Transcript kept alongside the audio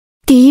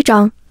第1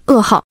章噩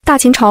耗。大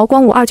秦朝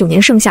光武29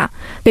年盛夏，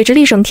北直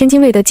隶省天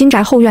津卫的金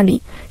宅后院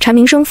里，蝉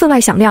鸣声分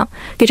外响亮，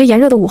给这炎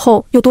热的午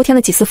后又多添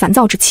了几丝烦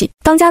躁之气。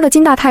当家的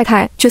金大太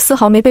太却丝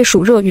毫没被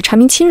暑热与蝉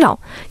鸣侵扰，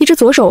一只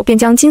左手便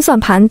将金算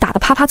盘打得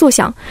啪啪作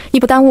响，亦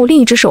不耽误另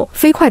一只手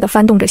飞快地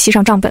翻动着西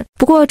上账本。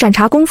不过盏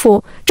茶功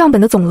夫，账本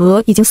的总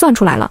额已经算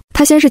出来了。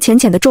他先是浅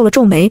浅地皱了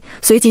皱眉，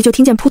随即就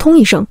听见扑通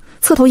一声，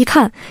侧头一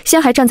看，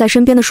先还站在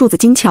身边的庶子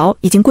金乔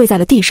已经跪在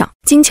了地上。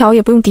金乔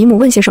也不用嫡母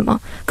问些什么，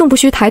更不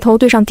需抬头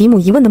对上嫡母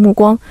疑问的目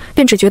光，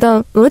便只觉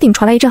得额顶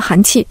传来一阵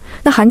寒气，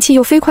那寒气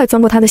又飞快钻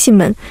过他的囟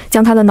门，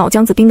将他的脑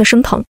浆子冰得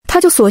生疼。他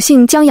就索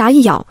性将牙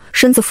一咬，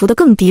身子伏得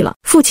更低了。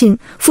父亲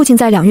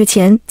在2月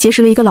前结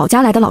识了一个老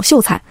家来的老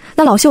秀才，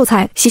那老秀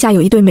才膝下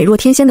有一对美若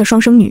天仙的双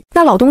生女。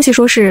那老东西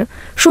说是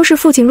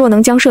父亲若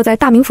能将设在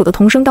大名府的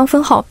童生当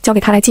分号交给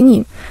他来经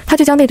营，他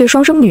就将那对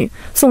双生女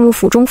送入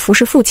府中服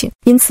侍父亲。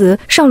因此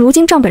上如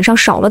今账本上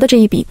少了的这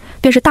一笔，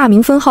便是大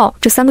名分号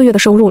这3个月的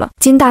收入了。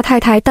金大太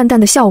太淡淡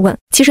的笑问，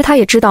其实他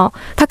也知道，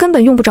他根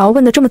本用不着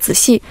问得这么仔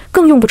细，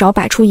更用不着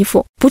摆出一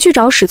副不去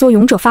找始作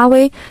俑者发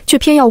威，却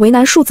偏要为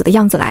难庶子的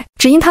样子来。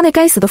只因他那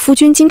该死的夫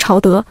君金朝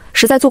德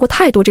实在做过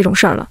太多这种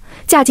事儿了，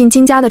嫁进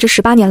金家的这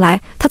18年来，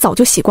他早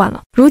就习惯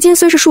了。如今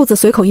虽是庶子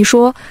随口一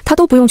说，他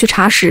都不用去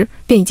查实，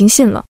便已经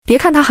信了。别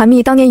看他韩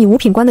密当年以5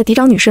品官的嫡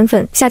长女身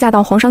份下嫁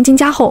到皇商金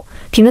家后，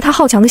凭着他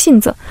好强的性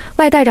子，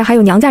外带着还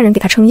有娘家人给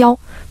他撑腰，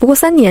不过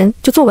3年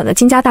就坐稳了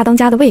金家大当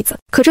家的位子。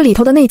可这里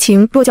头的内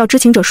情，若叫知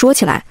情者说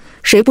起来，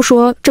谁不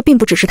说这并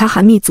不只是他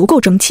韩密足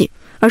够争气，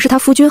而是他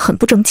夫君很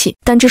不争气。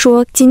单只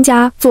说金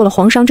家做了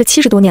皇商这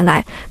70多年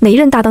来，哪一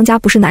任大当家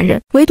不是男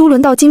人？唯独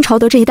轮到金朝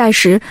德这一代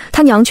时，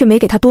他娘却没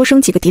给他多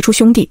生几个嫡出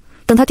兄弟。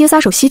等他爹撒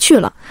手西去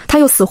了，他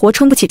又死活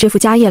撑不起这副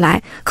家业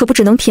来，可不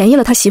只能便宜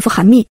了他媳妇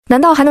韩密，难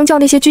道还能叫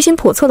那些居心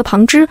叵测的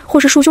旁支或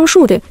是庶兄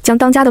庶弟将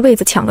当家的位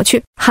子抢了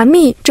去？韩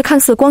密这看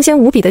似光鲜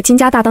无比的金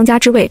家大当家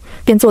之位，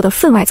便做得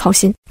分外操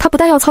心。他不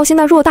但要操心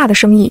那偌大的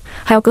生意，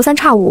还要隔3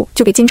差5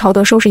就给金朝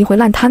德收拾一回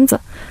烂摊子。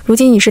如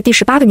今已是第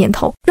18个年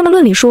头，那么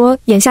论理说，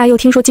眼下又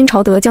听说金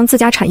朝德将自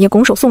家产业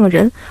拱手送了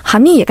人，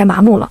韩密也该麻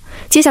木了。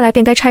接下来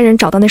便该差人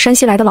找到那山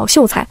西来的老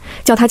秀才，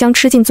叫他将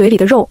吃进嘴里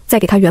的肉再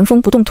给他原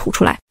封不动吐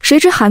出来。谁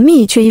知韩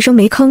密却一声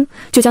没吭，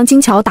就将金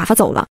乔打发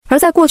走了。而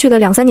在过去的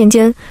2、3年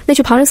间，那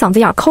去旁人嗓子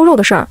眼抠肉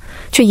的事儿，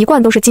却一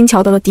贯都是金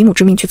乔得了嫡母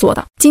之命去做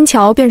的。金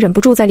乔便忍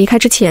不住在离开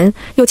之前，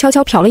又悄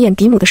悄瞟了眼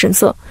嫡母的神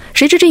色，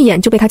谁知这一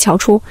眼就被他瞧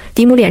出，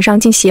嫡母脸上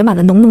竟写满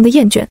了浓浓的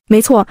厌倦。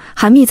没错，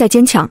韩密再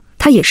坚强，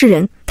他也是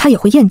人，他也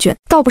会厌倦，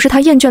倒不是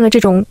他厌倦了这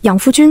种养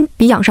夫君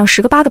比养上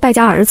10个8个败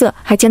家儿子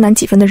还艰难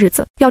几分的日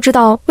子。要知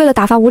道，为了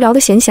打发无聊的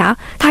闲暇，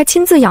他还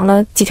亲自养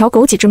了几条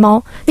狗几只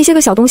猫，那些个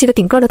小东西个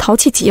顶个的淘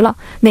气极了，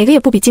哪个也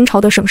不比金朝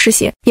德省事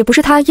些。也不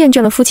是他厌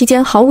倦了夫妻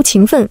间毫无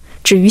情分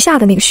只余下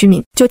的那个虚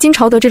名，就金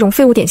朝德这种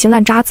废物点心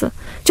烂渣子，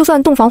就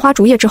算洞房花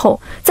烛夜之后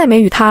再没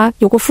与他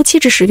有过夫妻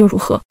之实又如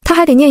何？他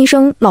还得念一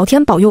声老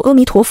天保佑阿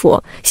弥陀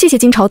佛，谢谢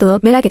金朝德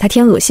没来给他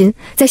添恶心，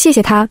再谢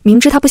谢他明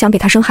知他不想给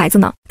他生孩子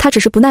呢，他只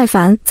是不耐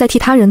烦在替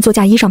他人做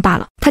嫁衣裳罢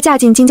了。他嫁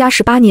进金家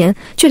18年，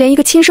却连一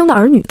个亲生的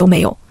儿女都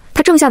没有。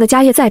他挣下的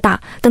家业再大，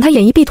等他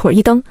眼一闭腿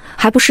一蹬，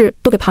还不是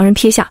都给旁人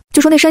撇下。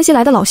就说那山西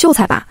来的老秀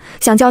才吧，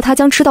想叫他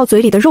将吃到嘴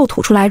里的肉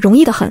吐出来容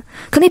易得很，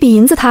可那笔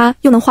银子他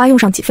又能花用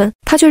上几分？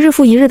他却日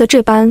复一日的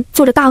这般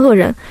做着大恶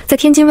人，在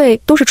天津卫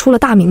都是出了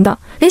大名的，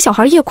连小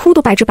孩夜哭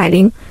都百治百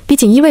灵，比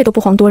锦衣卫都不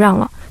遑多让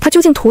了。他究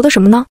竟图的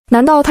什么呢？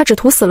难道他只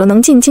图死了能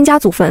进金家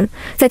祖坟，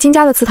在金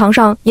家的祠堂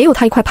上也有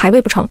他一块牌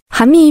位不成？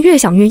韩密越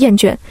想越厌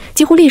倦，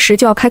几乎立时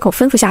就要开口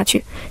吩咐下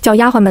去，叫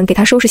丫鬟们给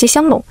他收拾些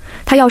香笼，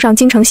他要上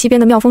京城西边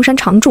的妙峰山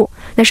常住，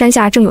那山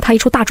下正有他一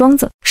处大庄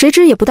子。谁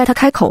知也不待他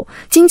开口，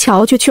金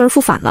乔却去而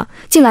复返了，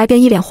进来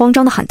便一脸慌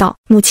张地喊道：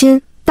母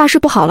亲，大事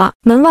不好了！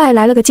门外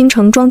来了个京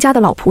城庄家的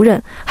老仆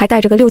人，还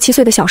带着个6、7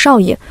岁的小少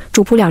爷，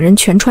主仆2人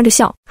全穿着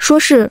孝，说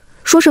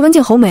是温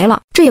靖侯没了。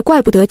这也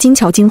怪不得金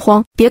乔惊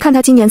慌，别看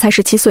他今年才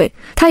17岁，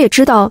他也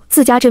知道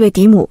自家这位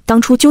嫡母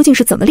当初究竟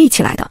是怎么立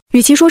起来的。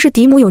与其说是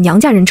嫡母有娘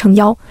家人撑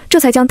腰，这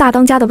才将大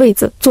当家的位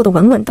子坐得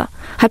稳稳的，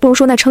还不如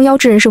说那撑腰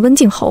之人是温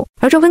靖侯。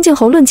而这温靖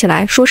侯论起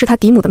来说是他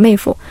嫡母的妹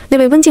夫，那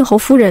位温靖侯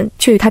夫人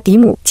却与他嫡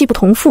母既不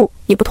同父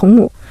也不同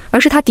母，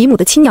而是他嫡母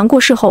的亲娘过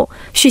世后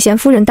续弦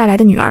夫人带来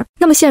的女儿。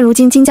那么现如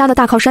今金家的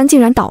大靠山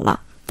竟然倒了，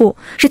不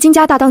是金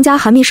家大当家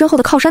韩密身后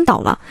的靠山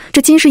倒了，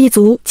这金氏一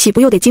族岂不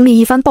又得经历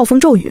一番暴风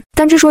骤雨？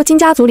单只说金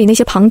家族里那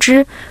些旁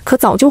支，可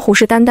早就虎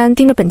视眈眈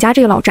盯着本家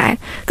这个老宅，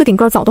个顶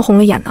个早都红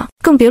了眼呢。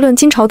更别论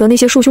金朝德那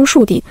些庶兄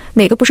庶弟，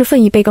哪个不是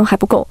分一杯羹还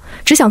不够，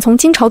只想从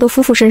金朝德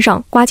夫妇身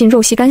上刮尽肉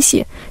细干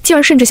血，继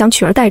而甚至想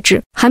取而代之。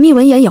韩密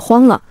闻言也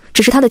慌了，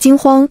只是他的惊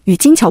慌与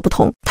金乔不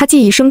同，他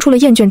既已生出了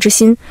厌倦之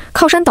心，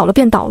靠山倒了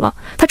便倒了，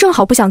他正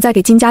好不想再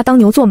给金家当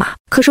牛做马。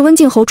可是温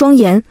靖侯庄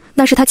严，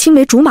那是他青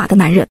梅竹马的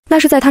男人，那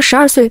是在他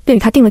12岁便与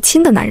他定了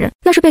亲的男人，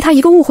那是被他一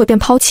个误会便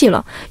抛弃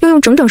了，又用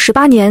整整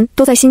18年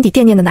都在心底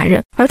惦念的男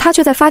人。而他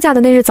却在发嫁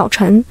的那日早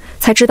晨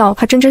才知道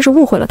他真是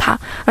误会了他，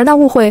而那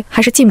误会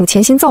还是继母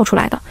潜心造出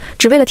来的，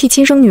只为了替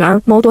亲生女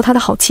儿谋夺他的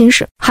好亲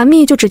事。韩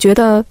密就只觉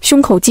得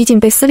胸口几近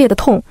被撕裂的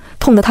痛，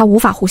痛得他无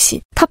法呼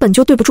吸。他本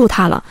就对不住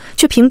他了，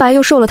却平白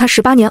又受了他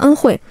18年恩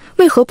惠，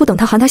为何不等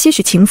他还他些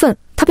许情分，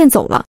他便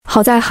走了？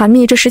好在韩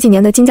密这10几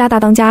年的金家大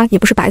当家也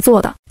不是白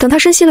做的。等他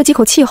深吸了几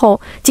口气后，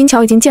金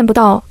乔已经见不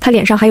到他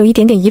脸上还有一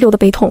点点遗留的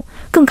悲痛，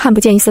更看不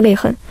见一丝泪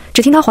痕，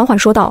只听他缓缓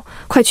说道：“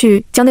快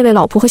去将那位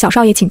老仆和小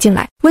少爷请进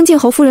来。温晋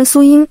侯夫人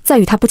苏英再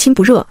与他不亲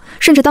不热，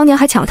甚至当年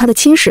还抢了他的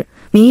亲事，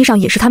名义上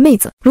也是他妹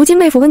子。如今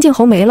妹夫温晋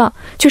侯没了，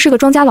却是个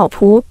庄家老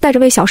仆带着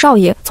位小少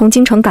爷从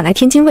京城赶来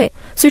天津卫，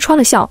虽穿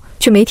了孝，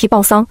却没提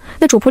报丧。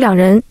那主仆两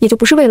人也就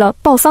不是为了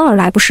报丧而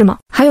来，不是吗？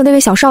还有那位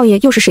小少爷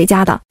又是谁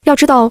家的？要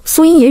知道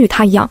苏英也与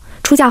他一样，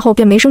出嫁后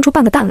便没生出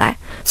半个蛋来。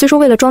虽说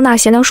为了装纳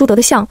贤良淑德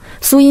的相，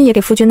苏英也给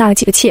夫君纳了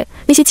几个妾，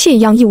那些妾一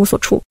样一无所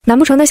出。难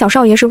不成那小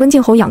少爷是温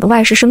晋侯养的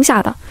外室生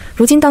下的？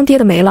如今当爹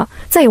的没了，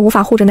再也无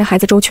法护着那孩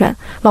子周全，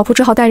老仆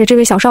只好带着这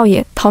位小少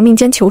爷逃命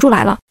间求助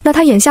来了。那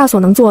他眼下所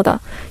能做的，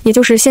也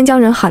就是先将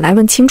人喊来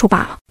问清楚罢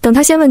了。等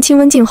他先问清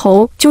温晋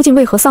侯究竟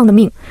为何丧的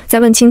命，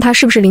再问清他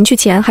是不是临去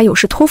前还有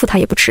事托付他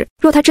也不迟。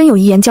若他真有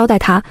遗言交代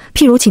他，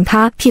譬如请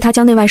他替他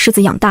将那外世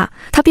子养大，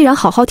他必然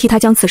好好替他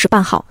将此事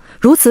办好。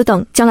如此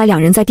等将来两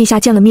人在地下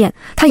见了面，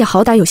他也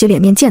好歹有些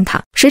脸面见他。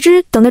谁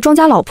知等那庄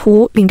家老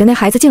仆领着那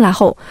孩子进来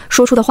后，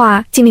说出的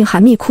话竟令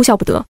韩密哭笑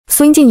不得。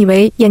苏英竟以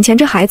为眼前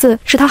这孩子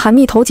是他韩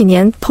密头几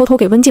年偷偷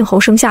给温晋侯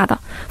生下的，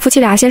夫妻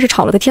俩先是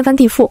吵了个天翻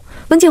地覆，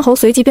温晋侯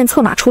随即便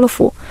策马出了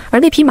府，而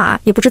那匹马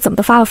也不知怎么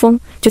的发了疯，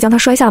就将他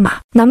摔下马。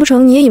难不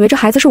成你也以为这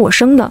孩子是我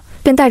生的，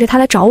便带着他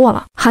来找我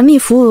了？韩密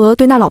扶额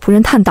对那老仆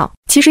人叹道：“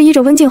其实依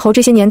着温晋侯这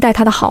些年待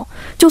他的好，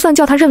就算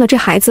叫他认了这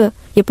孩子，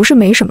也不是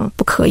没什么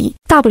不可以。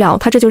大不了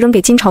他这就扔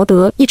给金朝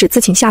德一纸自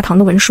请下堂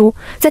的文书，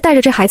再带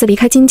着这孩子离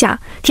开金家，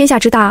天下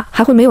之大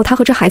还会没有他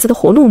和这孩子的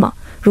活路吗？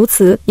如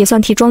此也算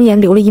替庄严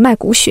流了一脉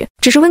骨血。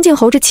只是温晋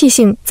侯这气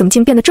性怎么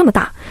竟变得这么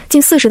大，近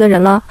40的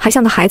人了，还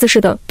像个孩子似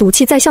的赌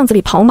气在巷子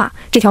里跑马，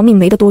这条命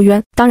没得多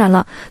冤。当然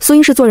了，苏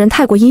英是做人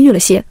太过阴郁了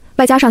些，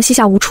外加上膝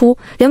下无出，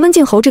连温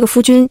晋侯这个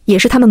夫君也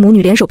是他们母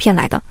女联手骗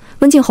来的，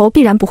温晋侯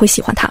必然不会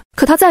喜欢他。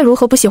可他再如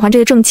何不喜欢这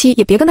个正妻，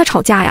也别跟他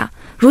吵架呀。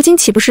如今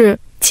岂不是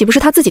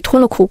他自己吞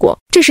了苦果？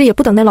这时也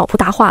不等那老仆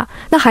答话，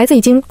那孩子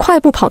已经快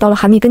步跑到了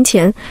韩密跟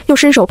前，又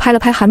伸手拍了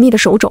拍韩密的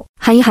手肘：“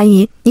韩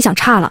姨，你想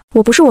差了，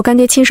我不是我干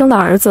爹亲生的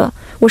儿子，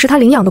我是他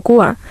领养的孤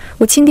儿，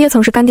我亲爹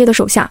曾是干爹的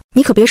手下，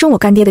你可别生我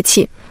干爹的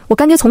气。我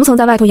干爹从不曾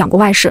在外头养过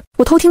外室，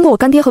我偷听过我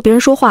干爹和别人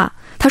说话，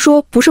他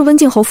说不是温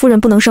晋侯夫人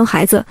不能生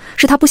孩子，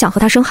是他不想和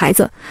他生孩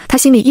子，他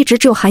心里一直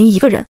只有韩姨一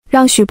个人，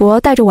让许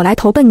伯带着我来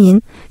投奔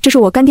您，这是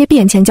我干爹闭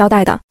眼前交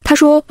代的。他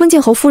说温晋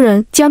侯夫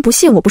人既然不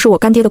信我不是我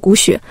干爹的骨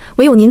血，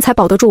唯有您才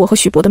保得住我和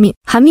许伯的命。”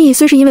韩密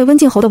虽是因为温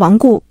晋侯的亡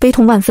故悲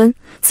痛万分，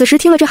此时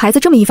听了这孩子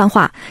这么一番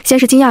话，先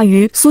是惊讶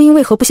于苏英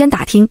为何不先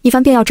打听一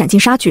番便要斩尽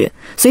杀绝，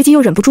随即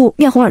又忍不住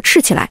面红耳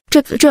赤起来。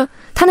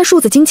他那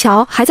庶子金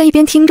乔还在一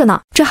边听着呢，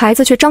这孩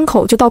子却张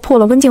口就道破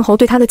了温晋侯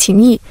对他的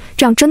情意，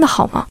这样真的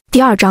好吗？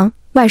第2章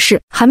外室。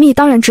韩密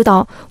当然知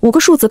道5个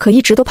庶子可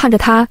一直都盼着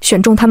他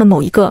选中他们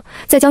某一个，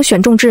再将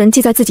选中之人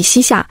记在自己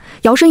膝下，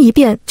摇身一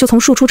变就从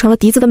庶出成了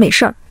嫡子的美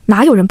事儿，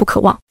哪有人不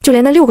渴望？就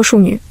连那6个庶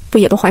女不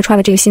也都怀揣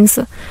了这个心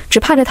思，只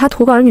盼着他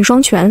图个儿女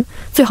双全，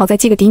最好再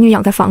寄个嫡女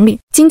养在房里。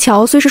金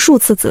乔虽是庶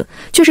次子，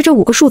却是这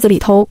5个庶子里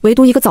头唯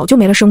独一个早就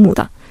没了生母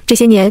的，这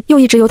些年又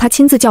一直由他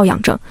亲自教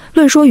养着，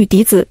论说与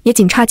嫡子也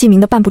仅差记名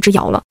的半步之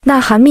遥了。那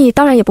韩密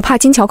当然也不怕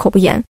金乔口不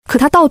严，可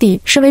他到底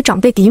身为长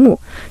辈嫡母，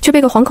却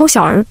被个黄口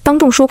小儿当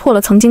众说破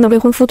了曾经的未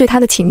婚夫对他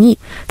的情意，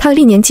他的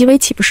历年积危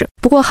岂不是？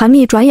不过韩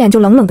密转眼就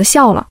冷冷地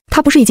笑了，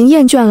他不是已经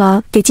厌倦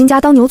了给金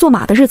家当牛做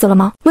马的日子了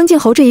吗？温晋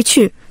侯这一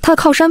去，他的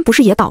靠山不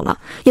是也倒了，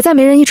也再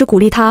没人一直鼓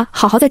励他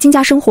好好在金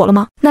家生活了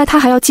吗？那他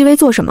还要积危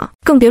做什么？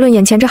更别论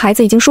眼前这孩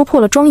子已经说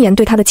破了庄严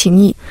对他的情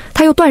意，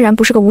他又断然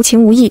不是个无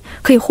情无义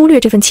可以忽略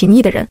这份情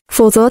意的人，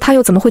否则他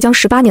又怎么会将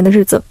18年的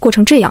日子过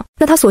成这样？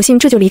那他索性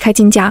这就离开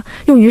金家，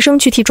用余生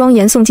去替庄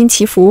严诵经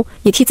祈福，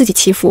也替自己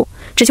祈福，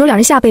只求两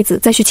人下辈子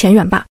再续前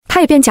缘吧。他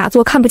也便假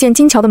作看不见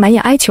金乔的满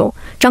眼哀求，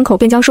张口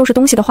便将收拾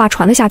东西的话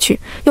传了下去，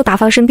又打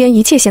发了身边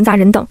一切闲杂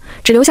人等，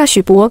只留下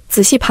许伯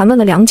仔细盘问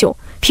了良久，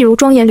譬如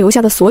庄严留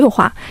下的所有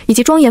话，以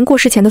及庄严过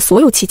世前的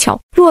所有蹊跷。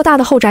偌大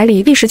的后宅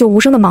里立时就无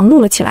声的忙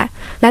碌了起来，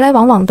来来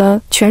往往的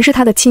全是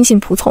他的亲信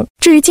仆从。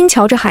至于金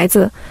乔这孩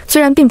子，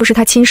虽然并不是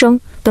他亲生，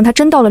等他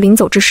真到了临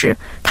走之时，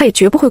他也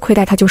绝不会亏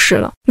待他就是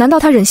了。难道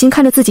他忍心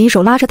看着自己一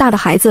手拉着大的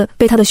孩子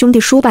被他的兄弟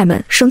叔伯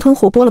们生吞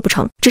活剥了不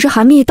成？只是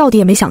韩密到底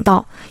也没想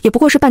到，也不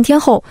过是半天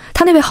后，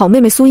他那位好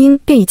妹妹苏英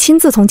便已亲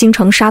自从京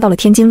城杀到了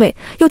天津卫，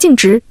又径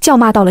直叫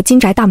骂到了金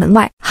宅大门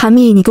外。韩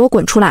密，你给我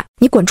滚出来！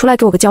你滚出来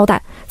给我个交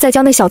代，再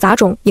将那小杂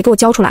种也给我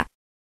交出来！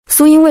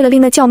苏英为了令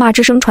那叫骂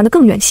之声传得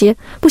更远些，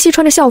不惜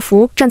穿着校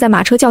服站在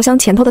马车轿厢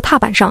前头的踏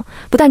板上，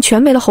不但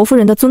全没了侯夫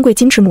人的尊贵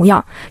矜持模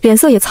样，脸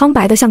色也苍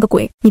白得像个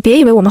鬼。你别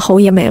以为我们侯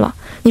爷没了，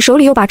你手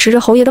里又把持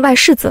着侯爷的外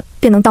世子，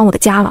便能当我的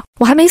家了？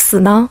我还没死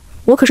呢，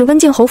我可是温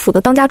晋侯府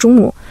的当家主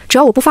母，只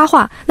要我不发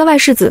话，那外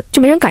世子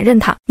就没人敢认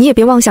他。你也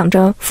别妄想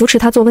着扶持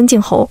他做温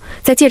晋侯，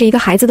再借着一个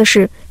孩子的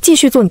事继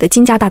续做你的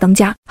金家大当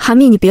家。韩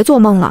密，你别做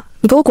梦了，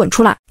你给我滚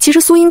出来！其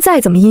实苏英再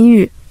怎么阴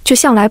郁，却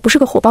向来不是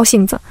个火爆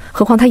性子，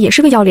何况他也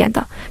是个要脸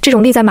的。这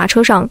种立在马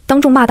车上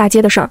当众骂大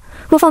街的事儿，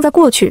若放在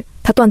过去，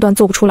他断断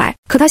做不出来。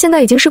可他现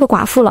在已经是个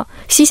寡妇了，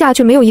膝下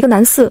却没有一个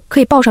男嗣可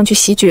以抱上去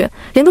袭爵，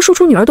连个庶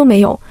出女儿都没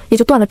有，也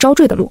就断了招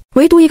赘的路。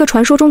唯独一个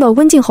传说中的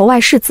温靖侯外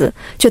世子，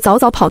却早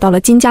早跑到了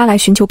金家来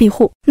寻求庇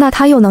护。那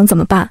他又能怎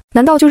么办？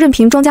难道就任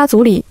凭庄家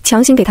族里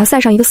强行给他塞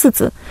上一个嗣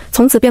子，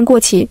从此便过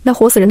起那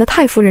活死人的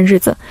太夫人日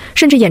子，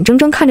甚至眼睁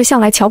睁看着向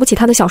来瞧不起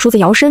他的小叔子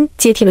摇身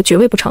接替了爵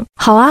位不成？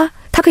好啊，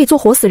他可以做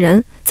活死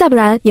人，再不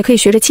然也可以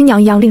学着亲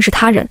娘一样令侍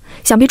他人，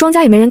想必庄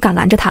家也没人敢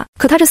拦着他。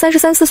可他这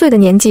33、4岁的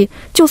年纪，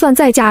就算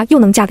再嫁又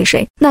能嫁给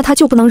谁？那他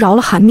就不能饶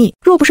了韩密。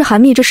若不是韩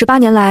密这18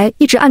年来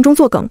一直暗中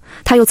作梗，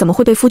他又怎么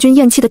会被夫君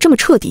厌弃得这么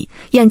彻底，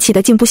厌弃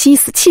得竟不惜一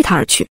死弃他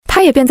而去？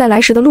他也便在来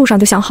时的路上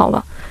就想好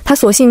了，他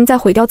索性在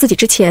毁掉自己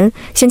之前，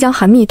先将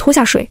韩密拖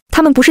下水。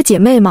她们不是姐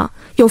妹吗？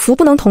有福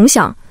不能同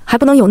享，还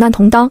不能有难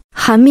同当。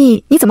韩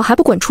密，你怎么还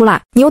不滚出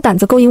来？你有胆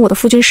子勾引我的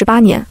夫君18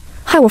年，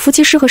害我夫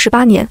妻失和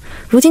18年，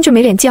如今却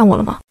没脸见我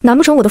了吗？难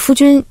不成我的夫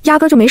君压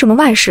根就没什么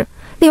外事？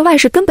那个外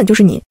事根本就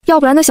是你，要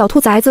不然那小兔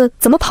崽子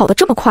怎么跑得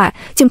这么快，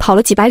竟跑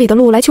了几百里的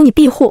路来求你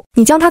庇护？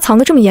你将他藏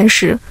得这么严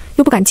实，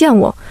又不敢见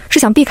我，是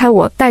想避开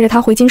我，带着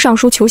他回京上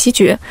书求袭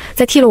爵，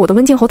再替了我的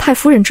温靖侯太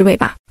夫人之位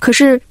吧？可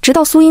是直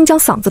到苏英将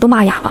嗓子都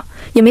骂哑了，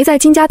也没在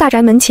金家大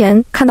宅门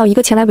前看到一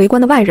个前来围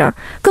观的外人，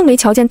更没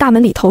瞧见大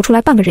门里头出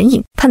来半个人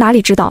影。他哪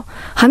里知道，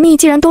韩密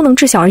既然都能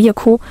治小儿夜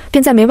哭，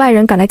便再没外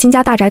人敢来金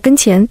家大宅跟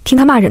前听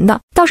他骂人的。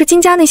倒是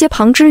金家那些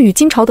旁支与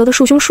金朝德的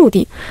庶兄庶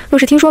弟，若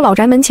是听说老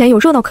宅门前有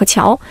热闹可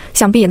瞧，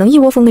想必也能一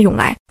窝蜂的涌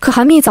来。可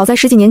韩密早在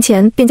10几年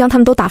前便将他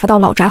们都打发到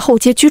老宅后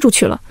街居住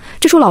去了。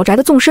这处老宅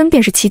的纵深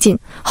便是7进，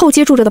后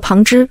街住着的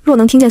旁支若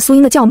能听见苏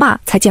英的叫骂，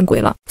才见鬼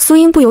了。苏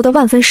英不由得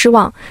万分失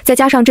望，再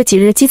加上这几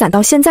日积攒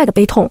到现在的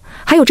悲痛，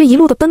还有这一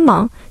路的奔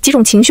忙，几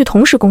种情绪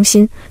同时攻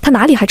心，他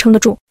哪里还撑得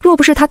住？若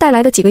不是他带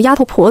来的几个丫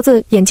头婆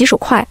子眼疾手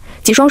快，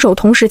几双手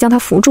同时将他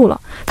扶住了，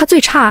他最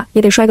差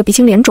也得摔个鼻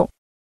青脸肿。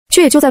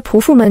却也就在仆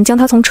妇们将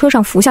他从车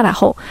上扶下来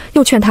后，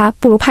又劝他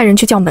不如派人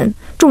去叫门。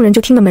众人就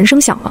听得门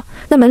声响了，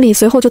那门里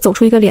随后就走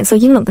出一个脸色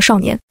阴冷的少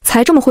年。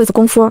才这么会子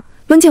功夫，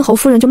温靖侯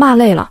夫人就骂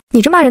累了。你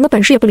这骂人的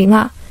本事也不灵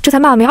啊，这才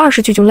骂没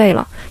20句就累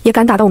了，也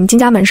敢打到我们金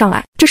家门上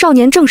来。这少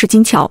年正是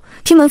金乔，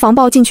听门防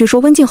报进去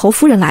说温靖侯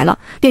夫人来了，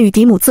便与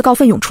嫡母自告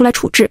奋勇出来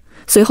处置，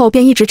随后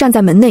便一直站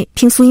在门内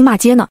听苏英骂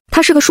街呢。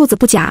他是个庶子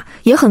不假，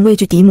也很畏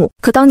惧嫡母，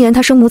可当年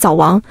他生母早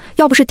亡，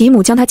要不是嫡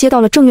母将他接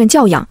到了正院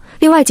教养，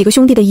另外几个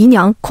兄弟的姨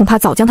娘恐怕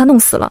早将他弄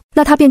死了，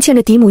那他便欠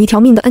着嫡母一条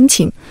命的恩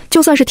情，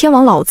就算是天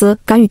王老子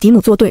敢与嫡母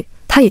作对，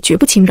他也绝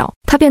不轻饶。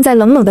他便在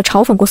冷冷地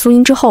嘲讽过苏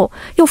英之后，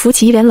又浮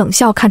起一脸冷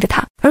笑看着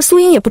他。而苏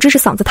英也不知是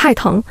嗓子太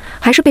疼，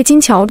还是被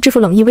金乔这副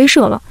冷意威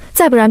慑了，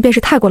再不然便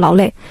是太过劳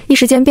累，一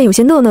时间便有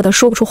些讷讷地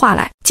说不出话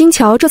来。金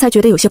乔这才觉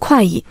得有些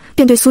快意，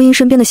便对苏英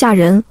身边的下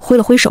人挥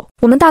了挥手，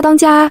我们大当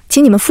家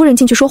请你们夫人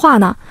进去说话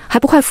呢，还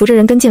不快扶着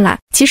人跟进来。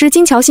其实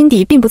金乔心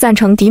底并不赞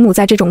成嫡母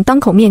在这种当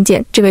口面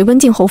见这位温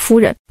靖侯夫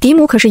人，嫡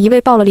母可是一味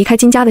抱了离开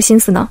金家的心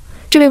思呢。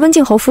这位温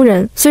靖侯夫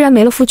人虽然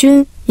没了夫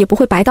君，也不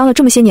会白当了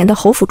这么些年的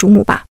侯府主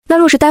母吧？那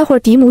若是待会儿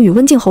嫡母与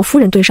温靖侯夫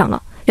人对上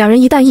了，两人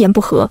一旦一言不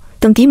合，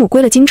等嫡母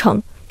归了京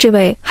城，这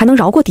位还能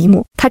饶过嫡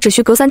母？他只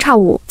需隔3差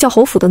5叫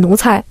侯府的奴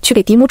才去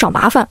给嫡母找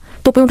麻烦，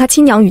都不用他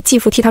亲娘与继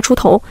父替他出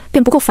头，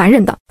便不够烦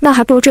人的。那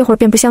还不如这会儿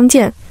便不相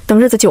见，等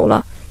日子久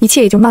了，一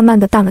切也就慢慢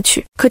的淡了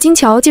去。可金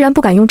乔既然不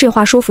敢用这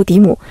话说服嫡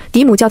母，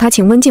嫡母叫他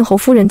请温靖侯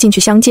夫人进去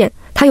相见，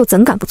他又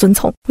怎敢不遵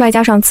从？外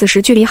加上此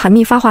时距离韩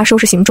密发话收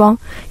拾行装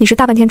已是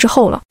大半天之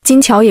后了，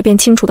金乔也便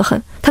清楚得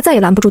很，他再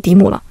也拦不住嫡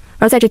母了。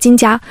而在这金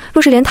家，若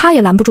是连他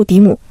也拦不住嫡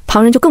母，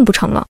旁人就更不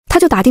成了。他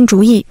就打定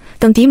主意，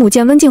等嫡母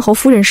见温靖侯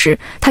夫人时，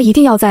他一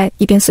定要在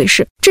一边随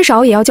侍，至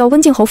少也要叫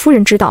温靖侯夫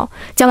人知道，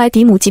将来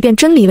嫡母即便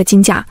真离了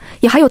金家，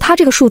也还有他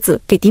这个庶子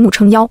给嫡母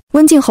撑腰。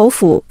温靖侯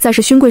府再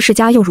是勋贵世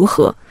家又如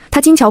何？他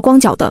金乔光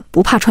脚的，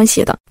不怕穿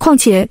鞋的。况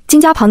且金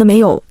家旁的没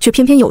有，却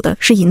偏偏有的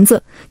是银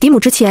子。嫡母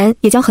之前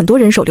也将很多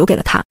人手留给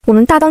了他。我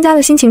们大当家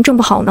的心情正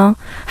不好呢，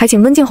还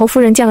请温靖侯夫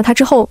人见了他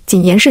之后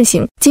谨言慎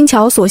行。金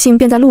乔索性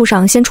便在路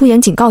上先出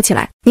言警告起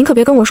来：您可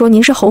别跟我说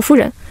您是侯夫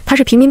人，他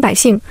是平民百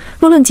姓，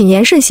若论谨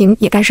言慎行，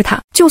也该是他。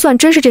就算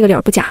真是这个理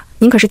儿不假，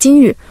您可是金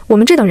玉，我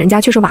们这等人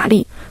家却是瓦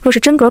砾，若是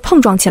真格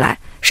碰撞起来，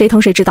谁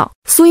疼谁知道。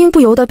苏英不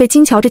由得被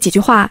金乔这几句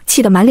话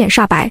气得满脸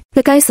煞白。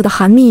那该死的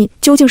韩密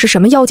究竟是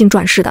什么妖精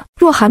转世的？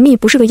若韩密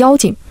不是个妖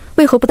精，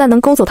为何不但能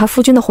勾走他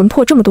夫君的魂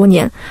魄这么多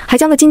年，还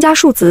将个金家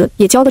庶子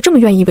也教得这么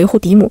愿意维护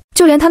嫡母？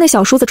就连他那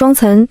小叔子庄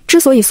岑之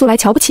所以素来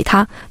瞧不起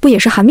他，不也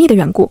是韩密的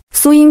缘故？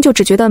苏英就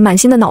只觉得满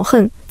心的恼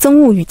恨、憎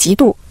恶与嫉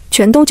妒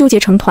全都纠结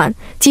成团，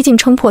几近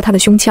撑破他的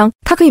胸腔。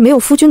他可以没有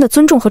夫君的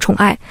尊重和宠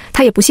爱，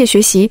他也不屑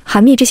学习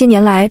韩密这些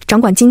年来掌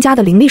管金家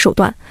的凌厉手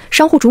段，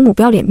商户主母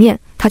不要脸面，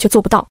他却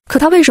做不到。可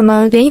他为什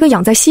么连一个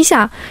养在膝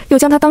下又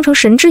将他当成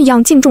神之一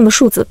样敬重的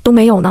庶子都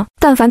没有呢？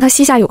但凡他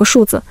膝下有个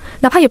庶子，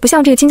哪怕也不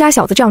像这个金家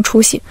小子这样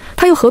出息，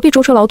他又何必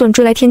舟车劳顿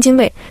追来天津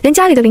卫，连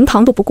家里的灵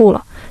堂都不顾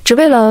了，只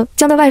为了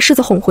将那外世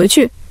子哄回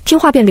去，听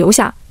话便留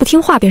下，不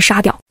听话便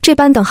杀掉。这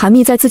般等韩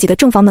密在自己的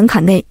正房门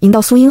槛内迎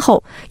到苏英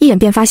后，一眼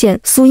便发现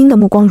苏英的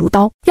目光如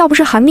刀。要不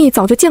是韩密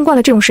早就见惯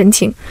了这种神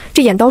情，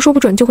这眼刀说不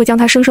准就会将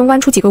他生生剜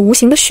出几个无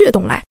形的血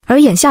洞来。而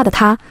眼下的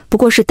他不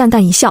过是淡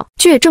淡一笑，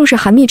却也正是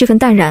韩密这份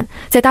淡然，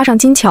再搭上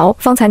金桥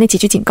方才那几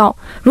句警告，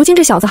如今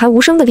这小子还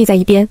无声地立在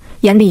一边，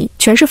眼里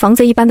全是防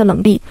贼一般的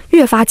冷厉，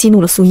越发激怒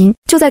了苏英。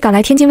就在赶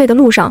来天津卫的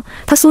路上，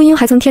他苏英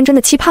还曾天真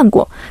的期盼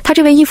过，他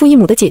这位异父异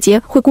母的姐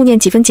姐会顾念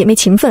几分姐妹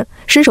情分，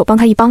伸手帮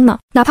他一帮呢。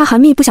哪怕韩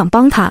密不想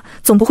帮他，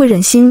总不会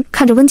忍心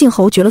看着温靖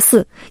侯绝了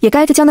嗣，也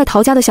该着将那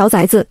陶家的小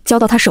崽子交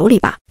到他手里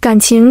吧。感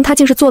情他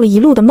竟是做了一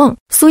路的梦。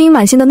苏英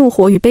满心的怒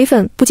火与悲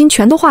愤，不禁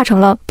全都化成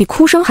了比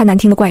哭声还难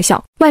听的怪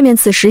笑。外面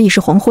此时已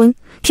是黄昏，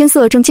天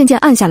色正渐渐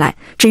暗下来，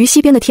至于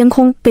西边的天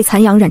空被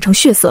残阳染成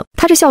血色。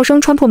他这笑声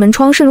穿破门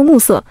窗渗入暮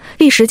色，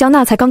立时将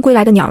那才刚归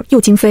来的鸟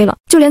又惊飞了。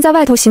就连在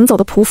外头行走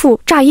的仆妇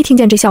乍一听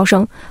见这笑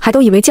声，还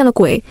都以为见了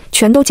鬼，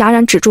全都戛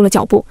然止住了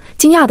脚步，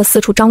惊讶地四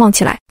处张望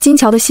起来。金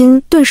桥的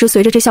心顿时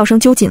随着这笑声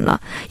揪紧了，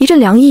一阵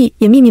凉意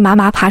也密密麻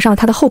麻爬上了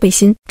他的后背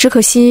心。只可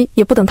惜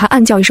也不等他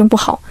暗叫一声不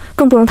好，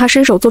更不容他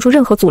伸手做出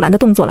任何阻拦的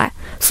动作来，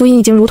苏英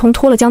已经如同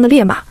脱了缰的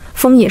烈马，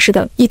疯野似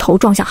的一头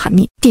撞向韩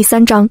密。第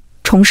3章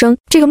重生。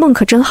这个梦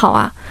可真好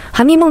啊！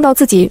韩密梦到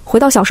自己回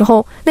到小时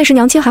候，那时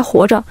娘亲还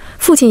活着，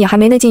父亲也还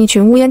没那进一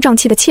群乌烟瘴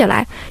气的妾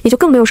来，也就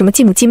更没有什么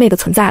继母继妹的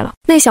存在了。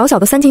那小小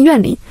的3进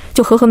院里，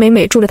就和和美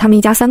美住着他们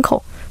一家3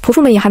口，仆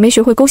妇们也还没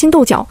学会勾心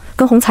斗角、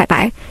跟红踩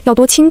白，要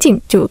多亲近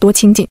就有多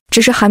亲近。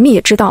只是韩密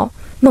也知道，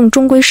梦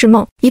终归是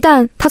梦，一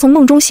旦他从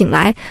梦中醒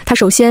来，他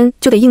首先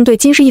就得应对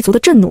金氏一族的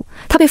震怒。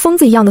他被疯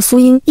子一样的苏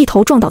英一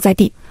头撞倒在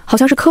地，好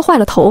像是磕坏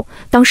了头，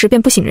当时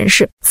便不省人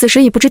事。此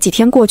时已不知几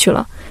天过去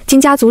了，金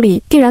家族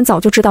里定然早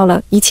就知道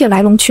了一切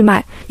来龙去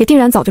脉，也定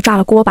然早就炸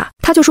了锅吧。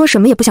他就说什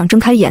么也不想睁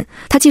开眼，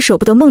他既舍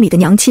不得梦里的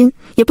娘亲，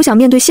也不想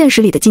面对现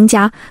实里的金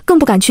家，更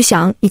不敢去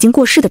想已经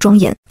过世的庄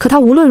严。可他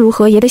无论如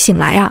何也得醒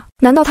来啊！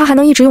难道他还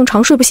能一直用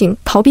长睡不醒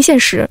逃避现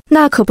实？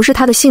那可不是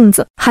他的性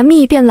子。韩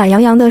密便懒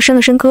洋洋地伸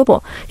了伸胳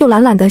膊，又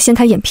懒懒地掀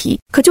开眼皮。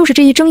可就是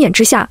这一睁眼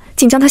之下，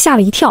竟将他吓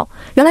了一跳。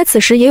原来此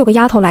时也有个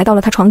丫头来到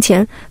了他床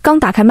前，刚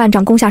打开幔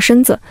帐弓下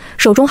身子，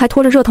手中还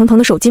拖着热腾腾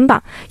的手巾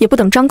吧，也不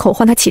等张口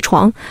唤他起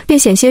床，便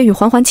险些与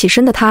缓缓起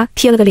身的他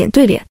贴了个脸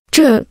对脸。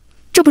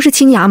这不是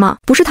青芽吗？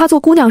不是他做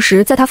姑娘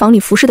时在他房里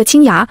服侍的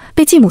青芽，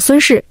被继母孙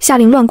氏下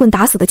令乱棍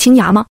打死的青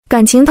芽吗？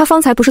感情他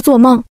方才不是做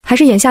梦，还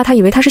是眼下他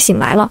以为他是醒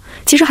来了，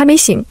其实还没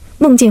醒，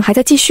梦境还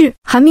在继续。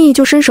韩密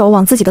就伸手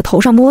往自己的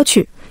头上摸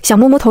去，想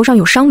摸摸头上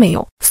有伤没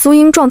有。苏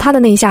英撞他的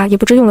那一下也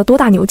不知用了多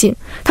大牛劲，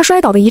他摔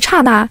倒的一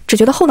刹那只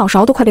觉得后脑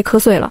勺都快被磕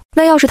碎了。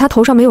那要是他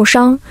头上没有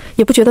伤，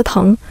也不觉得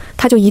疼，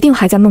他就一定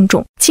还在梦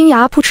中。青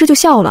芽扑哧就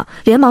笑了，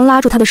连忙拉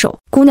住他的手：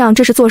姑娘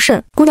这是作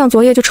甚？姑娘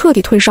昨夜就彻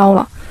底退烧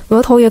了，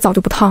额头也早就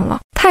不烫了。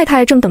太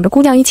太正等着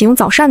姑娘一起用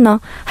早膳呢，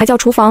还叫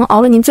厨房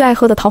熬了您最爱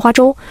喝的桃花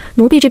粥，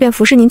奴婢这边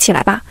服侍您起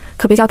来吧，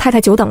可别叫太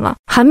太久等了。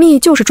韩密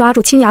就是抓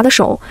住青芽的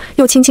手，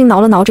又轻轻挠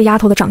了挠这丫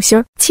头的掌心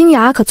儿。青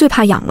芽可最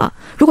怕痒了，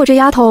如果这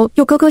丫头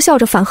又咯咯笑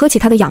着反喝起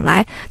她的痒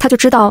来，他就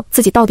知道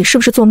自己到底是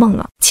不是做梦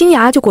了。青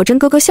芽就果真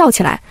咯咯笑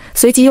起来，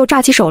随即又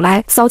炸起手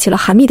来搔起了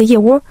韩密的腋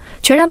窝，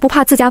全然不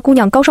怕自家姑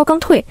娘高烧刚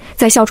退，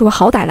再笑出个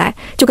好歹来，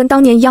就跟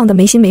当年一样的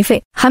没心没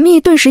肺。韩密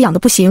顿时痒得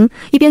不行，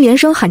一边连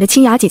声喊着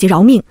青芽姐姐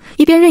饶命，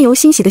一边任由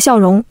欣喜的笑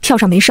容跳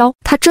上眉梢。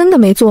他真的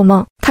没做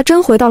梦，他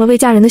真回到了未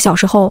嫁人的小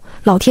时候，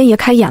老天爷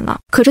开眼了。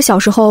可这小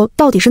时候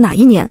到底是哪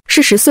一年？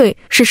是10岁，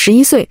是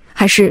11岁，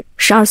还是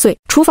12岁？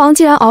厨房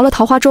既然熬了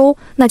桃花粥，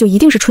那就一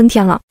定是春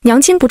天了。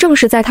娘亲不正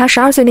是在他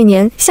12岁那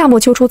年夏末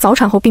秋初早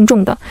产后病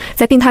重的，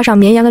在病榻上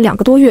绵延了2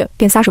个多月，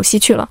便撒手西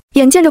去了。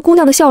眼见着姑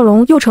娘的笑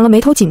容又成了眉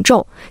头紧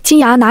皱，青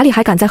芽哪里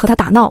还敢再和他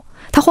打闹？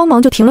他慌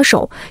忙就停了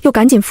手，又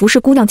赶紧服侍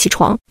姑娘起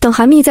床。等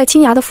韩密在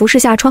青芽的服侍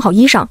下穿好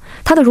衣裳，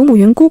他的乳母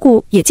云姑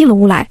姑也进了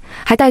屋来，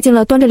还带进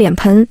了端着脸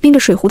盆拎着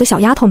水壶的小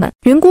丫头们。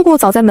云姑姑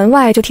早在门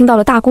外就听到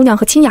了大姑娘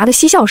和青芽的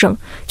嬉笑声，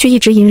却一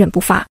直隐忍不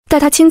发，待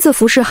她亲自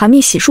服侍韩密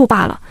洗漱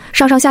罢了，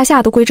上上下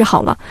下都归置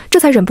好了，这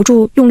才忍不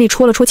住用力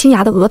戳了戳青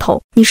芽的额头。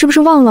你是不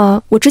是忘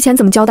了我之前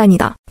怎么交代你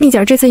的？蜜姐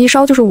儿这次一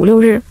烧就是5、6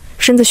日，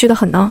身子虚得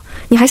很呢，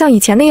你还像以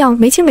前那样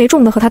没轻没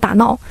重的和他打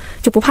闹，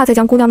就不怕再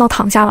将姑娘闹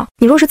躺下了？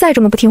你若是再这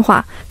么不听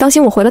话，当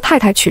心我回了太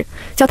太去，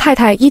叫太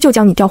太依旧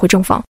将你调回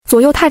正房。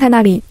左右太太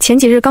那里前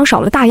几日刚少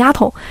了大丫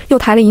头，又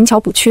抬了银桥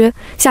补缺，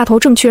下头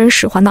正缺人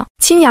使唤呢。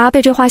青芽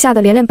被这话吓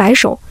得连连摆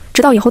手，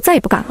直到以后再也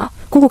不敢了。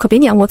姑姑可别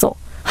撵我走。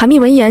韩密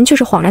闻言却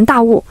是恍然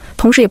大悟，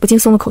同时也不禁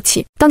松了口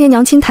气。当年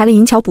娘亲抬了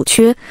银桥补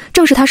缺，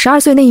正是他12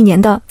岁那一年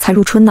的才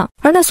入春呢。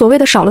而那所谓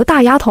的少了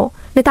大丫头，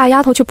那大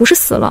丫头却不是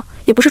死了，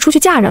也不是出去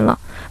嫁人了，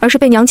而是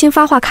被娘亲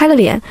发话开了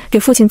脸，给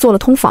父亲做了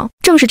通房。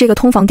正是这个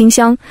通房丁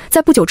香，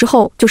在不久之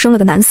后就生了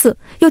个男嗣，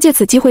又借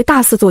此机会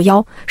大肆作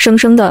妖，生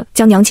生的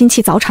将娘亲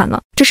气早产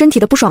了。这身体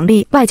的不爽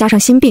力外加上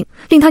心病，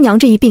令他娘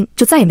这一病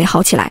就再也没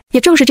好起来。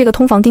也正是这个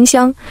通房丁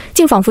香，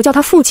竟仿佛叫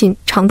他父亲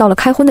尝到了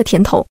开荤的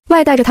甜头，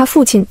外带着他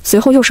父亲随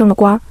后又升了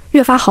官，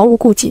越发毫无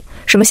顾忌，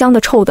什么香的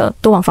臭的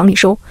都往房里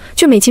收，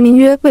却美其名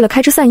曰为了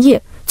开枝散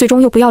叶，最终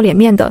又不要脸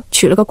面的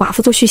娶了个寡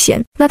妇做续弦，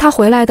那他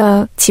回来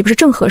的岂不是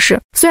正合适？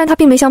虽然他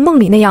并没像梦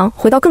里那样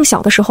回到更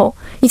小的时候，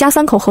一家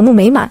三口和睦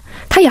美满，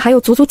他也还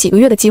有足足几个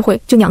月的机会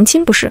就娘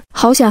亲不是？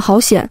好险好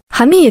险！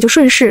韩蜜也就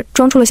顺势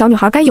装出了小女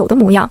孩该有的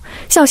模样，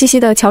笑嘻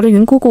嘻的瞧着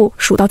云姑姑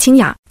数到清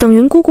雅，等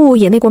云姑姑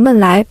也内过闷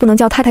来，不能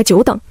叫太太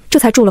久等，这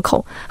才住了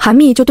口。韩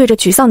蜜就对着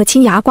沮丧的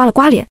清雅刮了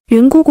刮脸，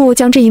云姑姑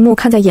将这一幕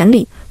看在眼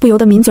里，不由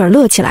得抿嘴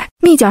乐起来。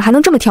蜜姐还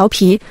能这么调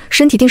皮，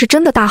身体定是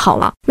真的大好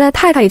了，那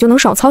太太也就能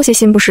少操些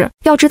心不是？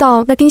要知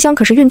道那丁香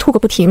可是孕吐个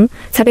不停，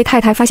才被太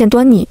太发现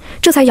端倪，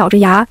这才咬着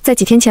牙在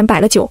几天前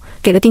摆了酒，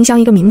给了丁香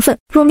一个名分。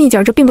若蜜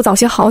姐这并不早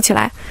些好起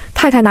来，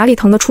太太哪里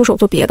疼得出手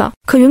做别的？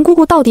可云姑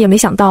姑到底也没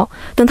想到，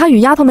等她与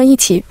丫头们一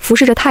起服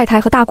侍着太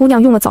太和大姑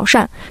娘用了早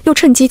膳，又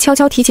趁机悄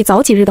悄提起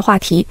早几日的话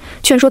题，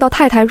劝说到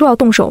太太若要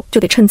动手就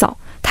得趁早。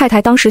太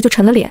太当时就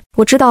沉了脸，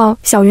我知道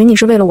小云你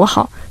是为了我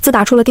好，自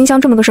打出了丁香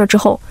这么个事儿之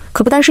后，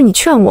可不单是你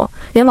劝我，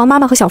连王妈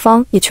妈和小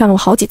芳也劝了我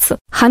好几次。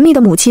韩蜜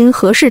的母亲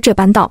何氏这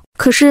般道，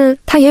可是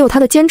她也有她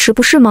的坚持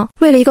不是吗？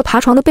为了一个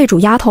爬床的被主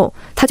丫头，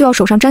她就要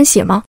手上沾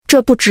血吗？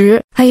这不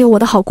值！哎呦我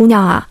的好姑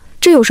娘啊，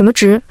这有什么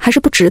值还是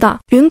不值的？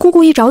云姑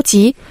姑一着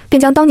急，便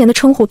将当年的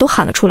称呼都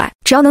喊了出来，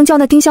只要能叫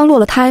那丁香落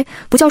了胎，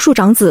不叫庶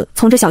长子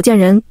从这小贱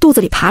人肚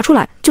子里爬出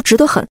来，就值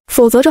得很，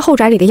否则这后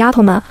宅里的丫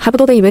头们还不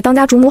都得以为当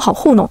家主母好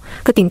糊弄，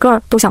个顶个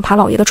儿都想爬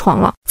老爷的床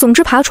了。总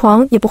之爬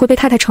床也不会被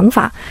太太惩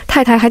罚，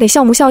太太还得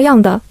笑模笑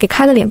样的给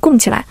开了脸供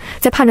起来，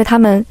再盼着他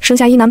们生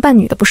下一男半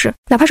女的不是？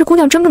哪怕是姑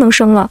娘真不能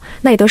生了，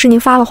那也得是您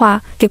发了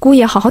话，给姑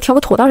爷好好调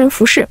个妥当人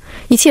服侍，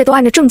一切都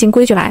按着正经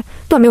规矩来，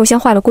断没有先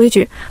坏了规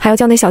矩，还要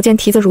叫那小贱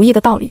蹄子如意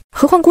的道理。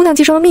何况姑娘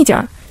既生了蜜姐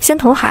儿，先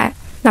头海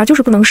哪就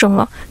是不能生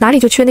了，哪里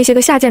就缺那些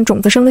个下贱种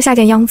子生的下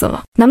贱秧子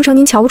了？难不成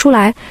您瞧不出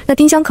来，那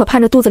丁香可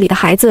盼着肚子里的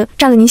孩子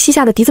占了您膝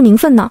下的嫡子名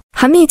分呢？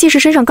韩蜜既是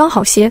身上刚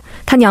好些，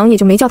她娘也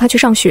就没叫她去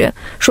上学，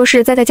说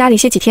是在家里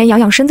歇几天养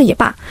养身子也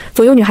罢，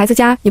左右女孩子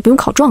家也不用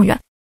考状元。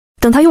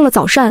等他用了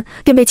早膳，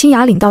便被清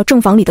雅领到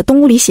正房里的东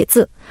屋里写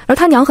字，而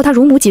他娘和他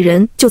乳母几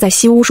人就在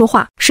西屋说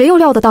话。谁又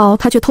料得到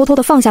他却偷偷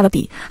地放下了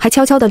笔，还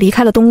悄悄地离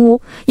开了东屋，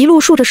一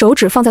路竖着手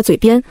指放在嘴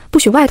边，不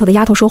许外头的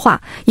丫头说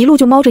话，一路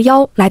就猫着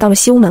腰来到了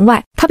西屋门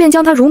外。他便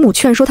将他乳母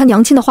劝说他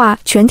娘亲的话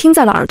全听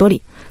在了耳朵里，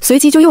随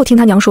即就又听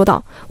他娘说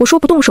道：我说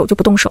不动手就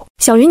不动手，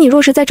小云你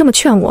若是再这么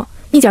劝我，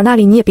蜜姐那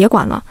里你也别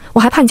管了，我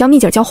还怕你将蜜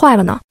姐教坏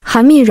了呢。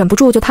韩蜜忍不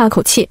住就叹了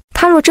口气，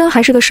她若真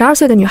还是个12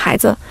岁的女孩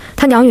子，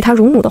她娘与她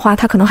乳母的话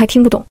她可能还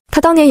听不懂。她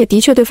当年也的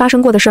确对发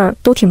生过的事儿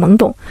都挺懵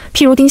懂，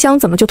譬如丁香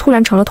怎么就突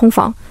然成了通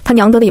房，她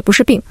娘得的也不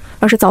是病，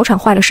而是早产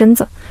坏了身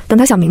子。等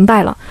她想明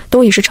白了，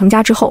都已是成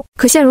家之后，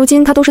可现如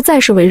今她都是在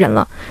世为人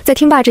了，再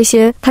听罢这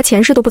些她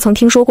前世都不曾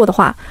听说过的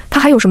话，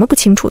她还有什么不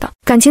清楚的？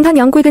感情她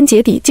娘归根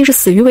结底竟是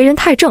死于为人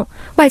太正，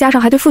外加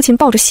上还对父亲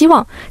抱着希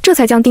望，这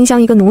才将丁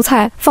香一个奴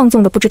才放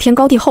纵的不知天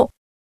高地厚。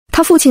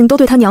他父亲都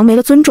对他娘没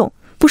了尊重，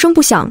不声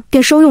不响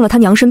便收用了他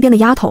娘身边的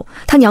丫头，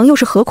他娘又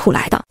是何苦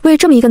来的？为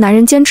这么一个男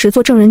人坚持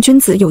做正人君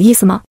子有意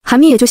思吗？韩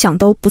蜜也就想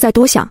都不再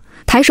多想，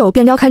抬手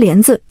便撩开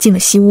帘子进了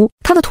西屋。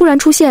他的突然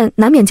出现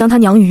难免将他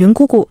娘与云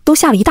姑姑都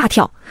吓了一大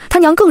跳，他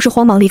娘更是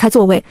慌忙离开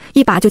座位，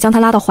一把就将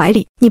他拉到怀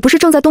里。你不是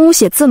正在东屋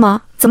写字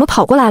吗？怎么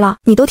跑过来了？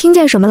你都听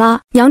见什么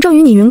了？娘正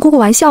与你云姑姑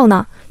玩笑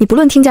呢，你不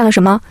论听见了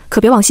什么，可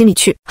别往心里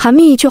去。韩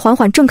蜜却缓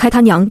缓挣开他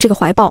娘这个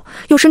怀抱，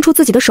又伸出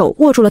自己的手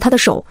握住了他的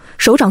手，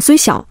手掌虽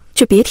小，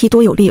却别提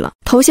多有力了。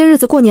头些日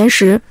子过年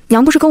时，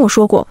娘不是跟我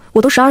说过，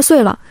我都12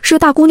岁了，是个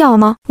大姑娘了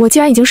吗？我既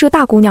然已经是个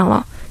大姑娘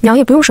了，娘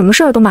也不用什么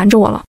事儿都瞒着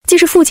我了。既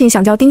是父亲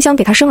想叫丁香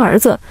给她生儿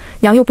子，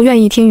娘又不愿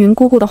意听云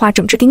姑姑的话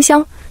整治丁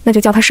香，那就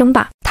叫她生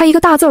吧。她一个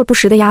大字儿不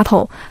识的丫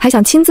头，还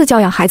想亲自教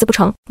养孩子不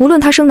成？无论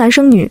她生男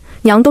生女，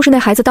娘都是那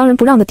孩子当仁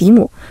不让的嫡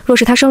母。若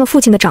是她生了父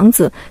亲的长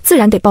子，自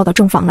然得抱到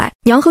正房来。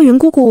娘和云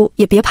姑姑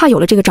也别怕有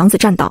了这个长子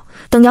占道，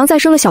等娘再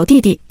生了小弟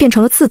弟，变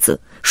成了次子，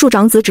庶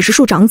长子只是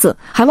庶长子，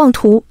还妄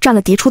图占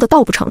了嫡出的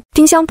道不成？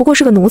丁香不过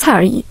是个奴才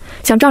而已，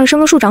想仗着生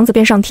了庶长子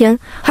便上天，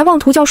还妄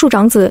图叫庶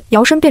长子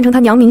摇身变成他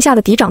娘名下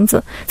的嫡长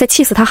子，再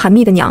气死他韩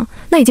蜜的娘，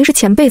那已经是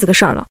前辈子的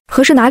事儿了。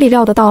何氏哪里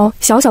料得到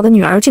小小的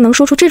女儿竟能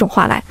说出这种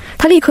话来？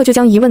她立刻就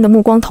将疑问的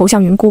目光投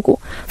向云姑姑，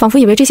仿佛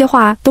以为这些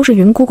话都是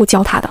云姑姑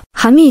教她的。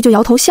韩蜜就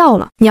摇头笑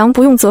了，娘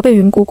不用责备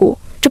云姑姑，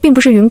这并不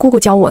是云姑姑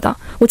教我的，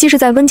我既是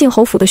在温靖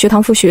侯府的学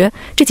堂复学，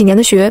这几年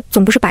的学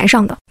总不是白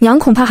上的。娘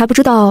恐怕还不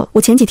知道我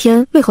前几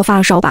天为何发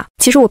了烧吧？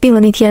其实我病了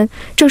那天，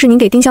正是您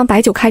给丁香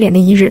摆酒开脸那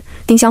一日，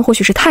丁香或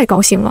许是太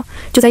高兴了，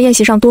就在宴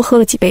席上多喝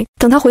了几杯。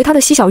等她回她的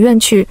西小院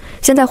去，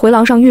先在回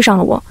廊上遇上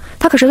了我，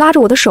她可是拉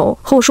着我的手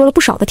和我说了不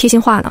少的贴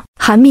心话呢。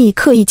韩蜜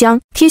刻意将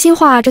贴心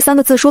话这3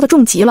个字说得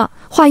重极了，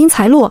话音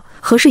才落，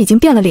何氏已经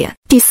变了脸。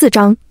第4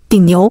章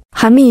顶牛。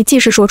韩蜜既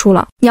是说出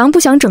了娘不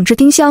想整治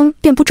丁香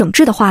便不整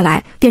治的话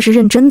来，便是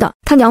认真的。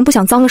她娘不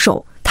想脏了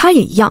手，她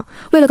也一样，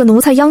为了个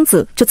奴才秧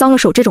子就脏了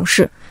手，这种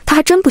事她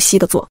还真不稀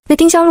得做。那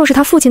丁香若是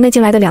她父亲那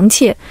进来的良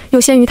妾，又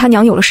先于她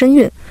娘有了身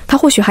孕，她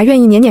或许还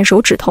愿意捻捻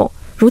手指头，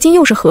如今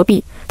又是何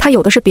必？他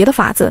有的是别的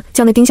法子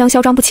叫那丁香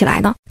嚣张不起来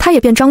呢。他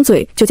也便张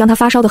嘴就将他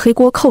发烧的黑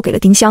锅扣给了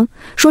丁香，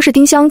说是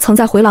丁香曾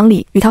在回廊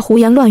里与他胡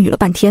言乱语了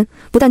半天，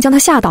不但将他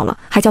吓到了，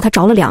还叫他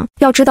着了凉。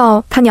要知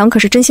道他娘可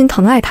是真心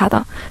疼爱他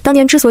的，当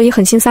年之所以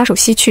狠心撒手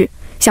西去，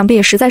想必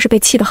也实在是被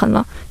气得很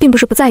了，并不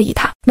是不在意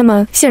他。那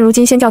么现如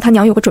今先叫他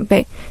娘有个准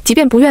备，即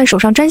便不愿手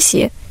上沾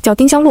血，叫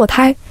丁香落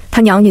胎，他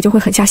娘也就会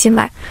狠下心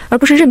来，而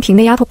不是任凭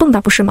那丫头蹦跶，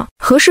不是吗？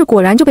何氏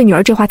果然就被女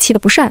儿这话气得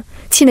不善，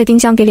气那丁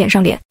香给脸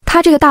上脸。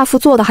他这个大夫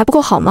做的还不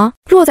够好吗？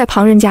落在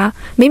旁人家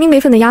没名没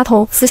分的丫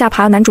头私下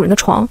爬男主人的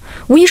床，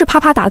无疑是啪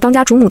啪打了当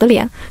家主母的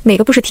脸，哪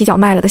个不是踢脚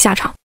卖了的下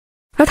场？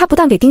而他不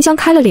但给丁香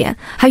开了脸，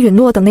还允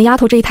诺等那丫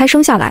头这一胎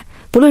生下来，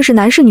不论是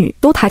男是女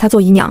都抬她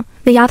做姨娘。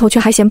那丫头却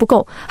还嫌不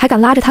够，还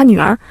敢拉着她女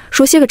儿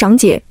说些个长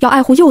姐要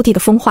爱护幼弟的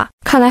疯话。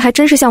看来还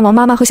真是像王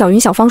妈妈和小云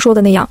小芳说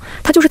的那样，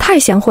她就是太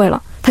贤惠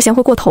了，她贤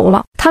惠过头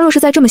了。她若是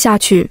再这么下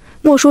去，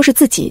莫说是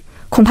自己，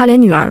恐怕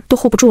连女儿都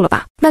hold 不住了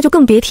吧？那就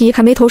更别提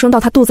还没投生到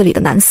她肚子里的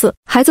男嗣，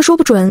孩子说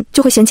不准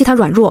就会嫌弃她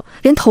软弱，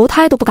连投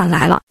胎都不敢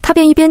来了。她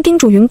便一边叮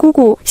嘱云姑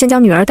姑先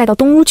将女儿带到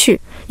东屋去，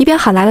一边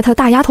喊来了她的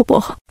大丫头薄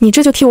荷：“你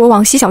这就替我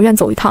往西小院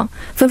走一趟，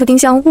吩咐丁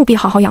香务必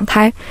好好养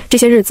胎，这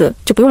些日子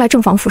就不用来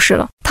正房服侍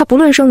了。她不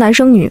论生男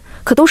生女，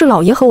可都是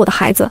老爷和我的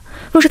孩子，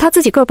若是她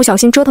自己个儿不小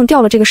心折腾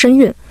掉了这个身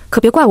孕，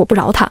可别怪我不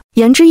饶她。”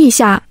言之意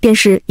下便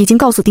是已经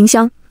告诉丁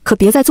香，可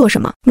别再做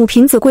什么母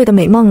凭子贵的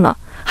美梦了。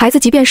孩子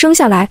即便生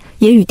下来，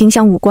也与丁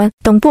香无关。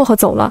等薄荷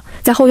走了，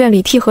在后院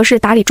里替何氏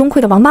打理钟馗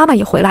的王妈妈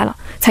也回来了，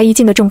才一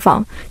进的正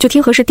房，就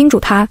听何氏叮嘱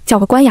她叫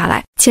个官衙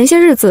来。前些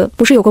日子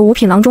不是有个五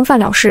品郎中犯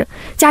了事，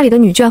家里的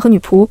女眷和女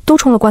仆都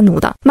充了官奴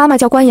的，妈妈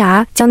叫官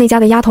衙将那家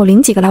的丫头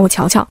领几个来我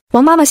瞧瞧。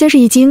王妈妈先是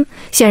一惊，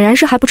显然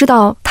是还不知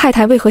道太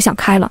太为何想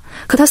开了，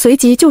可她随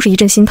即就是一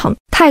阵心疼。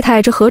太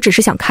太这何止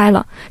是想开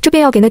了，这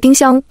便要给那丁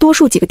香多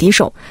树几个敌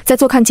手，再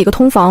做看几个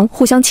通房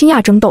互相倾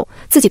轧争斗，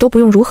自己都不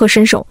用如何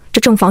伸手，这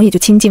正房也就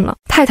清静了。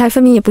太太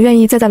分明也不愿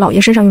意再在老爷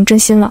身上用真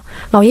心了，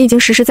老爷已经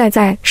实实在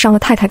在伤了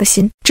太太的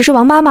心。只是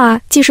王妈妈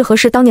既是何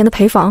氏当年的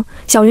陪房，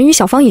小云与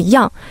小芳也一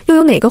样，又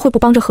有哪个会不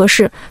帮着何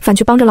氏，反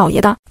去帮着老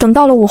爷的？等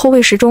到了午后未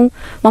时中，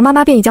王妈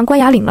妈便已将官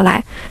衙领了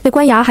来，那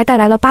官衙还带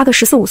来了8个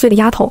14、15岁的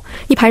丫头，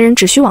一排人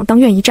只需往当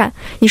院一站，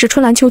已是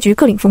春兰秋菊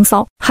各领风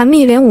骚。韩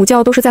密连午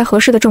觉都是在何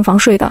氏的正房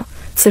睡的，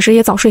此时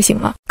也早睡醒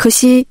了。可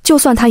惜就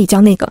算他已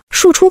将那个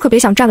庶出可别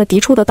想占了嫡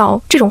出的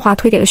道这种话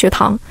推给了学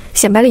堂，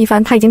显摆了一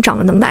番他已经长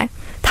了能耐，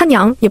他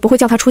娘也不会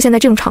叫他出现在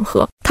这种场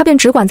合，他便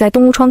只管在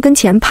东屋窗跟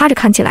前趴着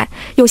看起来，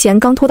又嫌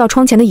刚拖到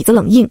窗前的椅子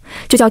冷硬，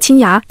就叫青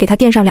牙给他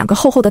垫上2个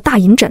厚厚的大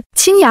银枕。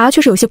青牙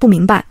却是有些不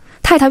明白，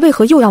太太为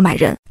何又要买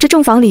人？这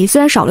正房里虽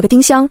然少了个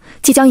丁香，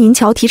即将银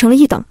桥提成了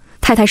1等，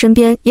太太身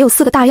边也有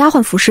4个大丫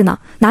鬟服侍呢，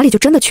哪里就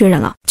真的缺人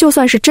了？就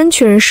算是真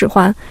缺人使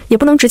唤，也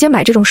不能直接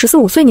买这种14、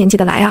15岁年纪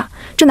的来啊，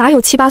这哪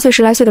有7、8岁、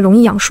10来岁的容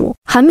易养熟？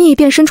韩密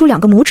便伸出2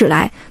个拇指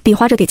来，比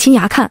划着给青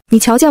牙看，你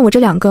瞧见我这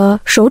2个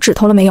手指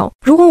头了没有？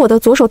如果我的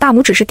左手大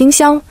拇指是丁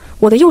香，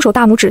我的右手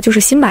大拇指就是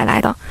新买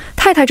来的。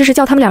太太这是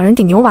叫他们2人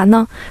顶牛丸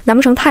呢？难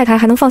不成太太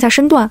还能放下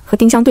身段和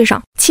丁香对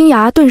上？青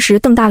牙顿时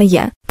瞪大了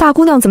眼，大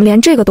姑娘怎么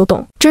连这个都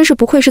懂？真是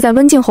不愧是在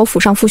温靖侯府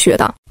上复学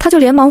的。他就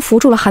连忙扶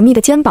住了韩密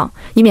的肩膀，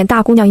以免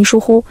大姑娘一疏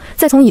忽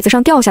再从椅子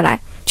上掉下来，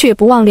却也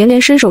不忘连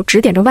连伸手指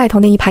点着外头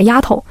那一排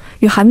丫头，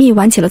与韩密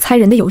玩起了猜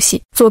人的游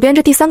戏。左边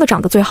这第3个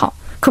长得最好，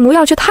可模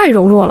样却太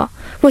柔弱了，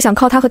若想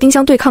靠他和丁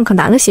香对抗可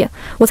难了些，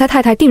我猜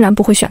太太定然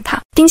不会选他。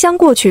丁香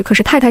过去可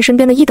是太太身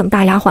边的1等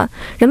大丫鬟，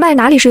人脉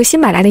哪里是个新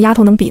买来的丫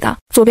头能比的？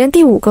左边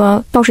第5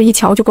个倒是一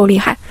瞧就够厉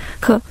害，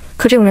可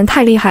这种人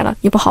太厉害了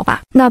也不好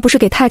吧？那不是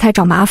给太太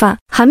找麻烦？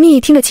韩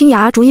密听着青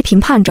牙逐一评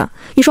判着，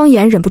一双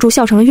眼忍不住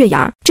笑成了月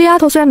牙。这丫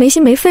头虽然没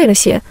心没肺了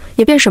些，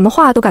也便什么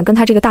话都敢跟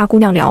她这个大姑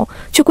娘聊，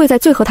却贵在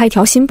最合她一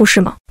条心，不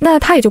是吗？那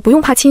她也就不用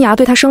怕青牙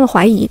对她生了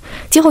怀疑，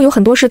今后有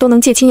很多事都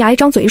能借青牙一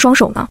张嘴一双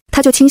手呢。她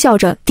就轻笑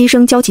着低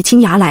声教起青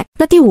牙来，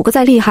那第5个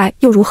再厉害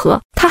又如何？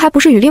她还不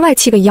是与另外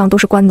7个一样都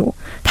是官奴？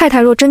太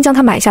太若真将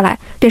她买下来，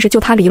便是救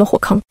她离了火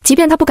坑。即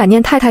便她不感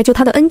念太太救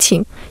她的恩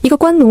情，一个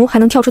官奴还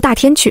能跳出大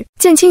天去？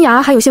见青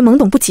牙还有些懵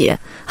懂不解，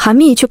韩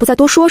密却不再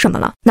多说什么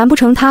了。难不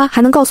成他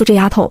还能告诉这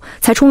丫头，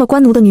才充了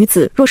官奴的女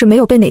子，若是没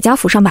有被哪家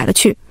府上买了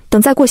去，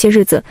等再过些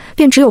日子，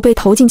便只有被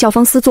投进教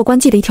坊司做官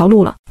妓的一条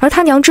路了。而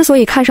他娘之所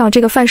以看上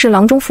这个范氏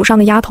郎中府上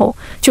的丫头，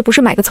却不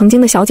是买个曾经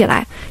的小姐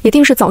来，也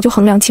定是早就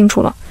衡量清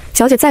楚了。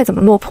小姐再怎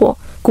么落魄，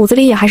骨子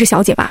里也还是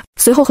小姐吧。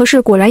随后何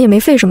氏果然也没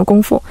费什么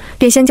功夫，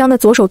便先将那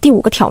左手第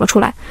5个挑了出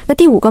来。那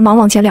第5个忙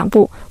往前2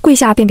步，跪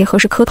下便给何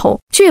氏磕头，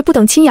却也不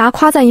等青牙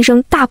夸赞一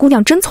声大姑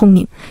娘真聪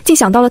明，竟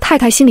想到了太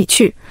太心里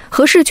去。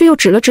何氏却又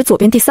指了指左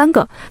边第3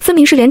个，分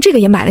明是连这个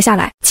也买了下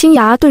来。青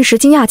牙顿时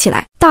惊讶起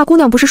来，大姑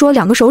娘不是说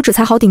2个手指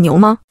才好顶牛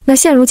吗？那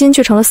现如今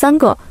却成了3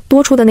个，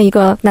多出的那一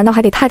个难道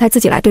还得太太自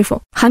己来对付？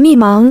韩密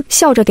忙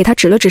笑着给他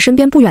指了指身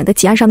边不远的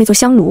几案上那座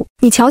香炉，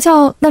你瞧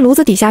瞧那炉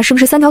子底下是不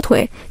是3条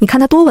腿？你看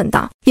它多稳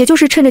当。也就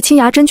是趁着青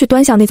牙真去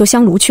端详那座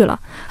香炉去了，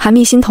韩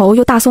密心头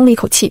又大松了一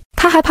口气。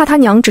他还怕他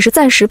娘只是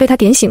暂时被他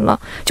点醒了，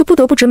就不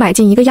得不只买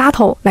进1个丫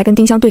头来跟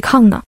丁香对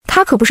抗呢。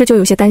他可不是就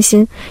有些担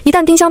心，一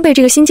旦丁香被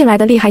这个新进来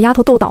的厉害丫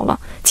头斗倒了，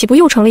岂不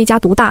又成了一家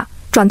独大？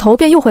转头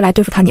便又回来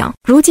对付他娘。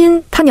如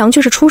今他娘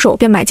却是出手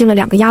便买进了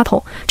2个丫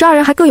头，这2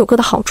人还各有各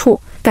的好处，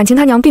感情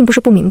他娘并不是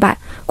不明白，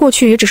过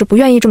去也只是不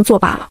愿意这么做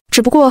罢了。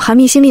只不过韩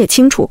密心里也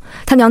清楚，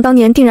他娘当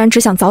年定然只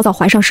想早早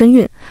怀上身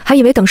孕，还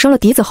以为等生了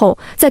嫡子后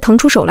再腾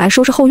出手来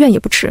收拾后院也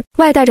不迟。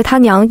外带着他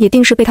娘也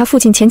定是被他父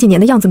亲前几年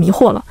的样子迷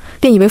惑了，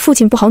便以为父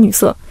亲不好女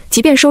色，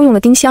即便收用了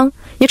丁香，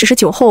也只是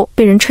酒后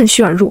被人趁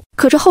虚而入。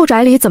可这后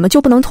宅里怎么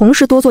就不能同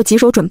时多做几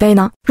手准备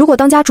呢？如果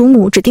当家主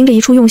母只盯着一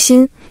处用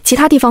心，其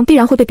他地方必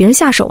然会被别人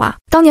下手啊。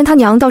当年他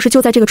娘倒是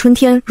就在这个春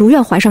天如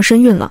愿怀上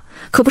身孕了，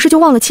可不是就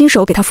忘了亲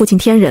手给他父亲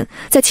添人，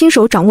再亲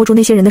手掌握住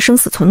那些人的生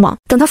死存亡。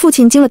等他父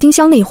亲经了丁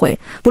香那一回，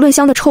不论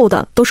香的臭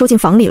的都收进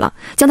房里了，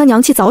将他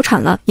娘妻早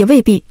产了，也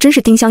未必真是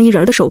丁香一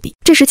人的手笔。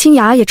这时青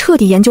芽也彻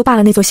底研究罢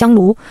了那座香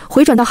炉，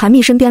回转到韩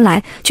密身边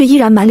来，却依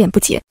然满脸不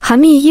解。韩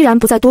密依然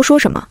不再多说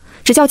什么，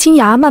只叫青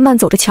芽慢慢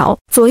走着瞧。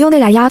左右那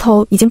俩丫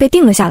头已经被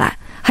定了下来，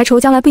还愁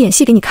将来不演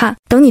戏给你看，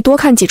等你多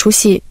看几出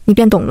戏，你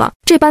便懂了。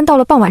这般到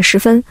了傍晚时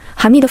分，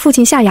韩密的父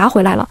亲夏牙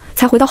回来了，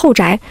才回到后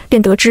宅，便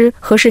得知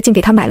何氏竟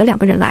给他买了2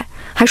个人来，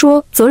还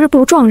说择日不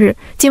如撞日，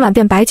今晚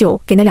便摆酒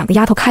给那2个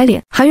丫头开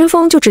脸。韩云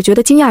峰就只觉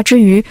得惊讶之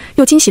余，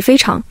又惊喜非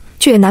常，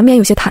却也难免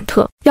有些忐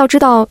忑。要知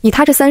道以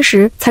他这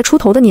30才出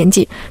头的年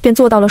纪，便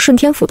做到了顺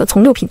天府的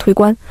从6品推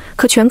官，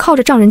可全靠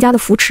着丈人家的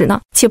扶持呢。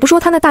且不说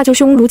他那大舅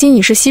兄如今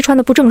已是西川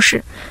的布政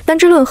使，单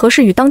之论何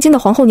氏与当今的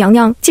皇后娘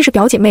娘既是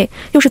表姐妹，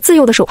又是自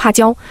幼的手帕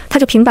交，他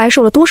就平白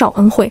受了多少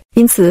恩惠。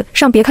因此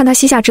尚别看他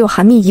膝下只有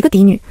韩密一个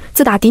嫡女，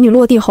自打嫡女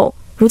落地后，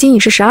如今已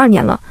是12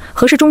年了，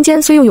何氏中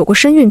间虽又有过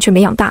身孕，却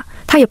没养大，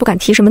他也不敢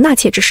提什么纳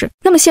妾之事。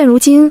那么现如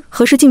今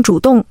何氏竟主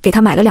动给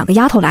他买了2个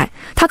丫头来，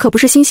他可不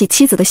是欣喜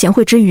妻子的贤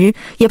惠之余，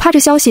也怕这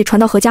消息传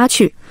到何家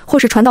去，或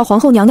是传到皇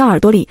后娘娘耳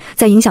朵里，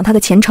再影响他的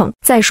前程。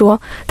再说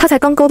他才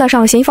刚勾搭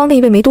上嫌疑方那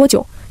一位没多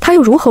久，他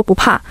又如何不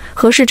怕？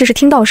何氏这是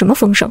听到什么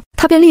风声？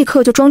他便立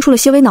刻就装出了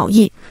些微恼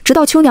意，直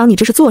到秋娘你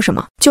这是做什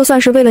么？就算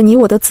是为了你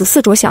我的子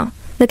嗣着想，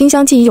那丁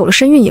香既已有了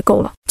身孕也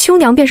够了。秋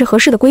娘便是何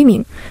氏的闺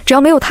名，只要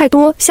没有太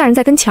多下人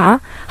在跟前儿，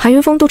韩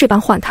云峰都这般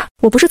唤她。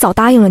我不是早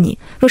答应了你，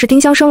若是丁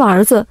香生了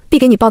儿子，必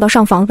给你抱到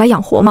上房来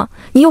养活吗？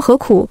你又何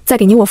苦再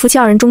给你我夫妻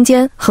2人中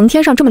间横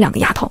添上这么2个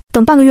丫头？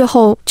等半个月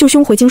后舅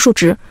兄回京述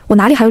职，我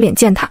哪里还有脸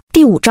见他？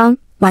第5章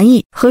玩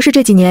意。何氏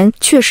这几年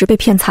确实被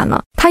骗惨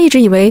了，他一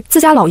直以为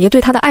自家老爷对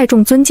他的爱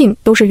重尊敬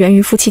都是源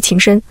于夫妻情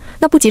深，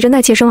那不急着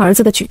纳妾生儿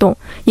子的举动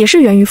也是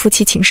源于夫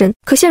妻情深。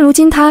可现如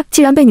今他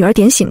既然被女儿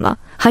点醒了，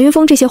韩云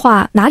峰这些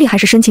话哪里还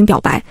是深情表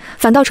白，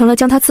反倒成了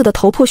将他刺得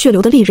头破血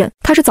流的利刃。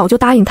他是早就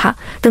答应他，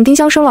等丁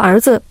香生了儿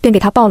子便给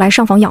他抱来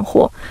上房养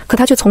活，可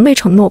他却从没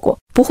承诺过，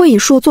不会以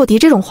树作敌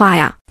这种话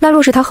呀。那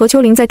若是他何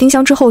秋玲在丁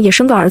香之后也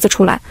生个儿子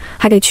出来，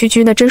还得屈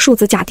居那真庶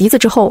子假嫡子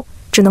之后，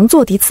只能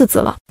做嫡次子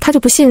了。他就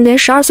不信连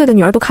12岁的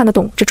女儿都看得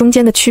懂这中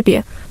间的区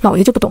别，老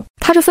爷就不懂。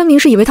他这分明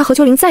是以为他何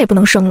秋玲再也不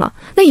能生了，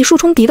那以树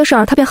冲敌的事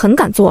儿他便很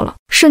敢做了，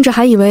甚至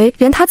还以为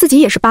连他自己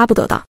也是巴不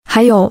得的。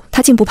还有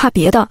他竟不怕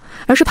别的，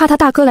而是怕他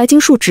大哥来京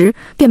述职，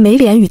便没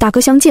脸与大哥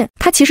相见。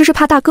他其实是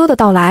怕大哥的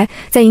到来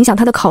再影响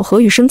他的考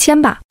核与升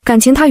迁吧。感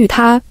情他与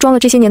他装了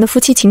这些年的夫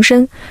妻情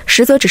深，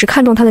实则只是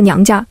看中他的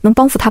娘家能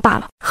帮扶他罢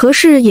了。何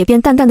氏也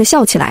便淡淡的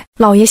笑起来，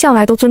老爷向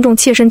来都尊重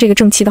妾身这个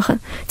正妻的很，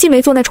既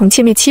没做那宠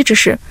妾灭妻之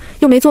事，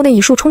又没做那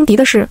以树冲敌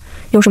的事，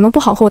有什么不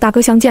好和我大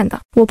哥相见的？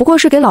我不过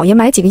是给老爷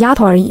买几个丫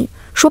头而已，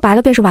说白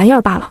了便是玩意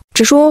儿罢了。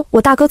只说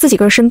我大哥自己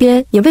个人身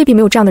边也未必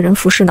没有这样的人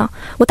服侍呢，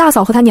我大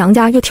嫂和她娘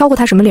家又挑过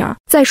她什么理儿？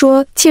再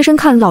说妾身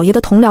看老爷的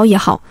同僚也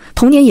好，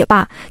童年也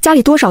罢，家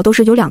里多少都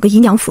是有2个姨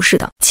娘服侍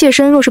的，妾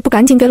身若是不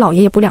赶紧给老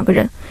爷也补2个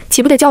人，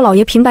岂不得叫老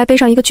爷平白背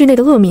上一个惧内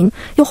的恶名，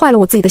又坏了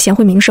我自己的贤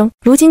惠名声？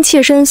如今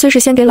妾身虽是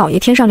先给老爷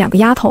添上2个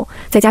丫头，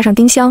再加上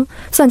丁香，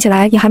算起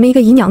来也还没一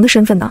个姨娘的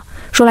身份呢，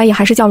说来也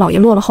还是叫老爷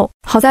落了后。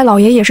好在老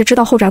爷也是知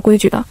道后宅规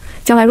矩的，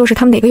将来若是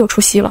他们哪个有出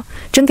息了，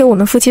真给我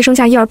们夫妻生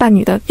下1儿半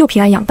女的，又平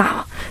安养大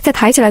了，再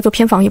抬起来做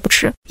偏房也不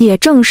迟。也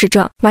正是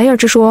这玩意儿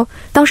之说，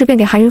当时便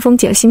给韩云峰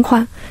解了心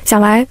宽。想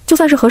来就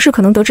算是何氏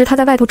可能得知他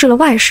在外头治了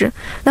外事，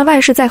那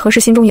外事在何氏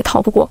心中也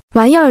逃不过。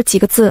玩意儿几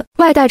个字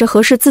外带着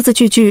何氏字字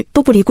句句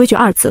都不离规矩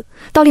2字，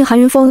倒令韩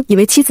云峰以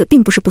为妻子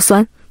并不是不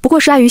酸，不过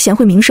是碍于贤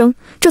惠名声，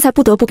这才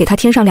不得不给他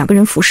添上2个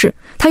人服侍。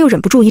他又忍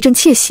不住一阵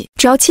窃喜，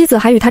只要妻子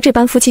还与他这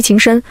般夫妻情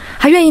深，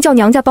还愿意叫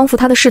娘家帮扶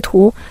他的仕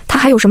途，他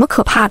还有什么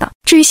可怕的？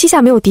至于膝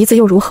下没有嫡子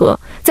又如何？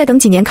再等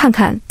几年看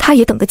看，他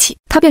也等得起。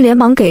他便连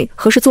忙给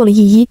何氏做了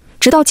一衣，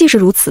直到既是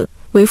如此，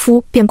为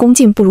夫便恭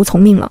敬不如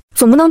从命了，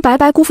总不能白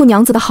白辜负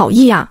娘子的好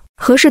意呀。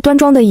何氏端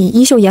庄地以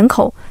衣袖掩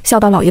口，笑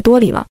到老爷多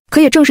礼了。可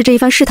也正是这一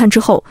番试探之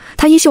后，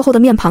他衣袖后的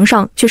面庞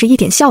上却是一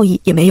点笑意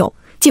也没有，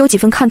既有几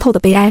分看透的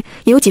悲哀，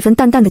也有几分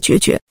淡淡的决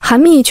绝。韩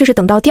密却是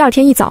等到第2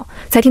天一早，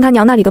才听他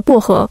娘那里的薄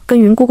荷跟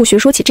云姑姑学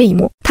说起这一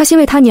幕。他欣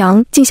慰他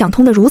娘竟想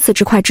通得如此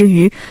之快之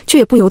余，却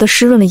也不由得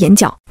湿润了眼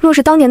角。若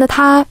是当年的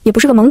他也不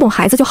是个懵懂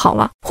孩子就好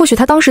了，或许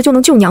他当时就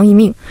能救娘一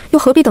命，又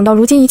何必等到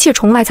如今一切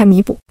重来才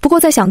弥补？不过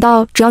再想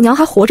到只要娘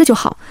还活着就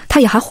好，他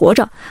也还活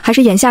着，还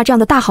是眼下这样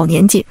的大好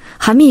年纪，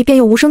韩密便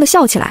又无声地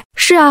笑起来。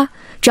是啊，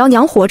只要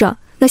娘活着，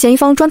那嫌一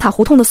方砖塔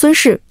胡同的孙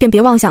氏便别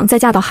妄想再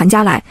嫁到韩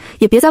家来，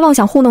也别再妄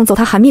想糊弄走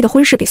他韩密的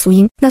婚事给苏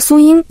英，那苏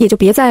英也就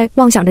别再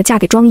妄想着嫁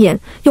给庄严，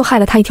又害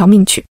了他一条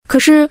命去。可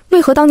是为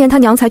何当年他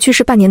娘才去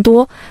世半年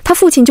多，他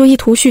父亲就意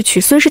图续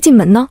娶孙氏进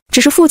门呢？只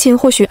是父亲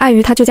或许碍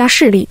于他旧家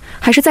势力，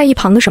还是在一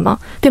旁的什么，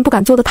便不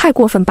敢做得太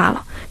过分罢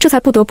了，这才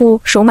不得不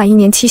守满1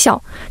年期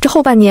效，这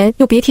后半年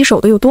又别提守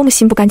得有多么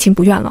心不甘情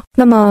不愿了。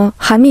那么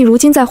韩密如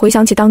今再回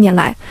想起当年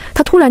来，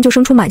他突然就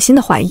生出满心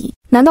的怀疑，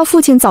难道父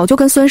亲早就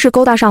跟孙氏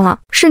勾搭上了？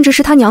甚至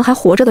是他娘还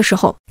活着的时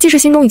候，即使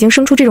心中已经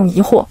生出这种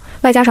疑惑，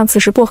外加上此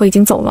时薄荷已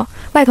经走了，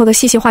外头的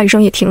细细话语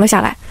声也停了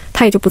下来，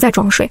他也就不再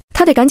装睡，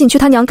他得赶紧去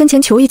他娘跟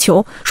前求一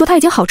求，说他已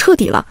经好彻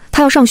底了，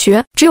他要上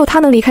学，只有他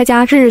能离开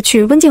家，日日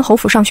去温靖侯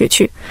府上学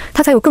去，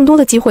他才有更多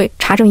的机会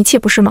查证一切，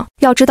不是吗？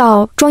要知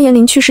道庄延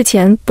龄去世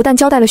前不但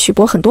交代了许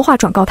伯很多话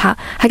转告他，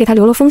还给他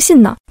留了封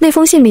信呢，那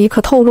封信里可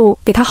透露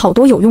给他好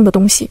多有用的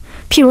东西，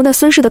譬如那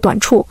孙氏的短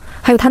处，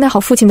还有他那好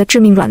父亲的致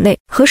命软肋。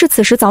何氏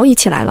此时早已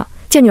起来了，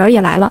见女儿也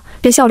来了，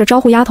便笑着招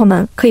呼丫头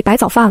们可以摆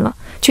早饭了，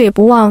却也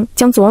不忘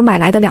将昨儿买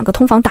来的2个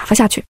通房打发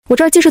下去。我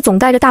这儿既是总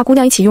带着大姑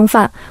娘一起用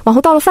饭，往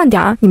后到了饭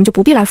点儿，你们就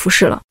不必来服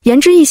侍了。言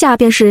之意下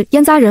便是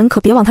烟杂人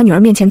可别往他女儿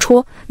面前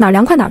戳，哪儿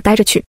凉快哪儿待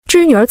着去。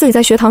至于女儿自己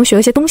在学堂学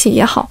了些东西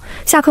也好，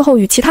下课后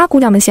与其他姑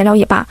娘们闲聊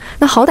也罢，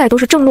那好歹都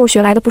是正路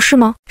学来的，不是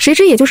吗？谁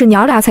知也就是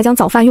娘儿俩才将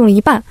早饭用了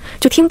一半，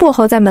就听薄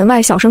荷在门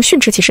外小声训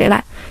斥起谁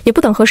来，也不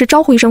等何事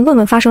招呼一声问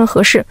问发生了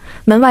何事，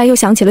门外又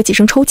响起了几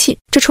声抽泣，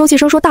这抽泣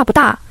声说大不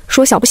大，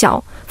说小不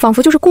小，仿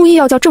佛就是故意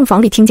要叫正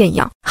房里听见一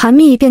样。韩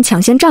密便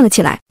抢先站了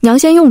起来，娘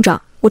先用着，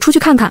我出去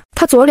看看。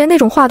他昨儿连那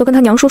种话都跟他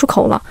娘说出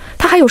口了，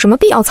他还有什么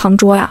必要藏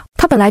拙呀？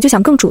他本来就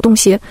想更主动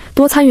些，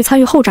多参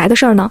与后宅的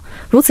事儿呢，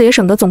如此也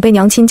省得总被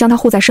娘亲将他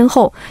护在身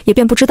后，也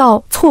便不知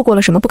道错过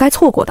了什么不该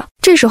错过的。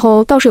这时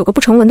候倒是有个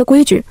不成文的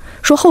规矩，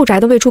说后宅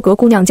的未出阁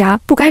姑娘家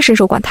不该伸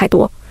手管太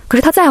多。可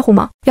是他在乎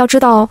吗？要知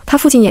道他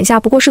父亲眼下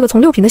不过是个从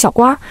6品的小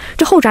官，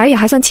这后宅也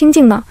还算清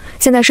静呢，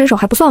现在伸手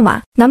还不算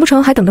晚，难不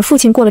成还等着父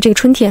亲过了这个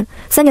春天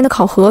，3年的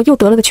考核又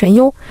得了个全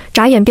优，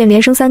眨眼便连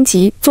升3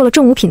级，做了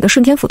正5品的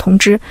顺天府同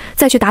知，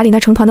再去打理那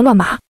成团的乱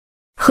麻？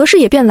何氏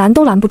也便拦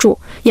都拦不住，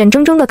眼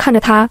睁睁地看着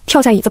他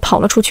跳下椅子跑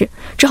了出去，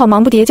只好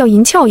忙不迭叫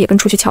银翘也跟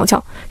出去瞧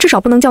瞧，至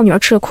少不能叫女儿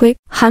吃了亏。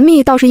韩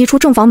密倒是一出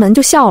正房门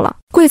就笑了，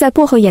跪在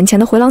薄荷眼前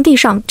的回廊地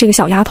上，这个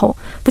小丫头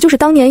不就是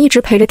当年一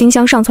直陪着丁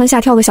香上蹿下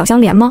跳的小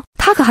香莲吗？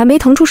她可还没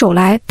腾出手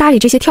来搭理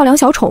这些跳梁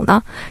小丑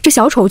呢，这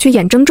小丑却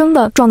眼睁睁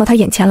地撞到她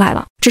眼前来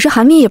了。只是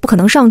韩密也不可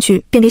能上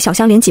去，便给小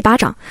香莲几巴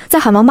掌，再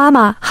喊王妈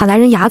妈，喊来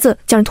人牙子，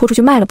将人拖出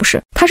去卖了不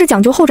是？他是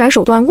讲究后宅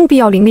手段，务必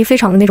要凌厉非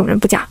常的那种人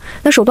不假，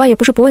那手段也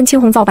不是不问青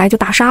红皂白就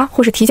打杀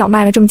或是提脚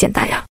卖了这么简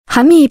单呀。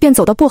韩密便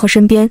走到薄荷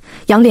身边，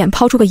仰脸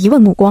抛出个疑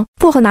问目光。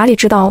薄荷哪里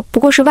知道，不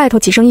过是外头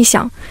几声一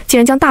响，竟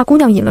然将大姑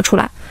娘引了出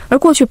来，而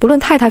过去不论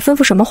太太吩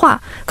咐什么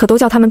话，可都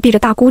叫他们避着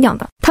大姑娘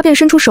的。他便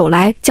伸出手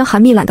来，将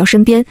韩密揽到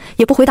身边，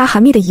也不回答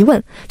韩密的疑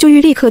问，就欲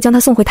立刻将他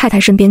送回太太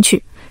身边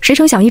去。谁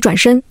成想一转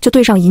身就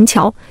对上银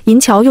桥，银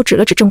桥又指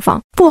了指正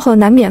房。薄荷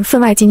难免分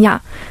外惊讶，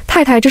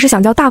太太这是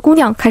想叫大姑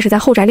娘开始在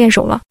后宅练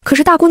手了？可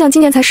是大姑娘今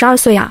年才12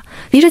岁呀，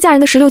离着嫁人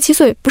的16、17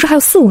岁不是还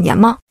有4、5年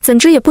吗？怎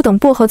知也不等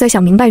薄荷再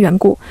想明白缘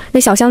故，那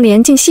小香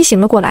莲竟西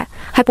行了过来，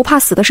还不怕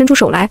死的伸出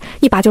手来，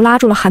一把就拉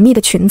住了韩密的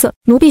裙子。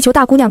奴婢求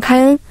大姑娘开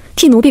恩，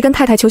替奴婢跟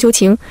太太求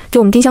情，给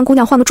我们丁香姑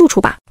娘换个住处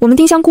吧。我们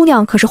丁香姑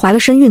娘可是怀了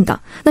身孕的，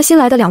那新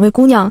来的2位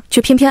姑娘却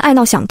偏偏爱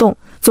闹响动，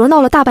昨儿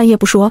闹了大半夜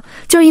不说，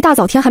今儿一大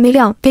早天还没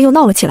亮便又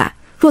闹了起来。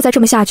若再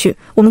这么下去，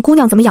我们姑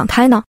娘怎么养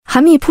胎呢？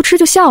韩密扑哧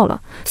就笑了，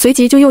随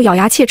即就又咬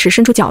牙切齿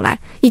伸出脚来，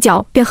一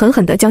脚便狠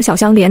狠地将小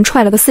香莲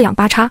踹了个4仰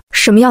8叉。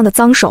什么样的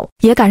脏手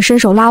也敢伸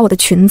手拉我的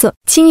裙子？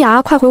青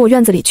牙，快回我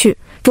院子里去，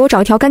给我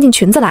找一条干净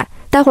裙子来，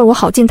待会儿我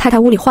好进太太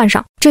屋里换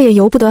上。这也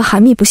由不得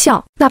韩密不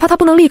笑，哪怕他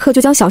不能立刻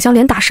就将小香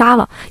莲打杀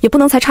了，也不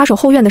能才插手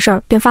后院的事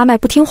儿便发卖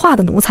不听话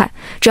的奴才，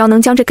只要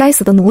能将这该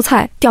死的奴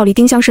才调离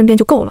丁香身边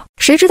就够了。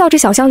谁知道这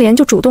小香莲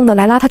就主动的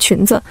来拉他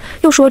裙子，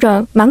又说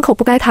着满口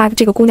不该他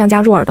这个姑娘家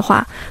入耳的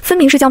话，分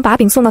明是将把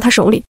柄送到他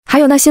手里。还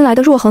有那新来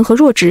的若恒和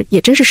若芷也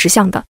真是识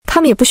相的，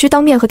他们也不需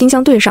当面和丁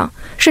香对上，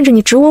甚至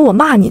你指我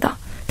骂你的，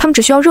他们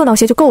只需要热闹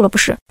些就够了不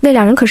是？那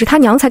2人可是他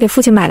娘才给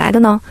父亲买来的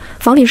呢，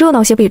房里热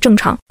闹些不也正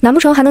常？难不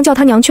成还能叫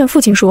他娘劝父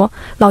亲说，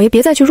老爷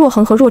别再去若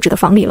恒和若芷的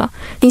房里了，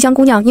丁香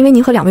姑娘因为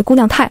您和2位姑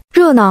娘太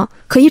热闹，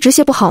可一直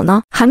些不好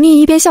呢？韩密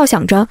一边笑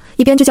想着，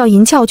一边就叫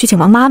银翘去请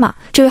王妈妈，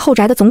这位后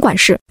宅的总管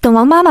事。等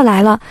王妈妈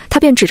来了，他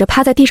便指着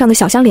趴在地上的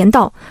小香莲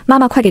道，妈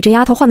妈快给这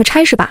丫头换个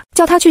差事吧，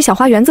叫她去小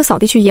花园子扫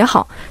地去也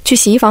好，去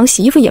洗衣房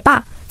洗衣服也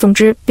罢，总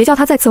之别叫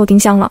她再伺候丁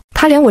香了，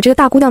她连我这个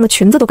大姑娘的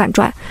裙子都敢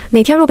拽，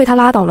哪天若被她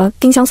拉倒了，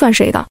丁香算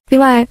谁的？另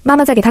外妈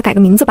妈再给她改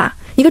个名字吧，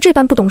一个这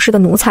般不懂事的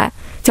奴才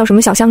叫什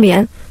么小香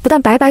莲，不但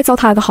白白糟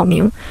蹋了个好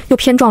名，又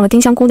偏撞了丁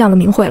香姑娘的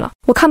名讳了。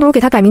我看不如给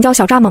她改名叫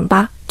小蚱蜢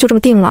吧，就这么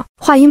定了。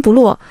话音不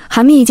落，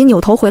韩密已经扭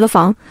头回了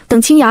房，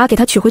等青雅给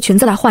她取回裙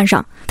子来换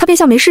上，她便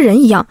像没事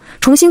人一样，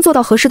重新坐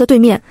到何氏的对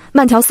面，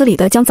慢条斯理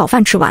地将早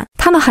饭吃完。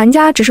他们韩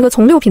家只是个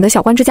从6品的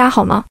小官之家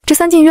好吗？这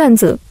3进院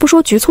子，不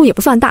说局促也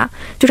不算大，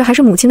就是还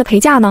是母亲的陪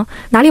嫁呢，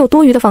哪里有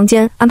多余的房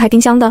间安排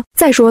丁香的？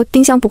再说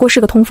丁香不过是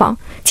个通房，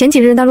前几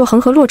日那若恒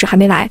和洛枳还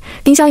没来，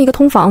丁香一个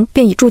通房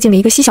便已住进了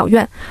一个西小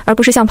院，而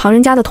不是像旁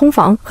人家的通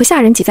房和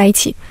下人挤在一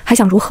起，还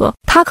想如何？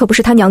他可不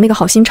是他娘那个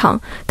好心肠，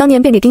当年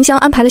便给丁香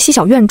安排了西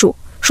小院住，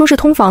说是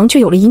通房却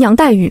有了姨娘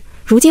待遇，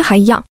如今还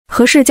一样。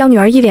何氏将女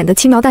儿一脸的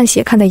轻描淡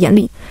写看在眼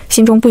里，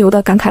心中不由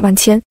得感慨万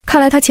千。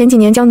看来他前几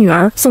年将女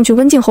儿送去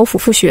温靖侯府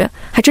复学，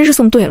还真是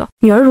送对了。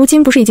女儿如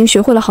今不是已经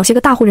学会了好些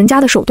个大户人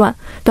家的手段，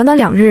短短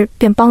2日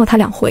便帮了他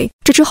2回。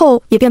这之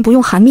后也便不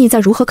用韩密再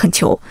如何恳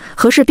求，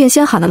何氏便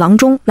先喊了郎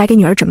中来给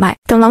女儿诊脉。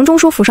等郎中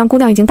说府上姑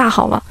娘已经大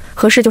好了，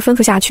何氏就吩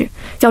咐下去，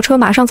叫车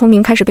马上从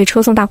明开始备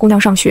车送大姑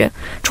娘上学，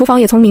厨房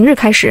也从明日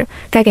开始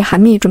该给韩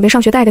密准备上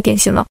学带的点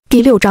心了。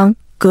第6章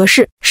格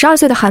式。12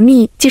岁的韩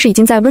密即使已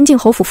经在温靖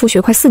侯府复学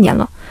快4年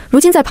了，如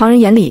今在旁人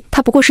眼里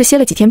他不过是歇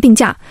了几天病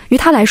假，于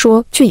他来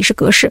说却已是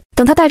格式。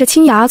等他带着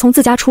青芽从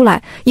自家出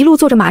来，一路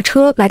坐着马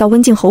车来到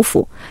温靖侯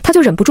府，他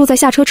就忍不住在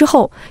下车之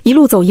后一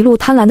路走一路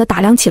贪婪地打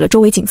量起了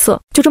周围景色。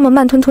就这么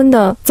慢吞吞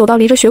地走到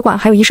离着血管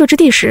还有一射之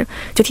地时，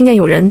就听见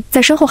有人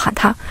在身后喊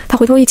他，他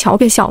回头一瞧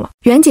便笑了。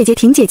袁姐姐、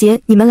婷姐姐，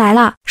你们来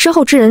啦！身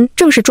后之人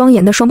正是庄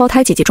严的双胞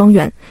胎姐姐庄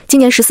园，今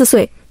年14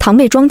岁，堂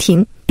妹庄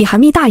婷比韩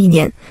密大1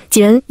年，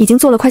几人已经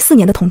做了快4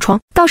年的同窗。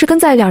倒是跟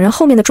在2人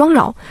后面的庄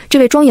扰，这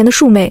位庄严的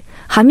庶妹，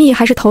韩密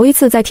还是头一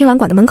次在听兰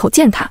馆的门口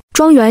见她。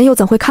庄园又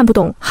怎会看不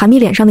懂韩密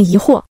脸上的疑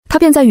惑？他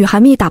便在与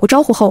韩密打过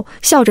招呼后，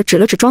笑着指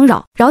了指庄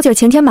扰，扰姐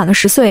前天满了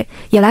10岁，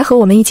也来和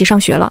我们一起上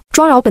学了。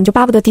庄扰本就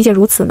巴不得嫡姐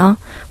如此呢，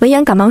闻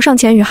言赶忙上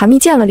前与韩密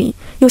见了礼，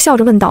又笑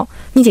着问道：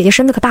你姐姐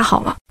身子可大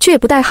好了？却也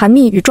不待韩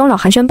密与庄扰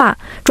寒暄罢，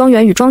庄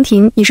园与庄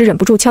婷已是忍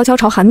不住悄悄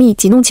朝韩密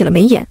挤弄起了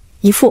眉眼，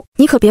一副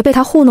你可别被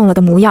他糊弄了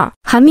的模样。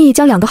韩密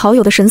将2个好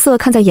友的神色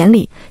看在眼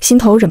里，心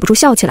头忍不住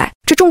笑起来。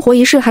这重活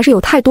一世还是有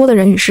太多的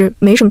人与是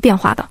没什么变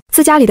化的。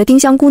自家里的丁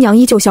香姑娘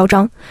依旧嚣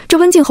张，这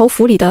温靖侯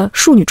府里的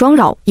庶女庄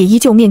扰也依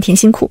旧面甜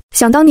辛苦。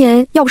想当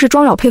年要不是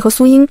庄扰配合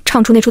苏英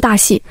唱出那出大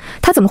戏，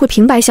他怎么会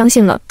平白相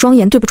信了庄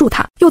严对不住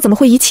他，又怎么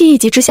会一气一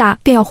急之下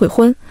便要悔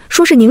婚，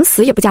说是宁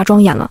死也不嫁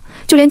庄严了？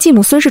就连继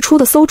母孙氏出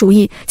的馊主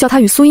意，叫他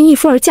与苏英一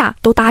夫而嫁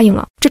都答应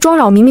了。这庄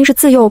扰明明是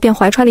自幼便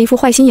怀揣了一副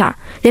坏心眼儿，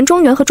连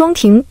庄园和庄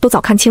婷都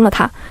早看清了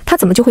他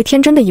怎么就会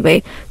天真的以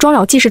为庄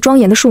扰既是庄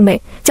严的庶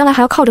妹，将来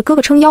还要靠着哥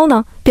哥撑腰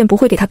呢？便不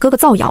会给他哥哥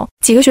造谣。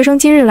几个学生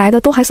今日来的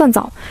都还算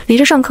早，离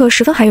着上课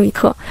10分还有1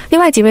课，另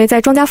外几位在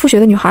庄家复学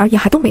的女孩也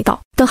还都没到。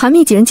等韩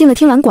密几人进了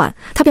听兰馆，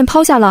他便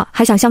抛下了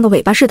还想像个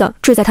尾巴似的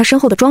坠在他身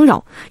后的庄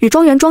扰，与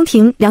庄园庄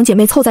婷2姐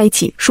妹凑在一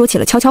起说起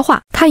了悄悄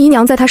话。他姨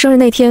娘在他生日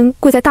那天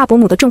跪在大伯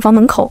母的正房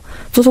门口，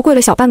足足跪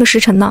了小半个时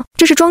辰呢。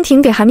这是庄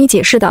婷给韩密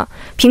解释的，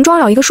凭庄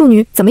扰一个庶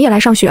女怎么也来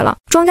上学了？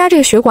庄家这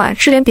个学馆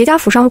是连别家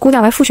府上的姑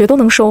娘来复学都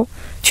能收，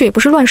却也不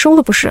是乱收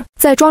的不是。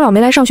在庄扰没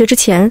来上学之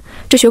前，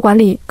这学馆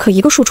里可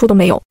一个庶出都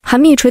没有。韩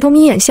密垂头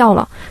眯眼笑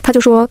了，他就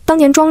说当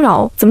年庄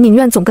扰怎么宁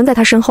愿总跟在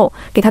他身后，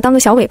给他当个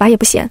小尾巴也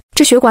不嫌。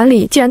这学馆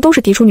里既然都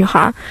是嫡出女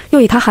孩，又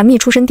以他韩密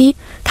出身低，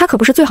他可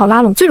不是最好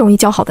拉拢最容易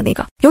交好的那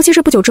个。尤其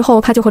是不久之后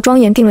他就和庄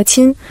严定了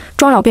亲，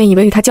庄扰便以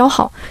为与他交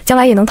好，将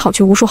来也能讨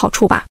去无数好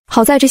处吧。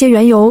好在这些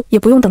缘由也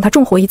不用等他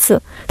重活一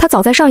次，他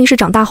早在上一世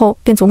长大后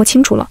便琢磨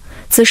清楚了。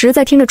此时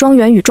在听着庄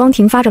园与庄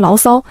婷发着牢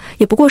骚，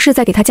也不过是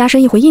在给他加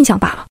深一回印象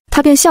罢了。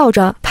他便笑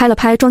着拍了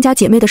拍庄家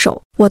姐妹的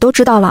手，我都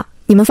知道了，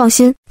你们放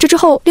心。这之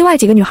后另外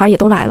几个女孩也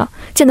都来了，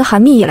见得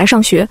韩密也来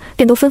上学，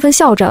便都纷纷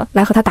笑着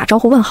来和他打招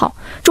呼问好。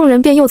众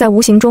人便又在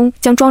无形中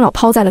将庄扰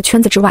抛在了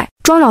圈子之外。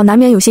庄扰难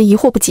免有些疑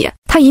惑不解，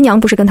他姨娘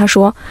不是跟他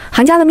说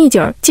韩家的蜜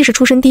姐儿既是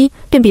出身低，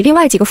便比另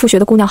外几个复学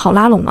的姑娘好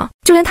拉拢吗？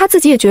就连他自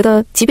己也觉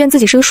得，即便自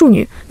己是个庶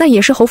女，那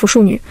也是侯府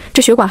庶女，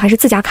这学馆还是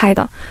自家开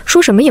的，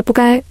说什么也不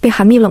该被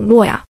韩密冷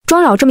落呀。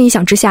庄扰这么一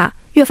想之下，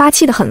越发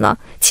气得很了，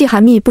气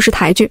韩密不识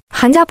抬举。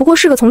韩家不过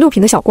是个从6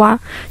品的小官，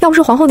要不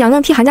是皇后娘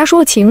娘替韩家说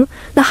了情，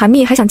那韩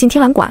密还想进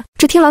听兰馆？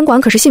这听兰馆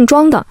可是姓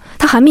庄的，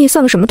他韩密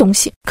算个什么东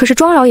西？可是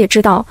庄扰也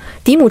知道，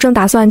嫡母正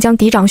打算将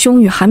嫡长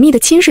兄与韩密的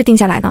亲事定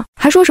下来呢，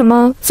还说什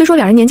么虽说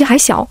2人年纪还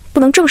小，不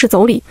能正式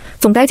走礼，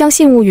总该将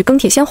信物与庚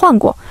帖先换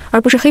过，而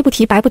不是黑不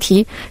提白不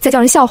提，再叫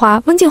人笑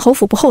话温靖侯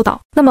府不厚道。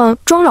那么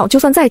庄扰就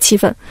算再气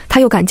愤，他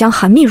又敢将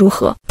韩密如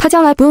何？他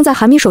将来不用在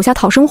韩密手下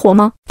讨生活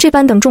吗？这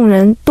般等众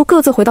人都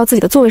各自回到自己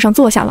的座位上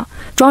坐下了，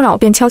庄扰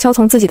便悄悄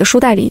从自己的书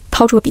袋里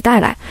掏出个笔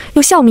袋来，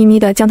又笑眯眯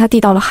地将它递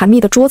到了韩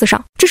密的桌子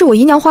上。这是我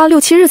姨娘花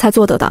6、7日才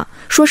做得的，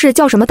说是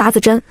叫什么打子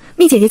针，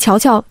密姐姐瞧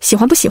瞧喜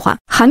欢不喜欢？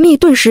韩密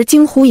顿时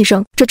惊呼一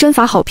声，这针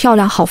法好漂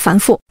亮，好繁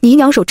复，你姨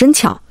娘手真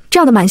巧，这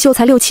样的满绣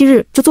才6、7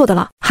日就做得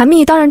了。韩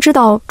密当然知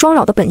道庄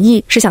扰的本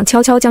意是想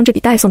悄悄将这笔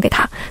袋送给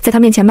他，在他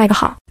面前卖个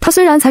好。他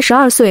虽然才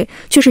12岁，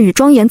却是与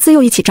庄严自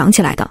幼一起长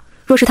起来的，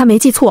若是他没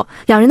记错，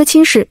两人的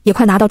亲事也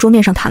快拿到桌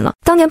面上谈了。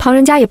当年旁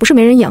人家也不是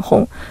没人眼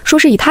红，说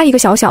是以他一个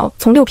小小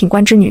从6品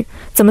官之女，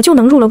怎么就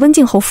能入了温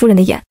静侯夫人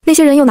的眼？那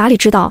些人又哪里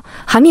知道，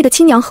韩密的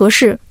亲娘何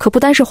氏可不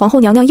单是皇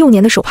后娘娘幼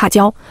年的手帕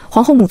交，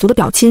皇后母族的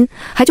表亲，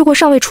还救过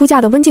尚未出嫁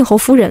的温静侯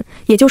夫人，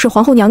也就是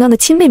皇后娘娘的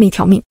亲妹妹一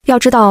条命。要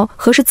知道，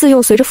何氏自幼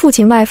随着父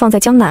亲外放在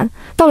江南，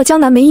到了江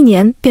南没1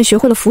年便学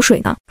会了浮水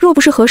呢。若不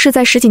是何氏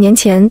在10几年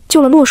前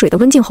救了落水的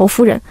温静侯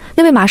夫人，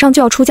那位马上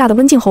就要出嫁的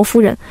温静侯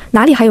夫人，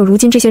哪里还有如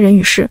今这些人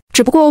与事？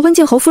只不过温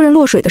静侯夫人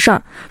落水的事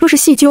儿，若是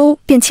细究，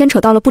便牵扯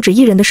到了不止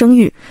一人的声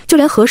誉，就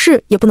连何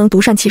氏也不能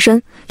独善其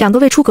身。2个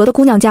未出阁的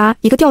姑娘家，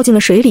一个掉进了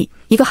水里，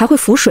一个还会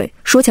浮水，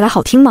说起来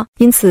好听吗？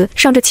因此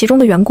上这其中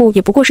的缘故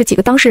也不过是几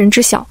个当事人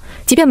知晓，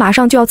即便马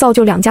上就要造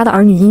就2家的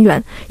儿女姻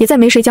缘，也再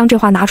没谁将这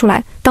话拿出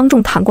来当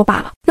众谈过罢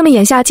了。那么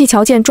眼下既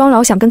瞧见庄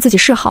饶想跟自己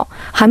示好，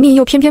韩密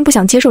又偏偏不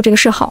想接受这个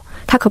示好，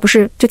他可不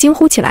是就惊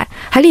呼起来，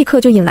还立刻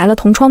就引来了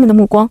同窗们的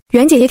目光。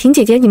袁姐姐、婷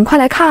姐姐，你们快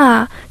来看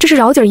啊，这是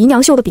饶姐儿姨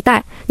娘绣的笔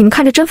带，你们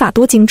看这针法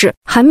多精致。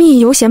韩密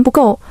犹嫌不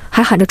够，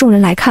还喊着众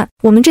人来看，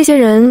我们这些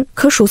人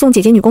可属宋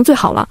姐姐女工最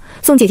好了，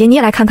宋姐姐你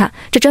也来看看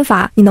这针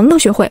法，你能不能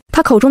学会？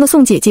他口中的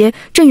宋姐姐，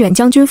镇远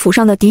将军府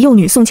上的嫡幼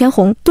女宋千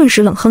红顿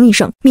时冷哼一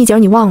声，蜜姐儿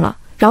你忘了，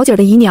饶姐儿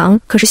的姨娘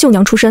可是绣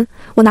娘出身，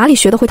我哪里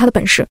学得会她的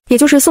本事？也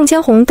就是宋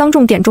千红当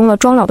众点中了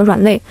庄老的软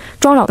肋，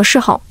庄老的示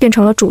好变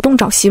成了主动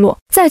找奚落。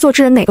在座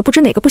之人哪个不知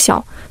哪个不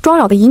晓，庄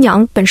老的姨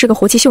娘本是个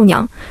活气绣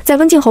娘，在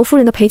温静侯夫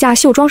人的陪嫁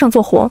绣庄上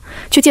做活，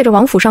却借着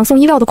王府上送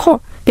衣料的空，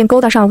便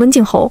勾搭上温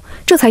静侯，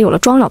这才有了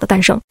庄老的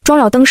诞生。庄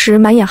老当时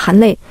满眼含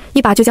泪，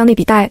一把就将那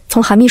笔带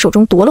从韩密手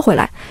中夺了回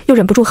来，又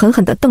忍不住狠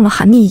狠地瞪了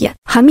韩密一眼。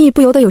韩密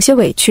不由得有些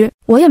委屈，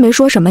我也没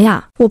说什么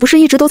呀，我不是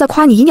一直都在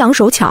夸你姨娘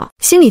手巧，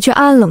心里却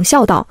暗暗冷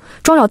笑道，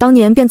庄老当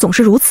年便总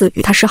是如此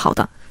与他示好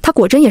的，他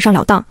果真也上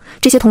了当，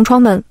这些同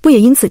窗们不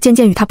也因此渐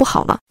渐与他不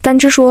好了？单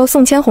只说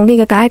宋千红那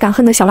个敢爱敢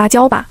恨的小辣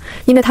椒吧，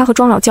因为他和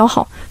庄老交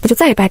好，不就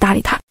再也不爱搭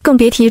理他，更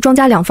别提庄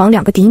家2房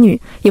2个嫡女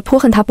也颇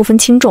恨他不分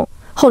轻重。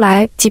后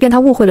来即便他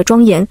误会了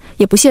庄严，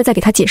也不屑再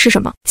给他解释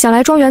什么。想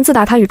来庄园自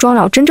打他与庄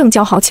老真正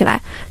交好起来，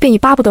便已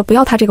巴不得不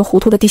要他这个糊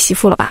涂的弟媳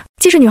妇了吧。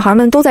既是女孩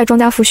们都在庄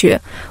家复学，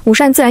午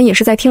膳自然也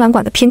是在听兰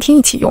馆的偏厅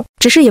一起用，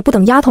只是也不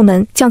等丫头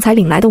们将才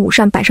领来的午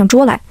膳摆上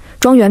桌来，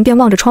庄园便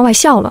望着窗外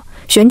笑了，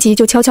旋即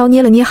就悄悄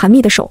捏了捏韩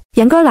密的手。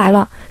严哥来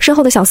了，身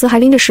后的小厮还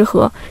拎着食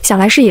盒，想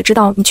来是也知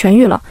道你痊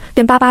愈了，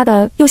便巴巴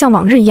的又像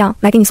往日一样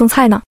来给你送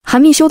菜呢。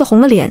韩密羞得红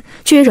了脸，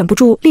却也忍不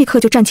住立刻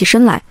就站起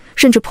身来，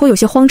甚至颇有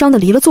些慌张的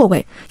离了座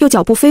位，又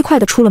脚步飞快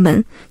的出了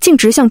门，径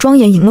直向庄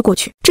严迎了过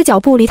去。这脚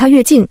步离他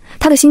越近，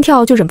他的心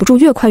跳就忍不住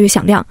越快越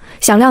响亮，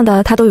响亮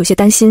的他都有些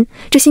担心，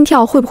这心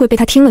跳会不会被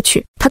他听了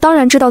去。他当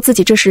然知道自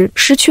己这时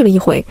失去了一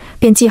回，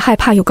便既害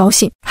怕又高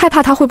兴，害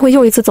怕他会不会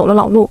又一次走了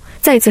老路，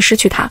再一次失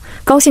去他，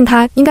高兴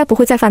他应该不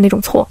会再犯那种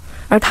错，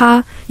而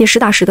他也实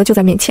打实的就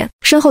在面前。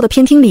身后的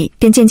偏厅里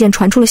便渐渐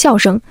传出了笑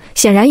声，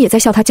显然也在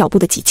笑他脚步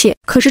的急切。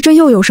可是这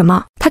又有什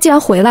么？他既然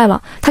回来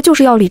了，他就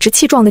是要理直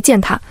气壮的见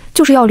他，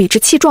就是要理直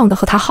气壮的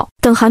和他好。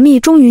等韩密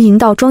终于迎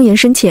到庄严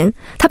身前，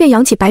他便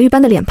扬起白玉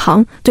般的脸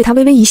庞，对他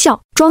微微一笑。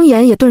庄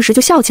严也顿时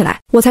就笑起来，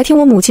我才听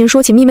我母亲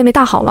说起密妹妹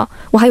大好了，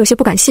我还有些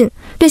不敢信，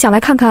便想来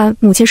看看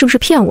母亲是不是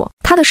骗我。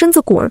她的身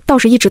子骨儿倒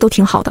是一直都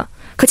挺好的，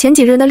可前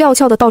几日那料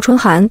峭的倒春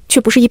寒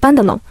却不是一般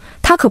的冷，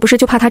他可不是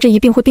就怕他这一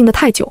病会病得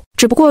太久。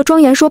只不过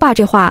庄严说罢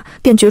这话，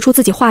便觉出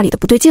自己话里的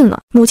不对劲了。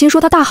母亲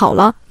说他大好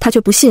了，他却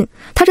不信，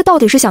他这到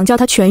底是想叫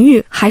他痊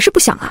愈还是不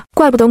想啊？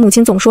怪不得母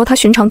亲总说他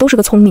寻常都是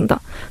个聪明的，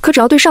可只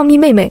要对上密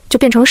妹妹就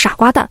变成了傻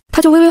瓜蛋。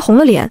他就微微红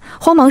了脸，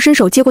慌忙伸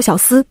手接过小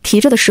厮提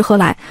着的食盒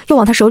来，又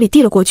往他手里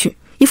递了过去，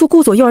一副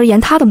顾左右而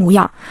言他的模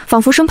样，仿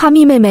佛生怕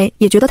密妹妹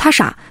也觉得他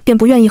傻，便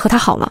不愿意和他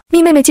好了。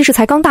密妹妹既是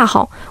才刚大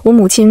好，我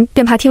母亲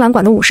便怕听兰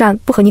馆的午膳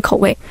不合你口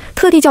味，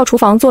特地叫厨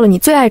房做了你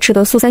最爱吃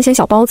的素3鲜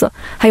小包子，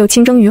还有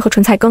清蒸鱼和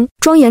纯菜羹。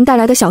庄严带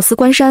来的小厮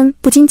关山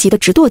不禁急得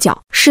直跺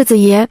脚，世子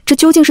爷这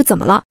究竟是怎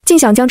么了？竟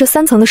想将这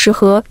3层的食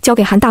盒交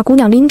给韩大姑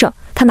娘拎着，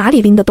他哪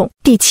里拎得动？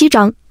第7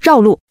章绕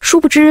路。殊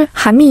不知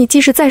韩密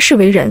既是在世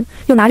为人，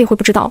又哪里会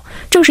不知道，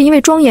正是因为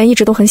庄严一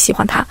直都很喜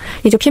欢他，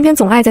也就偏偏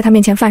总爱在他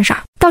面前犯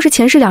傻。倒是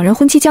前世2人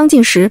婚期将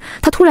近时，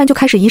他突然就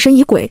开始疑神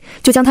疑鬼，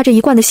就将他这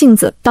一贯的性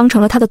子当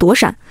成了他的躲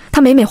闪。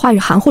他每每话语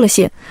含糊了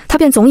些，他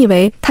便总以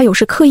为他有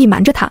事刻意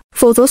瞒着他，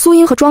否则苏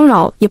音和庄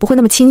饶也不会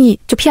那么轻易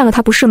就骗了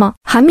他，不是吗？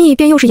韩密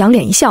便又是仰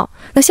脸一笑，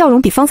那笑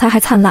容比方才还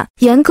灿烂。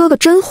严哥哥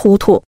真糊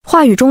涂，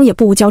话语中也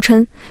不无娇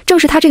嗔，正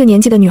是他这个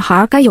年纪的女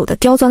孩该有的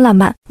刁钻烂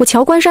漫。我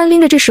瞧关山拎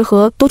着这食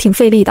盒都挺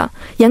费力的，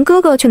严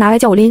哥哥却拿来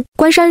叫我拎。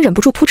关山忍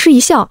不住扑哧一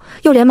笑，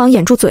又连忙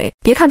掩住嘴。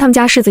别看他们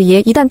家世子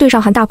爷一旦对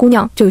上韩大姑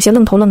娘就有些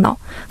愣头愣脑，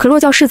可若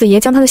叫世子爷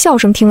将他的笑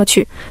声听了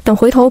去，等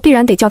回头必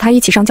然得叫他一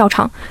起上教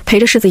场，陪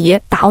着世子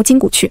爷打凹筋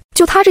骨去。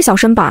就他这小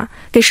身板，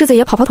给世子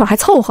爷跑跑腿还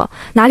凑合，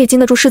哪里经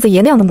得住世子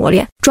爷那样的磨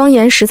练？庄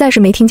严实在是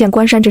没听见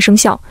关山这声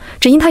笑，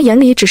只因他眼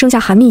里只剩下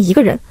韩密一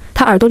个人，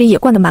他耳朵里也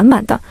灌得满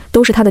满的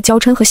都是他的娇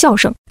嗔和笑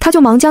声。他就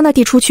忙将那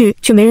递出去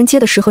却没人接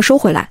的食盒收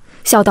回来，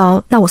笑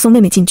道：那我送妹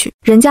妹进去，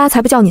人家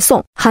才不叫你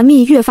送。韩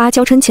密越发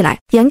娇嗔起来，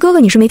严哥哥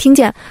你是没听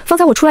见，方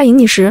才我出来迎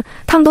你时，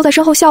他们都在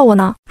身后笑我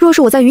呢，若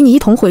是我再与你一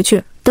同回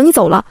去，等你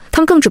走了，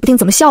他们更指不定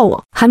怎么笑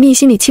我。韩密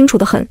心里清楚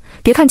得很，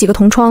别看几个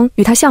同窗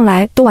与他向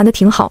来都玩得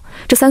挺好，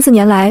这3、4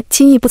年来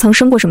亲亦不曾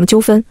生过什么纠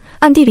纷，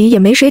暗地里也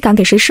没谁敢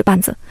给谁使绊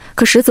子，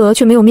可实则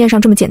却没有面上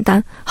这么简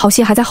单，好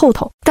戏还在后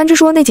头。单之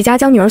说那几家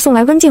将女儿送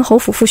来温靖侯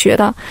府复学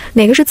的，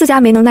哪个是自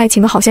家没能耐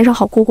请个好先生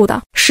好姑姑的？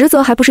实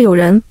则还不是有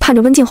人盼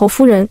着温靖侯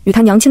夫人与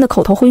他娘亲的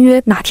口头婚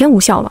约哪天无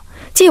效了，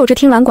既有这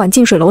听兰馆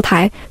近水楼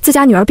台，自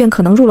家女儿便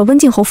可能入了温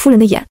靖侯夫人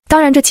的眼。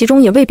当然这其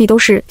中也未必都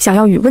是想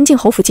要与温靖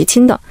侯府结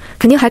亲的，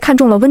肯定还看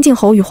中了温靖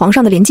侯与皇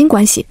上的联姻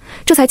关系，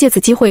这才借此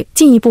机会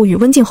进一步与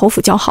温靖侯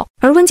府交好。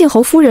而温靖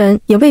侯夫人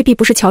也未必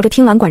不是瞧着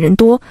听兰馆人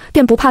多，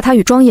便不怕他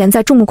与庄严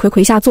在众目睽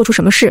睽下做出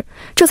什么事，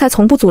这才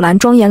从不阻拦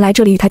庄严来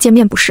这里与他见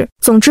面不是。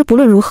总之不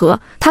论如何，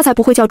他才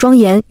不会叫庄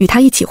严与他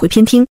一起回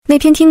偏厅，那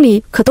偏厅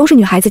里可都是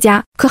女孩子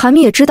家。可韩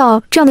密也知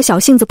道这样的小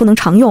性子不能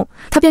常用，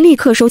他便立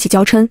刻收起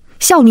娇嗔，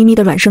笑眯眯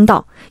的软声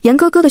道：严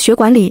哥哥的血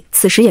管里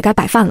此时也该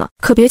摆饭了，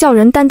可别叫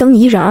人单等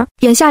你一人儿。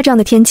眼下这样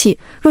的天气，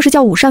若是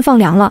叫午膳放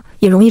凉了，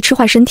也容易吃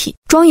坏身体。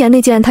庄严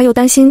那见他又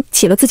担心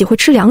起了自己会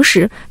吃凉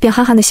食，便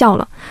憨憨的笑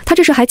了。他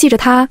这是还记着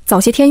他早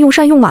些天用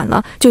膳用晚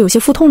了就有些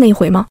腹痛那一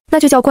回吗？那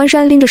就叫关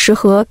山拎着食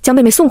盒将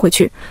妹妹送回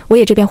去，我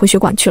也这边回血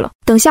馆去了。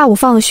等下午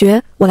放了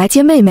学，我来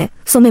接妹妹，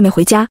送妹妹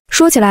回家。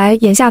说起来，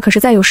眼下可是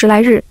再有10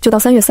来日就到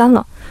3月3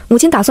了。母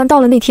亲打算到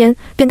了那天，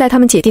便带他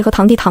们姐弟和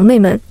堂弟堂妹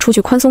们出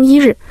去宽松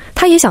1日。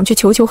他也想去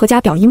求求和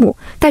家表姨母，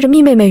带着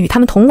蜜妹妹与他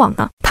们同往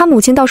呢。他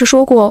母亲倒是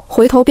说过，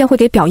回头便会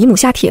给表姨母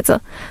下帖子，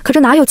可这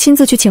哪有亲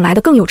自去请来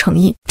的更有诚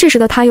意？这时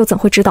的他又怎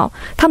会知道，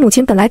他母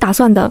亲本来打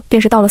算的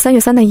便是到了3月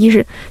3那1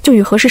日，就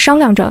与何氏商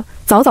量着，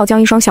早早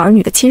将一双小儿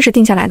女的亲事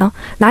定下来呢，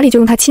哪里就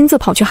用他亲自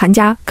跑去韩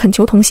家恳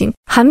求同行。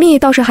韩密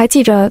倒是还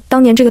记着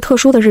当年这个特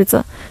殊的日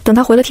子，等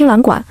他回了听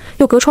兰馆，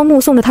又隔窗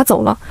目送着他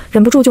走了，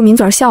忍不住就抿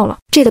嘴笑了。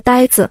这个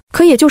呆子，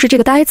可也就是这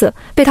个呆子，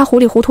被他糊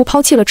里糊涂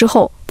抛弃了之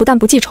后，不但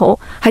不记仇，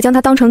还将他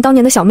当成当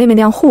年的小妹妹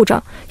那样护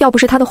着。要不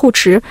是他的护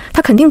持，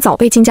他肯定早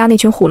被金家那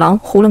群虎狼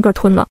囫囵个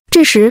吞了。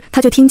这时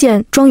他就听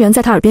见庄园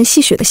在他耳边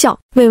戏谑的笑：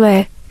喂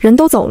喂，人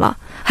都走了，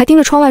还盯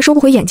着窗外收不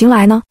回眼睛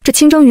来呢？这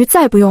清蒸鱼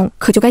再不用，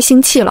可就该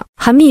sinh气了。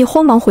韩密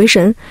慌忙回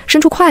神，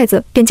伸出筷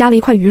子便夹了一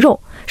块鱼肉，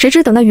谁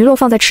知等那鱼肉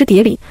放在吃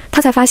碟里，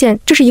他才发现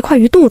这是一块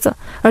鱼肚子，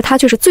而他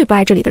却是最不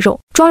爱这里的肉。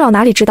庄扰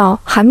哪里知道，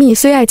韩密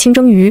虽爱清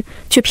蒸鱼，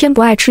却偏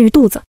不爱吃鱼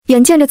肚子。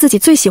眼见着自己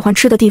最喜欢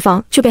吃的地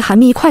方却被韩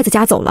密一筷子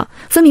夹走了，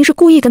分明是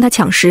故意跟他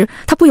抢食，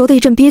他不由得一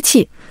阵憋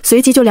气，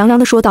随即就凉凉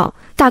地说道：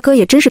大哥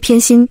也真是偏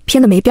心，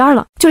偏得没边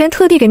了，就连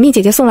特地给蜜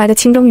姐姐送来的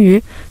清蒸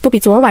鱼，都比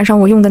昨儿晚上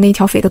我用的那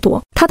条肥得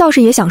多。他倒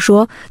是也想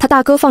说，他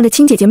大哥放着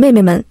亲姐姐妹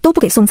妹们都不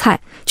给送菜，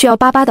却要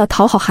巴巴地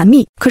讨好韩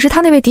密。可是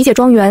他那位嫡姐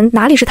庄园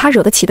哪里是他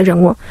惹得起的人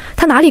物，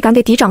他哪里敢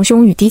给嫡长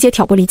兄与嫡姐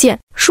挑拨离间？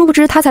殊不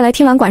知他才来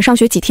听兰馆上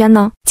学几天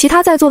呢。其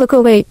他在座的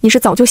各位，你是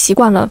早就习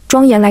惯了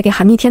庄严来给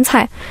韩密添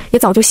菜，也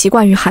早就习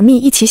惯与韩密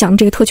一起享用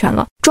这个特权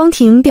了。庄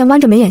婷便弯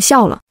着眉眼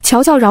笑了，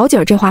瞧瞧饶姐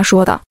儿这话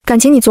说的，感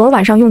情你昨儿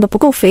晚上用的不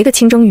够肥的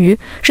清蒸鱼，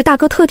是大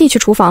哥特地去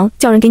厨房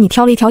叫人给你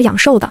挑了一条养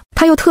瘦的，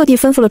他又特地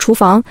吩咐了厨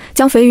房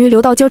将肥鱼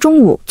留到今儿中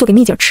午做给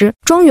蜜姐吃。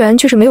庄园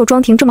却是没有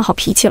庄婷这么好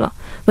脾气了，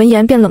闻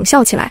言便冷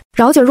笑起来。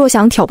饶姐儿若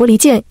想挑拨离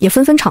间，也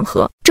纷纷场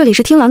合，这里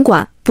是听兰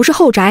馆，不是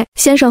后宅，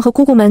先生和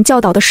姑姑们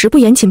教导的食不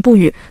言寝不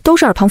语，都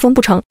是耳旁风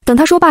不成。等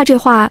他说罢这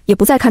话，也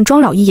不再看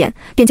庄扰一眼，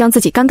便将自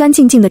己干干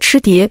净净的吃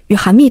碟与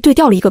韩密对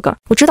调了一个个。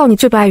我知道你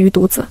最不爱鱼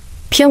肚子，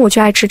偏我却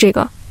爱吃这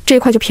个，这一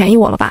块就便宜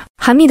我了吧。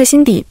韩密的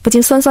心底不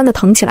禁酸酸的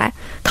疼起来，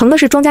疼的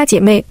是庄家姐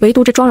妹唯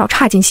独这庄扰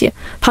差劲些，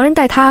旁人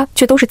待他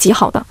却都是极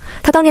好的，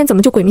他当年怎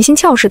么就鬼迷心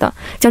窍似的，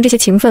将这些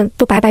情分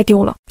都白白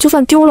丢了？就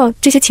算丢了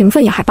这些情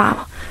分也还罢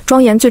了，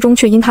庄严最终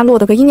却因他落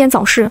得个英年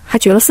早逝还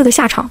绝了嗣的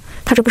下场，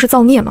他这不是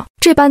造孽吗？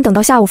这般等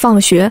到下午放了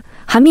学，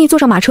韩密坐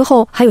上马车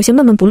后还有些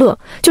闷闷不乐，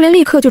就连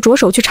立刻就着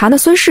手去查那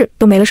孙氏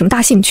都没了什么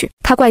大兴趣。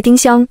他怪丁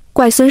香，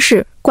怪孙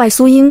氏，怪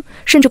苏英，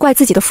甚至怪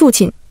自己的父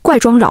亲，怪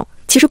庄扰，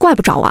其实怪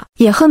不着啊，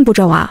也恨不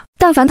着啊。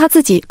但凡他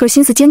自己个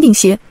心思坚定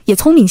些，也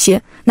聪明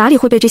些，哪里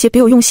会被这些别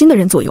有用心的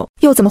人左右？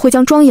又怎么会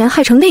将庄严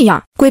害成那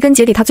样？归根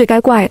结底，他最该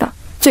怪的，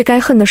最该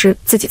恨的是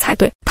自己才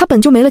对。他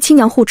本就没了亲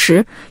娘护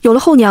持，有了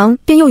后娘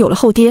便又有了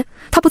后爹，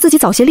他不自己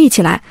早些立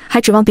起来，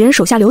还指望别人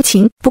手下留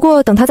情。不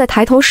过等他在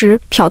抬头时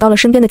瞟到了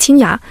身边的亲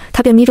牙，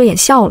他便眯着眼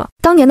笑了。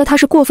当年的他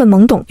是过分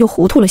懵懂又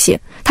糊涂了些，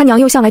他娘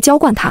又向来娇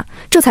惯他，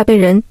这才被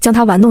人将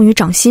他玩弄于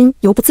掌心，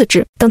犹不自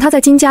知。等他在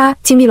金家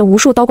经历了无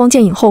数刀光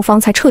剑影后，方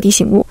才彻底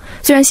醒悟，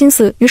虽然心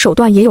思与手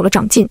段也有了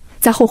长进，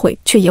再后悔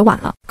却也晚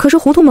了。可是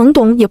糊涂懵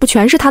懂也不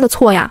全是他的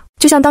错呀，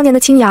就像当年的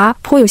亲牙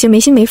颇有些没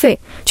心没肺，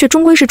却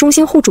终归是忠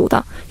心护主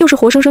的，又是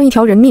活生生一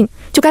条人命，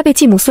就该被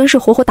继母孙氏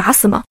活活打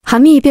死吗？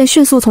韩密便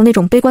迅速从那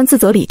种悲观自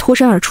责里脱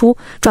身而出，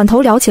转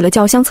头撩起了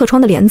叫厢侧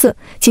窗的帘子，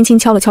轻轻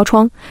敲了敲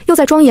窗，又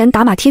在庄严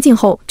打马贴近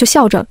后，就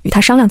笑着与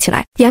他商量起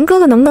来：严哥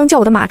哥能不能叫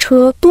我的马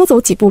车多走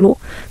几步路，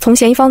从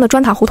咸宜坊的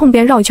砖塔胡同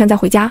边绕一圈再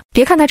回家？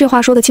别看他这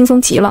话说的轻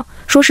松极了，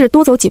说是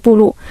多走几步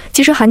路，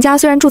其实韩家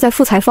虽然住在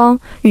富才坊，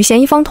与咸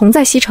宜坊同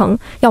在西城，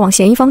要往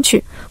咸宜坊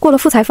去，过了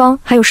富才坊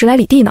还有10来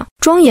里地呢。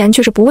庄严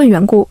却是不问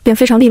缘故，便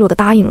非常利落地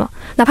答应了。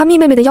哪怕蜜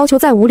妹妹的要求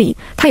再无理，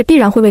他也必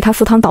然会为她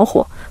赴汤蹈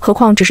火，何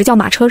况只是叫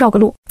马车绕个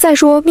路。再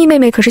说蜜妹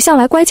妹可是向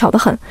来乖巧得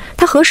很，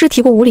她何时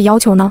提过无理要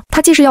求呢？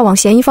她既是要往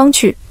嫌疑方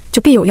去，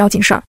就必有要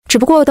紧事儿。只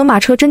不过等马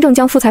车真正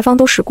将富财方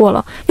都驶过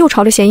了，又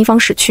朝着嫌疑方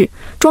驶去，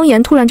庄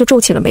严突然就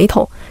皱起了眉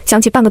头，想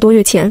起半个多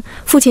月前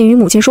父亲与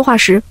母亲说话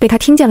时被他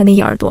听见了那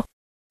一耳朵。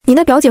你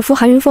那表姐夫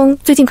韩云峰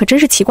最近可真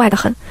是奇怪得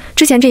很，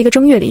之前这一个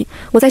正月里，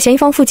我在嫌疑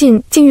方附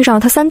近竟遇上了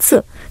他3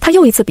次，他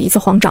又一次比一次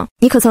慌张。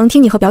你可曾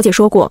听你和表姐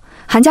说过，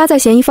韩家在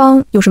嫌疑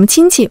方有什么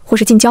亲戚或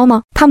是近交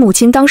吗？他母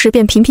亲当时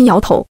便频频摇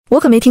头，我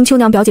可没听秋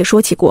娘表姐说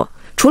起过。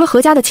除了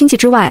何家的亲戚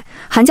之外，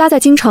韩家在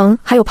京城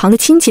还有旁的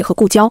亲戚和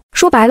故交。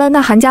说白了，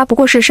那韩家不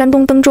过是山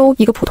东登州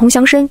一个普通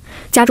乡绅，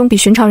家中比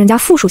寻常人家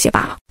富庶些罢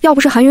了。要不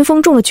是韩云峰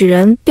中了举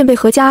人，便被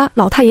何家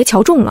老太爷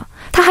瞧中了，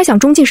他还想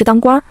中进士当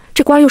官，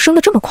这官又升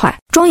得这么快。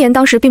庄严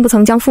当时并不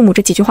曾将父母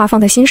这几句话放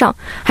在心上，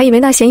还以为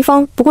那嫌疑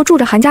方不过住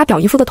着韩家表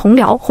姨夫的同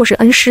僚或是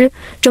恩师，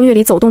正月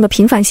里走动的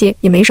频繁些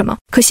也没什么。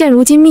可现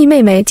如今蜜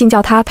妹妹竟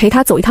叫他陪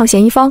她走一趟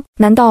嫌疑方，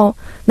难道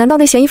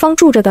那嫌疑方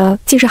住着的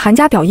竟是韩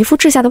家表姨夫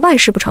治下的外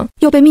室不成？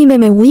又被蜜妹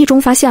妹无意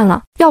中发现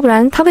了，要不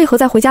然他为何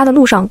在回家的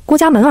路上郭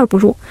家门而不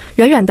入，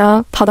远远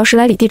的跑到10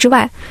来里地之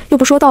外，又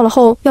不说到了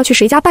后要去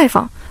谁家拜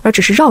访，而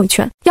只是绕一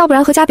圈？要不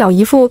然何家表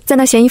姨夫在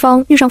那嫌疑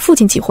方遇上父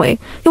亲几回，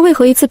又为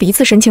何一次比一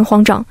次神情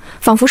慌张，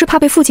仿佛是怕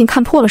被父亲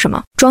看破了什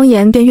么？庄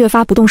严便越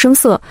发不动声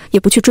色，也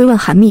不去追问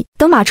韩密。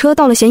等马车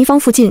到了嫌疑方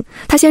附近，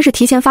他先是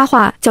提前发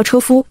话叫车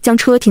夫将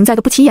车停在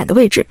个不起眼的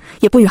位置，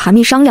也不与韩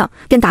密商量，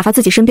便打发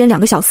自己身边2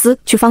个小厮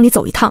去方里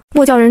走一趟，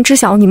莫叫人知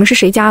晓你们是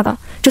谁家的，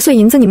这碎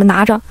银子你们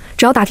拿着，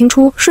只要打听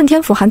出顺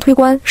天府韩推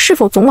官是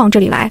否总往这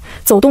里来，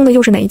走动的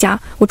又是哪一家，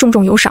我重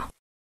重有赏。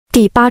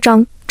第8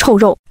章臭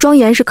肉。庄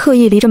严是刻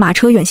意离着马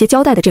车远些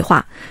交代的这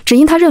话，只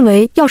因他认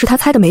为要是他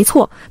猜的没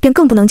错，便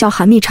更不能叫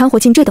韩密掺和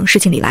进这等事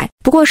情里来。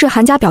不过是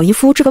韩家表姨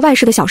夫这个外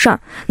室的小事儿，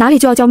哪里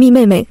就要叫蜜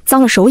妹妹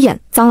脏了手眼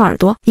脏了耳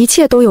朵，一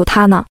切都有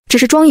他呢。只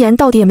是庄严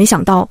到底也没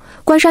想到，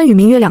关山与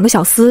明月2个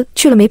小厮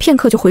去了没片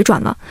刻就回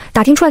转了，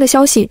打听出来的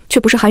消息却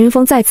不是韩云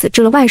峰在此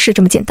治了外室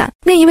这么简单。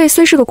另一位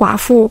虽是个寡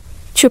妇，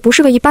却不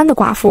是个一般的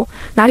寡妇，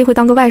哪里会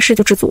当个外室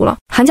就知足了？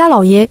韩家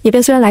老爷也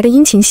便虽然来得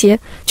殷勤些，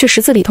却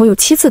10次里头有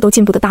7次都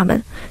进不得大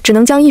门，只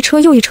能将一车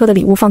又一车的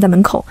礼物放在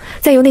门口，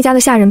再由那家的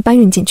下人搬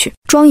运进去。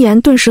庄严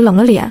顿时冷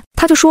了脸，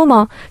他就说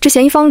嘛，这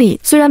嫌疑方里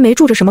虽然没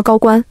住着什么高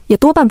官，也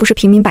多半不是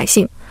平民百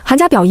姓，韩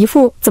家表姨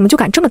父怎么就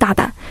敢这么大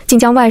胆，竟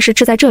将外室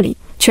置在这里，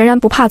全然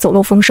不怕走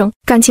漏风声？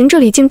感情这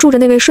里竟住着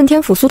那位顺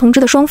天府苏同之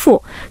的双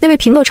父，那位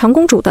平乐长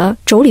公主的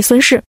妯娌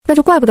孙氏，那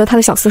就怪不得他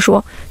的小厮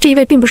说，这一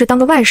位并不是当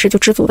个外室就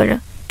知足的人。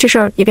这事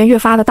儿也便越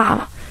发的大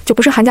了，就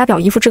不是韩家表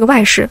姨夫这个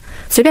外室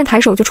随便抬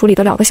手就处理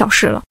得了的小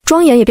事了。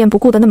庄严也便不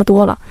顾得那么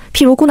多了，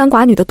譬如孤男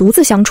寡女的独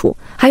自相处，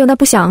还有那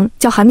不想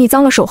叫韩密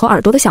脏了手和耳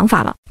朵的想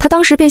法了。他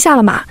当时便下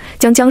了马，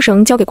将缰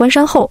绳交给关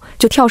山后，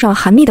就跳上了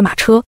韩密的马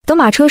车。等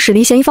马车驶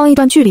离嫌疑方一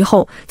段距离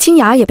后，青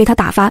牙也被他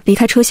打发离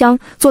开车厢，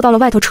坐到了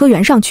外头车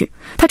辕上去。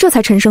他这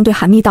才沉声对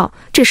韩密道，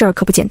这事儿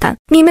可不简单，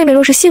密妹妹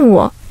若是信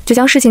我，就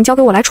将事情交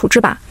给我来处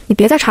置吧，你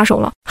别再插手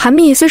了。韩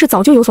密虽是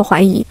早就有所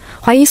怀疑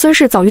孙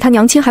氏早于他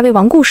娘亲还未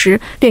亡故时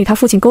便与他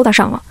父亲勾搭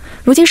上了，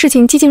如今事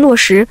情几近落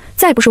实，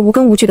再不是无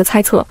根无据的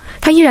猜测，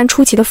他依然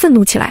出奇的愤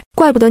怒起来。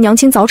怪不得娘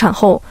亲早产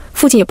后，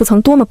父亲也不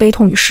曾多么悲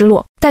痛与失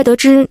落，待得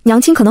知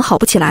娘亲可能好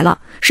不起来了，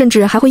甚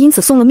至还会因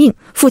此送了命，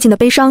父亲的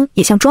悲伤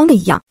也像装的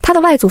一样。他的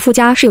外祖父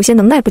家是有些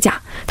能耐不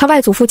假，他外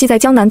祖父既在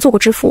江南做过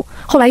知府，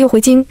后来又回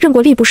京任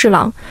过吏部侍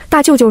郎，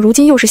大舅舅如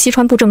今又是西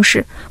川布政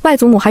使，外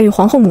祖母还与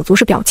皇后母族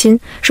是表亲，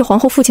是皇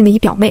后父亲的姨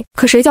表妹。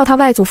可谁叫他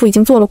外祖父已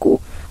经做了古，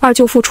二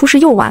舅父出世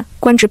又晚，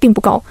官职并不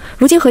高，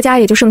如今何家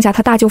也就剩下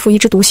他大舅父一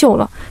枝独秀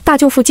了。大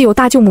舅父既有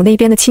大舅母那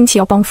边的亲戚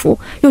要帮扶，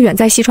又远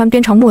在西川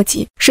边长莫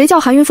及，谁叫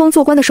韩云峰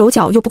做官的手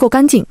脚又不够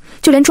干净，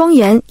就连庄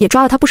严也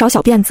抓了他不少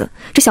小辫子。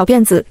这小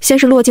辫子先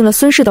是落进了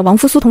孙氏的亡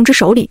夫苏同之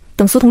手里，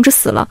等苏同之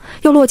死了，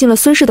又落进了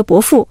孙氏的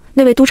伯父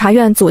那位督察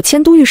院左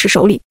迁都御史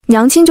手里。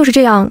娘亲就是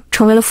这样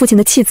成为了父亲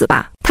的弃子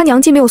吧。他娘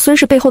既没有孙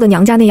氏背后的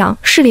娘家那样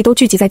势力都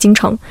聚集在京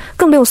城，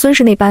更没有孙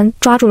氏那般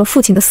抓住了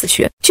父亲的死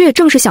穴，却也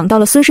正是想到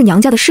了孙氏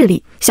娘家的势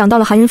力，想到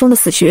了韩云峰的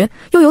死穴，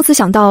又由此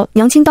想到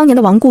娘亲当年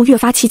的亡故越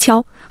发蹊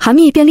跷。韩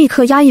密便立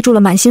刻压抑住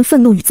了满心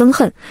愤怒与憎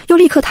恨，又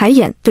立刻抬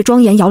眼对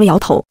庄严摇了摇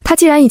头。他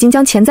既然已经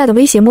将潜在的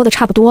威胁摸得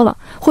差不多了，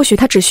或许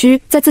他只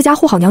需在自家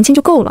护好娘亲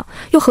就够了，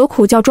又何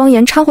苦叫庄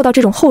严掺和到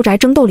这种后宅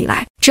争斗里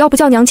来？只要不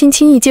叫娘亲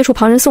轻易接触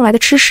旁人送来的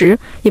吃食，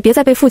也别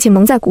再被父亲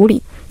蒙在鼓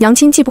里，娘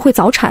亲既不会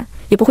早产，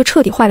也不会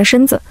彻底坏了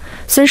身子。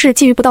孙氏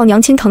觊觎不到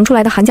娘亲腾出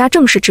来的韩家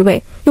正室之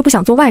位，又不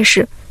想做外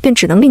室，便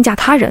只能另嫁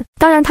他人。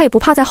当然他也不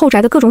怕在后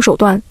宅的各种手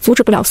段阻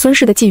止不了孙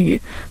氏的觊觎，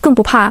更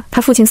不怕他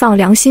父亲丧了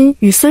良心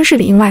与孙氏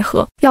里应外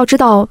合。要知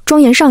道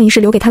庄严上一世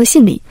留给他的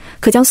信里，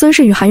可将孙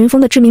氏与韩云峰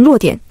的致命弱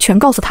点全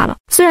告诉他了。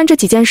虽然这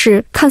几件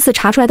事看似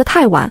查出来的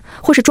太晚，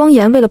或是庄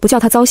严为了不叫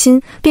他糟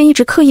心，便一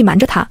直刻意瞒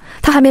着他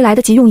还没来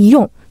得及用一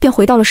用，便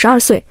回到了12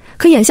岁，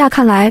可眼下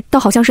看来倒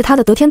好像是他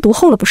的得天独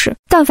厚了不是？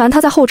但凡他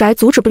在后宅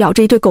阻止不了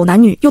这一对狗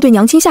男女，又对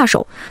娘亲下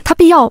手，他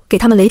必要给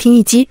他们雷霆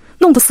一击，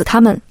弄不死他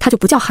们，他就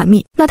不叫韩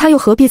密，那他又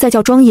何必再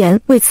叫庄严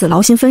为此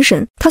劳心分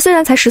神？他虽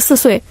然才14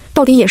岁，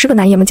到底也是个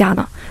男爷们家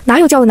呢，哪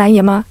有叫个男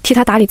爷们替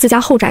他打理自家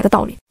后宅的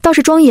道理？倒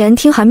是庄严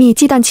听韩密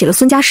忌惮起了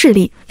孙家势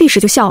力，立时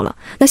就笑了，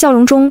那笑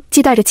容中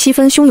既带着7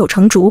分胸有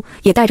成竹，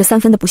也带着3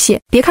分的不屑。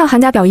别看韩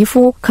家表姨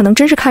夫可能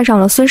真是看上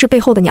了孙氏背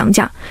后的娘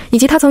家，以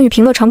及他曾与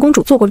平乐长公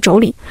主做过妯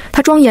娌，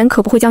他庄严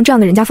可不会将这样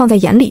的人家放在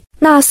眼里。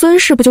那孙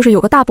氏不就是有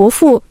个大伯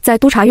父在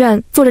督察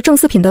院做着正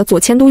四品的左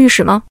迁都御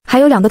史吗？还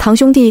有2个堂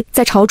兄弟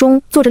在朝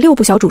中做着6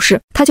部小主事。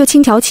他就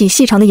轻挑起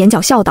细长的眼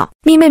角笑道：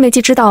密妹妹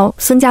既知道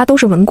孙家都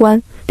是文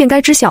官，便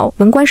该知晓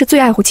文官是最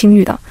爱护清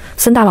誉的，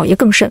孙大老爷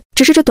更甚。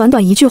只是这短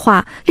短一句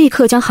话，立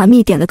刻将韩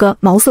密点了个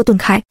茅塞顿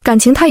开。感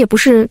情他也不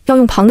是要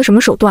用旁的什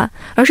么手段，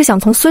而是想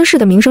从孙氏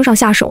的名声上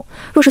下手。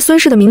若是孙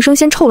氏的名声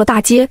先臭了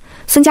大街，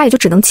孙家也就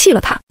只能弃了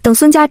他。等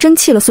孙家真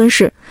弃了孙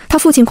氏，他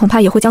父亲恐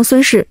怕也会将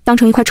孙氏当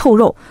成一块臭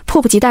肉，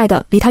迫不及待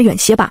地离他远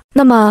些吧。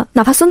那么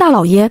哪怕孙大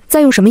老爷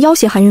再用什么要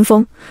挟韩云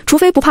峰，除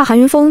非不怕韩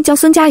云峰将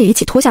孙家也一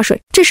起拖下水。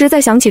这时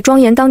再想起庄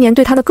严当年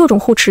对他的各种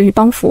护持与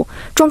帮扶，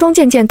桩桩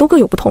件件都各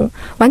有不同，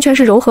完全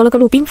是糅合了个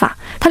陆兵法。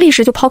他立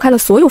时就抛开了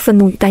所有愤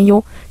怒与担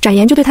忧，展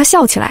颜就对他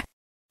笑起来。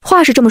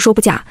话是这么说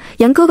不假，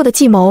严哥哥的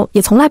计谋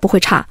也从来不会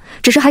差，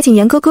只是还请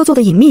严哥哥做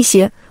得隐秘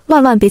些，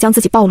万万别将自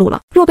己暴露了。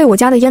若被我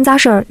家的烟杂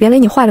事儿连累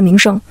你坏了名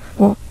声，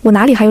我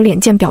哪里还有脸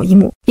见表姨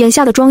母？眼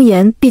下的庄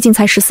严毕竟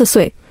才14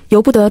岁，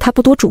由不得他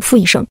不多嘱咐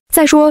一声。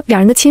再说两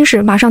人的亲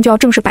事马上就要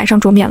正式摆上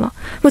桌面了，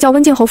若叫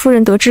温静侯夫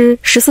人得知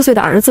14岁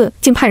的儿子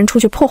竟派人出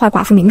去破坏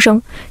寡妇名声，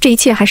这一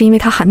切还是因为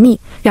他韩密，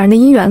两人的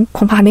姻缘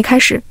恐怕还没开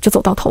始就走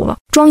到头了。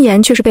庄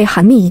严却是被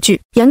韩密一句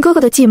严哥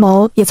哥的计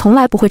谋也从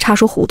来不会差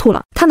说糊涂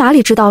了，他哪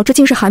里知道这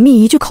竟是韩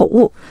密一句口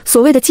误，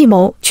所谓的计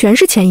谋全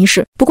是潜意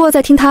识。不过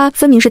在听他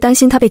分明是担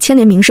心他被牵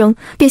连名声，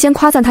便先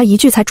夸赞他一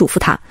句才嘱咐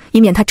他，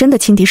以免他真的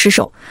轻敌失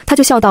手。他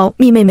就笑道：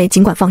密妹妹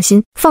尽管放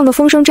心，放个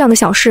风声这样的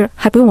小事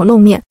还不用我露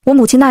面，我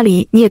母亲那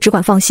里你也只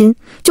管放心，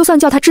就算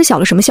叫他知晓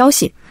了什么消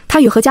息，他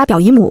与何家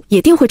表姨母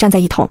也定会站在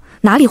一头，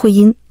哪里会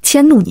因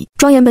迁怒你。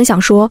庄严本想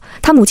说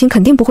他母亲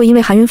肯定不会因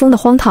为韩云峰的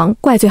荒唐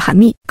怪罪韩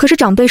密，可是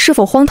长辈是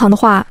否荒唐的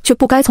话却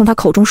不该从他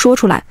口中说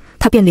出来，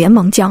他便连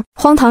忙将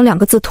荒唐2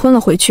个字吞了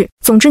回去。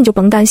总之你就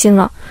甭担心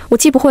了，我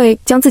既不会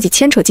将自己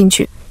牵扯进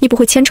去，亦不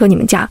会牵扯你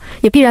们家，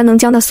也必然能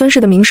将那孙氏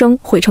的名声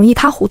毁成一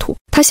塌糊涂。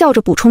他笑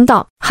着补充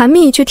道。韩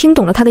密却听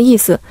懂了他的意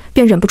思，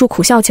便忍不住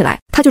苦笑起来。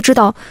他就知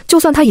道就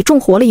算他已重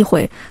活了一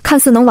回，看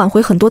似能挽回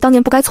很多当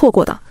年不该错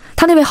过的，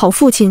他那位好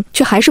父亲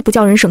却还是不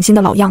叫人省心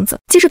的老样子。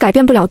既是改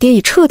变不了爹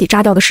已彻底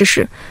渣掉的事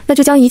实，那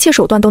就将一切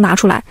手段都拿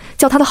出来，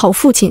叫他的好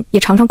父亲也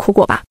尝尝苦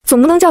果吧。总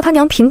不能叫他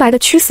娘平白的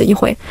屈死一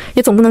回，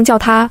也总不能叫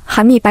他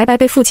韩密白白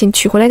被父亲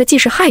娶回来的继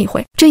室害一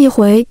回。这一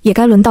回也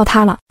该轮到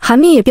他了。韩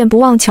密也便不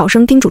忘巧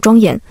声叮嘱庄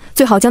严，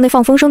最好将那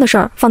放风声的事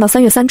儿放到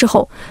3月3之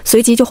后，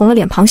随即就红了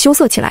脸庞羞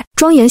涩起来。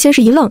庄严先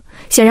是一愣，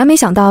显然没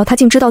想到他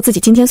竟知道自己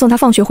今天送他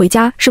放学回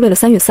家是为了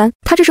3月3，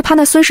他这是怕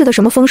那孙氏的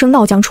什么风声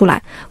闹僵出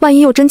来，万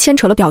一又真牵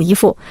扯了表姨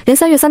父，连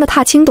3月3的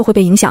踏青都会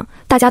被影响，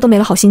大家都没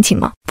了好心情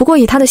吗？不过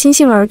以他的心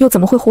性儿又怎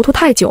么会糊涂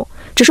太久，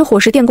只是火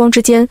石电光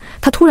之间，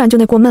他突然就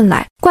那过闷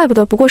来。怪不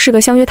得不过是个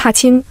相约踏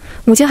青，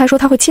母亲还说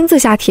他会亲自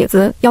下帖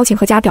子邀请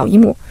何家表姨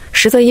母，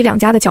实则以2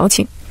家的交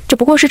情，这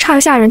不过是差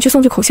下人去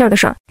送去口信儿的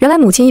事儿。原来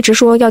母亲一直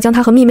说要将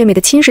他和密妹妹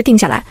的亲事定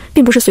下来，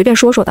并不是随便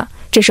说说的，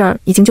这事儿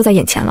已经就在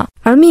眼前了。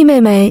而密妹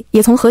妹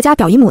也从何家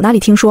表姨母那里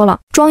听说了，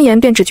庄严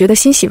便只觉得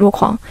欣喜若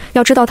狂。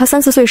要知道他3、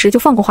4岁时就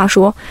放过话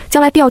说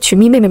将来必要娶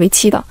密妹妹为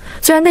妻的，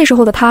虽然那时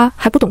候的他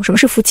还不懂什么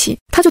是夫妻，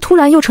他就突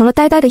然又成了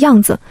呆呆的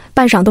样子，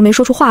半晌都没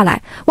说出话来，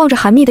望着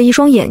韩密的一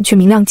双眼却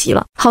明亮极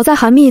了。好在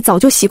韩密早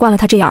就习惯了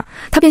他这样，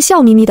他便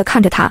笑眯眯地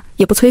看着他，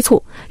也不催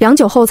促。良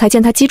久后才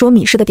见他积着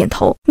米似的点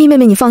头。密妹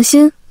妹你放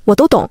心，我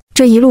都懂。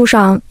这一路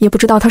上也不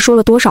知道他说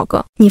了多少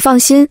个你放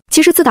心。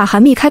其实自打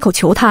韩密开口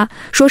求他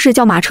说是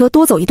叫马车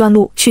多走一段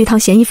路去一趟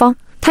咸宜坊，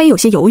他也有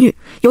些犹豫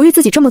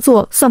自己这么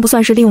做算不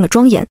算是利用了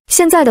庄严。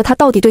现在的他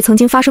到底对曾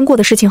经发生过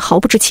的事情毫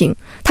不知情，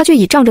他却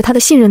倚仗着他的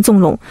信任纵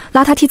容，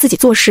拉他替自己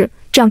做事，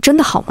这样真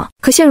的好吗？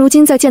可现如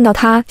今再见到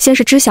他先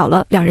是知晓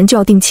了两人就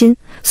要定亲，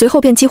随后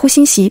便几乎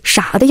欣喜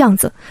傻了的样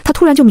子，他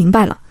突然就明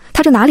白了，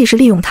他这哪里是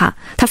利用他，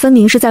他分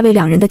明是在为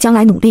两人的将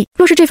来努力。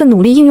若是这份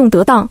努力应用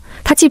得当，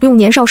他既不用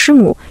年少失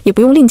母，也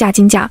不用另嫁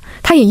金家，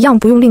他也一样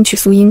不用另娶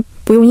苏英，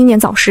不用英年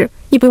早逝，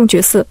亦不用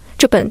绝嗣，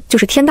这本就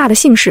是天大的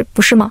幸事，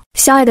不是吗？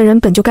相爱的人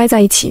本就该在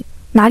一起，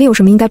哪里有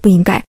什么应该不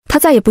应该？他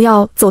再也不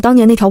要走当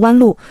年那条弯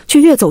路，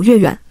去越走越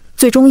远，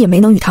最终也没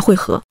能与他会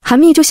合。韩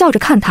密就笑着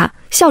看他，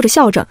笑着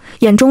笑着，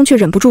眼中却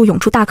忍不住涌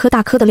出大颗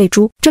大颗的泪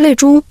珠。这泪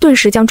珠顿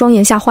时将庄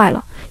严吓坏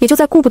了，也就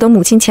在顾不得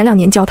母亲前2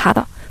年教他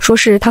的，说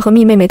是他和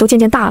密妹妹都渐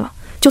渐大了，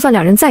就算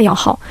两人再要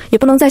好，也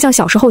不能再像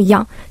小时候一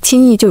样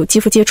轻易就有肌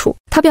肤接触。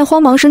他便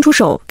慌忙伸出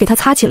手给他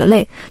擦起了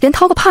泪，连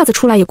掏个帕子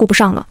出来也顾不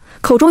上了，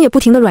口中也不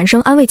停地软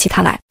声安慰起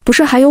他来。不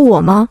是还有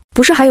我吗？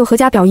不是还有何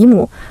家表姨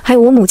母，还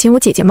有我母亲我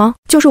姐姐吗？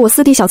就是我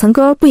四弟小岑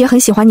哥不也很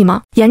喜欢你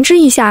吗？言之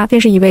意下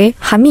便是以为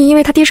韩密因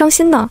为他爹伤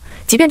心呢，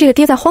即便这个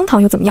爹再荒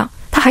唐又怎么样，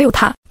他还有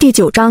他。第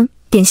9章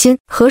点心。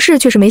何氏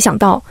却是没想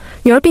到，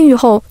女儿病愈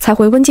后才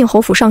回温靖侯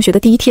府上学的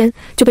第一天，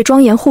就被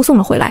庄严护送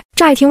了回来。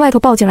乍一听外头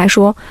报进来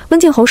说温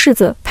靖侯世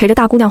子陪着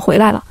大姑娘回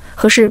来了，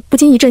何氏不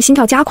禁一阵心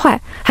跳加快，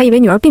还以为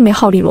女儿并没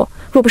好利落，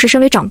若不是身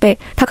为长辈，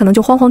她可能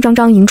就慌慌张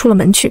张迎出了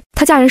门去。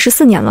她嫁人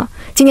14年了，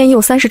今年已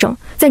有30整，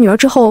在女儿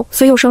之后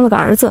虽又生了个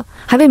儿子，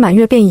还未满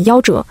月便已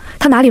夭折，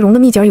她哪里容的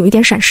蜜姐儿有一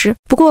点闪失。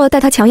不过待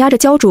她强压着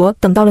焦灼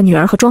等到了女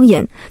儿和庄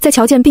严，再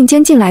瞧见并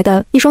肩进来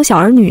的一双小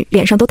儿女，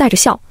脸上都带着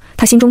笑，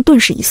他心中顿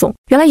时一松，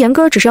原来严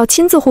哥只是要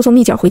亲自护送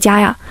蜜姐儿回家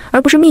呀，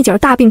而不是蜜姐儿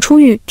大病初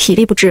愈，体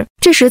力不支。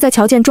这时再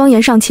瞧见庄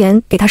严上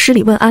前给他施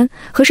礼问安，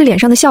何氏脸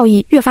上的笑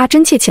意越发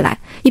真切起来，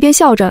一边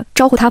笑着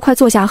招呼他快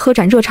坐下喝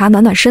盏热茶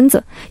暖暖身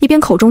子，一边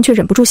口中却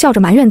忍不住笑着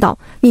埋怨道：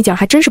蜜姐儿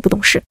还真是不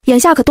懂事，眼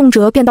下可动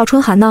辄便到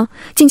春寒呢，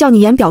竟叫你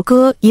严表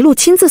哥一路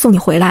亲自送你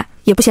回来，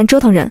也不嫌折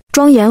腾人。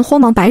庄严慌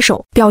忙摆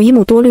手，表姨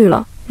母多虑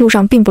了，路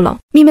上并不冷，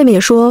蜜妹妹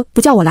也说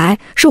不叫我来，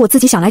是我自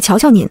己想来瞧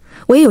瞧您，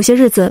我也有些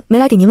日子没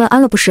来给您问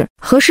安了不是。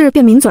何氏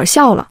便抿嘴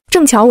笑了，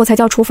正巧我才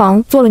叫厨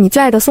房做了你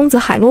最爱的松子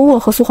海螺卧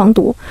和酥黄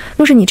肚，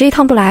若是你这一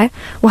趟不来，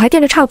我还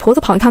惦着差个婆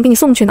子跑一趟给你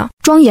送去呢。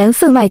庄严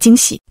分外惊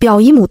喜，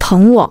表姨母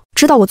疼我，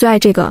知道我最爱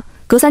这个，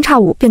隔三差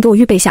五便给我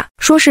预备下，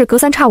说是隔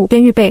三差五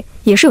便预备，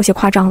也是有些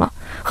夸张了。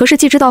何氏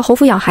既知道侯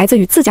府养孩子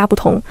与自家不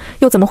同，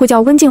又怎么会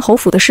叫温靖侯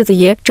府的世子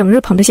爷整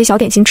日捧着些小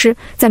点心吃，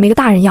再没个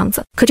大人样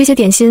子。可这些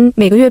点心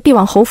每个月必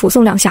往侯府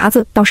送2匣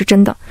子，倒是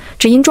真的。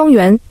只因庄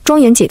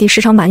严姐弟时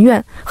常埋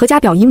怨，何家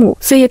表姨母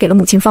虽也给了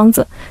母亲方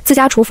子，自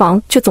家厨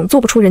房却总做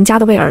不出人家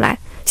的味儿来，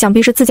想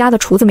必是自家的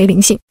厨子没灵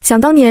性。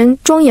想当年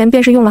庄严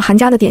便是用了韩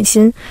家的点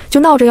心，就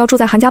闹着要住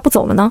在韩家不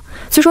走了呢。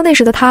虽说那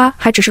时的他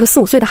还只是个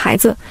4、5岁的孩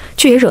子，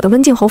却也惹得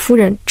温靖侯夫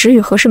人只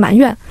与何氏埋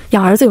怨，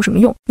养儿子有什么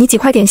用？你几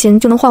块点心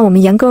就能换我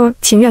们严哥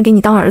情愿给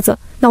你当儿子，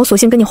那我索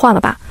性跟你换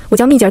了吧，我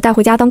将蜜姐儿带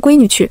回家当闺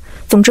女去，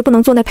总之不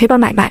能做那赔本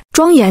买卖。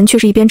庄严却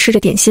是一边吃着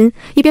点心，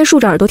一边竖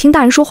着耳朵听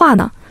大人说话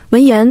呢。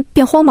闻言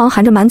便慌忙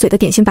含着满嘴的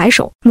点心摆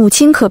手，母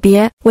亲可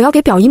别，我要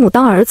给表姨母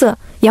当儿子，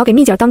也要给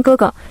蜜姐儿当哥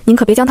哥，您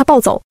可别将他抱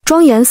走。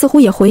庄严似乎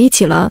也回忆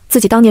起了自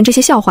己当年这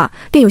些笑话，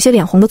便有些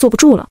脸红的坐不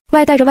住了。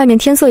外带着外面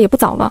天色也不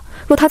早了，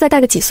若他再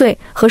带个几岁，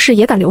何氏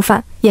也敢留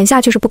饭，眼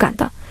下却是不敢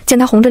的。见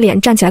他红着脸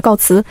站起来告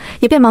辞，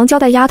也便忙交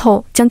代丫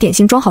头将点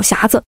心装好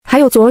匣子，还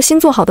有昨儿新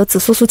做好的紫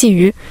苏馊鲫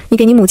鱼，你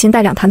给你母亲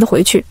带2坛子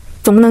回去，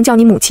总不能叫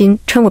你母亲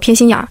趁我偏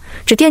心眼儿，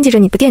只惦记着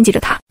你不惦记着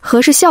她。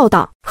何氏笑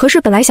道。何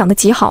氏本来想得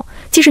极好，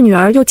既是女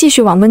儿又继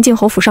续往温靖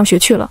侯府上学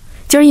去了，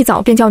今儿一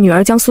早便叫女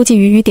儿将苏鲫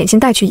鱼与点心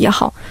带去也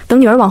好，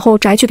等女儿往后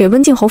宅去给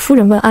温靖侯夫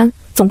人问安，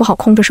总不好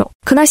空着手。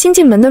可那新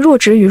进门的若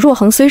芷与若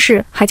恒虽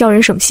是还叫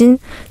人省心，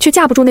却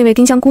架不住那位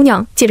丁香姑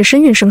娘借着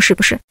身孕生事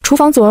不是。厨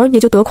房昨儿也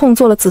就得空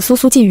做了紫苏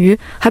馊鱼，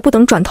还不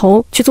等转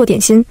头去做点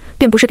心，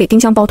便不是给丁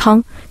香煲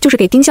汤，就是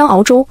给丁香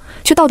熬粥，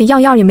却到底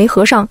样样也没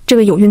合上这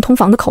个有孕通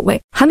房的口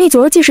味。韩蜜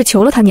昨儿既是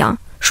求了他娘，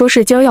说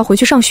是今儿要回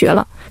去上学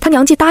了，他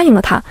娘既答应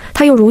了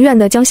他又如愿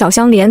的将小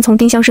香莲从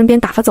丁香身边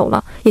打发走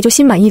了，也就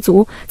心满意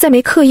足，再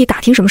没刻意打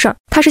听什么事儿。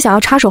他是想要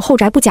插手后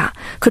宅不假，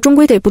可终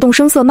归得不动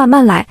声色慢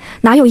慢来，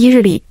哪有一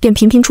日里便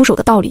频频出手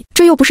的道理？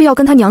这又不是要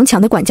跟他娘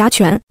抢的管家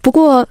权。不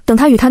过等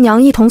他与他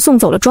娘一同送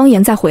走了庄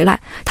严再回来，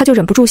他就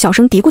忍不住小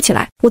声嘀咕起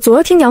来：我昨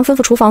儿听娘吩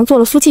咐厨房做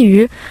了酥鲫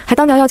鱼，还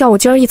当娘要叫我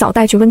今儿一早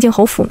带去温靖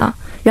侯府呢，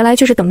原来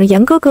却是等着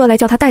严哥哥来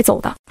叫他带走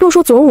的。若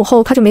说昨儿午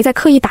后他就没再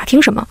刻意打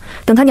听什么，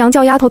等他娘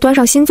叫丫头端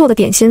上新做的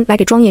点心来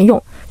给庄严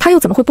用，他又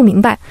怎么会不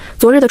明白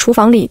昨日的厨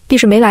房里必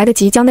是没来得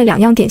及将那2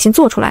样点心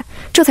做出来，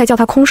这才叫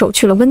他空手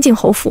去了温靖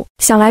侯府。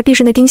想来必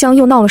是那丁香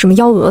又闹了什么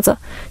幺蛾子，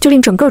就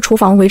令整个厨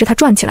房围着他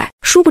转起来。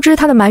殊不知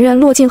他的埋怨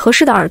落进何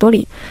氏的耳朵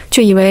里，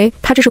却以为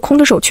他这是空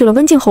着手去了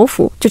温靖侯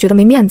府，就觉得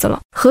没面子了。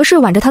何氏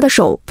挽着他的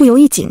手不由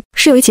一紧，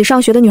是有一起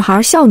上学的女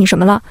孩笑你什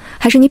么了？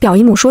还是你表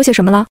姨母说些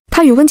什么了？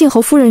他与温靖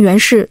侯夫人原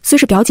氏虽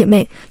是表姐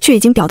妹，却已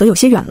经表得有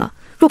些远了。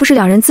若不是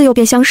2人自幼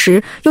便相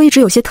识，又一直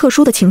有些特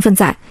殊的情分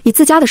在，以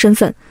自家的身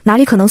份，哪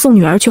里可能送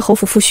女儿去侯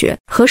府复学？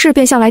何氏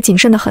便向来谨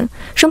慎得很，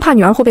生怕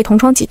女儿会被同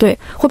窗挤兑，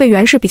会被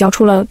袁氏比较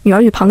出了女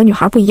儿与旁的女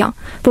孩不一样，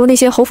不如那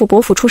些侯府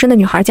伯府出身的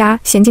女孩家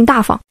娴静大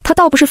方。他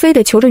倒不是非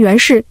得求着袁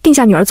氏定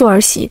下女儿做儿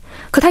媳，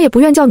可他也不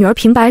愿叫女儿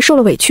平白受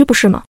了委屈，不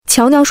是吗？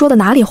乔娘说的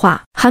哪里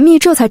话？韩蜜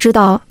这才知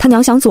道他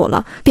娘想左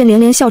了，便连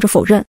连笑着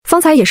否认。方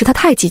才也是他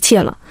太急切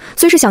了，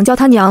虽是想叫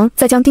他娘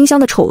再将丁香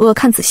的丑恶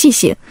看仔细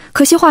些，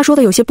可惜话说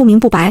的有些不明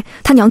不白，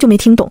他娘就没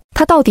听懂。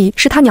她到底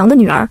是他娘的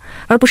女儿，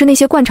而不是那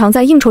些惯常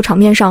在应酬场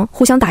面上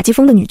互相打击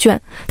风的女眷。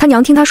他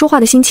娘听他说话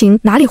的心情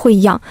哪里会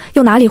一样，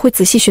又哪里会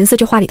仔细寻思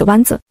这话里的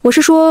弯子？我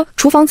是说，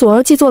厨房昨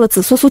儿既做了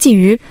紫苏鲫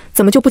鱼，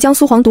怎么就不将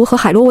酥黄肚和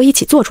海螺窝一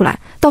起做出来，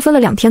倒分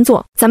了2天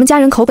做？咱们家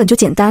人口本就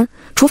简单，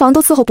厨房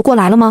都伺候不过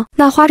来了吗？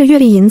那花着月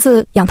例银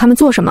子养他们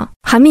做什么？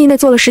韩蜜那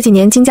做了10几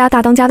年金家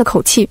大当家的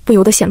口气不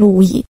由得显露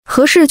无遗。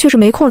何氏却是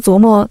没空琢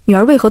磨女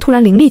儿为何突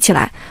然伶俐起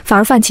来，反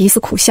而泛起一丝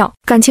苦笑。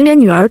感情连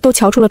女儿都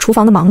瞧出了厨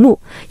房的忙碌，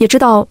也知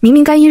道明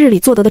明该1日里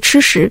做得的吃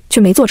食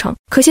却没做成，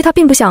可惜他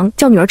并不想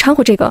叫女儿掺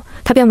和这个，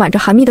他便挽着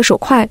韩蜜的手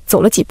快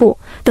走了几步，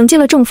等进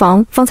了正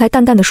房，方才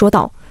淡淡的说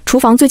道：厨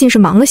房最近是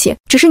忙了些，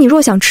只是你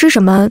若想吃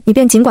什么，你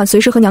便尽管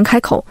随时和娘开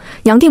口，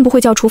娘定不会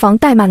叫厨房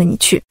怠慢了你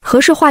去。何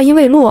氏话音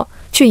未落，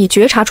却已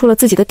觉察出了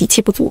自己的底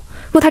气不足。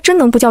若他真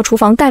能不叫厨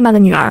房怠慢了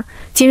女儿，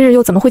今日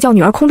又怎么会叫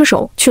女儿空着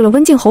手去了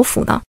温静侯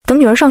府呢？等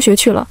女儿上学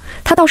去了，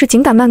他倒是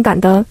紧赶慢赶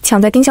的抢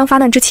在丁香发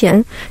难之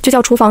前，就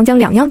叫厨房将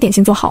2样点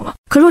心做好了。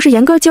可若是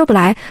严哥今儿不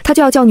来，他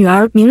就要叫女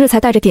儿明日才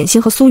带着点心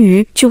和酥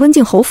鱼去温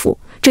静侯府，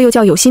这又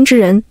叫有心之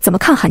人怎么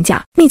看寒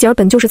假？蜜姐儿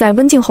本就是在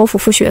温静侯府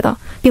复学的，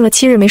病了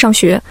7日没上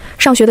学，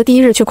上学的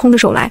第1日却空着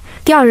手来，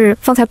第2日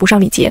方才补上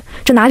礼节，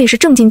这哪里是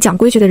正经讲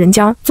规矩的人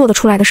家做得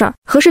出来的事儿？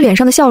何氏脸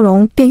上的笑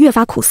容便越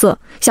发苦涩，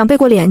想背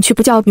过脸去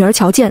不叫女儿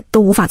瞧见都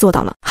无法做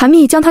到了。韩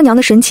蜜将他娘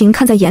的神情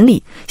看在眼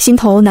里，心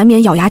头难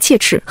免咬牙切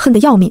齿，恨得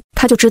要命。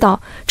他就知道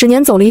只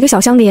撵走了一个小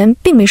香莲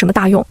并没什么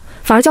大用，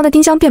反而叫那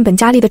丁香变本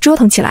加厉地折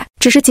腾起来。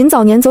只是尽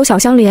早撵走小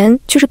香莲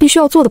却是必须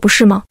要做的，不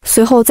是吗？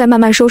随后再慢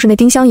慢收拾那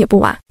丁香也不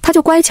晚。他就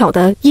乖巧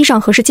地依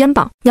上何氏肩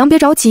膀，娘别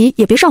着急，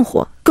也别上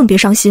火，更别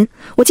伤心。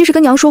我既是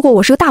跟娘说过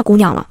我是个大姑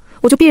娘了，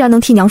我就必然能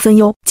替娘分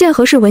忧。见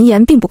何氏闻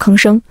言并不吭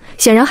声，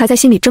显然还在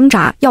心里挣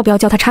扎要不要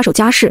叫他插手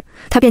家事，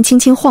他便轻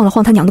轻晃了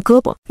晃他娘的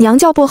胳膊。娘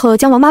叫薄荷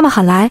将王妈妈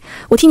喊来，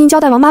我替您交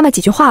代王妈妈几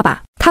句话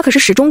吧。他可是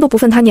始终都不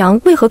分他娘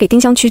为何给丁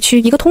香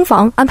区一个通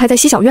房安排在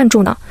西小院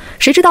住呢？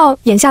谁知道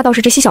眼下倒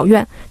是这西小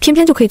院偏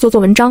偏就可以做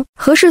文章。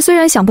何氏虽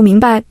然想不明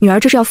白女儿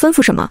这是要吩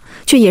咐什么，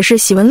却也是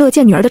喜闻乐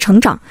见女儿的成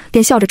长，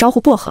便笑着招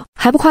呼薄荷，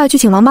还不快去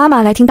请王妈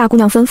妈来听大姑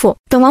娘吩咐。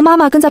等王妈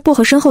妈跟在薄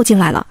荷身后进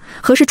来了，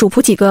何氏主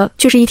仆几个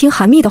却是一听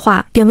韩蜜的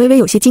话便微微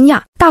有些惊讶，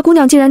大姑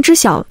娘竟然知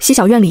晓西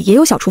小院里也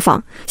有小厨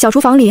房，小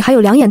厨房里还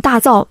有2眼大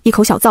灶1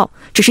口小灶，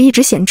只是一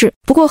直闲置。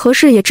不过何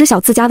氏也知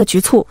晓自家的局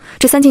促，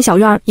这3进小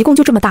院一共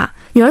就这么大，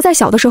女儿在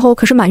小的时候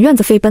可是满院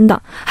子飞奔的，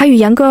还与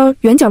严哥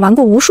远景玩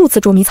过无数次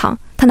捉迷藏，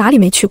他哪里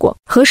没去过？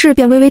何氏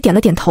便微微点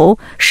了点头，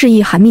示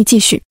意韩蜜继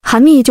续。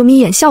韩蜜就眯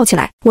眼笑起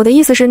来，我的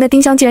意思是那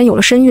丁香既然有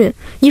了身孕，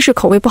一是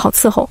口味不好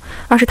伺候，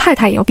二是太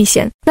太也要避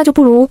嫌，那就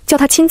不如叫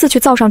她亲自去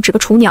灶上指个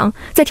厨娘，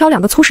再挑2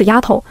个粗使丫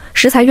头，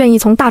食材愿意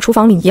从大厨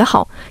房领也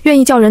好，愿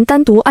意叫人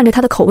单独按着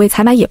她的口味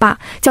采买也罢，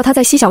叫她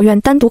在西小院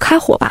单独开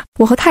火吧。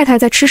我和太太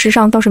在吃食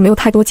上倒是没有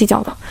太多计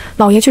较的，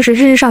老爷却是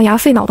日日上牙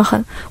费脑得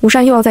很，午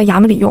膳又要在衙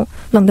门里用，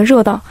冷的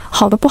热的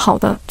好的不好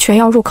的全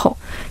要入口，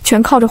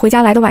全靠着回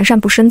家来的晚膳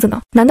补身子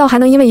呢。难道还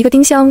能因为一个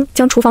丁香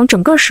将厨房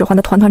整个使唤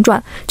得团团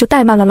转，就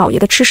怠慢了老爷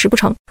的吃食不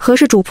成？何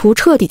氏主仆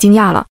彻底惊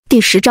讶了。第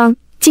10章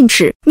禁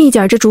齿。蜜姐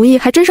儿这主意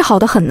还真是好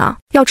得很呢。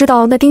要知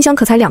道那丁香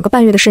可才2个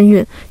半月的身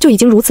孕，就已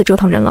经如此折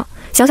腾人了，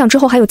想想之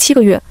后还有7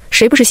个月，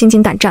谁不是心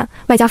惊胆战，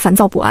外加烦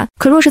躁不安？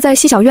可若是在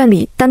西小院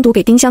里单独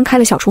给丁香开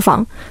了小厨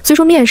房，虽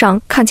说面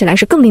上看起来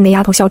是更令那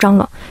丫头嚣张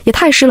了，也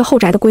太失了后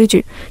宅的规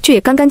矩，却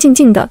也干干净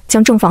净的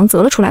将正房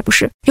择了出来，不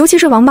是？尤其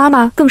是王妈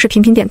妈更是频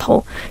频点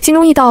头，心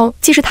中意道，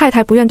既是太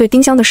太不愿对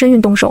丁香的身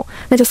孕动手，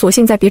那就索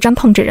性再别沾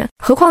碰这人。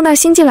何况那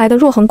新进来的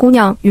若恒姑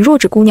娘与若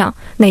芷姑娘，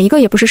哪一个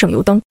也不是省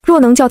油灯，若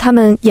能叫他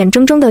们眼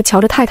睁睁地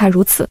瞧着太太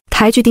如此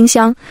抬举丁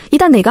香，一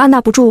旦哪个按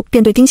捺不住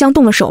便对丁香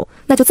动了手，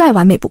那就再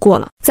完美不过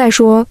了。再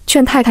说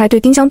劝太太对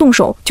丁香动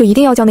手，就一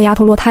定要叫那丫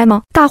头落胎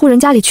吗？大户人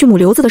家里去母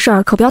瘤子的事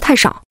儿可不要太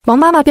少。王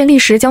妈妈便立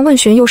时将问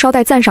询又稍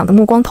带赞赏的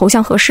目光投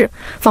向何氏，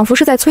仿佛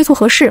是在催促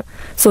何氏，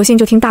索性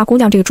就听大姑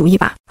娘这个主意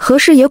吧。何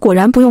氏也果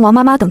然不用王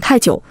妈妈等太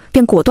久，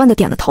便果断地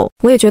点了头。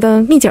我也觉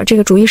得蜜姐儿这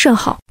个主意甚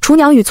好，厨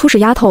娘与粗使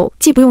丫头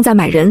既不用再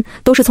买人，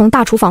都是从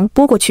大厨房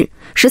拨过去，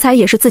食材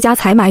也是自家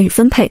采买与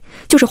分配，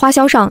就是花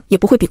销上也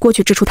不会比过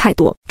去支出太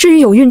多。至于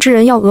有孕之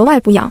人要额外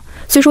补养，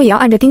虽说也要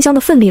按着丁香的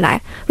分例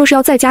来，若是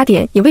要再加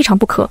点也未尝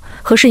不可。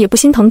何氏也不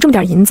心疼这么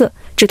点银子，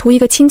只图一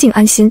个清静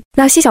安心。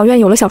那西小院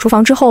有了小厨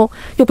房之后，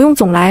又不用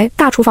总来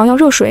大厨房要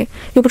热水，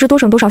又不知多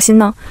省多少心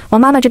呢。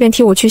王妈妈这边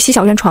替我去西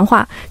小院传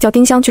话，叫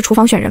丁香去厨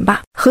房选人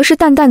吧。何氏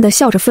淡淡的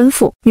笑着吩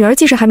咐，女儿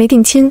既是还没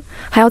定亲，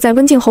还要在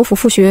温静侯府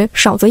复学，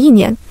少则1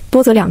年，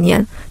多则2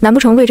年，难不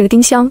成为这个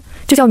丁香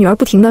就叫女儿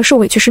不停地受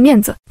委屈失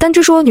面子？单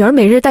只说女儿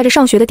每日带着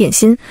上学的点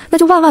心，那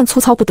就万万粗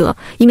糙不得，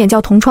以免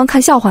叫同窗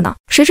看笑话呢。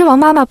谁知王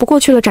妈妈不过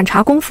去了盏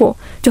茶功夫，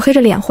就黑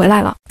着脸回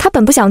来了。她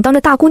本不想当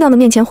着大姑娘的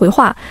面前回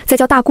话，再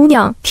叫大姑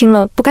娘听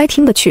了不该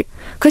听的去，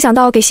可想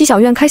到给西小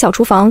院开小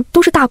厨房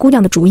都是大姑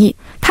娘的主意，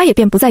她也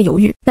便不再犹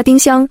豫。那丁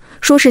香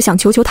说是想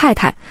求求太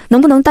太，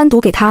能不能单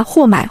独给她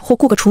或买或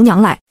雇个厨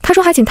娘来。她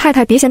说还请太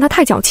太别嫌她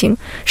太矫情，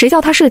谁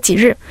叫她试了几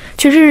日，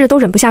却日日都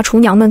忍不下厨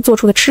娘们做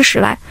出的吃食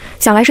来，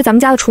想来是咱们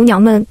家的厨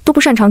娘们都不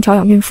擅长调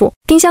养孕妇。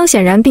丁香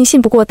显然并信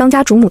不过当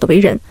家主母的为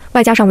人，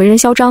外加上为人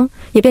嚣张，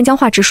也便将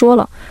话直说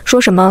了，说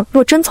什么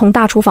若真从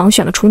大厨房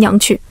选了厨娘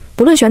去，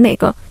不论选哪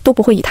个都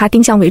不会以他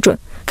丁香为准，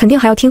肯定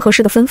还要听何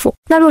氏的吩咐。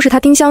那若是他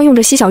丁香用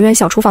着西小院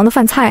小厨房的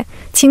饭菜，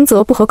轻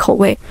则不合口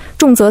味，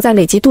重则在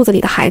累积肚子里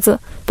的孩子，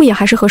不也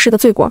还是何氏的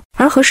罪过？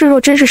而何氏若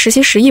真是实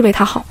心实意为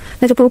他好，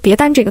那就不如别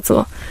担这个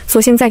责，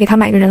索性再给他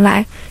买个人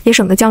来，也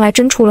省得将来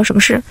真出了什么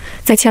事，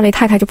再牵累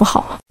太太就不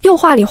好了。又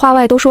话里话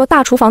外都说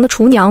大厨房的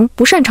厨娘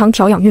不擅长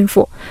调养孕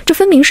妇，这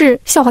分明是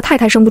笑话太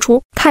太生不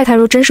出。太太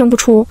若真生不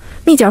出，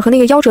蜜姐儿和那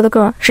个夭折的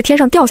个儿是天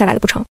上掉下来的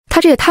不成？他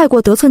这也太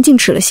过得寸进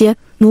尺了些，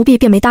奴婢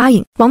便没答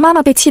应。王妈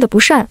妈被气得不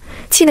善，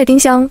气那丁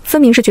香香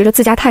分明是觉得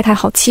自家太太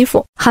好欺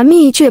负，韩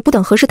密却也不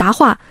等何事答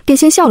话，便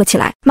先笑了起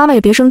来。妈妈也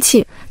别生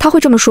气，她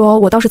会这么说，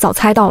我倒是早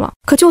猜到了。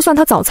可就算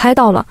她早猜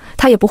到了，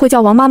她也不会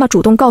叫王妈妈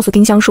主动告诉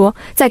丁香说，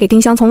再给丁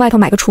香从外头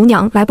买个厨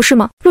娘来，不是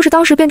吗？若是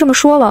当时便这么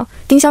说了，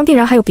丁香定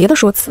然还有别的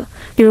说辞，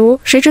比如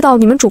谁知道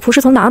你们主仆是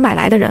从哪儿买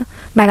来的人，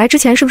买来之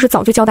前是不是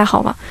早就交代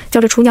好了，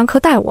叫这厨娘苛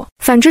待我？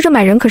反之这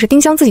买人可是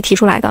丁香自己提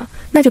出来的，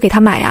那就给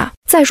她买呀。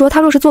再说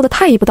她若是做的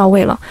太一步到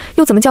位了，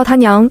又怎么叫她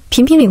娘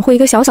频频领会一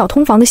个小小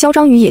通房的嚣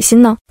张与野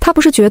心呢？她不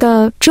是觉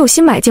得只有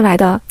新买进来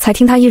的才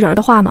听她一人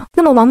的话吗？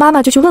那么王妈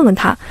妈就去问问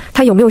她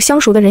有没有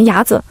相熟的人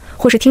牙子，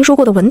或是听说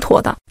过的稳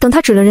妥的。等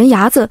她指了人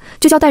牙子，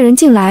就叫带人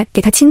进来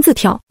给她亲自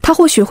挑。她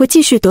或许会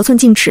继续得寸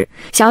进尺，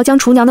想要将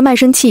厨娘的卖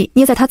身契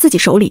捏在她自己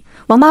手里，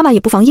王妈妈也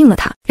不妨应了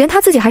她。连她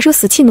自己还是个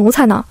死气奴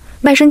才呢，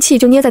卖身契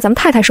就捏在咱们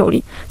太太手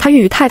里，她欲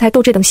与太太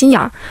斗这等心眼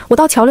儿，我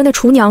倒瞧了那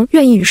厨娘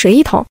愿意与谁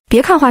一头。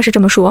别看话是这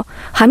么说，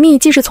韩密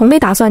既是从没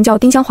打算叫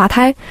丁香滑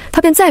胎，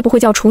他便再不会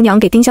叫厨娘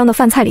给丁香的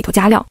饭菜里头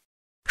加料。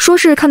说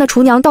是看那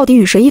厨娘到底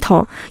与谁一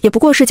头，也不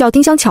过是叫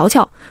丁香瞧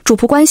瞧，主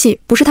仆关系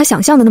不是他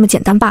想象的那么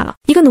简单罢了。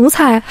一个奴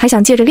才还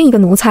想借着另一个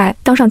奴才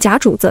当上假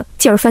主子，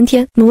继而翻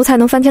天。奴才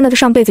能翻天的这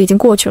上辈子已经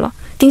过去了，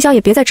丁香也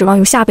别再指望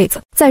有下辈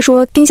子。再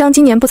说丁香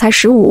今年不才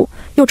15，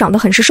又长得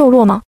很是瘦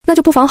弱吗？那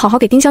就不妨好好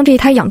给丁香这一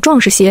胎养壮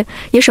实些，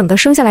也省得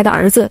生下来的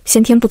儿子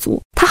先天不足。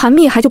他韩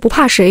密还就不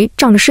怕谁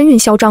仗着身孕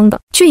嚣张的，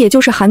却也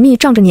就是韩密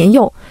仗着年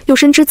幼，又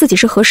深知自己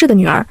是合适的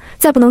女儿，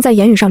再不能在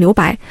言语上留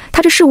白，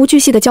他这事无巨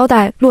细的交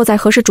代落在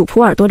合适主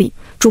仆耳朵里，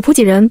主仆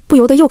几人不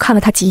由得又看了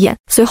他几眼。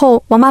随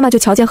后王妈妈就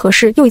瞧见合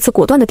适，又一次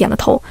果断地点了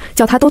头，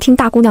叫他都听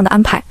大姑娘的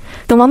安排。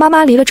等王妈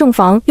妈离了正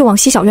房，又往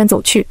西小院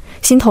走去，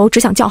心头只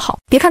想叫好。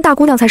别看大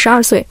姑娘才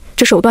12岁，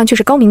这手段却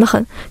是高明得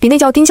很，比那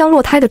叫丁香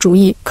落胎的主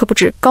意可不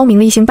止高明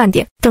了一星半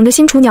点。等着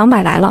新厨娘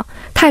买来了，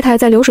太太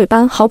在流水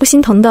般毫不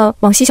心疼地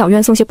往西小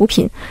院送些补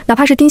品，哪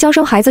怕是丁香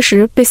生孩子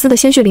时被撕得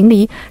鲜血淋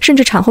漓，甚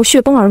至产后血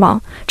崩而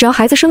亡，只要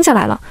孩子生下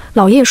来了，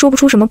老爷也说不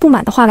出什么不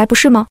满的话来，不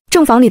是吗？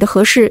正房里的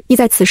何氏亦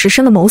在此时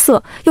伸了眸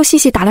色，又细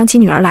细打量起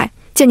女儿来。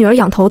见女儿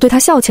仰头对她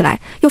笑起来，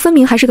又分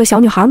明还是个小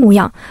女孩模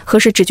样，何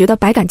氏只觉得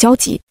百感交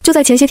集。就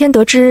在前些天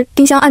得知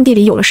丁香暗地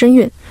里有了身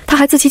孕，她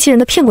还自欺欺人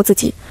地骗过自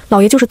己，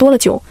老爷就是多了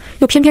酒，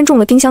又偏偏中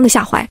了丁香的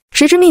下怀。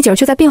谁知蜜姐儿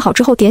却在病好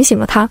之后点醒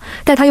了她，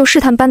待她又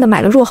试探般地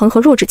买了若恒和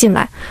若芷进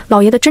来，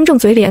老爷的真正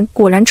嘴脸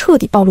果然彻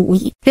底暴露无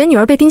遗。连女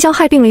儿被丁香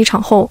害病了一场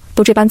后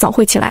都这般早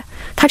会起来，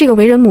她这个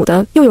为人母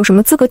的又有什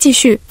么资格继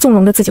续纵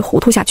容着自己糊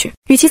涂下去？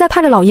与其在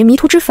盼着老爷迷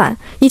途知返，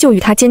依旧与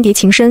他间谍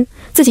情深，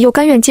自己又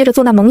甘愿接着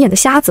做那蒙眼的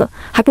瞎子，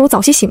还不如早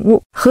些醒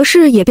悟。何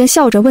氏也便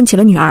笑着问起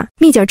了女儿，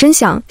蜜姐儿真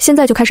想现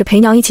在就开始陪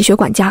娘一起学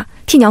管家，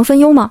替娘分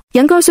忧吗？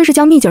严哥虽是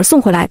将蜜姐儿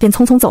送回来便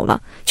匆匆走了，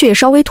却也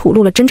稍微吐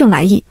露了真正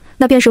来意，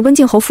那便是温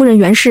静侯夫人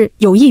原是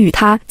有意与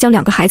他将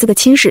2个孩子的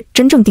亲事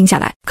真正定下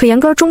来。可严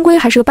哥终归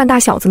还是个半大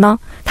小子呢，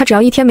他只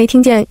要一天没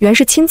听见原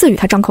是亲自与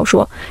他张口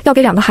说要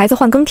给2个孩子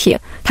换更帖，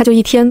他就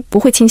一天不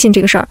会轻信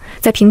这个事儿，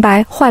在平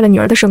白坏了女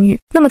儿的声誉。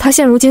那么他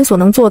现如今所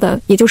能做的，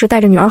也就是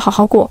带着女儿好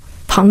好过，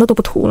旁的都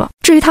不图了。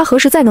至于他何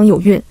时再能有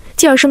孕，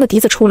继而生个嫡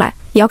子出来，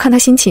也要看他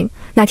心情，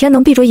哪天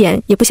能闭着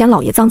眼也不嫌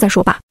老爷脏再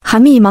说吧。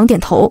韩密忙点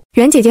头，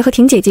袁姐姐和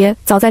婷姐姐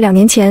早在2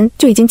年前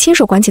就已经亲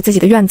手管起自己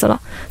的院子了，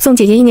宋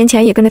姐姐1年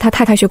前也跟着她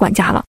太太学管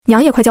家了。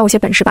娘也快教我些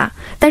本事吧，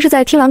但是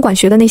在听兰馆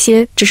学的那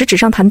些只是纸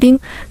上谈兵，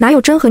哪有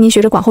真和您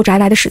学着管后宅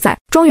来的实在。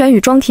庄园与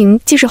庄婷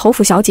既是侯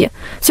府小姐，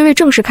虽未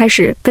正式开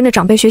始跟着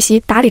长辈学习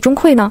打理中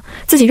馈呢，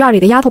自己院里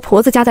的丫头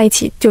婆子加在一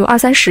起就有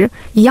20-30，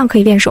一样可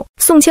以练手。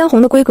宋千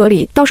红的闺阁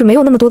里倒是没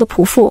有那么多的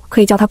仆妇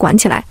可以叫她管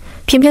起来，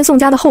偏偏宋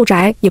家的后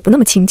宅也不那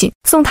么清静，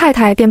宋太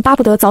太便巴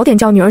不得早点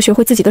叫女儿学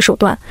会自己的手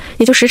段，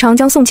也就时常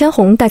将宋千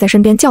红带在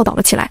身边教导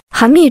了起来。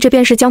韩密这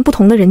便是将不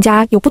同的人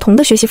家有不同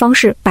的学习方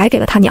式摆给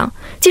了他娘，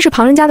即使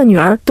旁人家的女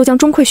儿都将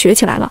中馈学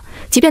起来了，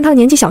即便她的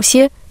年纪小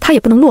些，她也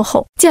不能落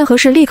后。见何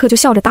氏立刻就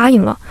笑着答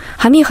应了，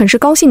韩密很是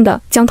高兴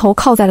地将头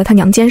靠在了他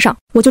娘肩上，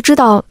我就知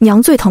道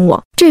娘最疼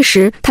我。这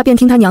时他便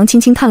听他娘轻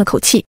轻叹了口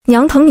气，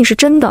娘疼你是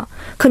真的，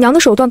可娘的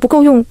手段不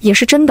够用也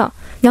是真的，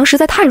娘实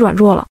在太软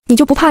弱了，你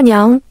就不怕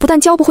娘不但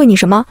教不会你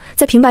什么，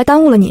再平白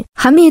耽误了你？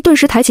韩密顿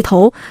时抬起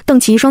头，瞪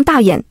起一双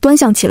大眼端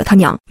向起了他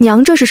娘，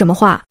娘这是什么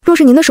话？若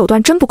是您的手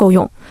段真不够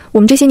用，我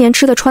们这些年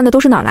吃的穿的都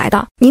是哪儿来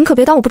的？您可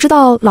别当我不知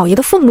道老爷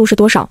的俸禄是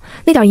多少，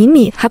那点银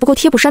米还不够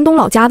贴补山东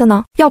老家的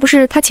呢。要不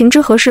是他情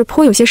知何氏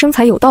颇有些生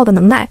财有道的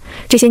能耐，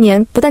这些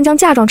年不但将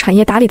嫁妆产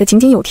业打理得井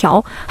井有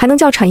条，还能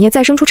叫产业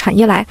再生出产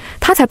业来，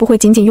他才不会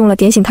仅仅用了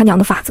点醒他娘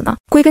的法子呢。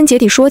归根结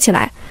底说起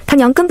来，他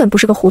娘根本不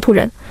是个糊涂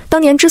人，当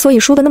年之所以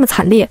输得那么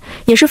惨烈，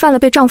也是犯了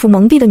被丈夫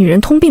蒙蔽的女人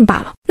通病罢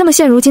了。那么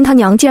现如今他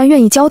娘既然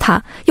愿意教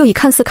他，又已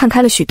看似看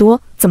开了许多，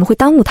怎么会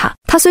耽误他？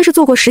他虽是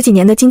做过10几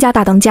年的金家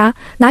大当家，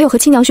哪有和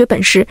亲娘学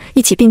本事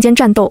一起并肩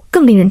战斗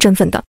更令人振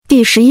奋的？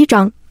第11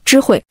章知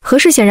会。何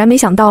氏显然没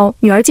想到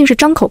女儿竟是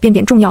张口便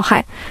点中要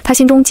害，他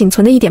心中仅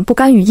存的一点不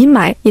甘与阴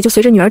霾也就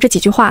随着女儿这几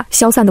句话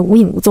消散得无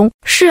影无踪。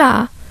是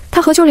啊，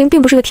他何秋玲并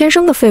不是个天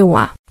生的废物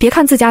啊！别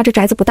看自家这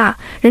宅子不大，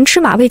人吃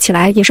马喂起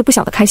来也是不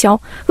小的开销。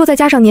若再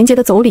加上年节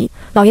的走礼，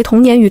老爷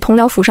同年与同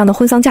僚府上的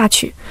婚丧嫁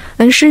娶，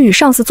恩师与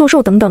上司做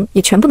寿等等，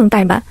也全不能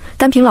怠慢。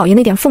单凭老爷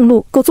那点俸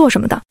禄，够做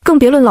什么的？更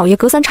别论老爷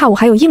隔三差五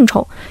还有应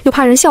酬，又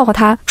怕人笑话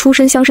他出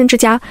身乡绅之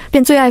家，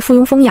便最爱附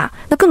庸风雅，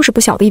那更是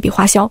不小的一笔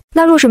花销。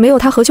那若是没有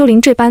他何秋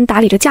玲这般打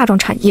理着嫁妆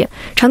产业，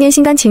常年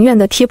心甘情愿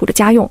地贴补着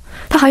家用，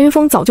他韩云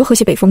峰早就喝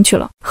西北风去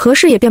了。何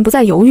氏也便不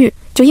再犹豫，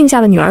就应下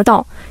了女儿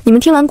道：“你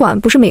们听兰馆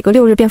不是每隔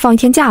6日便放1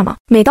天假吗？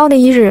每到那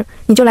1日，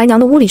你就来娘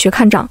的屋里学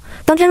看账。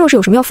当天若是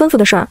有什么要吩咐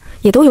的事儿，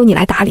也都由你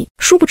来打理。”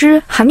殊不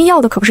知韩密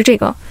要的可不是这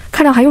个，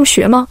看账还用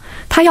学吗？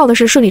他要的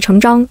是顺理成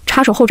章，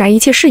插手后宅一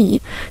切事宜。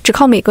只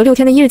靠每隔6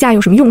天的1日假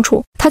有什么用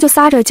处？他就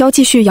撒着娇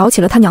继续摇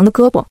起了他娘的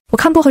胳膊。我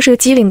看薄荷是个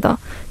机灵的，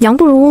娘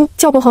不如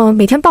叫薄荷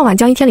每天傍晚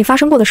将1天里发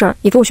生过的事儿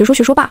也给我学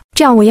说吧，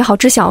这样我也好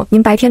知晓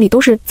您白天里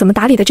都是怎么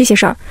打理的这些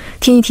事儿，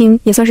听一听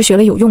也算是学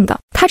了有用的。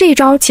他这一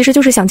招其实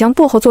就是想将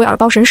薄荷作为耳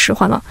包神使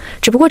唤了，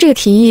只不过这个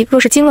提议若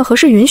是经了何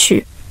氏允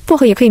许，薄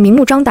荷也可以明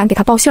目张胆给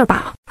他报信儿罢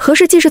了。何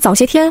氏既是早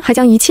些天还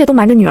将一切都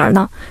瞒着女儿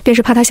呢，便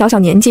是怕她小小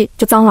年纪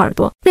就脏了耳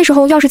朵。那时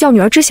候要是叫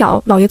女儿知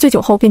晓老爷醉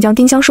酒后便将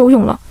丁香收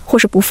用了，或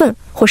是不忿，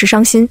或是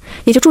伤心，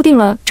也就注定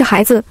了这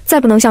孩子再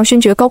不能像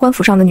勋爵高官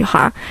府上的女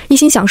孩一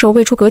心享受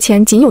未出阁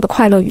前仅有的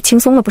快乐与轻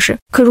松了，不是？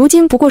可如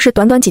今不过是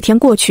短短几天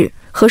过去，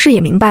何氏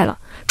也明白了，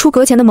出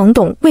阁前的懵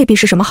懂未必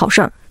是什么好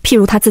事儿。譬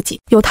如他自己，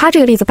有他这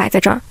个例子摆在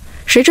这儿，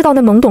谁知道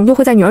那懵懂又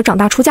会在女儿长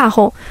大出嫁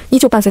后依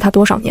旧伴随他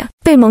多少年？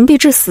被蒙蔽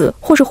致死，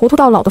或是糊涂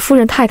到老的夫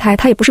人太太，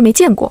他也不是没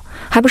见过，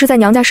还不是在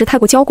娘家时太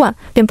过娇惯，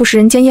便不食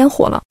人间烟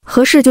火了。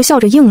何氏就笑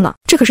着应了，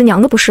这可是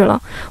娘的不是了，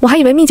我还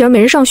以为蜜姐儿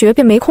每日上学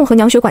便没空和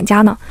娘学管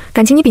家呢，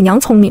感情你比娘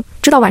聪明，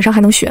知道晚上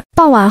还能学。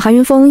傍晚韩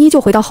云峰依旧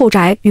回到后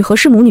宅，与何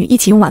氏母女一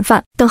起用晚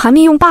饭，等韩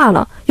密用罢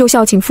了，又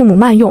孝请父母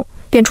慢用，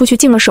便出去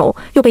净了手，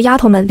又被丫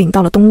头们领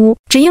到了东屋。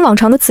只因往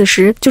常的此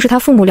时就是他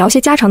父母聊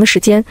些家常的时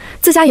间，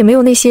自家也没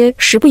有那些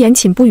食不言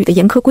寝不语的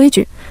严苛规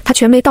矩，他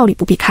全没道理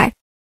不避开。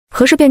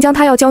何氏便将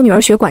他要教女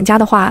儿学管家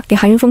的话给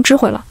韩云峰知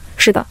会了。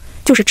是的，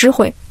就是知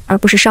会，而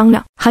不是商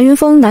量。韩云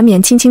峰难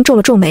免轻轻皱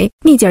了皱眉，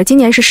蜜姐儿今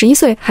年是11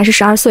岁还是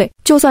12岁？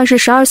就算是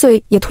12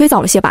岁也忒早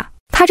了些吧。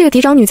他这个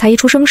嫡长女才一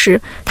出生时，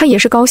他也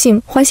是高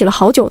兴欢喜了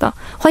好久的，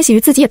欢喜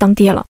于自己也当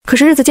爹了。可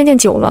是日子渐渐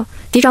久了，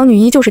嫡长女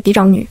依旧是嫡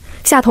长女，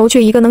下头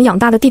却一个能养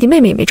大的弟弟妹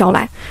妹也没招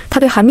来，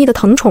他对韩密的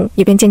疼宠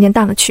也便渐渐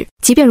淡了去。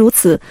即便如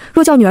此，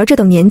若叫女儿这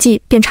等年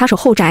纪便插手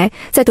后宅，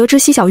在得知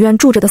西小院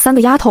住着的3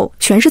个丫头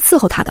全是伺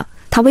候他的，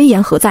他威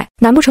严何在？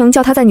难不成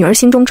叫他在女儿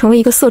心中成为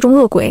一个色中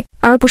恶鬼，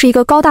而不是一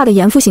个高大的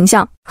严父形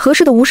象？何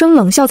氏的无声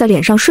冷笑在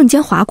脸上瞬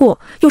间划过，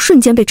又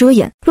瞬间被遮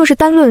掩。若是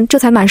单论这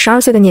才满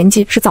12岁的年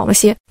纪是早了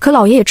些，可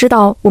老爷也知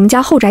道我们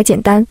家后宅简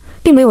单，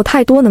并没有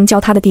太多能教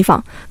他的地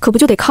方，可不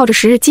就得靠着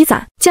时日积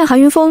攒。见韩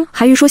云峰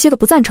还欲说些个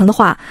不赞成的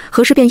话，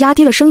何氏便压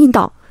低了声音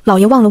道：“老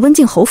爷忘了温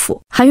靖侯府。”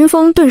韩云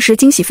峰顿时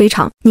惊喜非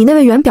常：“你那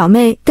位原表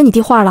妹跟你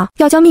递话了，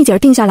要将蜜姐儿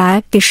定下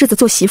来给世子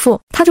做媳妇？”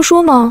他就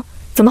说嘛，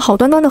怎么好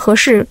端端的何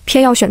氏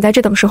偏要选在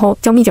这等时候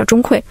将蜜姐儿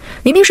中馈？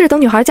明明是等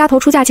女孩家头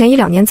出嫁前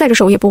1-2年再着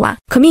手也不晚。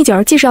可蜜姐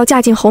儿既是要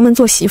嫁进侯门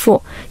做媳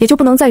妇，也就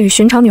不能再与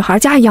寻常女孩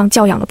家一样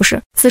教养了，不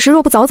是？此时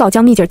若不早早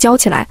将蜜姐儿教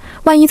起来，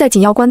万一在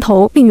紧要关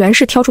头令袁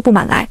氏挑出不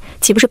满来，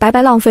岂不是白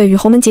白浪费与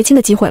侯门结亲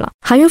的机会了？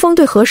韩云峰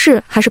对何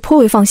氏还是颇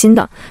为放心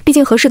的，毕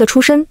竟何氏的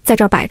出身在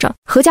这儿摆着。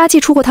何家既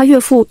出过他岳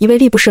父一位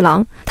吏部侍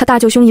郎，他大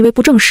舅兄一位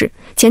布政使，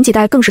前几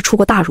代更是出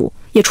过大儒，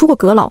也出过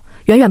阁老，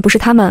远远不是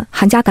他们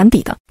韩家敢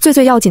比的。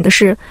最要紧的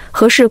是，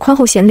何氏宽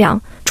厚贤良，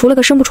除了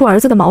个生不出儿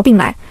子的毛病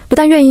来，不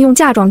但愿意用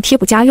嫁妆贴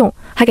补家用，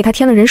还给他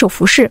添了人手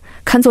服饰，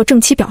堪作正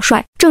妻表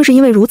率。正是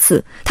因为如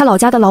此，他老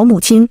家的老母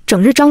亲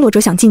整日张罗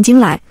着想进京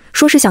来，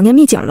说是想念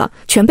蜜姐儿了，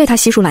全被他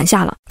悉数拦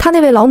下了。他那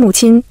位老母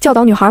亲教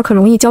导女孩可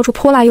容易教出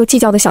泼辣又计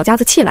较的小家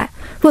子气来，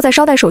若再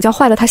捎带手教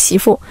坏了他媳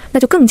妇，那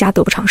就更加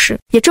得不偿失。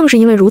也正是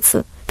因为如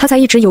此，他才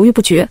一直犹豫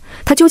不决，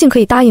他究竟可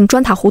以答应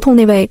砖塔胡同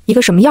那位一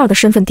个什么样的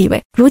身份地位？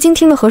如今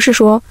听了何氏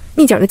说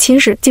蜜姐儿的亲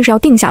事竟是要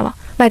定下了，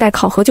外带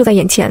考核就在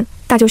眼前，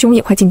大舅兄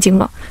也快进京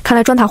了，看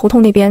来砖塔胡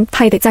同那边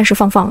他也得暂时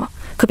放了，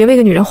可别为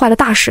个女人坏了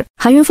大事。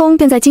韩云峰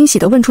便在惊喜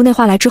地问出那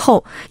话来之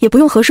后，也不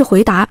用何氏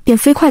回答，便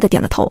飞快地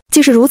点了头。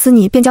既是如此，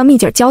你便将蜜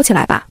姐儿教起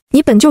来吧，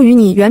你本就与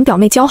你原表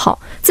妹交好，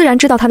自然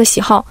知道她的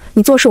喜好，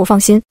你做事我放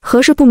心。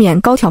何氏不免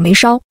高挑眉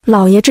梢，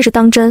老爷这是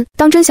当真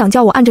想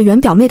叫我按着原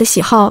表妹的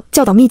喜好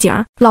教导蜜姐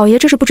儿？老爷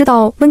这是不知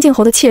道温靖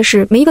侯的妾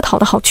室没一个讨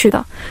得好去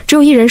的，只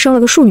有一人生了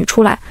个庶女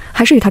出来，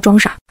还是与他装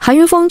傻？韩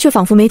云峰却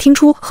仿佛没听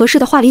出何氏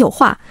的话里有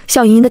话，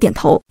笑盈盈的点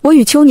头。我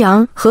与秋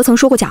娘何曾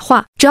说过假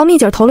话？只要蜜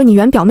姐儿投了你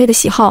原表妹的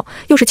喜好，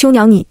又是秋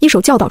娘你一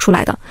手教导出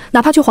来的，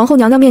哪怕去皇后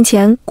娘娘面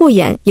前过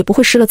眼也不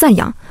会失了赞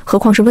扬，何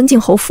况是温靖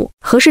侯府？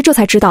何氏这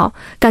才知道，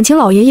感情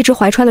老爷一直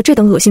怀揣了这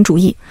等恶心主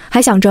意，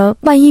还想着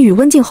万一与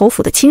温靖侯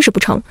府的亲事不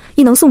成，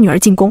亦能送女儿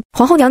进宫。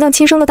皇后娘娘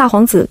亲生的大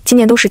皇子今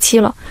年都17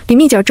了，比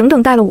蜜姐儿整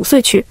整带了5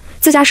岁去，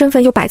自家身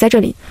份又摆在这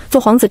里，做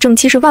皇子正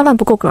妻是万万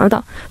不够格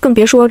的，更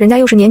别说人家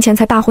又是年前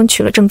才大婚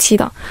娶了正妻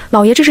的。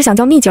老爷这是想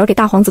叫蜜姐儿给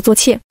大皇子做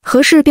妾？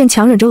何氏便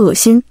强忍着恶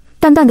心，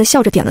淡淡的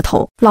笑着点了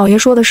头。老爷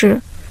说的是，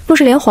若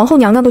是连皇后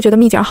娘娘都觉得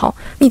蜜姐儿好，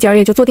蜜姐儿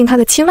也就坐定她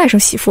的亲外甥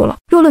媳妇了。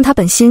若论她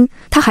本心，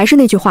她还是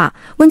那句话，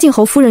温静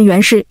侯夫人原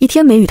是一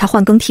天没与她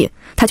换更帖，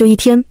她就一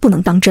天不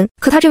能当真。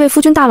可她这位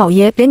夫君大老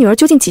爷连女儿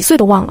究竟几岁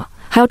都忘了，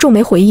还要皱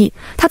眉回忆。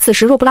他此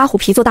时若不拉虎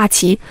皮做大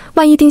旗，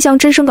万一丁香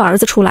真生个儿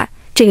子出来，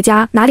这个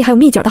家哪里还有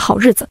蜜姐儿的好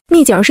日子？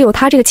蜜姐儿是有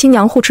她这个亲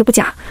娘护持不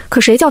假，可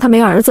谁叫她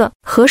没儿子？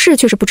何氏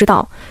却是不知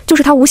道，就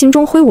是她无形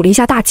中挥舞了一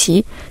下大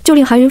旗，就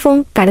令韩云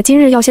峰改了今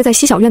日要歇在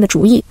西小院的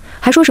主意，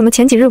还说什么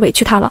前几日委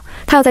屈她了，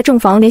她要在正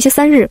房连歇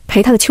3日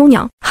陪她的秋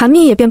娘。韩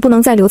密也便不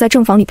能再留在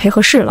正房里陪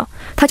何氏了，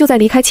他就在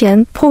离开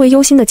前颇为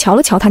忧心地瞧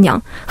了瞧他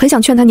娘，很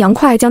想劝他娘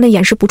快将那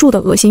掩饰不住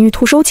的恶心欲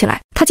吐收起来。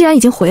他既然已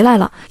经回来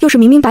了，又是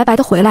明明白白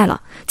的回来了，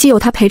既有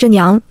他陪着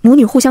娘，母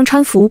女互相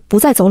搀扶，不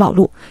再走老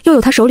路，又有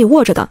他手里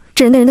握着的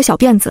这人那人的小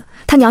辫子，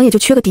他娘也就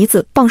缺个嫡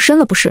子傍身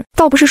了，不是？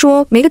倒不是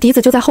说没个嫡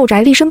子就在后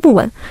宅立身不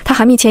稳，他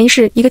韩密前一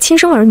世一个亲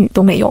生儿女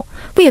都没有，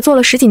不也做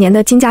了10几年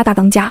的金家大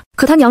当家？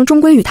可他娘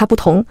终归与他不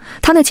同，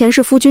他那前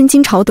世夫君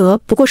金朝德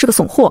不过是个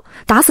怂货，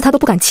打死他都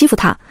不敢欺负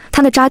他，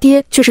他那渣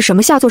爹却是什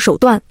么下作手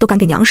段都敢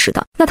给娘使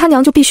的。那他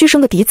娘就必须生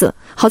个嫡子，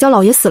好叫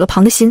老爷死了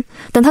旁的心，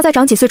等他再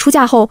长几岁出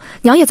嫁后，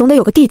娘也总得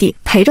有个弟弟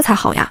陪着才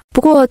好呀。不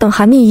过等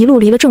韩密一路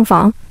离了正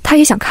房，他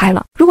也想开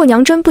了，如果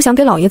娘真不想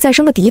给老爷再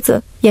生个嫡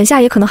子，眼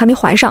下也可能还没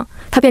怀上，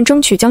他便争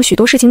取将许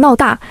多事情闹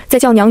大，再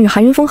叫娘与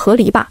韩云峰和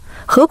离吧，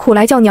何苦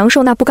来叫娘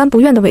受那不甘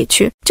不愿的委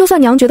屈？就算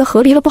娘觉得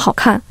和离了不好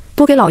看，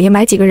多给老爷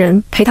买几个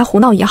人陪他胡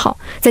闹也好，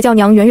再叫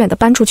娘远远地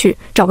搬出去，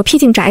找个僻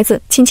静宅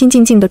子清清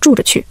静静地住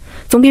着去，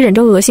总比忍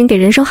着恶心给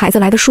人生孩子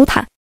来的舒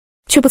坦。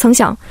却不曾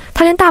想，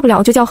他连大不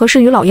了就叫何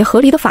氏与老爷和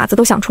离的法子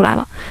都想出来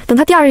了。等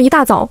他第2日一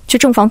大早去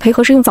正房陪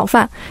何氏用早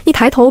饭，一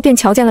抬头便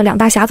瞧见了2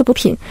大匣子补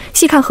品，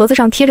细看盒子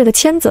上贴着的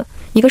签子，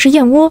一个是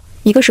燕窝，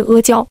一个是阿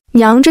胶。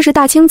娘这是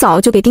大清早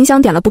就给丁香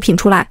点了补品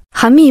出来。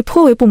韩密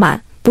颇为不满，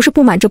不是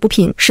不满这补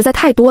品实在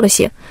太多了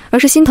些，而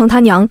是心疼他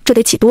娘这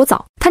得起多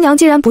早。他娘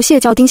既然不屑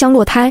叫丁香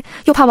落胎，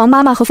又怕王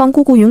妈妈和方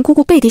姑姑、云姑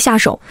姑背地下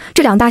手，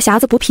这2大匣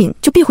子补品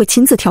就必会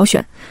亲自挑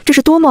选，这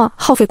是多么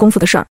耗费功夫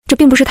的事儿。这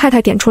并不是太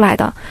太点出来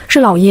的，是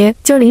老爷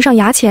今儿临上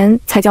衙前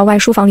才叫外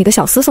书房里的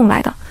小厮送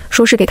来的，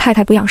说是给太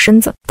太补养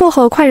身子。薄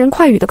荷快人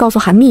快语地告诉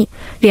韩密，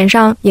脸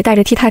上也带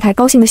着替太太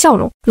高兴的笑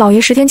容。老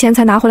爷10天前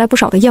才拿回来不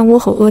少的燕窝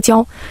和阿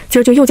胶，今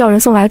儿就又叫人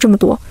送来了这么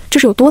多，这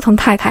是有多疼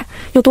太太，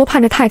又多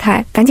盼着太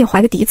太赶紧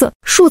怀个嫡子。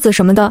庶子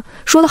什么的，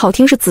说的好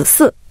听是子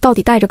嗣，到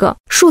底带着个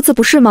庶字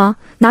不是吗？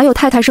哪有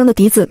太太生的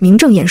嫡子名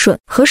正言顺？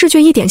何氏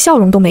却一点笑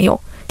容都没有。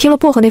听了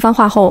薄荷那番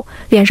话后，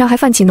脸上还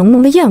泛起浓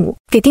浓的厌恶。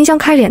给丁香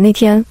开脸那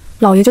天，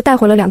老爷就带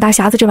回了2大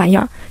匣子这玩意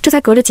儿，这才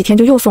隔着几天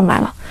就又送来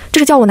了，这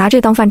是叫我拿这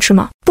当饭吃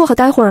吗？薄荷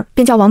待会儿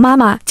便叫王妈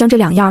妈将这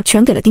2样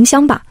全给了丁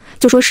香吧，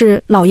就说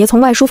是老爷从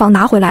外书房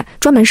拿回来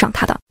专门赏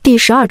他的。第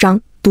12章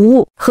读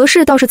物。何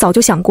氏倒是早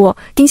就想过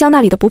丁香那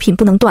里的补品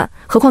不能断，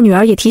何况女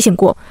儿也提醒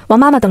过，王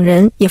妈妈等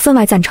人也分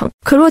外赞成。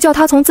可若叫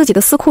她从自己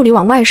的私库里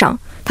往外赏，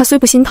她虽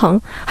不心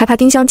疼，还怕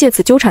丁香借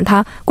此纠缠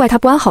她，怪她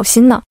不安好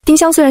心呢。丁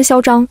香虽然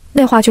嚣张，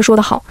那话却说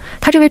得好，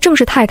她这位正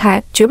室太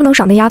太绝不能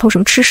赏那丫头什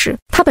么吃食。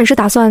她本是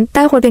打算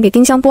待会儿便给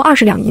丁香拨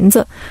20两银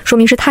子，说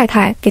明是太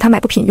太给她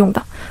买补品用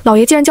的。老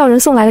爷既然叫人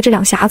送来了这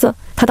2匣子，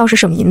他倒是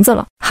省银子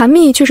了。韩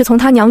密却是从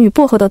他娘与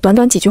薄荷的短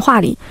短几句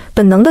话里，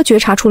本能地觉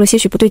察出了些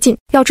许不对劲。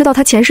要知道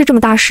他前世这么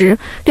大时，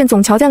便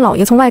总瞧见老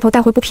爷从外头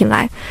带回补品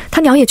来，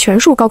他娘也全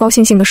数高高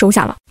兴兴地收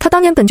下了。他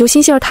当年本就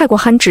心性儿太过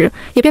憨直，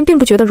也便并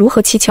不觉得如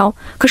何蹊跷。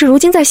可是如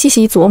今再细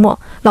细一琢磨，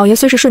老爷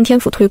虽是顺天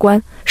府推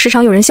官，时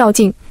常有人孝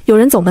敬，有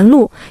人走门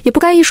路，也不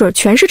该一水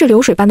全是这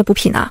流水般的补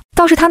品啊。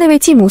倒是他那位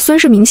继母孙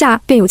氏名下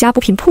便有家补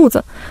品铺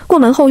子，过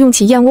门后用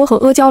起燕窝和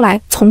阿胶来，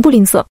从不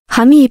吝啬。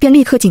韩密便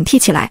立刻警惕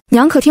起来，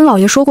娘可听老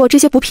爷说过这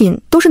些补品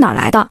都是哪儿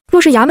来的？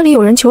若是衙门里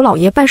有人求老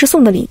爷办事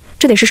送的礼，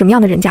这得是什么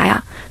样的人家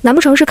呀？难不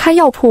成是开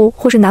药铺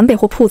或是南北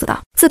货铺子的？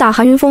自打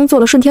韩云峰做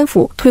了顺天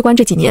府推官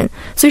这几年，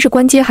虽是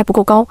官阶还不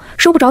够高，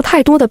收不着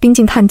太多的兵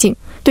进探进，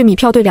对米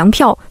票对粮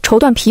票绸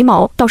缎皮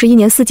毛倒是1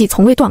年4季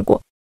从未断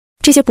过。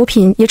这些补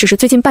品也只是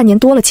最近半年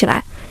多了起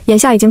来，眼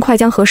下已经快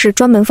将何氏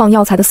专门放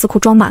药材的私库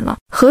装满了。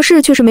何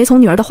氏却是没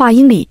从女儿的话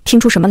音里听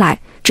出什么来，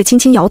只轻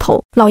轻摇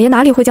头。老爷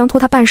哪里会将托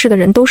他办事的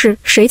人都是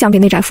谁讲给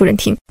内宅夫人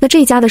听？那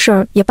这一家的事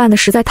儿也办得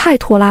实在太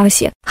拖拉了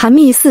些。韩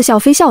密似笑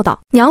非笑道：“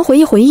娘回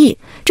忆，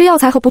这药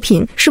材和补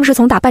品是不是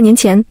从打半年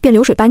前便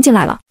流水搬进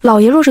来了？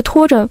老爷若是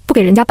拖着不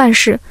给人家办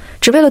事，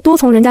只为了多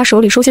从人家手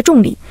里收些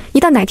重礼，一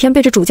旦哪天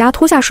被这主家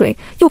拖下水，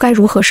又该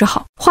如何是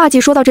好？”话既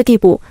说到这地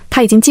步，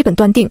他已经基本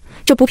断定，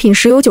这补品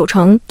10有9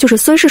成就是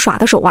孙氏耍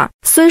的手腕。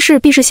孙氏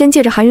必是先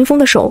借着韩云峰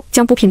的手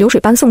将补品流水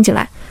搬送进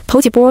来，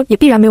头几波也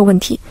必然没有问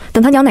题。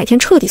等他娘哪天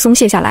彻底松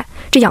懈下来，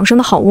这养生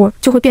的好物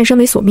就会变身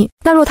为索命。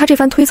那若他这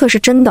番推测是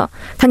真的，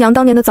他娘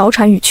当年的早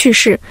产与去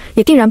世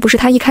也定然不是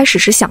他一开始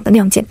时想的那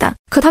样简单。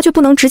可他却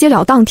不能直截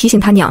了当提醒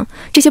他娘，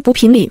这些补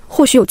品里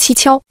或许有蹊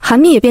跷。韩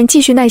密也便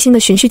继续耐心地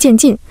循序渐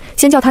进，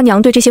先叫他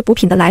娘对这些补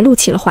品的来路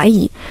起了怀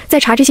疑，再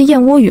查这些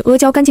燕窝与阿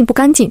胶干净不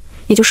干净，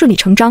也就顺理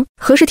成章。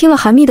何氏听了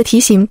韩密的提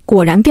醒，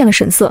果然变了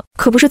神色。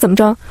可不是怎么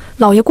着，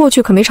老爷过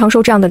去可没常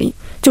收这样的礼，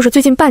就是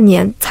最近半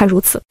年才如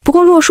此。不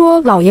过若说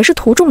老爷是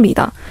图重礼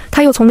的，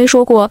他又从没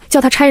说过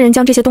叫他差人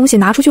将这些东西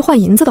拿出去换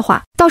银子的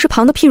话。倒是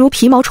旁的譬如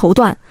皮毛绸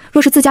缎，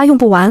若是自家用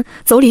不完，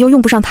走礼又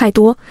用不上太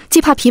多，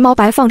既怕皮毛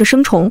白放着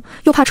生虫，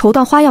又怕绸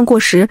缎花样过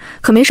时，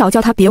可没少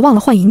叫他别忘了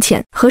换银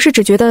钱。何氏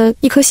只觉得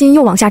一颗心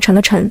又往下沉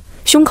了沉，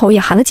胸口也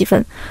寒了几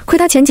分。亏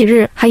他前几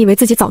日还以为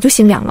自己早就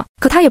心凉了，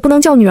可他也不能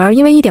叫女儿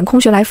因为一点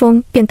空穴来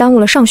风便耽误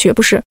了上学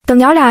不是。等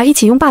娘俩一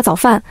起用罢早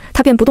饭，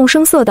他便不动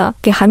声色地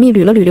给韩密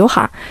捋了捋刘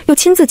海，又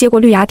亲自接过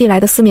绿芽递来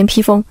的丝棉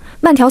披风，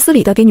慢条斯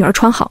理地给女儿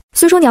穿好。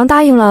虽说娘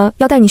答应了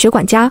要带你学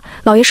管家，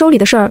老爷收礼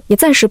的事儿也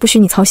暂时不许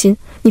你操心，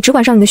你只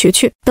管上你的学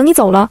去，等你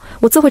走了，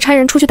我自会差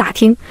人出去打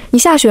听，你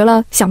下学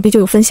了想必就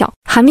有分晓。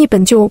韩密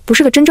本就不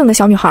是个真正的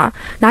小女孩，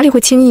哪里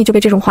会轻易就被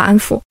这种话安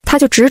抚，他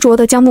就执着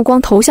地将目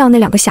光投向那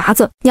2个匣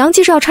子。娘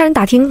既是要差人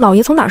打听老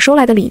爷从哪儿收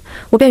来的礼，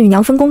我便与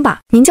娘分工吧。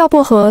您叫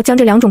薄荷将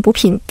这2种补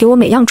品给我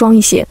每样装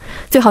一些，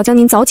最好将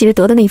您早几日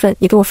得的那一份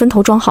也给我分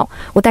头装好，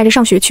我带着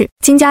上学去。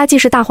金家既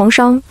是大皇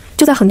商，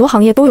就在很多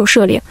行业都有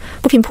涉猎，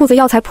补品铺子、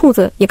药材铺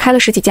子也开了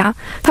10几家，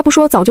他不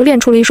说早就练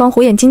出了一双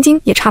火眼金睛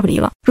也差不离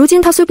了。如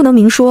今他虽不能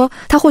明说，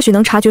他或许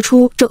能察觉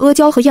出这阿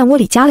胶和燕窝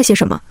里加了些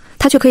什么，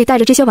他却可以带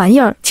着这些玩意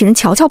儿请人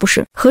瞧瞧不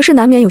是。何氏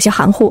难免有些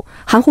含糊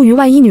于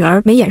万一女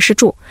儿没掩饰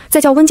住，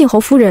再叫温静侯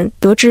夫人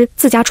得知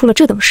自家出了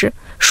这等事，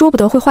说不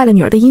得会坏了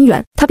女儿的姻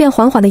缘。他便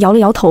缓缓地摇了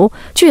摇头，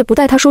却也不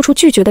待他说出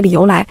拒绝的理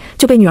由来，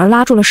就被女儿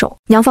拉住了手。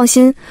娘放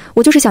心，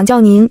我就是想叫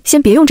您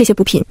先别用这些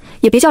补品，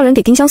也别叫人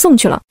给丁香送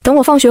去了，等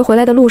我放学回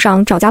来的路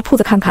上找家铺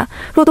子看看，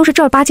若都是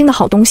正儿八经的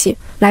好东西，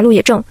来路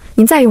也正，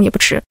您再用也不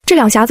迟。这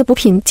2匣子补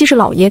品既是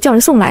老爷叫人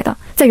送来的，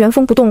再原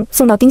封不动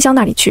送到丁香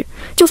那里去，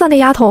就算那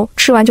丫头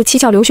吃完就七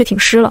窍流血挺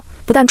尸了，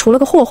不但除了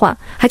个祸患，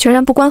还全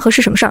然不关何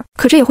氏什么事儿。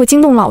可这也会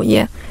惊动老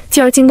爷，继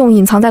而惊动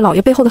隐藏在老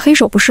爷背后的黑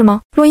手，不是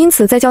吗？若因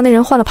此再叫那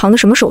人换了旁的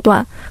什么手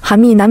段，韩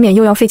密难免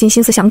又要费尽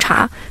心思详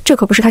查，这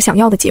可不是他想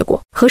要的结果。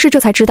何氏这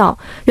才知道，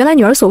原来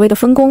女儿所谓的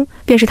分工，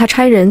便是他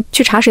差人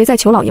去查谁在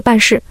求老爷办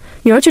事，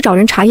女儿去找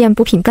人查验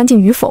补品干净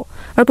与否，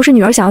而不是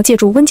女儿想要借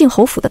助温静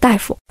侯府的大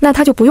夫。那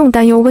他就不用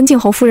担忧温静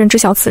侯夫人知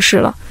晓此事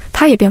了，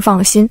他也便放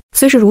了心。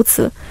虽是如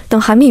此，等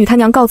韩密与他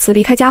娘告辞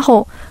离开家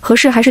后，何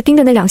氏还是盯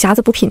着那2匣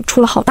子补品出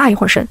了好大一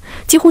会儿神，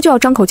几乎就要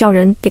张口叫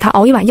人给他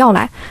熬一碗药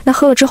来，那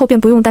喝了之后便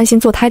不用担心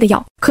做胎的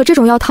药。可这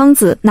种药汤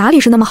子哪里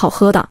是那么好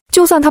喝的？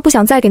就算他不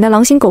想再给那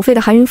狼心狗肺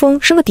的韩云峰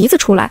生个嫡子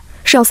出来，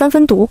是要3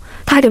分毒，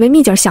他还得为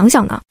蜜姐想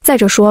想呢。再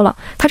者说了，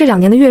他这2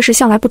年的月事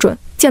向来不准，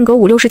间隔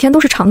50-60天都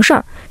是常事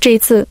儿，这一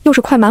次又是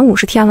快满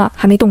50天了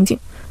还没动静，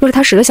若是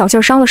他使了小劲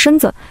儿伤了身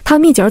子，他和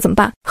蜜姐儿怎么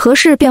办？何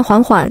氏便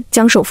缓缓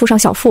将手覆上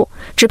小腹，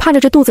只盼着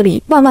这肚子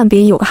里万万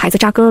别有个孩子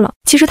扎根了。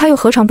其实他又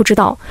何尝不知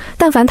道，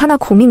但凡他那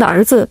苦命的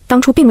儿子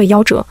当初并未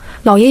夭折，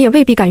老爷也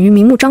未必敢于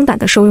明目张胆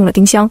地收用了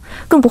丁香，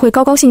更不会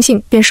高高兴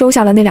兴便收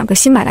下了那2个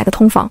新买来的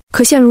通房。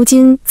可现如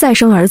今再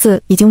生儿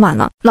子已经晚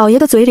了，老爷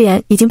的嘴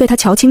脸已经被他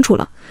瞧清楚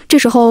了，这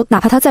时候哪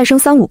怕他再生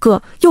3-5个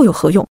又有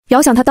何用？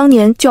遥想他当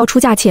年就要出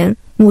嫁前，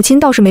母亲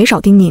倒是没少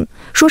叮咛，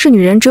说是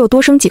女人只有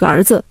多生几个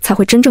儿子才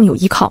会真正有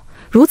依靠，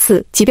如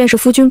此即便是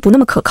夫君不那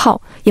么可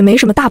靠，也没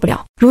什么大不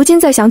了。如今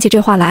再想起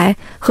这话来，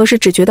何氏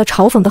只觉得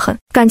嘲讽得很。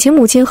感情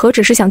母亲何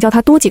止是想叫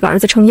他多几个儿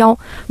子撑腰，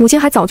母亲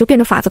还早就变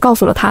着法子告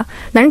诉了他，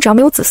男人只要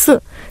没有子嗣，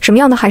什么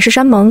样的海誓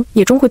山盟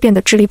也终会变得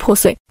支离破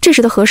碎。这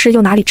时的何氏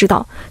又哪里知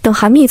道，等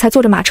韩密才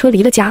坐着马车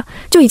离了家，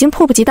就已经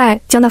迫不及待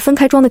将那分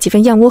开装的几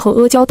份燕窝和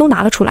阿胶都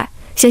拿了出来，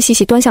先细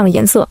细端详了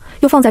颜色，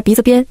又放在鼻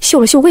子边嗅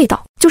了嗅味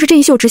道。就是这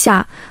一嗅之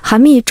下，韩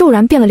密骤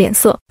然变了脸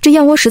色，这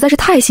燕窝实在是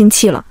太腥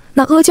气了，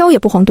那阿胶也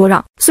不遑多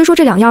让。虽说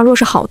这2样若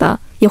是好的，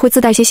也会自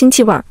带些腥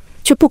气味儿，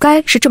却不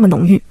该是这么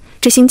浓郁。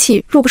这腥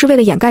气若不是为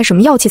了掩盖什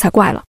么药气才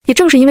怪了。也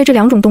正是因为这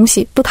2种东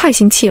西都太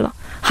腥气了，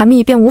韩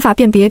密便无法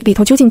辨别里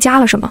头究竟加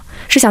了什么，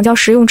是想叫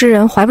食用之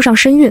人怀不上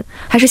身孕，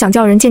还是想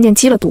叫人渐渐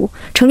积了毒，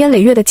成年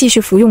累月的继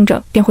续服用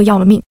着便会要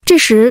了命。这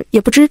时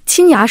也不知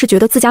亲牙是觉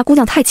得自家姑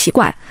娘太奇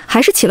怪，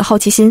还是起了好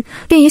奇心，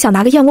便也想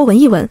拿个燕窝闻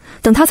一闻。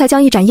等他才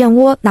将一盏燕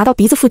窝拿到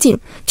鼻子附近，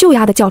就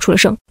丫的叫出了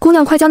声：“姑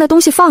娘快将那东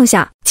西放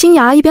下！”亲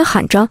牙一边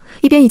喊着，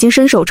一边已经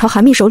伸手朝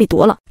韩密手里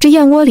夺了。这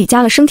燕窝里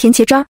加了生甜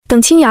茄汁儿。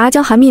等亲牙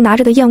将韩密拿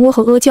着的燕窝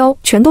和阿胶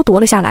全都夺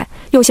了下来，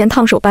又嫌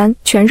烫手般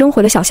全扔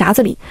回了小匣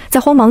子里，再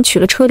慌忙取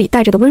了车里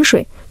带着的温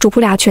水，主仆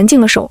俩全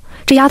进了手。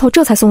这丫头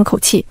这才松了口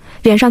气，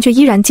脸上却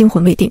依然惊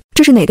魂未定。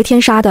这是哪个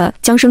天杀的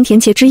将生甜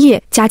茄汁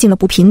液加进了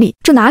补品里？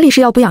这哪里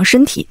是要补养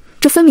身体，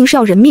这分明是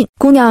要人命！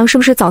姑娘是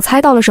不是早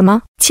猜到了什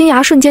么？亲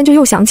牙瞬间就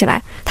又想起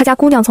来，他家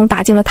姑娘从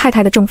打进了太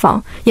太的正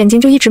房，眼睛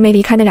就一直没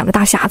离开那2个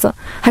大匣子，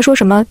还说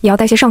什么也要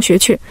带些上学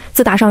去。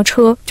自打上了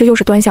车，就又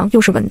是端详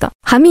又是闻的。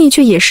韩密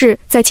却也是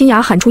在亲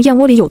牙喊出燕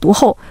窝里有毒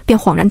后，便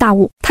恍然大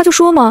悟。他就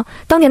说嘛，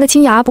当年的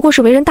亲牙不过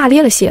是为人大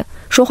咧了些，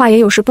说话也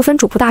有时不分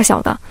主仆大小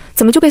的，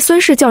怎么就被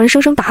孙氏叫人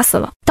生生打死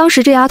了？当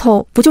时这丫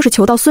头不就是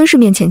求到孙氏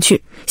面前去，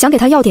想给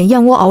他要点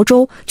燕窝熬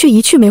粥，却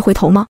一去没回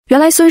头吗？原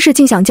来孙氏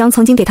竟想将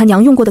曾经给他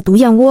娘用过的毒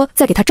燕窝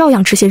再给他照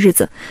样吃些日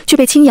子，却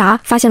被亲牙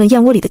发现了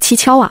燕窝里的蹊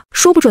跷啊！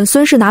说不准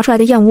孙氏拿出来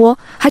的燕窝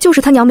还就是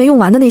他娘没用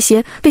完的那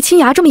些，被亲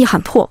牙这么一喊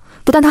破，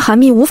不但他韩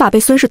密无法被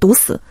孙氏毒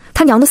死，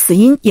他娘的死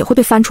因也会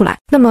被翻出来。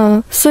那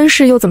么孙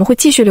氏又怎么会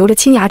继续留着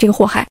亲牙这个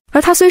祸害？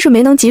而他虽是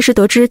没能及时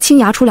得知亲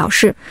牙出了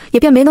事，也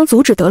便没能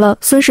阻止得了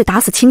孙氏打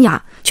死亲牙，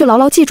却牢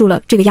牢记住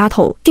了这个丫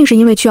头定是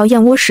因为去要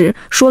燕窝时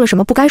说了什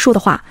么不该说的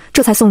话，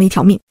这才送了一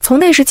条命。从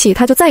那时起，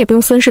他就再也不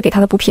用孙氏给他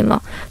的补品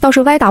了，倒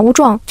是歪打误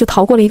撞就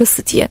逃过了一个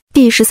死结。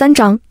第13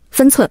章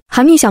分寸。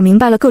韩密想明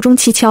白了个中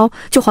蹊跷，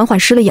就缓缓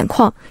湿了眼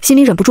眶，心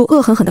里忍不住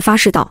恶狠狠地发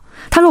誓道：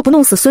他若不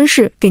弄死孙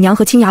氏，给娘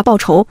和亲牙报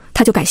仇，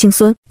他就改姓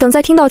孙。等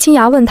再听到亲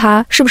牙问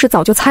他是不是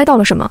早就猜到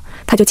了什么，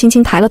他就轻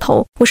轻抬了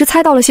头：我是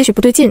猜到了些许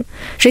不对劲，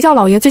谁叫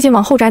老爷最近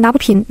往后宅拿补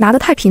品拿得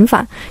太频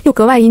繁，又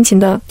格外殷勤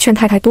地劝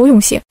太太多用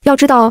些。要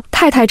知道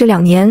太太这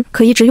2年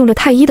可一直用着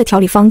太医的调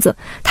理方子，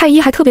太医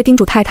还特别叮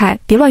嘱太太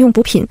别乱用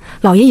补品，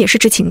老爷也是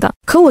知情的。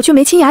可我却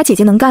没亲牙姐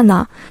姐能干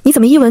呢，你怎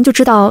么一闻就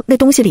知道那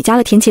东西里加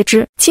了甜茄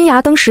汁？亲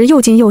牙当时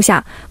又惊又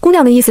吓，姑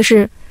娘的意思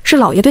是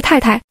老爷对太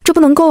太？这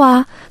不能够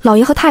啊，老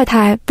爷和太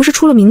太不是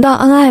出了名的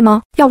恩爱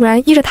吗？要不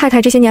然依着太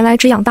太这些年来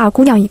只养大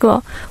姑娘一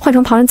个，换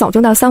成旁人早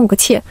就那3-5个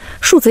妾，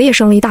庶子也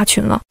生了一大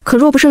群了。可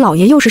若不是老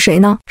爷又是谁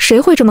呢？谁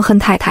会这么恨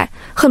太太，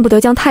恨不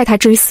得将太太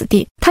置于死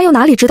地？他又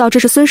哪里知道这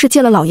是孙氏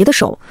借了老爷的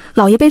手，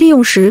老爷被利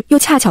用时又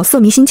恰巧色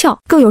迷心窍？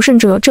更有甚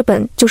者，这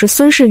本就是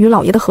孙氏与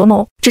老爷的合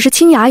谋。只是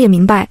亲牙也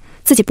明白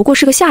自己不过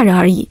是个下人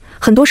而已，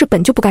很多事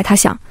本就不该他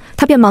想，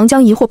他便忙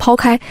将疑惑抛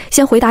开，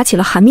先回答起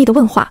了韩密的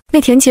问话。那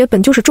甜茄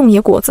本就是种野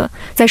果子，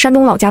在山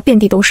东老家遍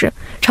地都是，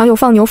常有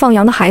放牛放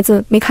羊的孩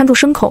子没看住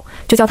牲口，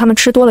就叫他们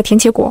吃多了甜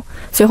茄果，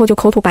随后就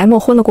口吐白沫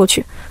昏了过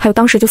去，还有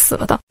当时就死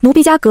了的。奴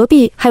婢家隔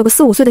壁还有个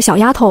4-5岁的小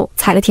丫头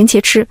采了甜茄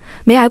吃，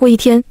没挨过1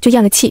天就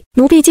咽了气。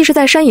奴婢既是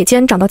在山野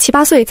间长到7、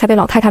8岁才被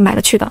老太太买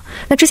了去的，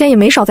那之前也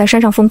没少在山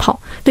上疯跑，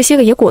对些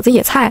个野果子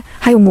野菜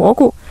还有蘑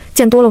菇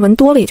见多了闻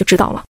多了也就知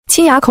道了。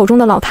亲牙口中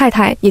的老太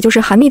太也就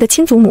是韩密的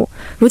亲祖母，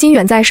如今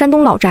远在山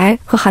东老宅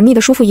和韩密的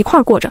叔父一块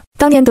儿过着。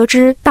当年得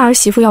知大儿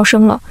媳妇要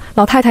生了，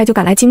老太太就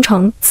赶来京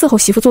城伺候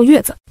媳妇坐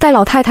月子。待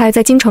老太太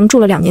在京城住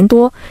了2年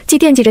多，既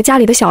惦记着家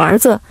里的小儿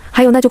子，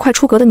还有那就快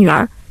出阁的女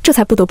儿，这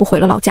才不得不回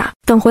了老家。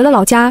等回了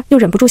老家，又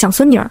忍不住想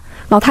孙女儿，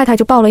老太太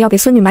就报了要给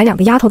孙女买2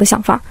个丫头的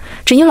想法。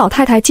只因老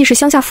太太既是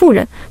乡下妇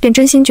人，便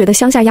真心觉得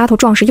乡下丫头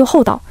壮实又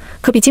厚道，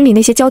可比京里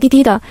那些娇滴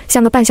滴的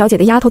像个半小姐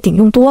的丫头顶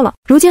用多了。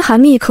如今韩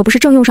密可不是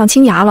正用上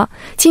亲牙了，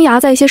亲牙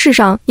在一些事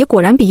上也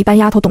果然比一般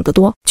丫头懂得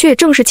多。却也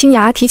正是亲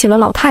牙提起了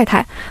老太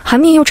太，韩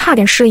密又差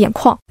点湿了眼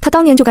眶。他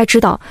当年就该知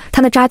道，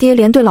他那渣爹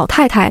连对老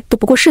太太都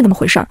不过是那么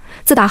回事儿。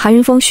自打韩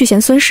云峰续弦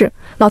孙氏，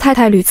老太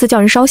太屡次叫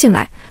人捎信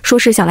来，说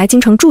是想来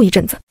京城住一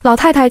阵子。老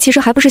太太其实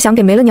还不是想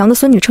给没了娘的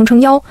孙女撑撑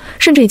腰，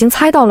甚至已经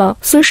猜到了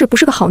孙氏不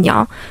是个好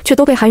娘，却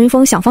都被韩云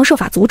峰想方设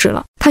法阻止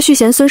了。他续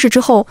弦孙氏之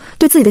后，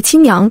对自己的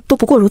亲娘都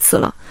不过如此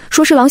了，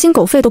说是狼心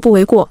狗肺都不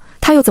为过，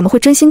他又怎么会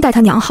真心待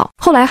他娘好？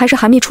后来还是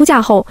韩密出嫁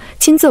后，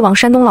亲自往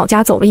山东老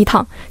家走了一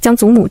趟，将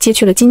祖母接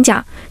去了金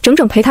家，整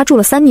整陪他住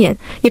了3年，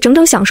也整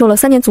整享受了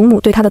3年祖母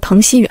对他的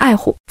疼惜与爱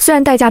护。虽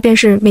然代价便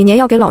是每年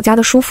要给老家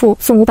的叔父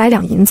送500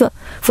两银子，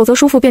否则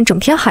叔父便整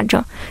天喊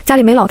着家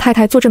里没老太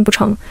太坐镇不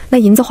成，那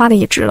银子花的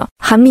也值了。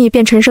韩密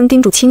便沉声叮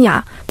嘱亲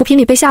牙，补品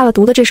里被下了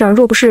毒的这事儿，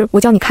若不是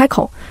我叫你开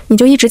口，你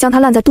就一直将它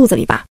烂在肚子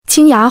里吧。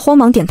亲牙慌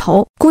忙点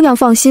头，姑娘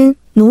放心，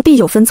奴婢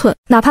有分寸，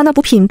哪怕那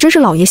补品真是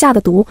老爷下的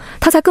毒，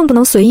他才更不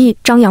能随意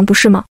张扬，不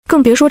是吗？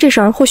更别说这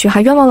事儿或许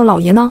还冤枉了老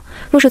爷呢。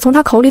若是从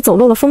他口里走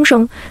漏了风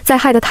声，再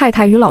害得太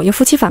太与老爷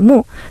夫妻反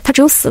目，他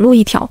只有死路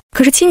一条。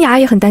可是亲牙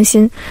也很担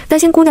心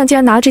姑娘既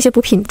然拿了这些补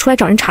品出来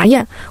找人查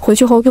验，回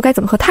去后又该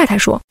怎么和太太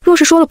说？若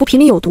是说了补品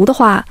里有毒的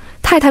话，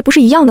太太不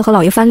是一样的和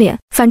老爷翻脸？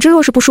反之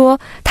若是不说，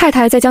太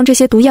太再将这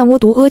些毒燕窝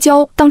毒阿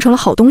胶当成了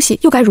好东西，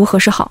又该如何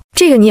是好？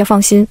这个你也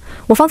放心，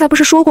我方才不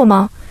是说过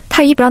吗？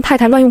太医不让太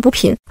太乱用补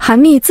品。韩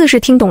密自是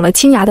听懂了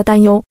亲牙的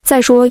担忧，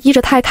再说依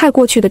着太太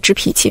过去的直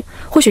脾气，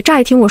或许乍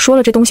一听我说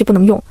了这东西不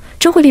能用，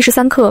真会立时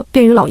3刻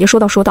便与老爷说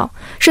道，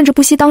甚至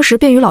不惜当时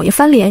便与老爷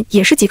翻脸，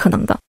也是极可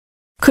能的。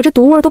可这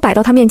毒味都摆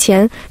到他面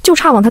前，就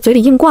差往他嘴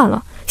里硬灌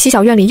了。西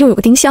小院里又有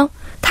个丁香，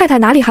太太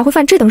哪里还会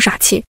犯这等傻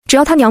气？只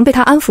要他娘被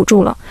他安抚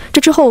住了，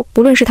这之后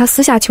不论是他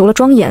私下求了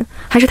庄严，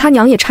还是他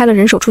娘也差了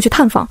人手出去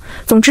探访，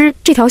总之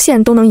这条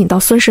线都能引到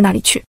孙氏那里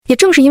去。也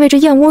正是因为这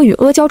燕窝与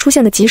阿胶出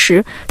现的及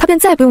时，他便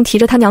再不用提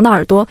着他娘的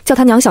耳朵叫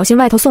他娘小心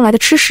外头送来的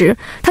吃食，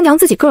他娘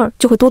自己个儿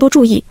就会多多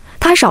注意，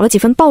他还少了几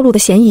分暴露的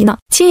嫌疑呢。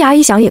亲牙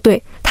一想也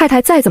对，太太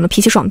再怎么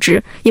脾气爽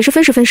直，也是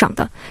分是分赏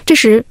的。这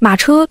时马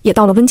车也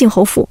到了温靖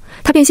侯府，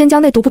他便先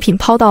将那毒补品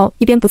抛到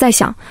一边不再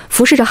想，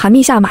服侍着韩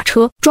密下马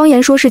车，庄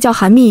严说是叫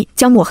韩密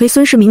将抹黑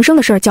孙氏名声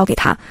的事儿交给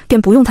他，便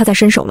不用他再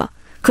伸手了。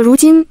可如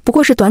今不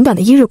过是短短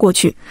的1日过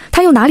去，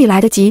他又哪里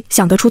来得及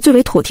想得出最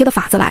为妥帖的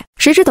法子来？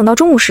谁知等到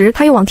中午时，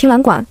他又往听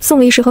兰馆送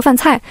了1食盒饭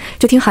菜，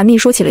就听韩密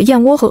说起了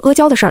燕窝和阿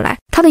胶的事儿来。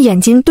他的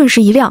眼睛顿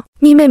时一亮，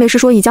蜜妹妹是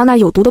说已将那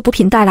有毒的补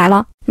品带来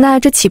了，那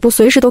这岂不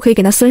随时都可以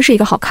给那孙氏一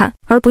个好看，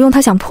而不用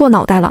他想破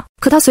脑袋了。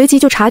可他随即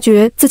就察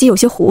觉自己有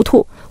些糊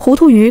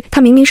涂于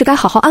他明明是该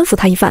好好安抚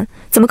他一番，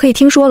怎么可以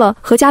听说了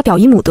何家表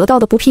姨母得到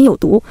的补品有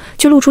毒，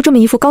却露出这么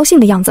一副高兴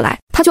的样子来。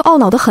他就懊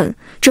恼得很，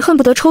只恨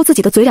不得抽自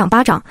己的嘴2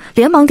巴掌，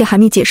连忙给韩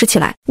蜜解释起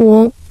来，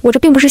我这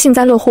并不是幸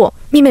灾乐祸，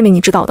蜜妹妹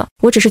你知道的，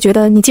我只是觉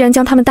得你既然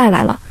将他们带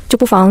来了，就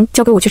不妨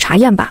交给我去查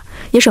验吧，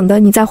也省得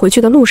你在回去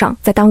的路上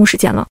再耽误时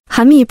间了。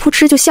韩蜜扑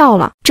哧就笑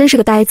了，真是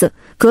个呆子，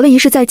隔了一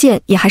世再见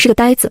也还是个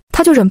呆子。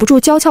他就忍不住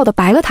娇俏地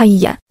白了他一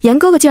眼，严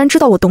哥哥既然知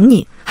道我懂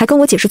你，还跟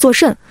我解释作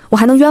甚，我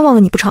还能冤枉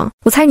了你不成？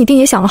我猜你定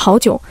也想了好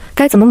久，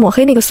该怎么抹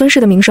黑那个孙氏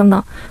的名声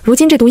呢？如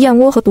今这毒燕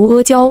窝和毒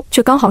阿胶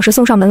却刚好是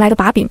送上门来的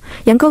把柄，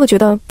严哥哥觉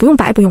得不用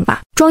吧。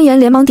庄严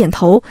连忙点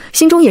头，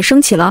心中也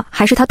升起了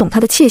还是他懂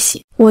他的窃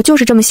喜。我就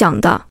是这么想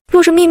的，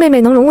若是蜜妹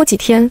妹能容我几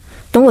天，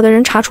等我的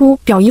人查出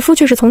表姨夫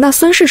却是从那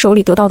孙氏手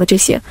里得到的这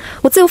些，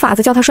我自有法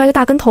子叫他摔个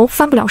大跟头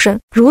翻不了身。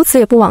如此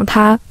也不枉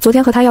他昨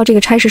天和他要这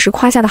个差事时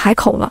夸下的海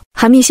口了。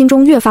韩蜜心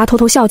中越发偷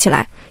偷笑起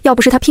来，要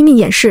不是他拼命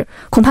掩饰，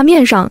恐怕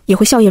面上也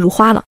会笑靥如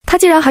花了。他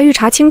既然还欲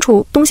查清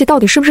楚东西到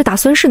底是不是打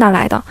孙氏那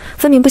来的，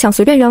分明不想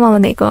随便冤枉了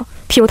哪个，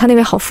譬如他那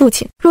位好父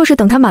亲。若是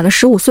等他满了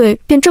15岁，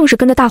便正式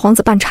跟着大皇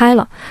子办差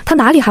了，他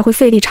哪里还会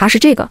费力查实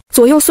这个？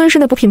左右孙氏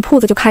那补品铺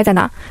子就开在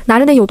那，拿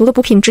着那有毒的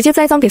补品直接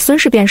栽赃给孙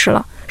氏便是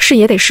了，是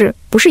也得是，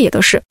不是也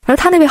得是。而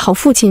他那位好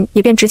父亲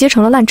也便直接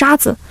成了烂渣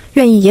子，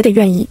愿意也得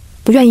愿意，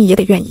不愿意也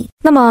得愿意。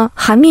那么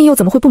韩蜜又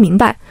怎么会不明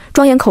白？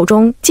庄严口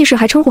中既是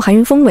还称呼韩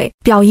云峰为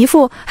表姨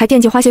父，还惦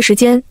记花些时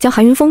间将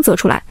韩云峰择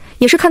出来，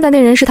也是看在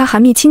那人是他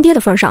韩蜜亲爹的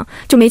份上，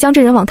就没将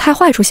这人往太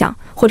坏处想，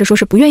或者说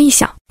是不愿意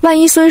想。万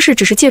一孙氏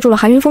只是借助了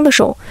韩云峰的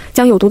手，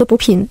将有毒的补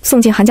品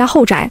送进韩家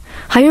后宅，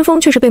韩云峰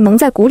却是被蒙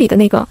在鼓里的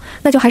那个，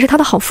那就还是他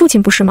的好父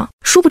亲不是吗？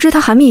殊不知他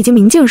韩蜜已经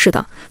明镜似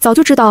的，早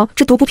就知道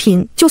这毒补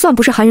品就算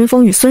不是韩云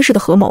峰与孙氏的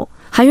合谋，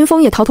韩云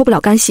峰也逃脱不了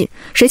干系，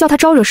谁叫他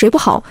招惹谁不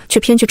好，却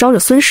偏去招惹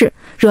孙氏，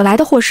惹来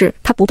的祸事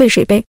他不背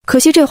谁背。可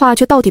惜这话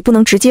却到底不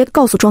能直接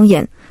告诉庄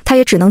严，他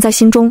也只能在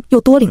心中又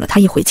多领了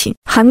他一回情。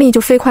韩蜜就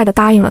飞快地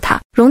答应了他，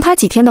容他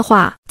几天的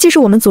话，既是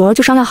我们昨儿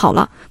就商量好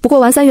了，不过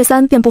完3月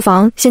3便不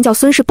妨先叫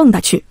孙氏蹦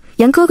跶去，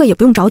严哥哥也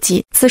不用着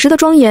急。此时的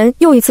庄严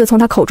又一次从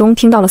他口中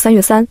听到了3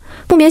月3，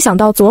不免想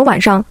到昨晚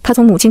上他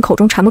从母亲口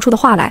中阐不出的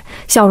话来，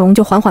笑容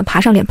就缓缓爬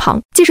上脸庞。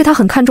既是他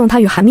很看重他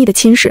与韩蜜的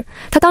亲事，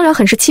他当然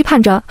很是期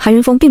盼着韩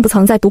云峰并不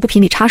曾在毒补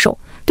品里插手，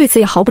对此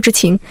也毫不知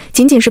情，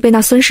仅仅是被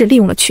那孙氏利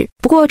用了去。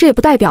不过这也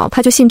不代表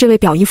他就信这位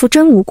表姨夫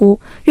真无辜，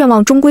愿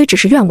望终归只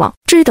是愿望。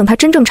至于等他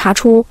真正查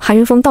出韩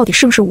云峰到底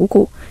是不是无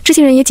辜，知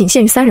情人也仅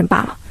限于3人罢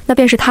了，那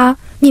便是他、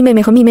蜜妹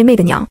妹和蜜妹妹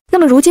的娘。那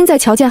么如今在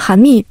瞧见韩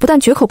蜜不但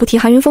绝口不提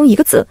韩云峰一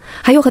个字，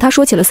还又和他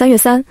说起了3月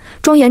3，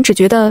庄严只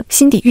觉得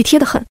心底郁贴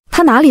得很。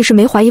他哪里是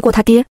没怀疑过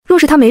他爹？若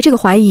是他没这个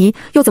怀疑，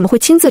又怎么会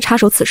亲自插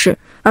手此事，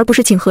而不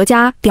是请何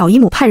家表姨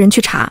母派人去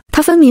查？他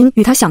分明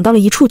与他想到了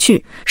一处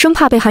去，生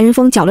怕被韩云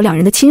峰搅了2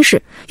人的亲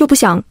事，又不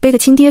想背个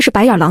亲爹是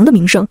白眼狼的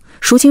名声，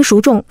孰轻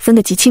孰重分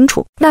得极清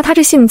楚。那他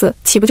这性子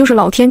岂不就是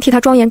老天替他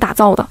庄严打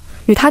造的？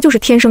与他就是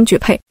天生绝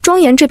配。庄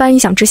严这般一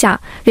想之下，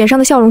脸上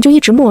的笑容就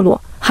一直没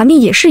落。韩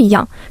蜜也是一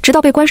样，直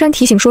到被关山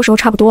提醒说时候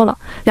差不多了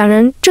，2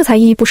人这才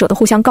依依不舍地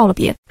互相告了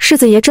别。世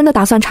子爷真的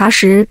打算查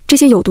实这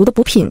些有毒的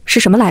补品是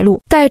什么来路。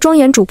待庄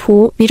严主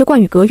仆离着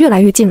冠宇阁越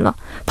来越近了，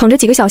捧着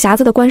几个小匣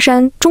子的关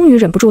山终于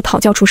忍不住讨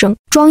教出声。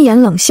庄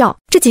严冷笑，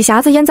这几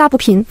匣子烟杂补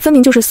品分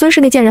明就是孙氏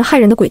那贱人害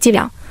人的诡计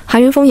两。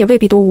韩云峰也未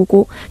必多无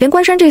辜，连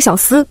关山这个小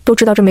厮都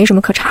知道这没什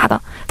么可查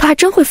的，他还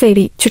真会费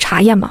力去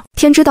查验吗？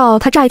天知道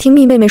他乍一听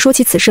蜜妹妹说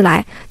起此事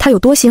来，他有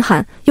多心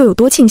寒，又有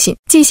多庆幸。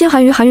既心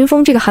寒于韩云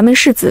峰这个寒门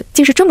世子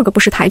竟是这么个不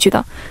识抬举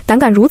的，胆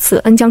敢如此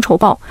恩将仇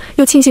报，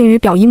又庆幸于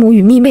表姨母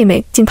与蜜妹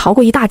妹竟逃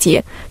过一大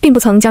劫，并不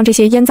曾将这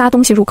些烟杂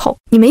东西入口。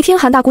你没听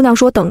韩大姑娘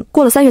说等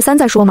过了3月3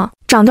再说吗？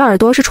长着耳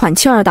朵是喘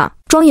气儿的。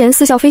庄严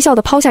似笑非笑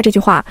地抛下这句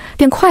话，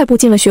便快步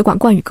进了血馆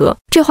冠宇阁。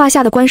这话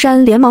吓得关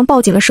山连忙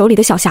抱紧了手里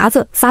的小匣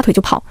子，撒腿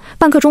就跑。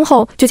半刻钟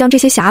后，就将这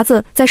些匣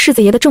子在世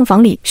子爷的正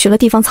房里寻了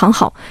地方藏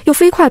好，又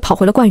飞快跑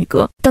回了冠宇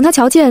阁。等他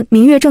瞧见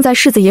明月正在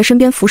世子爷身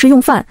边服侍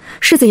用饭，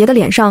世子爷的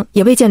脸上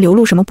也未见流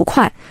露什么不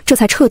快，这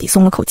才彻底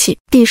松了口气。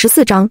第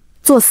14章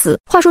作死。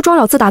话说庄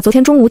扰自打昨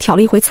天中午挑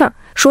了一回刺儿，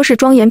说是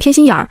庄严偏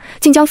心眼儿，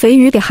竟将肥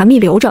鱼给韩蜜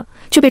留着，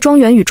却被庄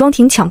园与庄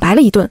婷抢白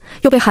了一顿，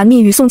又被韩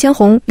蜜与宋千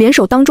红联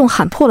手当众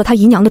喊破了他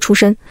姨娘的出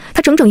身，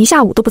他整整一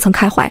下午都不曾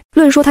开怀。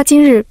论说他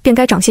今日便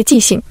该长些记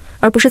性，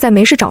而不是在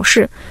没事找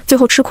事，最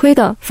后吃亏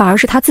的反而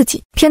是他自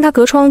己。偏他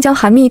隔窗将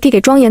韩蜜递给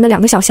庄严的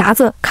2个小匣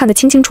子看得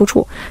清清楚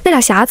楚，那俩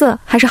匣子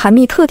还是韩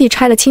蜜特地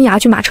拆了青牙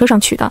去马车上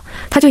取的，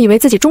他就以为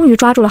自己终于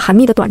抓住了韩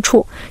蜜的短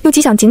处，又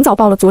极想尽早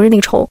报了昨日那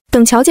个仇。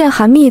等瞧见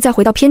韩蜜再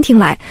回到偏厅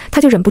来，他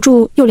就忍不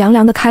住又凉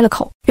凉地开了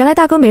口，原来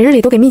大哥每日里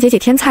都给蜜姐姐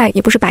添菜，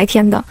也不是白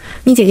添的，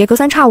蜜姐姐隔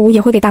3差5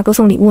也会给大哥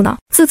送礼物呢。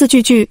字字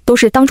句句都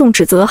是当众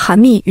指责韩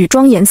蜜与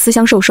庄严私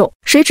相授受。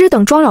谁知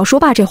等庄扰说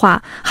罢这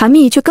话，韩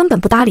蜜却根本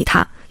不搭理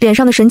他，脸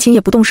上的神情也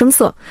不动声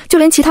色，就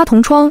连其他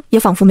同窗也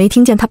仿佛没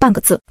听见他半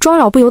个字。庄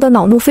扰不由得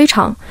恼怒非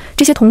常，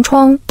这些同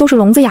窗都是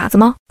聋子哑子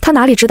吗？他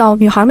哪里知道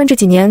女孩们这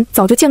几年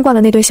早就见惯了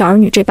那对小儿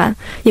女这般，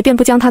也便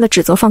不将他的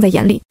指责放在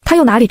眼里。他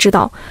又哪里知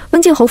道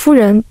温静侯夫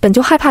人本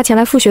就害怕前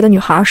来复学的女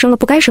孩生了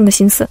不该生的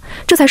心思，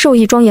这才授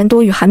意庄严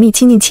多与韩密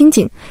亲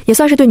近，也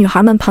算是对女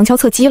孩们旁敲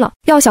侧击了。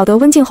要晓得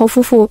温静侯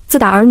夫妇自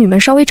打儿女们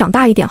稍微长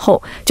大一点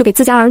后，就给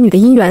自家儿女的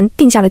姻缘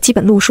定下了基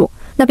本路数，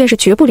那便是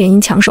绝不联姻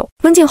强手。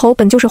温静侯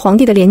本就是皇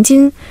帝的连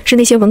襟，是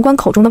那些文官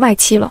口中的外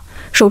戚了，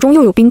手中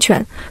又有兵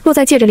权，若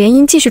再借着联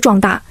姻继续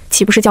壮大，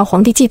岂不是叫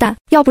皇帝忌惮？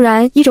要不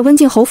然依着温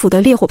静侯府的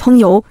烈火烹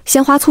油，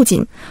鲜花簇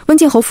锦，温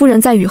静侯夫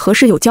人在与何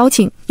氏有交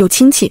情有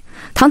亲戚，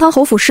堂堂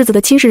侯府世子的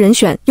亲事人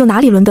选，又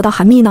哪里轮得到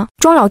韩密呢？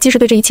庄扰既是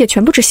对这一切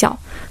全不知晓，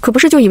可不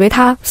是就以为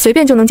他随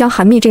便就能将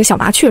韩密这个小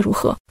麻雀如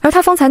何？而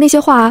他方才那些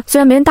话虽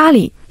然没人搭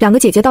理，两个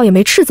姐姐倒也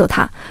没斥责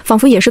他，仿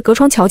佛也是隔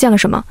窗瞧见了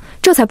什么，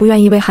这才不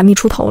愿意为韩密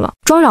出头了。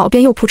庄扰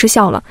便又扑哧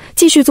笑了，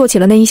继续做起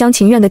了那一厢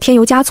情愿的添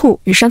油加醋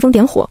与煽风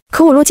点火。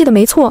可我若记得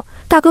没错，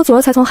大哥昨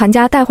儿才从韩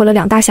家带回了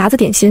2大匣子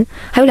点心，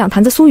还有2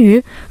坛子酥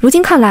鱼，如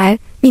今看来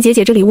蜜姐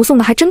姐这礼物送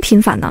的还真频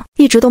繁呢。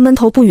一直都闷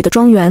头不语的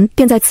庄园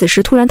便在此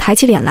时突然抬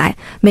起脸来，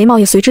眉毛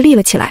也随之立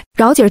了起来。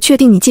饶姐儿确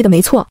定你记得没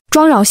错？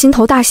庄扰心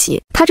头大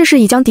喜，他这是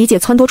已将嫡姐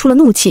撺掇出了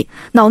怒气，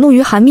恼怒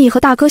于韩密和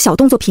大哥小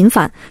动作频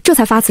繁，这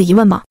才发此疑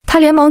问吗？他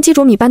连忙击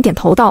啄米般点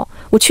头道：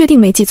我确定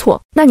没记错。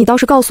那你倒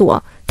是告诉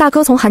我，大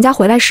哥从韩家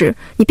回来时，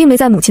你并没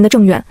在母亲的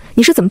正院，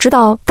你是怎么知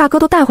道大哥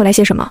都带回来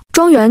些什么？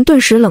庄园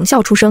顿时冷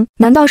笑出声，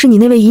难道是你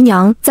那位姨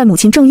娘在母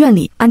亲正院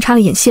里安插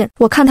了眼线？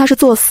我看她是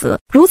作死。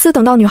如此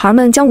等到女孩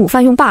们将午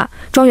饭用罢，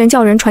庄园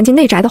叫人传进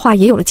内宅的话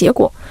也有了结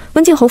果。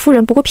温静侯夫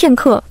人不过片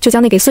刻就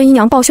将那给孙姨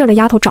娘报信的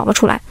丫头找了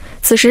出来，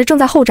此时正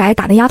在后宅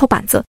打那丫头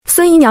板子。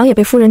孙姨娘也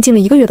被夫人禁了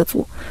1个月的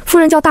足，夫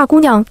人叫大姑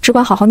娘只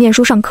管好好念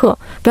书上课，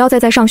不要再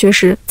在上学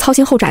时操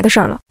心后宅的事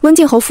儿了。温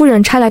静侯夫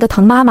人差来的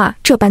滕妈妈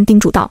这般叮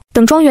嘱道。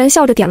等庄园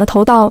笑着点了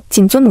头道：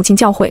谨遵母亲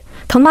教诲。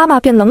滕妈妈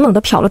便冷冷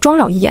地瞟了庄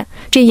扰一眼，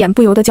这一眼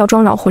不由得叫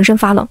庄扰浑身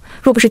发冷，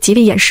若不是极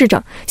力掩饰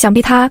着，想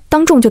必他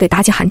当众就得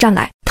打起寒战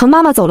来。滕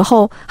妈妈走了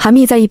后，韩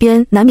密在一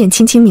边难免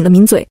轻轻抿了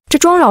抿嘴，这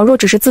庄扰若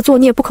只是自作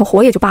孽不可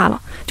活也就罢了，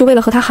就为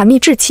了和他韩密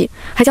置气，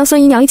还将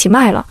孙姨娘一起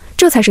卖了，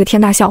这才是个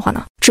天大笑话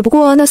呢。只不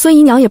过那孙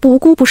姨娘也不无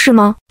辜不是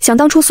吗？想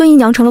当初孙姨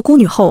娘成了孤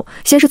女后，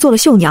先是做了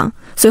绣娘，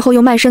随后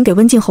又卖身给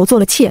温静侯做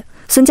了妾，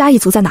孙家一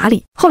族在哪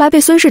里？后来被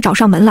孙氏找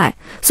上门来，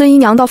孙姨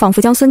娘倒仿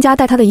佛将孙家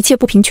待她的一切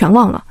不平全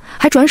忘了，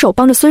还转手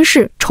帮着孙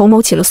氏筹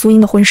谋起了苏英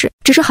的婚事。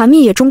只是韩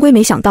密也终归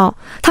没想到，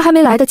他还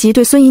没来得及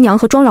对孙姨娘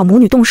和庄扰母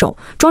女动手，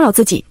庄扰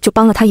自己就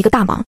帮了他一个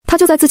大忙。他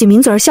就在自己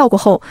抿嘴儿笑过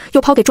后，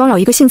又抛给庄扰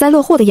一个幸灾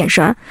乐祸的眼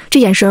神儿，这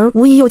眼神儿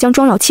无疑又将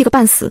庄扰气个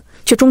半死，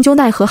却终究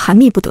奈何韩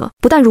密不得。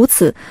不但如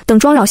此，等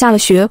庄扰下了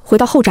学回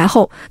到后宅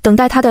后，等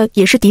待他的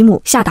也是嫡母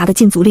下达的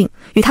禁足令，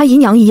与他姨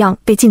娘一样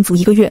被禁足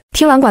1个月。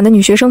听兰馆的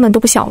女学生们都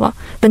不小了，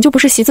本就不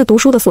是习字读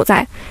书的所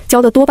在，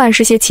教的多半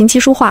是些琴棋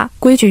书画、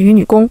规矩与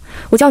女工，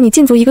我叫你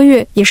禁足1个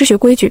月也是学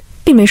规矩，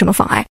并没什么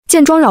妨碍。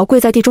见庄扰跪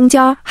在地中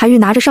间，还欲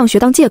拿着上学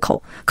当借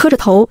口，磕着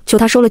头求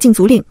他收了禁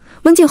足令。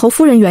温静侯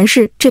夫人原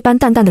是这般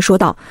淡淡的说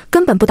道，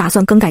根本不打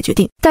算更改决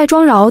定。待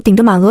庄扰顶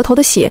着满额头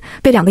的血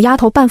被2个丫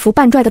头半扶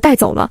半拽的带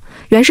走了，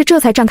原是这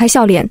才绽开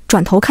笑脸，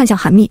转头看向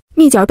韩密。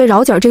蜜姐儿被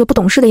饶姐儿这个不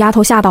懂事的丫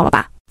头吓到了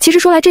吧？其实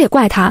说来这也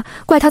怪她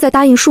在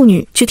答应庶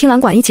女去听兰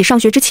馆一起上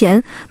学之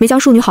前，没将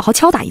庶女好好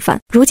敲打一番。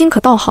如今可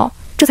倒好，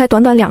这才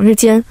短短2日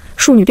间，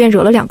庶女便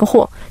惹了2个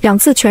祸，2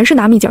次全是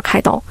拿蜜姐儿开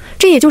刀。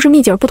这也就是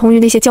蜜姐儿不同于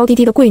那些娇滴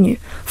滴的贵女，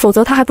否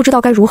则她还不知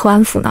道该如何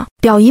安抚呢。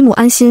表姨母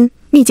安心，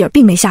蜜姐儿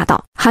并没吓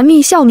到。韩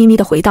密笑眯眯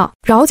地回道：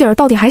饶姐儿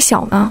到底还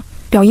小呢，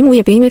表姨母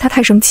也别因为她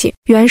太生气。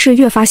袁氏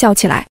越发笑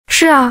起来：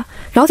是啊，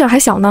饶姐儿还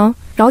小呢，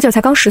饶姐儿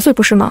才刚10岁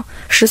不是吗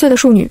？10岁的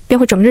庶女便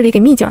会整日里给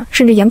蜜姐儿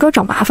甚至严哥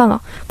找麻烦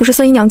了，不是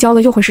孙姨娘教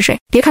了又会是谁？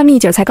别看蜜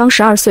姐儿才刚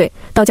12岁，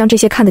倒将这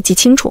些看得极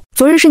清楚。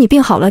昨日是你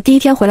病好了第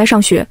1天回来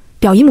上学，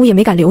表姨母也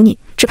没敢留你，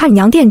只怕你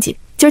娘惦记。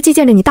今儿既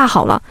见着你大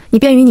好了，你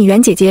便与你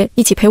袁姐姐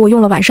一起陪我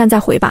用了晚膳再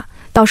回吧，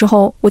到时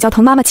候我叫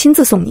滕妈妈亲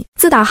自送你。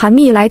自打韩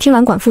密来听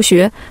兰馆复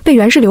学，被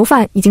袁氏留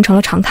饭已经成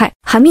了常态，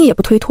韩密也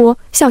不推脱，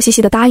笑嘻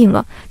嘻地答应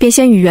了，便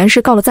先与袁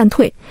氏告了暂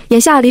退。眼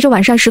下离着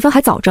晚膳时分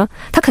还早着，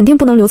他肯定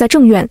不能留在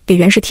正院给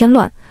袁氏添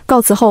乱。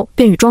告辞后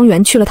便与庄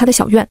园去了他的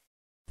小院。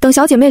等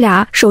小姐妹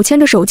俩手牵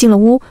着手进了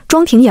屋，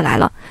庄婷也来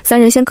了，3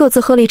人先各自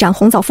喝了一盏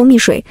红枣蜂蜜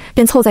水，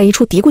便凑在一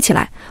处嘀咕起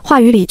来，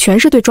话语里全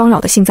是对庄扰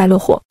的幸灾乐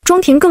祸。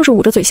庄婷更是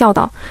捂着嘴笑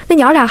道：那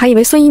娘俩还以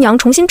为孙姨娘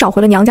重新找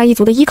回了娘家一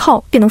族的依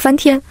靠，便能翻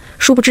天，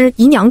殊不知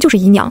姨娘就是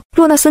姨娘，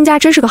若那孙家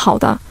真是个好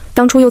的，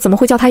当初又怎么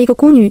会叫她一个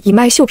孤女以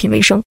卖绣品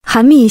为生？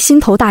韩密心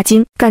头大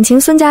惊，感情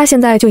孙家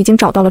现在就已经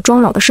找到了庄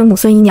扰的生母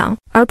孙姨娘，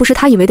而不是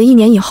他以为的1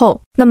年以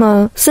后。那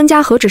么孙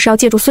家何止是要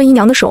借助孙姨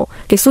娘的手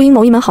给苏英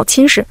谋一门好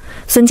亲事，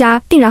孙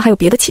家定然还有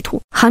别的企图。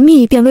韩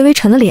密便微微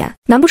沉了脸，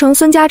难不成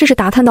孙家这是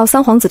打探到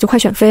3皇子就快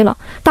选妃了，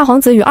大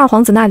皇子与2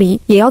皇子那里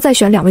也要再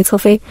选2位侧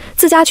妃，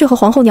自家却和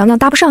皇后娘娘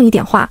搭不上一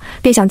点话，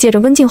便想借着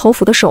温静侯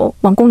府的手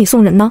往宫里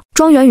送人呢？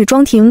庄园与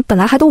庄婷本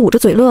来还都捂着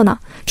嘴乐呢，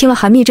听了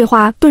韩密这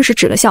话顿时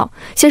止了笑，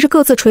先是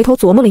各自捶回头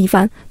琢磨了一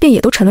番，便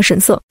也都沉了神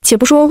色。且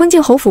不说温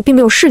晋侯府并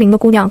没有适龄的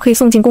姑娘可以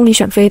送进宫里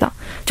选妃的，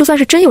就算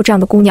是真有这样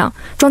的姑娘，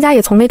庄家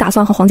也从没打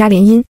算和皇家联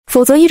姻，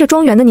否则依着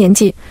庄园的年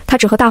纪，他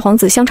只和大皇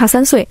子相差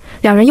3岁，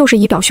两人又是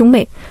姨表兄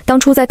妹，当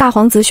初在大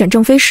皇子选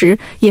正妃时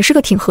也是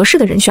个挺合适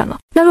的人选了。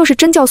那若是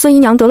真叫孙姨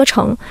娘得了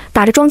逞，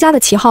打着庄家的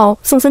旗号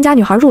送孙家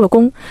女孩入了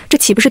宫，这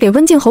岂不是给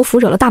温晋侯府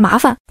惹了大麻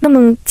烦？那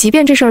么即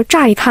便这事儿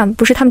乍一看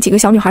不是他们几个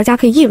小女孩家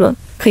可以议论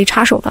可以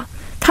插手的，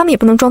他们也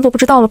不能装作不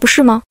知道了，不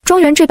是吗？庄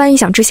园这般一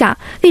想之下，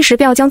立时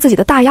便要将自己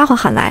的大丫鬟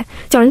喊来，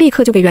叫人立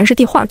刻就给袁氏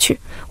递话去，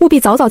务必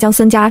早早将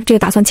孙家这个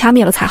打算掐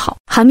灭了才好。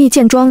韩密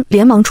见状，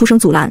连忙出声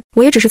阻拦：“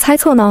我也只是猜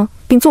测呢，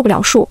并做不了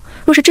数。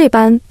若是这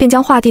般，便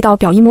将话递到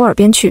表姨母耳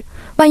边去。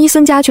万一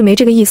孙家却没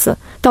这个意思，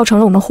倒成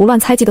了我们胡乱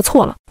猜忌的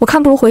错了。我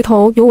看不如回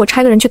头由我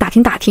差个人去打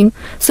听打听，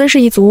孙氏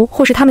一族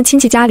或是他们亲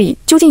戚家里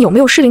究竟有没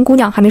有适龄姑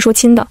娘还没说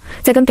亲的，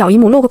再跟表姨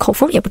母漏个口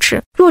风也不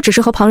迟。若只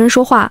是和旁人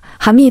说话，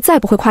韩密再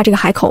不会夸这个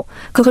海口，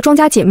可和庄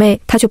家姐妹，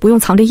他却不用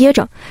藏着掖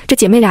着。这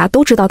姐妹俩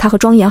都知道他和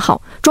庄严好，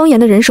庄严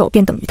的人手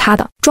便等于他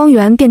的。庄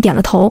园便点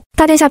了头。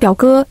大殿下表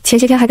哥前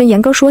些天还跟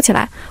严哥说起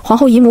来，皇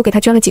后姨母给他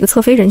捐了几个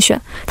侧妃人选，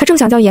他正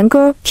想叫严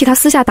哥替他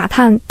私下打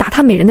探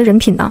美人的人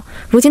品呢，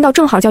如今倒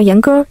正好叫严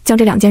哥将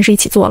这2件事一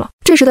起做了。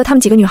这时的他们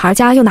几个女孩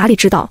家又哪里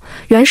知道，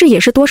袁氏也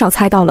是多少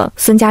猜到了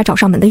孙家找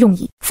上门的用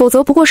意，否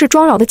则不过是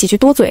庄扰的几句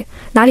多嘴，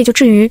哪里就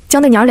至于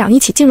将那娘俩一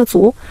起进了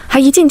族，还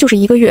一进就是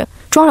1个月。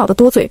庄扰的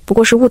多嘴不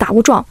过是误打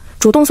误撞，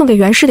主动送给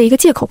袁氏的一个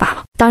借口罢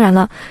了。当然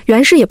了，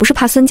袁氏也不是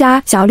怕孙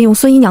家想要利用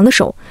孙姨娘的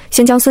手，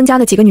先将孙家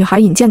的几个女孩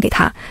引荐给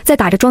他，再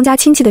打着庄家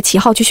亲戚的旗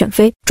号去选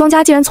妃。庄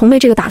家既然从没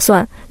这个打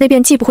算，那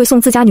便既不会送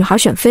自家女孩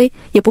选妃，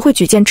也不会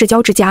举荐至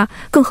交之家，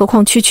更何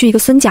况区一个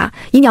孙家，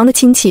姨娘的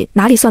亲戚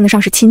哪里算得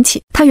上是亲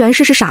戚？他袁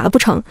氏是傻了不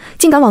成，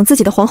竟敢往自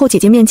己的皇后姐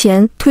姐面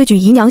前推举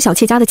姨娘小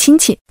妾家的亲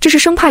戚，这是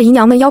生怕姨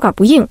娘们腰杆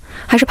不硬，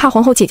还是怕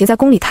皇后姐姐在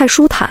宫里太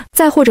舒坦，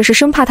再或者是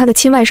生怕他的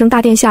亲外甥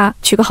大殿下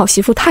娶个好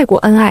媳妇太过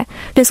恩爱，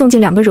便送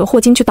进2个惹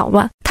祸精去捣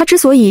乱。他之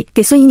所以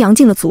给孙姨娘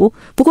进了族，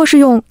不过是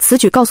用此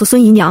举告诉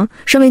孙姨娘，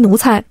身为奴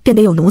才便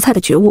得有奴才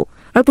的觉悟，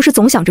而不是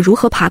总想着如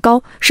何爬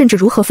高，甚至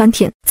如何翻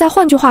天。再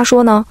换句话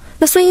说呢，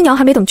那孙姨娘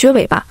还没等撅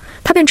尾巴，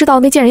她便知道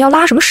那贱人要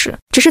拉什么屎。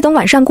只是等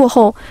晚膳过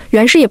后，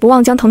袁氏也不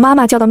忘将滕妈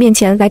妈叫到面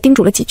前来叮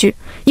嘱了几句，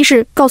一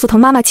是告诉滕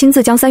妈妈亲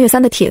自将3月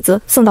3的帖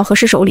子送到何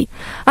氏手里，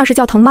二是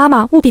叫滕妈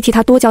妈务必替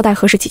她多交代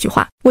何氏几句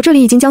话。我这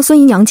里已经将孙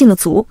姨娘进了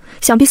族，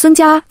想必孙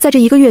家在这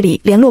1个月里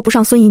联络不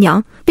上孙姨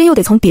娘，便又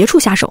得从别处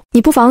下手。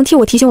你不妨替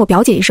我提醒我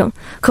表姐一声，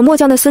可莫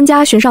叫那孙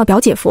家寻上表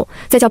姐夫，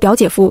再叫表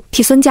姐夫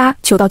替孙家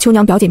求到秋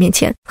娘表姐面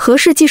前。何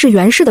氏既是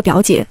袁氏的表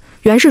姐，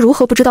袁氏如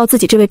何不知道自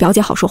己这位表姐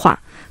好说话？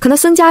可那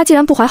孙家既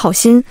然不怀好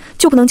心，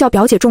就不能叫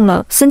表姐中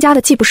了孙家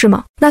的计不是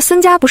吗？那孙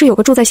家不是有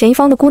个住在咸宜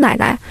坊的姑奶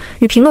奶，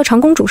与平乐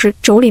长公主是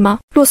妯娌吗？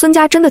若孙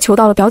家真的求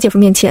到了表姐夫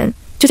面前，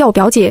就叫我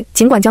表姐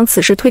尽管将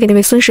此事推给那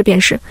位孙氏便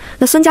是。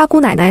那孙家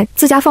姑奶奶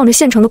自家放着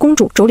现成的公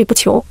主妯娌不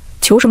求，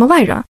求什么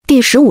外人？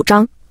第15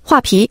章画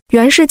皮。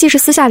袁氏既是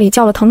私下里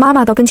叫了滕妈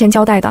妈到跟前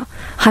交代的，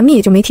韩密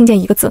也就没听见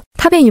一个字。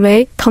他便以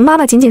为滕妈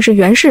妈仅仅是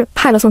袁氏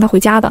派了送他回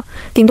家的，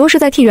顶多是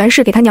在替袁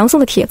氏给他娘送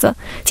的帖子，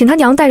请他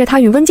娘带着他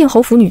与温晋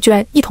侯府女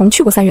眷一同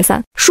去过3月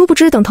3。殊不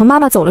知等滕妈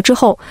妈走了之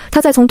后，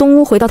他再从东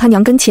屋回到他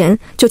娘跟前，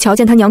就瞧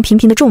见他娘频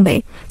频的皱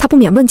眉，他不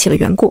免问起了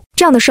缘故。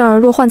这样的事儿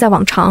若换在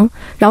往常，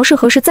饶是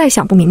何氏再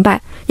想不明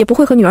白，也不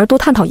会和女儿多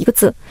探讨一个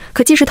字。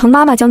可既是滕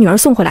妈妈将女儿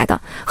送回来的，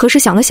何氏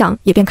想了想，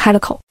也便开了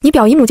口：你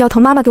表姨母叫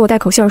滕妈妈给我带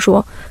口信儿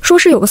说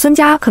是有个孙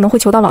家可能会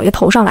求到老爷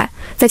头上来，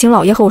再请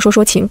老爷和我说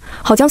说情，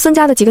好将孙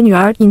家的几个女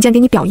儿引荐给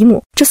你表姨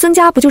母。这孙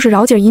家不就是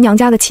饶姐姨娘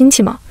家的亲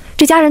戚吗？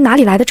这家人哪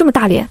里来的这么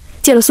大脸，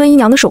借了孙姨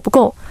娘的手不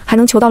够，还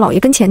能求到老爷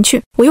跟前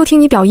去？我又听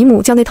你表姨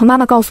母叫那滕妈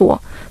妈告诉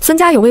我，孙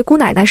家有位姑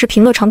奶奶是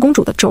平乐长公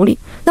主的妯娌，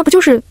那不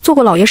就是做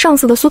过老爷上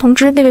司的苏同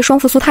之那位双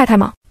父苏太太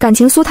吗？感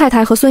情苏太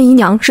太和孙姨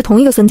娘是同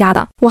一个孙家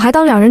的，我还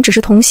当2人只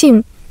是同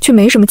姓，却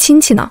没什么亲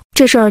戚呢。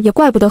这事儿也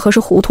怪不得何氏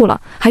糊涂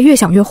了，还越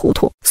想越糊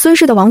涂。孙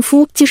氏的亡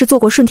夫既是做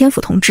过顺天府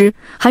同知，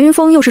韩云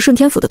峰又是顺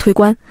天府的推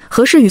官，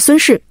何氏与孙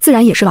氏自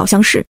然也是老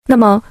相识。那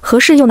么何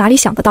氏又哪里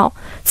想得到，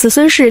此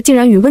孙氏竟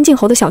然与温晋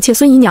侯的小妾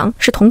孙姨娘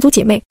是同族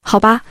姐妹？好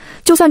吧，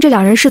就算这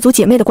2人是族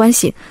姐妹的关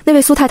系，那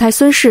位苏太太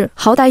孙氏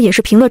好歹也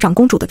是平乐长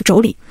公主的妯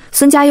娌，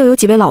孙家又有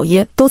几位老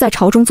爷都在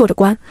朝中做着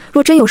官，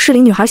若真有适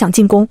龄女孩想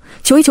进宫，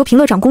求一求平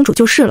乐长公主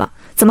就是了，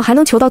怎么还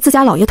能求到自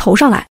家老爷头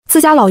上来？自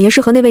家老爷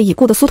是和那位已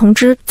故的苏同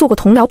之做过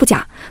同僚不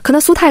假，可那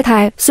苏太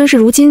太孙氏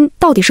如今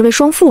到底是位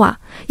双妇啊，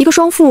一个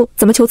双妇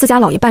怎么求自家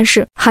老爷办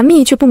事？韩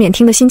密却不免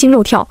听得心惊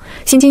肉跳，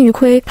心惊于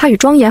亏他与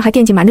庄严还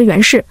惦记瞒着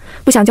袁氏，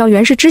不想叫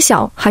袁氏知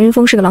晓韩云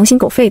峰是个狼心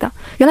狗肺的，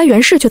原来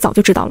袁氏却早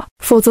就知道了，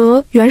否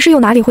则袁氏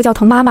又哪里会叫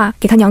滕妈妈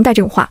给他娘带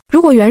这种话？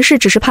如果袁氏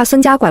只是怕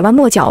孙家拐弯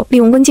抹角利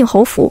用温晋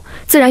侯府，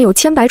自然有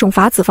千百种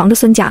法子防着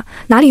孙家，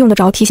哪里用得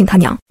着提醒他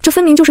娘？这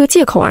分明就是个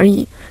借口而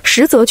已，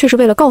实则却是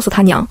为了告诉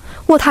他娘，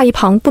卧榻一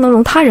旁不能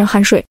容他人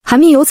酣睡。韩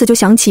密由此就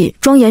想起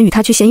庄严与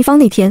他去咸宜坊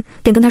那天，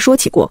便跟他说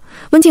起过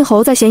温晋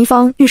侯在咸宜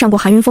坊遇上过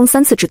韩云峰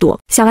3次之多，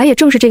想来也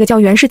正是这个叫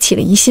袁氏起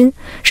了疑心，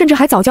甚至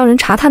还早叫人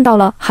查探到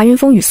了韩云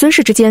峰与孙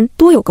氏之间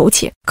多有苟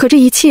且。可这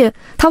一切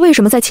他为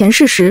什么在前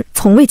世时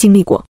从未经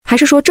历过？还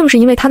是说正是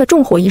因为他的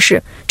重活意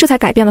识，这才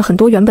改变了很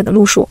多原本的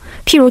路数？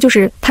譬如就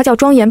是他叫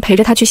庄严陪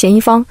着他去嫌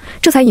疑方，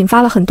这才引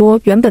发了很多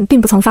原本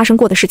并不曾发生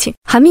过的事情。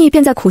韩密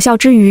便在苦笑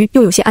之余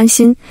又有些安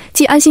心，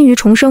既安心于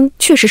重生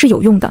确实是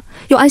有用的，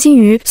又安心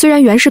于虽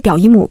然袁氏表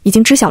姨母已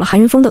经知晓了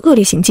韩云峰的恶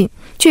劣行径，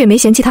却也没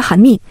嫌弃他韩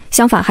密，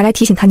相反还来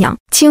提醒他娘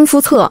亲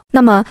夫侧。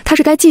那么他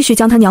是该继续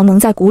将他娘蒙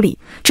在鼓里，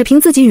只凭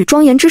自己与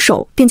庄严之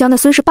手便将那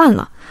孙氏办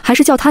了，还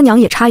是叫他娘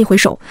也插一回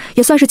手，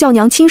也算是叫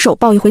娘亲手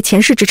报一回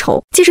前世之仇？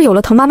即使有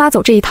了滕妈妈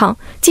走这一趟，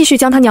继续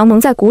将他娘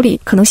蒙在鼓里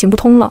可能行不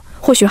通了，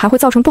或许还会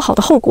造成不好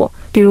的后果，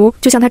比如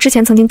就像他之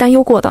前曾经担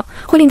忧过的，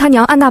会令他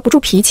娘按捺不住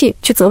脾气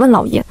去责问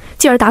老爷，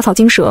继而打草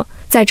惊蛇，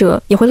再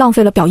者也会浪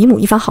费了表姨母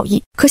一番好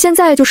意。可现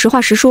在就实话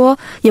实说，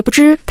也不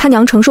知他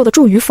娘承受得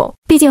住与否。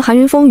毕竟韩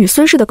云峰与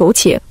孙氏的苟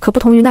且可不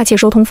同于那妾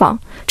收通房，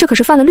这可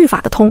是犯了律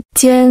法的通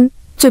奸，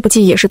罪不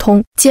济也是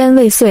通奸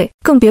未遂，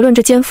更别论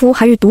这奸夫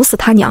还欲毒死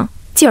他娘，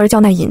继而叫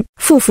那淫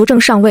妇扶正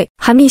上位。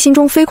韩密心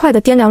中飞快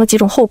地掂量了几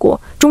种后果，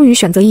终于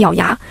选择一咬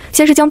牙，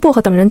先是将薄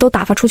荷等人都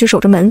打发出去守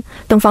着门，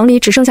等房里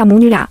只剩下母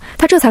女俩，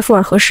他这才附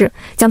耳何事，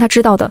将他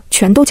知道的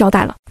全都交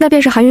代了。那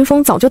便是韩云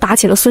峰早就打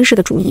起了孙氏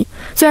的主意，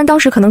虽然当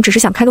时可能只是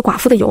想开个寡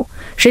妇的油，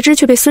谁知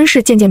却被孙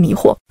氏渐渐迷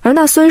惑。而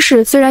那孙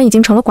氏虽然已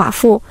经成了寡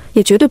妇，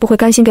也绝对不会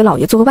甘心给老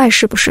爷做个外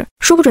室，不是？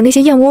说不准那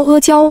些燕窝阿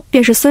胶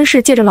便是孙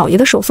氏借着老爷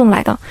的手送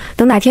来的，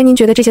等哪天您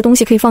觉得这些东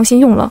西可以放心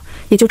用了，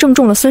也就正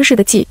中了孙氏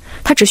的计，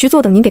他只需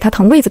坐等您给他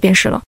腾位子便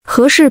是了。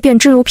何氏便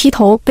支如劈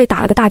头被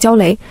打了个大焦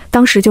雷，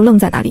当时就愣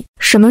在那里。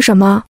什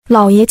么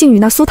老爷竟与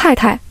那苏太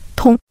太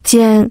通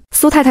奸？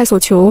苏太太所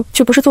求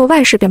却不是做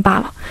外事便罢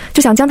了，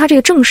就想将他这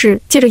个正事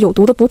借着有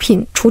毒的补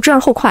品除之而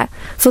后快，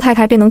苏太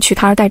太便能取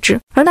他而代之。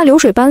而那流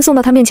水般送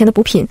到他面前的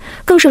补品，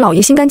更是老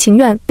爷心甘情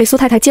愿被苏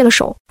太太借了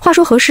手。话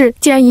说何氏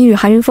既然已与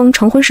韩云峰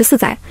成婚14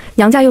载，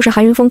娘家又是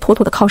韩云峰妥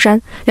妥的靠山，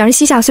两人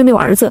膝下虽没有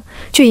儿子，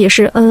却也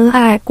是恩恩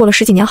爱爱过了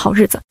10几年好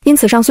日子。因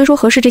此上虽说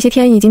何氏这些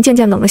天已经渐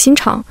渐冷了心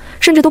肠，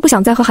甚至都不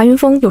想再和韩云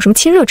峰有什么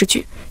亲热之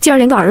举，继而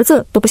连个儿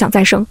子都不想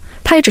再生，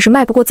他也只是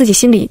迈不过自己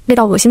心里那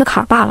道恶心的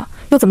坎儿罢了，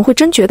又怎么会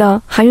真觉得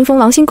韩云峰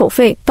狼心狗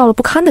肺到了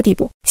不堪的地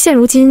步？现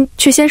如今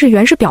却先是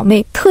袁氏表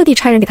妹特地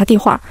差人给他递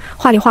话，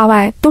话里话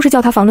外都是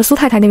叫他防着苏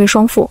太太那位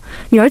双妇，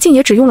女儿竟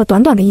也只用了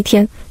短短的1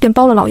天，便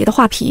剥了老爷的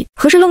画皮。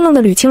何氏愣愣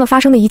地捋清了发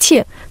生的一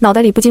切，脑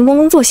袋里不禁嗡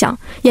嗡作响，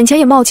眼前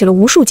也冒起了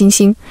无数金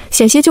星，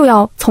险些就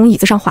要从椅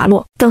子上滑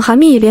落。等韩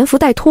密连扶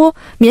带拖，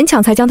勉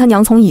强才将他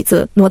娘从椅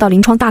子挪到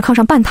临窗大炕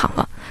上半躺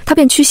了，他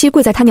便屈膝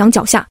跪在他娘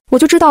脚下。我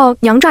就知道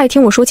娘乍一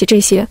听我说起这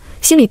些，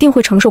心里定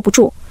会承受不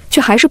住，却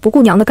还是不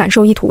顾娘的感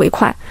受，一吐为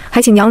快，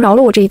还请娘饶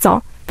了我这一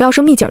遭，不要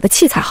生蜜姐儿的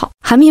气才好。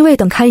韩密未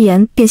等开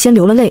言，便先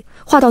流了泪，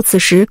话到此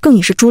时更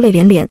已是珠泪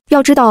连连。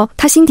要知道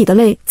他心底的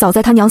泪早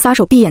在他娘撒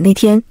手闭眼那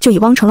天就已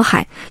汪成了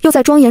海，又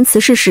在庄严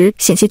辞世时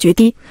险些决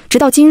堤，直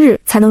到今日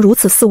才能如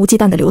此肆无忌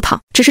惮地流淌。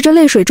只是这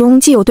泪水中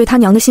既有对他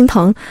娘的心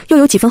疼，又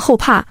有几分后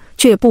怕，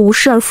却也不无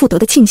失而复得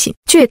的庆幸。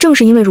却也正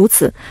是因为如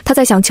此，他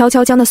在想悄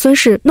悄将那孙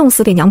氏弄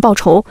死给娘报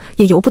仇，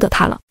也由不得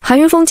他了。韩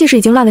云峰既是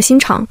已经烂了心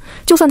肠，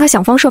就算他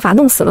想方设法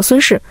弄死了孙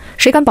氏，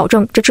谁敢保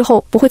证这之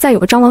后不会再有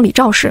个张王李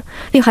赵氏，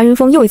令韩云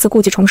峰又一次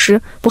故技重施，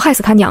不害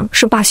死他娘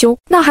是罢休？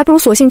那还不如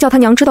索性叫他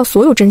娘知道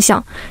所有真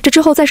相，这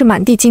之后再是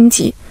满地荆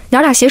棘，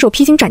娘俩携手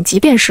披荆斩棘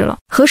便是了。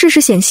何氏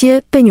是险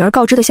些被女儿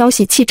告知的消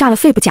息气炸了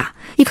肺不假，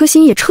一颗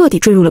心也彻底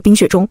坠入了冰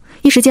雪中，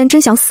一时间真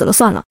想死了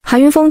算了。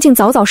韩云峰竟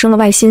早早生了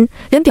外心，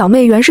连表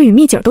妹袁氏与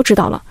蜜姐儿都知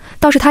道了，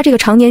倒是他这个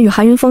常年与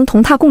韩云峰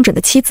同榻共枕的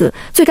妻子，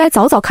最该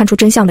早早看出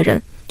真相的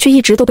人，却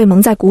一直都被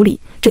蒙在鼓里，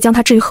这将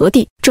他置于何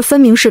地？这分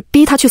明是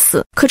逼他去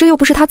死，可这又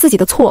不是他自己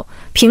的错，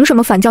凭什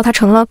么反叫他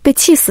成了被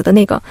气死的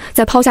那个，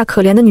再抛下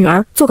可怜的女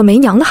儿做个没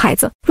娘的孩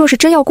子？若是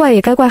真要怪，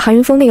也该怪韩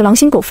云峰那个狼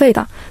心狗肺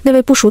的那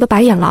位不熟的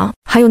白眼狼，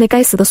还有那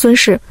该死的孙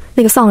氏，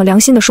那个丧了良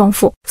心的双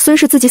妇。孙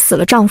氏自己死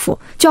了丈夫，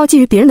就要觊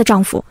觎别人的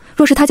丈夫，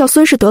若是他叫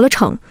孙氏得了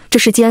逞，这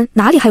世间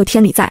哪里还有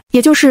天理在？也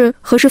就是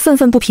何氏愤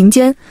愤不平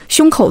间，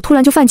胸口突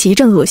然就泛起一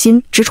阵恶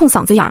心，直冲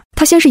嗓子眼儿。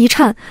他先是一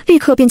颤，立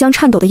刻便将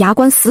颤抖的牙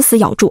关死死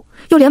咬住，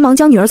又连忙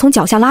将女儿从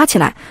脚下拉起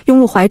来，拥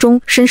入怀中，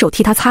伸手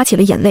替她擦起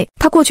了眼泪。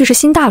他过去是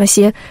心大了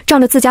些，仗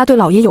着自家对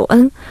老爷有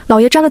恩，老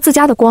爷沾了自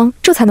家的光，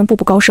这才能步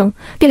步高升，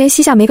便连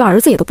膝下没个儿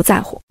子也都不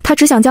在乎。他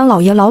只想将老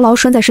爷牢牢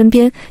拴在身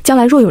边，将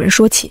来若有人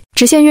说起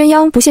只羡鸳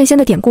鸯不羡仙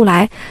的典故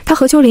来，他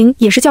何秋玲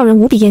也是叫人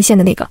无比艳羡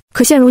的那个。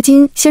可现如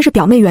今，先是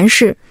表妹袁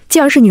氏，继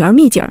而是女儿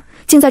蜜姐儿，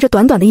竟在这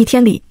短短的1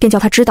天里便叫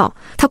他知道，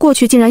他过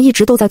去竟然一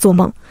直都在做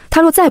梦。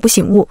他若再不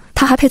醒悟，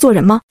他还配做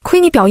人吗？亏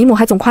你表姨母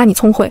还总夸你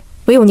聪慧，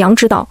唯有娘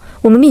知道，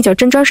我们蜜姐儿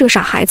真真是个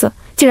傻孩子，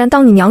竟然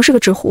当你娘是个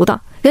纸糊的，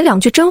连2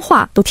句真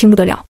话都听不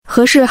得了。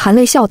何氏含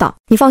泪笑道：“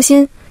你放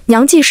心，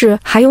娘既是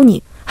还有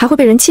你，还会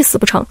被人气死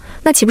不成？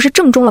那岂不是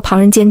正中了旁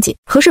人奸计？”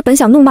何氏本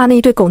想怒骂那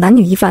一对狗男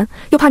女一番，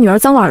又怕女儿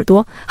脏了耳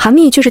朵，韩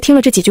密却是听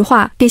了这几句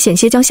话，便险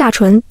些将下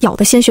唇咬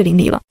得鲜血淋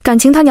漓了。感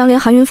情他娘连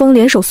韩云峰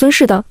联手孙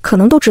氏的可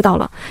能都知道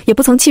了，也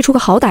不曾气出个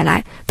好歹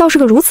来，倒是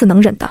个如此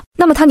能忍的。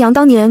那么他娘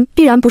当年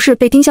必然不是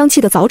被丁香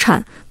气的早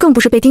产，更不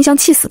是被丁香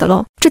气死的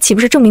喽。这岂不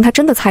是证明他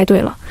真的猜对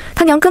了？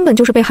他娘根本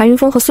就是被韩云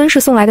峰和孙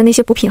氏送来的那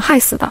些补品害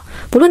死的。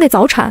不论那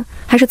早产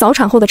还是早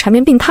产后的缠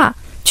绵病榻，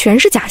全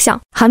是假象。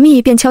韩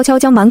密便悄悄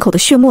将满口的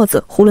血沫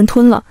子囫囵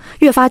吞了，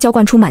越发浇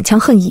灌出满腔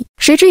恨意。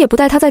谁知也不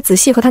待他再仔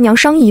细和他娘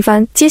商议一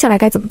番接下来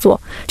该怎么做，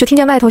就听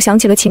见外头响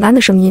起了请安的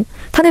声音。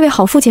他那位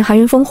好父亲韩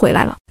云峰回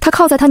来了。他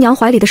靠在他娘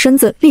怀里的身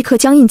子立刻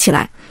僵硬起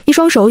来，一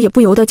双手也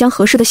不由得将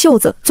合适的袖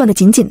子攥得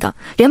紧紧的，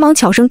连忙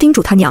悄声叮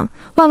嘱他娘，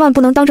万万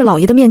不能当着老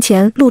爷的面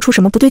前露出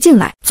什么不对劲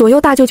来。左右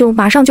大舅舅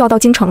马上就要到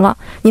京城了，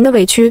您的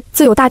委屈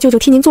自有大舅舅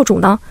替您做主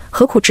呢，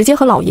何苦直接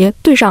和老爷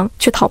对上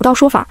却讨不到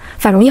说法，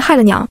反容易害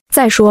了娘。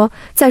再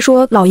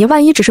说老爷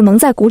万一只是蒙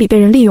在鼓里被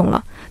人利用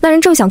了，那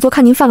人正想做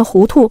看您犯了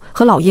糊涂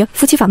和老爷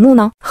夫妻反目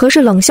呢。何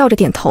氏冷笑着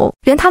点头，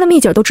连他的蜜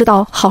姐都知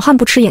道好汉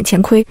不吃眼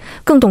前亏，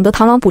更懂得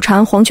螳螂捕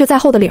蝉黄雀在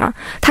后的理儿，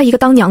他一个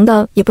当娘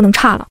的也不能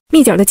差了。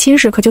蜜姐的亲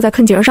事可就在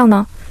坑节上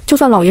呢，就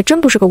算老爷真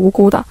不是个无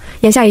辜的，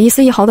眼下也一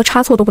丝一毫的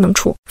差错都不能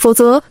出，否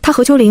则他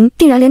何秋玲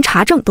定然连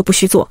查证都不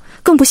需做，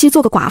更不惜做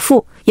个寡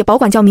妇，也保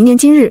管叫明年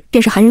今日便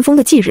是韩云峰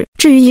的忌日。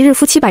至于一日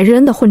夫妻百日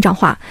恩的混账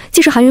话，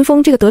即使韩云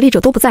峰这个得利者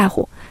都不在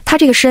乎，他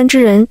这个施恩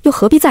之人又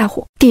何必在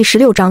乎。第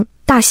16章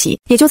大喜。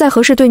也就在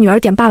何氏对女儿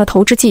点罢了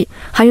头之际，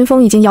韩云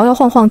峰已经摇摇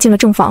晃晃进了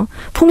正房，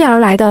扑面而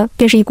来的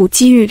便是一股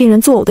积郁令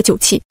人作呕的酒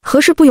气。何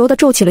氏不由得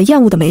皱起了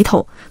厌恶的眉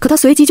头，可他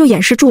随即就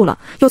掩饰住了，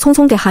又匆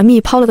匆给韩密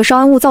抛了个稍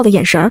安勿躁的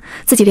眼神，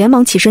自己连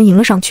忙起身迎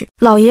了上去。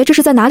老爷这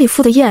是在哪里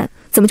赴的宴，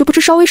怎么就不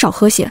知稍微少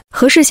喝些？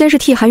何氏先是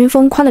替韩云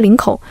峰宽了领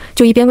口，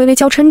就一边微微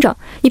娇嗔着，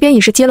一边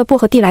已是接了薄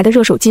荷递来的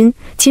热手巾，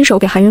亲手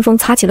给韩云峰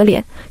擦起了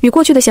脸，与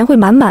过去的贤惠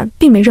满满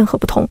并没任何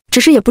不同。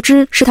只是也不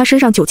知是他身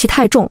上酒气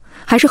太重，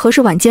还是何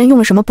氏晚间用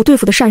了什么不对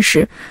付的膳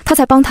食，他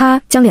才帮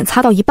他将脸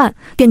擦到一半，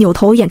便扭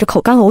头掩着口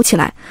干呕起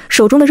来，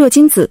手中的热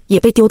巾子也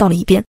被丢到了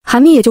一边。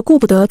韩密也就顾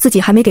不得自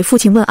己还没给父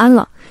亲问安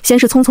了，先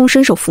是匆匆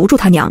伸手扶住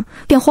他娘，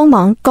便慌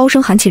忙高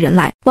声喊起人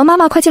来：“王妈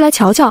妈，快进来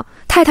瞧瞧，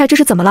太太这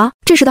是怎么了？”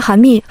这时的韩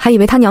密还以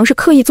为他娘是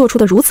刻意做出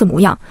的如此模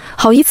样，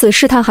好以此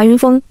试探韩云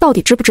峰到底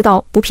知不知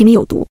道补品里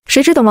有毒。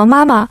谁知等王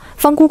妈妈、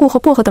方姑姑和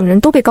薄荷等人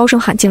都被高声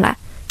喊进来，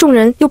众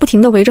人又不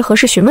停地围着何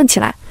氏询问起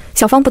来。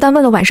小芳不但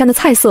问了晚膳的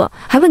菜色，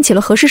还问起了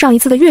何氏上一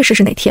次的月事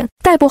是哪天。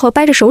戴薄荷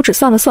掰着手指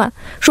算了算，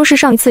说是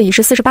上一次已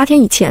是48天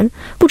以前。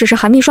不只是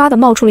韩密刷的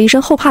冒出了一身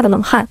后怕的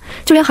冷汗，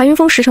就连韩云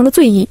峰10成的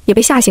醉意也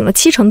被吓醒了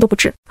7成都不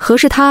止。何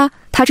氏他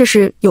这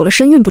是有了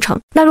身孕不成？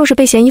那若是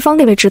被嫌疑方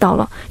那位知道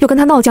了，又跟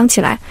他闹僵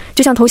起来，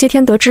就像头些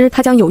天得知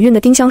他将有孕的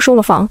丁香收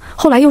了房，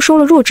后来又收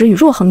了若芷与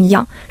若恒一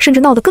样，甚至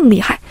闹得更厉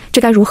害，这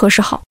该如何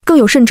是好？更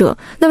有甚者，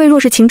那位若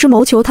是情之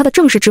谋求他的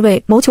正室之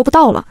位谋求不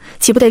到了，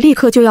岂不得立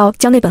刻就要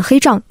将那本黑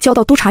账交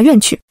到督察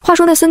院去？话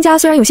说那孙家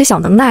虽然有些小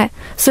能耐，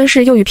孙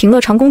氏又与平乐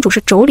长公主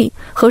是妯娌，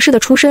何氏的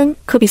出身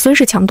可比孙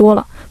氏强多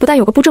了，不但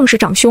有个不正室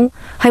长兄，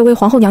还有位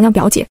皇后娘娘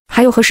表姐，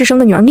还有何氏生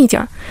的女儿蜜姐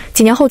儿，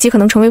几年后极可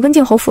能成为温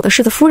靖侯府的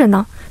世子夫人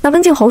呢。那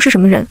温靖侯是什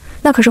么人？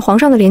那可是皇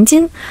上的连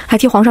襟，还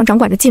替皇上掌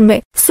管着禁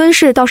卫。孙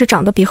氏倒是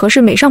长得比何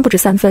氏美上不止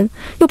3分，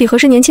又比何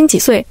氏年轻几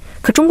岁，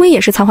可终归也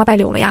是残花败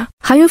柳了呀。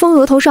韩云峰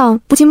额头上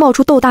不禁冒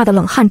出豆大的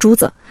冷汗珠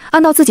子，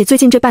按道自己最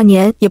近这半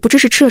年也不知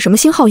是吃了什么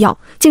新号药，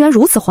竟然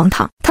如此荒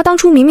唐。他当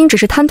初明明只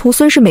是贪图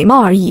孙氏美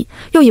貌而已，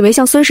又以为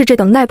像孙氏这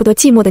等耐不得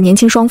寂寞的年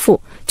轻双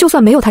妇，就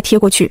算没有他贴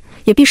过去，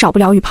也必少不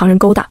了与旁人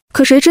勾搭。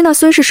可谁知那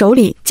孙氏手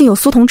里竟有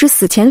苏同之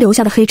死前留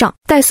下的黑账。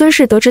待孙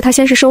氏得知他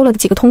先是收了的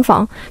几个通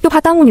房，又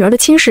怕耽误女儿的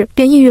亲事，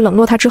便意欲冷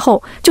落他之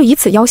后，就以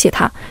此要挟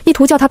他，意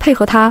图叫他配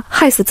合他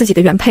害死自己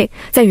的原配，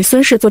再与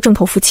孙氏做正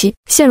头夫妻。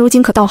现如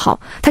今可倒好，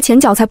他前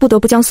脚才不得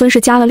不将孙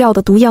氏加了料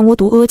的毒燕窝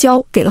毒阿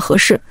胶给了何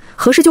氏，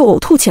何氏就呕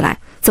吐起来，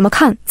怎么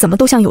看怎么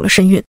都像有了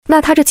身孕。那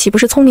他这岂不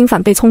是聪明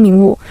反被聪明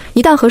误？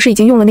一旦何氏已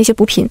经用了那些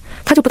补品，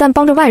他就不但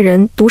帮着外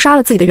人毒杀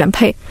了自己的原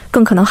配，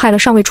更可能害了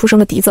尚未出生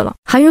的嫡子了。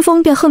韩云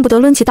峰便恨不得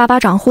抡起大巴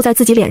掌呼在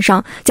自己脸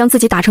上，将自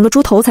己打成个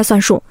猪头才算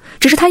数。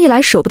只是他一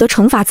来舍不得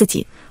惩罚自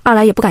己，二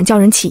来也不敢叫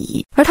人起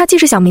疑。而他既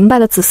是想明白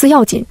了子嗣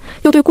要紧，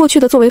又对过去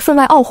的作为分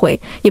外懊悔，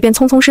也便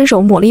匆匆伸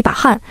手抹了一把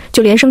汗，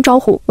就连声招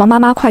呼王妈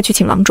妈快去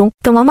请郎中。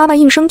等王妈妈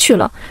应声去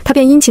了，他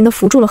便殷勤地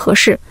扶住了何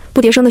氏，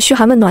不迭声的嘘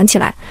寒问暖起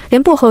来，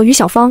连薄荷与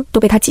小芳都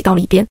被他挤到了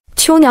一边。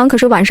秋娘可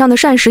是晚上的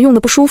膳食用的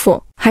不舒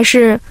服，还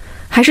是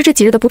这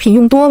几日的补品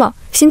用多了，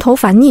心头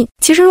烦腻。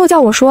其实若叫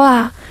我说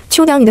啊，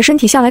秋娘你的身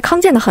体向来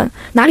康健得很，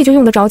哪里就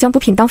用得着将补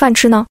品当饭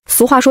吃呢？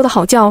俗话说的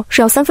好，叫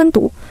是药3分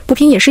毒，补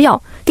品也是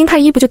药。丁太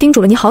医不就叮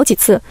嘱了你好几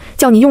次，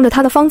叫你用着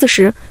他的方子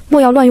时莫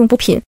要乱用补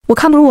品。我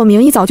看不如我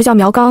明一早就叫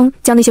苗刚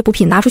将那些补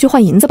品拿出去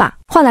换银子吧，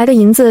换来的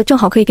银子正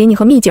好可以给你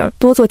和蜜姐儿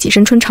多做几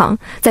身春肠，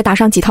再打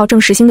上几套正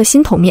时兴的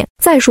新头面。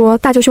再说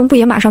大舅兄不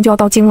也马上就要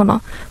到京了吗？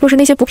若是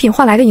那些补品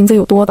换来的银子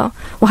有多的，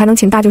我还能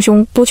请大舅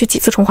兄多去几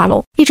次崇华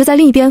楼。一直在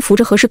另一边扶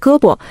着何氏胳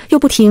膊又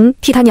不停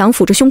替他娘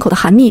抚着胸口的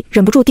韩密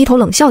忍不住低头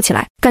冷笑起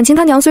来。感情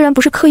他娘虽然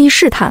不是刻意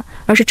试探，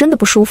而是真的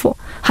不舒服，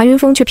韩云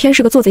峰却偏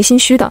是个做贼心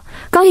虚的，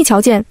刚一瞧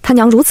见他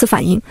娘如此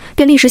反应，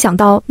便立时想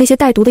到那些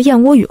带毒的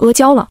燕窝与阿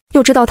胶了，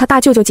又知道他大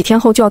舅舅几天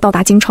后就要到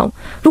达京城，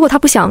如果他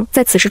不想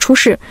在此时出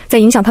事，再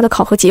影响他的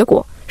考核结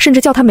果，甚至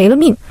叫他没了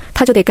命，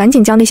他就得赶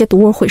紧将那些毒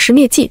物毁尸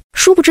灭迹。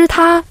殊不知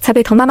他才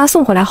被滕妈妈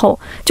送回来后，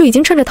就已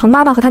经趁着滕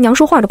妈妈和他娘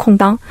说话的空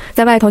当，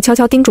在外头悄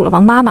悄叮嘱了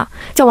王妈妈，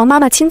叫王妈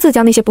妈亲自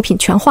将那些补品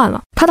全换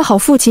了。他的好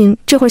父亲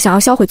这会儿想要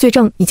销毁罪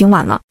证已经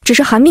晚了，只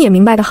是韩密也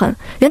明白得很，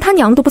连他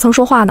娘都不曾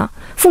说话呢，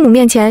父母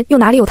面前又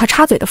哪里有他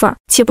插嘴的份儿？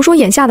且不说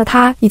眼下的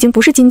他已经不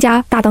是金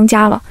家大当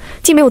家了，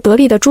既没有得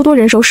力的诸多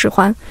人手使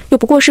唤，又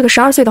不过是个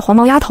12岁的黄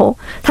毛丫头，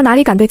他哪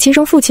里敢对亲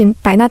生父亲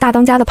摆那大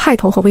当家的派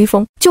头和威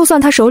风？就算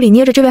他手里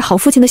捏着这位好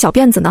父亲的小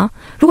辫子呢，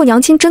如果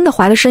娘亲真的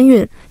怀了身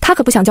孕，他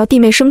可不想叫弟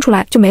妹生出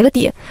来就没了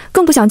爹，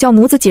更不想叫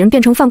母子几人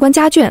变成犯官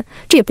家眷，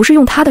这也不是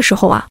用他的时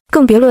候啊！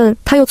更别论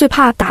他又最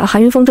怕打了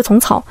韩云峰这丛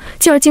草，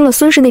进而惊了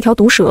孙氏那条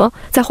毒蛇，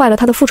再坏了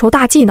他的复仇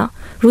大计呢。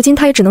如今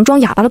他也只能装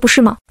哑巴了，不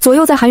是吗？左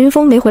右在韩云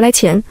峰没回来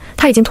前，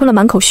他已经吞了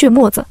满口血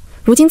沫子，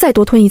如今再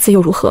多吞一次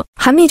又如何？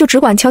韩密就只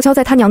管悄悄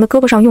在他娘的胳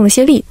膊上用了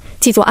些力，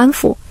既做安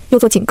抚又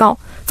做警告，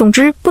总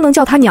之不能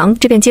叫他娘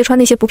这边揭穿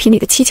那些补品里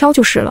的蹊跷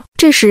就是了。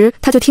这时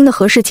他就听得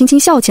何氏轻轻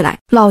笑起来，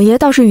老爷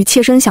倒是与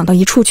妾身想到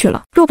一处去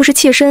了。若不是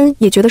妾身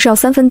也觉得是要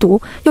3分毒，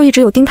又一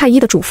直有丁太医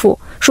的嘱咐，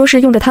说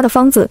是用着他的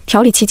方子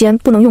调理期间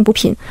不能用补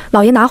品，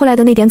老爷拿回来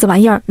的那点子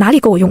玩意儿哪里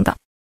够我用的？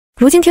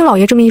如今听老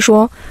爷这么一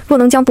说，若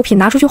能将补品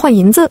拿出去换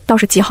银子，倒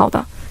是极好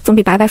的，总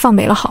比白白放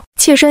没了好。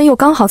妾身又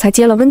刚好才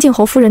接了温静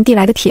侯夫人递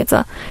来的帖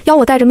子，邀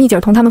我带着蜜姐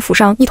同他们府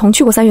上一同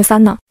去过3月3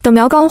呢。等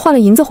苗刚换了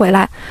银子回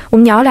来，我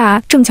们娘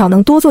俩正巧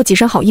能多做几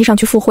身好衣裳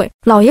去赴会。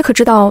老爷可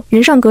知道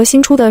云上阁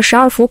新出的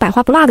12幅百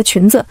花不落的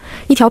裙子，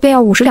一条便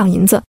要50两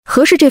银子。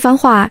何氏这番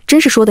话真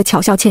是说的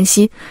巧笑倩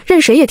兮，任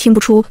谁也听不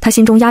出他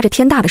心中压着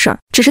天大的事儿。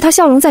只是他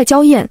笑容再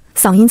娇艳，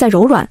嗓音再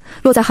柔软，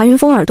落在韩云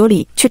峰耳朵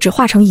里却只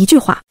化成一句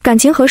话。感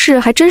情何氏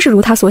还真是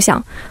如他所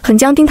想，很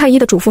将丁太医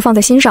的嘱咐放在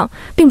心上，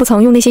并不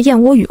曾用那些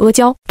燕窝与阿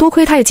胶。多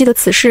亏他也记得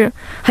此事，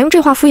还用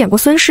这话敷衍过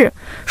孙氏，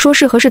说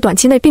是何氏短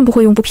期内并不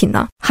会用补品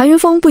呢。韩云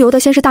峰不由得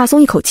先是大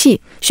松一口气，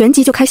旋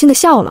即就开心的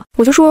笑了。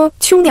我就说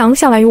秋娘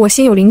向来与我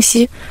心有灵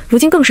犀，如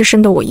今更是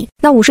深得我意。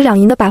那50两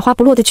银的百花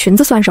不落的裙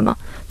子算什么？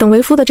等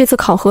为夫的这次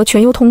考核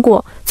全优通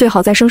过，最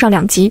好再升上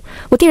2级，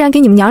我定然给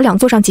你们娘俩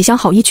做上几箱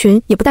好衣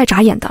裙，也不带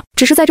眨眼的。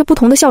只是在这不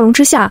同的笑容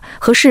之下，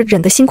何氏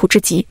忍得辛苦至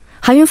极。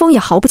韩云峰也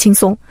毫不轻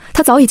松，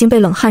他早已经被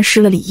冷汗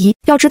湿了里衣。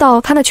要知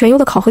道他那全优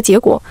的考核结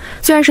果，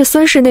虽然是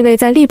孙氏那位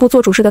在吏部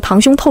做主事的堂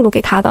兄透露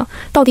给他的，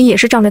到底也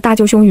是仗着大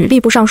舅兄与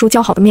吏部尚书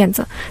交好的面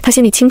子，他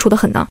心里清楚得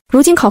很呢。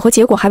如今考核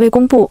结果还未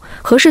公布，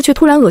何氏却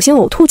突然恶心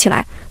呕吐起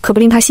来，可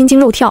不令他心惊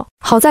肉跳。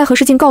好在何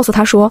氏竟告诉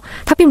他说，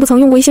他并不曾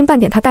用过一星半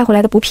点他带回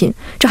来的补品，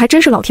这还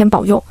真是老天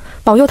保佑，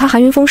保佑他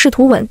韩云峰仕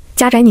途稳，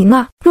家宅宁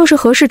啊。若是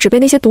何氏只被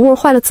那些毒物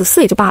坏了子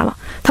嗣也就罢了，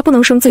他不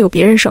能生自有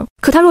别人生，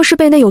可他若是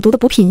被那有毒的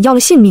补品要了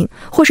性命，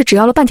或是只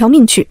要了半条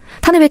命去，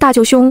他那位大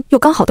舅兄又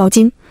刚好到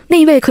今，那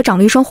一位可长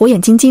了一双火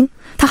眼金睛，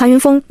他韩云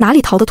峰哪里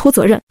逃得脱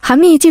责任？韩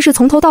密既是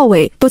从头到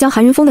尾都将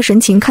韩云峰的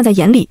神情看在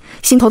眼里，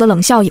心头的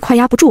冷笑已快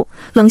压不住，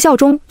冷笑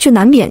中却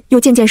难免又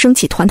渐渐升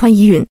起团团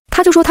疑云。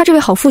他就说他这位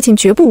好父亲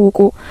绝不无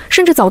辜，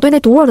甚至早对那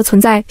毒味的存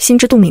在心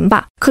知肚明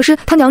吧。可是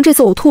他娘这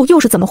次呕吐又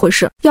是怎么回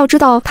事？要知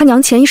道他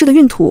娘前一世的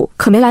孕吐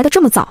可没来得这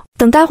么早，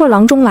等待会儿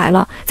郎中来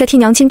了再替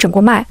娘亲诊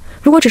过脉，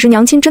如果只是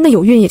娘亲真的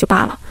有孕也就罢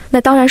了，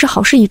那当然是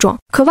好事一桩。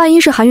可万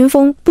一是韩云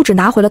峰不只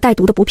拿回了带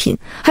毒的补品，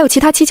还有其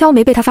他蹊跷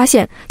没被他发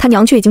现，他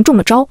娘却已经中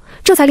了招，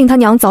这才令他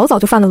娘早早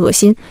就犯了恶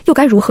心，又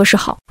该如何是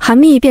好？韩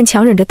密便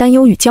强忍着担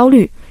忧与焦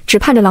虑，只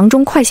盼着郎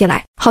中快些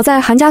来。好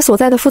在韩家所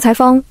在的富财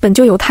坊本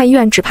就有太医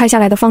院指派下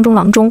来的方中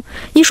郎中，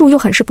医术又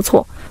很是不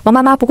错。王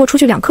妈妈不过出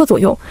去2刻左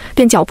右，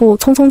便脚步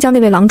匆匆将那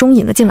位郎中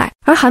引了进来。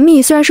而韩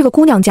密虽然是个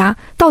姑娘家，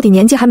到底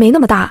年纪还没那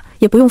么大，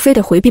也不用非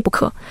得回避不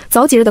可。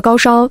早几日的高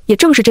烧也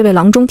正是这位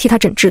郎中替他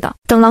诊治的。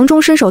等郎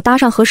中伸手搭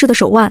上何氏的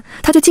手腕，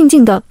他就静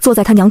静地坐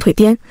在他娘腿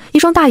边，一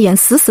双大眼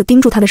死死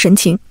盯住他的神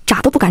情，眨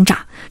都不敢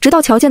眨，直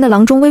到瞧见那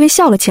郎中微微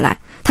笑了起来，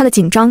他的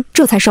紧张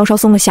这才稍稍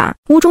松了下儿。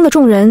屋中的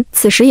众人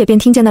此时也便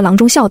听见那郎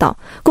中笑道：“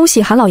恭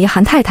喜韩老爷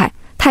韩太太，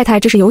太太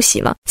这是有喜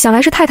了。想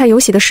来是太太有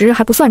喜的时日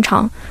还不算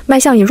长，脉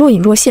象也若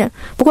隐若现，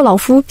不过老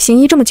夫行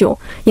医这么久，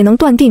也能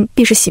断定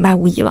必是喜脉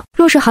无疑了。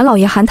若是韩老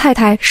爷韩太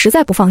太实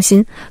在不放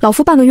心，老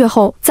夫半个月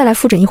后再来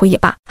复诊一回也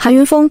罢。”韩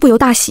云峰不由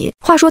大喜，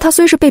话说他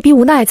虽是被逼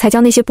无奈才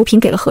将那些补品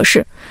给了何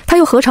氏，他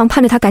又何尝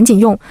盼着他赶紧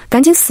用，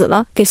赶紧死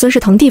了给孙氏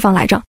腾地方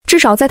来着？至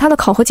少在他的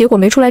考核结果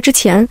没出来之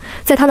前，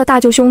在他的大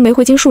舅兄没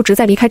回京述职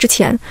再离开之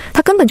前，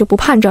他根本就不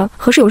盼着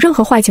何氏有任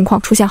何坏情况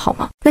出现，好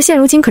吗？那现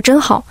如今可真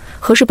好，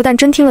何氏不但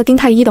真听了丁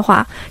太医的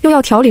话，又要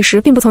调理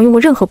时并不曾用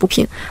过任何补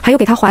品，还又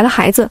给他怀了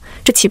孩子，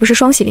这岂不是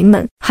双喜临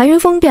门？韩云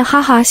峰便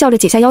哈哈笑着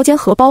解下腰间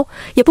荷包，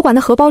也不管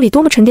那荷包里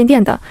多么沉甸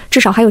甸的，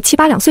至少还有7、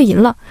8两碎银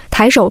了，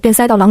抬手便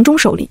塞到郎中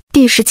手里。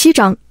第17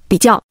章比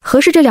较。何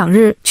氏这2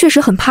日确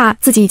实很怕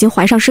自己已经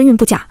怀上身孕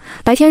不假，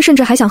白天甚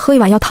至还想喝一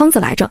碗药汤子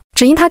来着，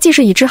只因他既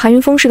是已知韩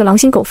云峰是个狼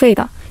心狗肺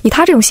的，以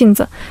他这种性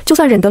子，就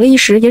算忍得了一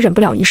时也忍不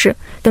了一世，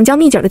等将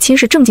蜜姐的亲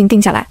事正经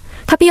定下来，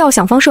他必要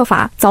想方设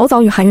法早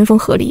早与韩云峰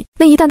和离。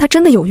那一旦他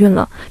真的有孕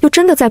了，又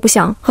真的再不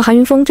想和韩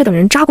云峰这等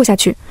人扎过下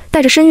去，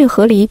带着身孕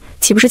和离，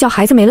岂不是叫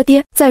孩子没了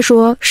爹？再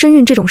说身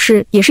孕这种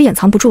事也是掩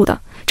藏不住的，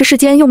这世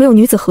间又没有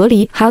女子和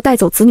离还要带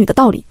走子女的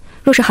道理，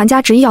若是韩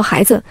家执意要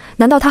孩子，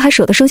难道他还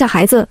舍得生下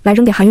孩子来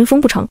扔给韩云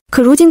峰不成？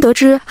可如今得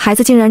知孩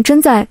子竟然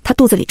真在他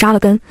肚子里扎了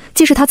根，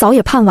即使他早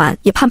也盼晚，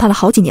也盼了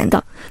好几年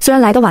的，虽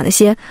然来得晚了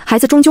些，孩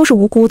子终究是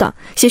无辜的，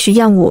些许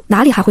厌恶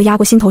哪里还会压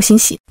过心头欣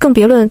喜？更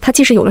别论他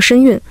即使有了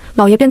身孕，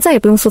老爷便再也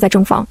不用宿在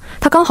正房，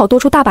他刚好多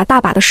出大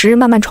把的时日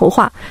慢慢筹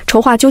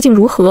划究竟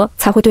如何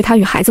才会对他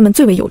与孩子们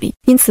最为有利。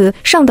因此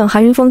上等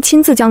韩云峰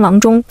亲自将郎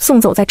中送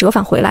走再折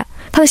返回来，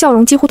他的笑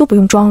容几乎都不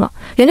用装了，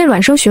连累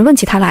软声询问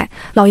起他来，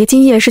老爷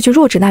今夜是去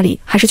若芷那里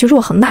还是去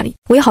若恒那里？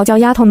我也好叫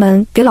丫头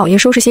们给老爷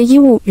收拾些衣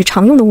物与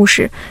常用的物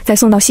时，再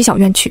送到西小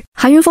院去。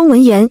韩云峰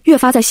闻言越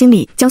发在心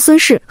里将孙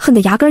氏恨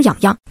得牙根痒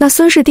痒，那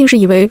孙氏定是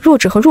以为若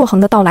芷和若恒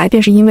的到来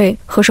便是因为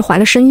何氏怀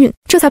了身孕，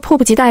这才迫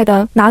不及待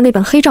地拿了那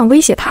本黑账威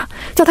胁他，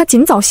叫他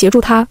尽早协助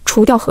他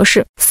除掉何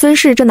氏。孙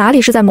氏这哪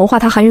里是在谋划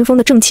他韩云峰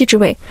的正妻之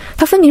位，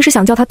他分明是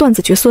想叫他断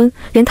子绝孙，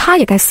连他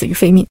也该死于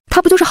非命。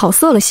他不就是好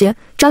色了些，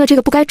沾了这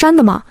个不该沾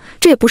的吗？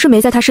这也不是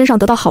没在他身上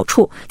得到好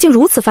处，竟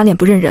如此翻脸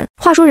不认人。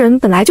话说人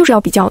本来就是要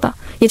比较的，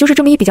也就是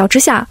这么一比较之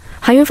下，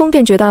韩云峰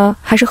便觉得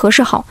还是何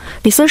氏好，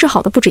比孙氏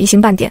好的不止一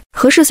星半点。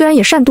何氏虽然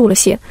也善妒了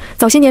些，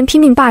早些年拼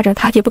命霸着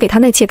他，也不给他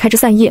内妾开枝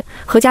散叶，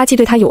何家既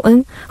对他有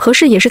恩，何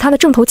氏也是他的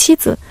正头妻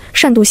子，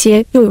善妒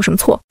些又有什么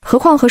错？何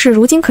况何氏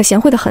如今可贤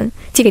惠得很，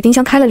既给丁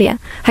香开了脸，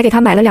还给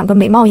他买了2个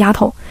美貌丫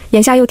头，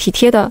眼下又体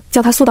贴的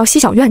叫他宿到西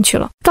小院去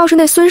了。倒是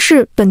那孙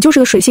氏本就是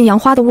个水性杨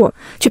花的物，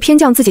却偏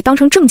将自己当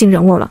成正经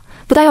人物了，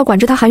不但要管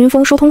制他韩云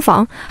峰收通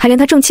房，还连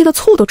他正妻的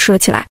醋都吃了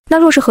起来。那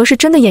若是何氏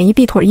真的眼一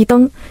闭腿一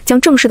蹬，将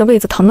正氏的位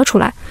子腾了出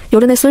来，有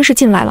了那孙氏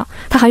进来了，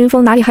他韩云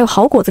峰哪里还有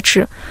好果子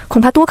吃？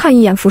恐怕多看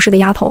一眼服侍的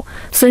丫头，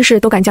孙氏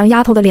都敢将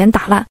丫头的脸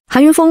打烂。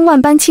韩云峰万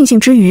般庆幸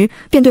之余，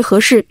便对何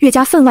氏越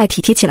加分外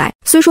体贴起来。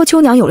虽说秋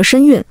娘有了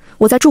身孕，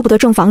我再住不得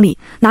正房里，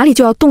哪里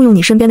就要动用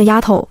你身边的丫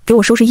头给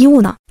我收拾衣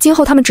物呢？今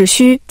后他们只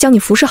需将你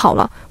服侍好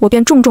了，我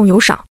便重重有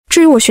赏。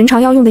至于我寻常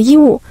要用的衣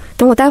物，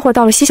等我待会儿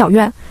到了西小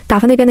院，打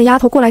发那边的丫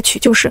头过来取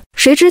就是。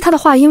谁知他的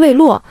话音未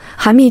落，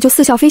韩密就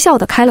似笑非笑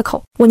地开了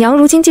口：我娘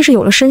如今既是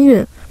有了身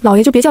孕，老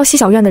爷就别叫西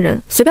小院的人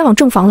随便往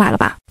正房来了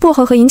吧。薄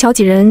荷和银桥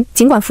几人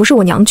尽管服侍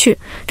我娘去，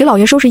给老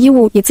爷收拾衣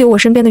物也自有我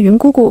身边的云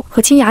姑姑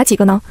和清雅几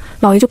个呢，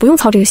老爷就不用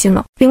操这个心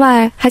了。另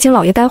外还请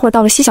老爷待会儿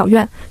到了西小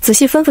院，仔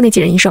细吩咐那几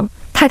人一声，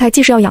太太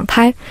既是要养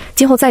胎，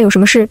今后再有什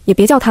么事也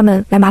别叫他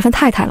们来麻烦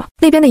太太了，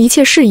那边的一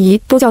切事宜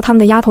都叫他们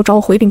的丫头找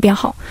我回禀便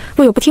好，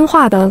若有不听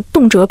话的，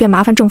动辄便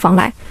麻烦正房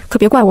来，可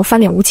别怪我翻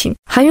脸无情。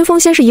韩云峰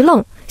先是一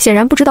愣，显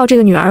然不知道这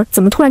个女儿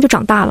怎么突然就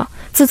长大了，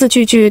字字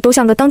句句都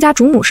像个当家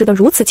主母似的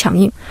如此强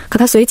硬，可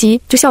他随即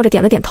就笑着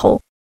点了点头。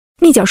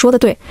蜜姐说的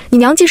对，你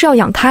娘既是要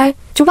养胎，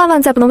就万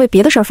万再不能为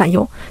别的事儿烦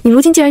忧。你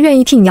如今既然愿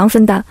意替你娘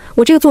分担，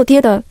我这个做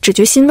爹的只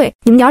觉欣慰。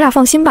你们娘俩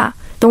放心吧，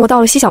等我到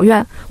了西小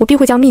院，我必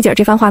会将蜜姐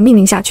这番话命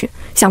令下去，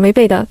想违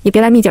背的也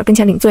别来蜜姐跟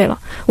前领罪了，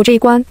我这一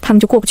关他们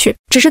就过不去。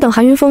只是等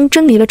韩云峰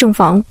真离了正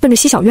房，奔着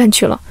西小院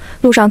去了，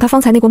路上他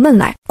方才那过闷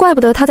来，怪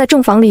不得他在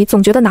正房里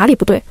总觉得哪里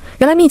不对，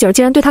原来蜜姐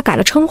既然对他改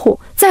了称呼，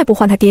再不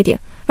唤他爹爹，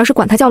而是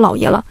管他叫老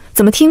爷了，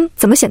怎么听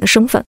怎么显得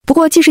生分。不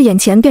过既是眼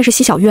前便是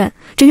西小院，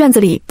这院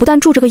子里不但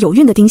住着个有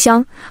孕的丁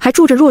香，还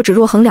住着若芷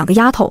若恒2个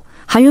丫头，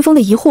韩云峰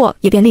的疑惑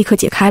也便立刻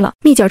解开了。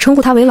蜜姐称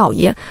呼他为老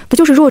爷，不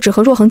就是若芷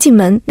和若恒进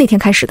门那天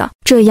开始的？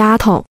这丫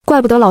头，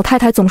怪不得老太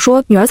太总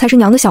说女儿才是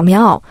娘的小棉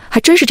袄，还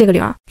真是这个理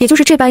儿。也就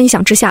是这般一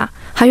想之下，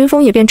韩云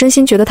峰也便真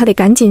心觉得他得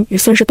赶紧与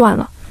孙氏断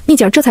了。蜜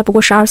姐这才不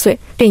过12岁，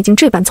便已经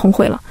这般聪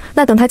慧了，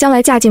那等她将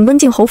来嫁进温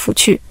靖侯府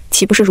去，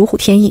岂不是如虎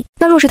添翼？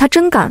那若是他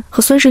真敢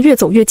和孙氏越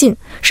走越近，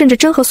甚至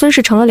真和孙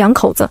氏成了2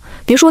口子，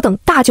别说等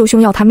大舅兄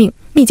要他命，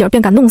蜜姐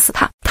便敢弄死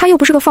他。他又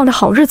不是个放着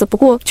好日子不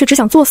过却只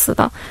想作死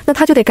的，那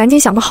他就得赶紧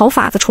想个好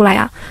法子出来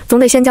呀，总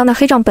得先将那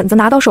黑账本子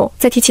拿到手，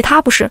再提其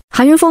他不是？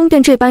韩云峰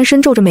便这般深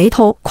皱着眉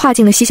头跨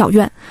进了西小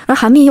院，而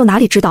韩密又哪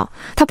里知道，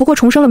他不过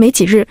重生了没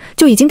几日，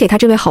就已经给他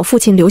这位好父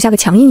亲留下个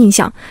强硬印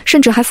象，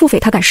甚至还腹诽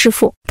他敢弑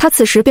父。他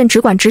此时便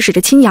只管指使着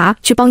青芽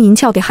去帮银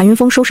翘给韩云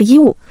峰收拾衣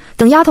物，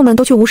等丫头们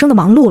都去无声的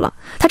忙碌了，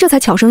他这才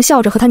悄声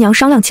笑着和他娘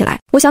商量起来：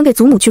我想给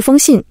祖母去封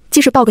信，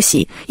既是报个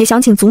喜，也想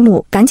请祖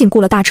母赶紧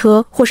雇了大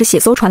车或是写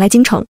艘船来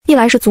京城，一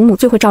来是祖母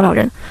最会照料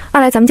人，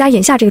二来咱们家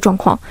眼下这个状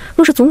况，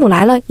若是祖母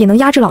来了也能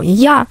压制老爷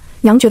一二，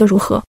娘觉得如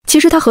何？其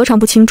实他何尝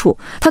不清楚，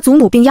他祖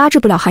母并压制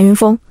不了韩云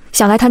峰，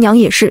想来他娘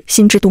也是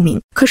心知肚明。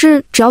可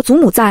是只要祖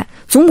母在，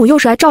祖母又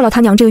是来照料他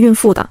娘这个孕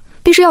妇的，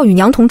必是要与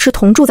娘同吃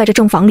同住在这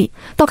正房里，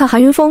倒看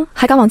韩云峰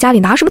还敢往家里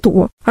拿什么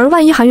赌。而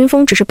万一韩云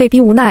峰只是被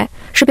逼无奈，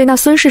是被那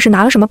孙氏是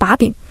拿了什么把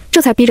柄，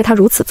这才逼着他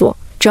如此做，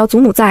只要祖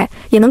母在，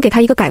也能给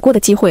他一个改过的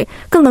机会，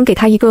更能给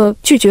他一个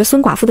拒绝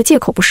孙寡妇的借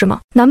口，不是吗？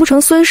难不成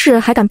孙氏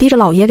还敢逼着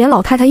老爷连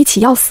老太太一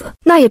起要死？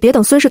那也别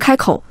等孙氏开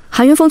口，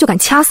韩云峰就敢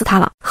掐死他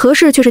了。何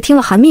氏却是听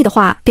了韩密的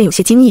话，便有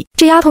些惊异，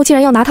这丫头竟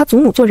然要拿他祖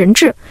母做人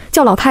质，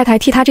叫老太太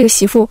替他这个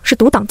媳妇是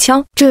独挡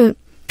枪，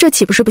这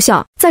岂不是不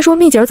孝？再说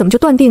蜜姐儿怎么就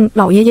断定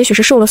老爷也许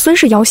是受了孙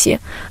氏要挟，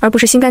而不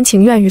是心甘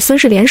情愿与孙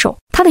氏联手？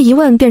他的疑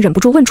问便忍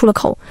不住问出了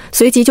口，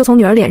随即就从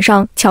女儿脸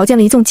上瞧见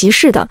了一纵即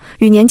逝的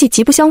与年纪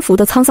极不相符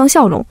的沧桑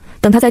笑容。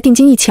等他再定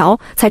睛一瞧，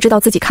才知道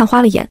自己看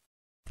花了眼。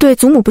对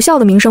祖母不孝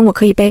的名声我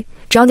可以背，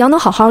只要娘能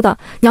好好的，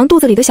娘肚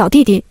子里的小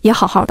弟弟也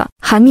好好的。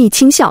韩密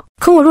轻笑，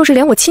可我若是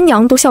连我亲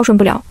娘都孝顺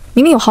不了，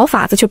明明有好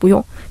法子却不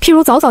用，譬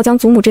如早早将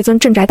祖母这尊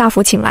镇宅大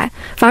佛请来，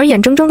反而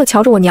眼睁睁地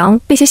瞧着我娘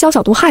被些宵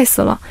小毒害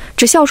死了，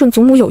只孝顺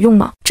祖母有用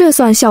吗？这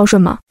算孝顺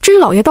吗？至于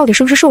老爷到底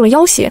是不是受了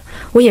要挟，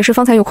我也是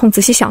方才有空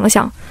仔细想了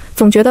想，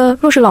总觉得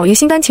若是老爷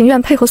心甘情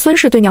愿配合孙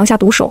氏对娘下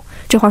毒手，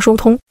这话说不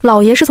通。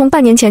老爷是从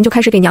半年前就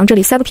开始给娘这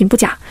里塞补品不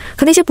假，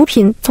可那些补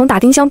品从打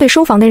丁香被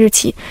收房那日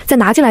起再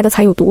拿进来的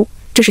才有毒，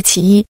这是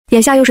其一。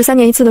眼下又是3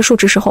年一次的述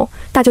职时候，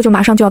大舅舅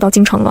马上就要到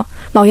京城了，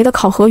老爷的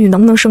考核与能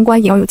不能升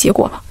官也要有结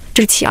果了，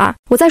这是其二。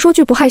我再说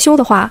句不害羞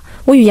的话，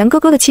我与严哥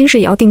哥的亲事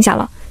也要定下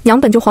了，娘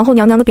本就皇后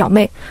娘娘的表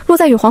妹，若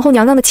再与皇后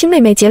娘娘的亲妹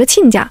妹结了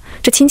亲家，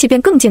这亲戚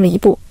便更近了一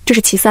步，这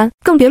是其三。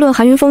更别论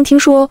韩云峰听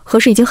说何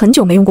氏已经很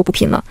久没用过补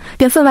品了，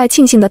便分外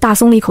庆幸地大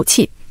松了一口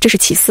气，这是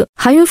其四。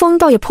韩云峰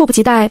倒也迫不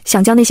及待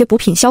想将那些补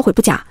品销毁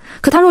不假，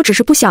可他若只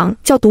是不想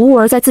叫毒物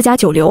儿在自家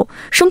久留，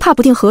生怕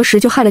不定何时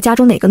就害了家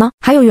中哪个呢？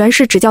还有袁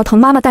氏只叫滕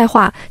妈妈带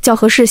话，叫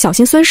何氏小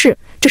心孙氏，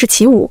这是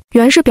其五。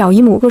袁氏表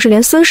姨母若是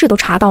连孙氏都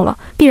查到了，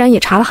必然也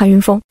查了韩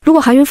云峰。如果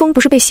韩云峰不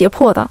是被胁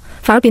迫的，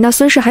反而比那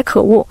孙氏还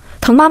可恶，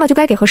滕妈妈就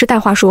该给何氏带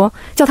话说，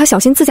叫他小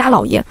心自家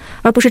老爷，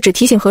而不是只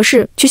提醒何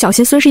氏去小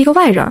心孙氏一个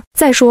外人。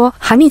再说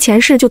韩密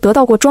前世就得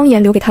到过庄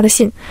严留给他的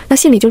信，那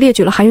信里就列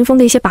举了韩云峰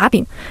的一些把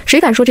柄，谁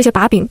敢说这些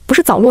把柄不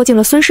是早落进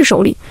了孙氏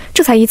手里，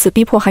这才以此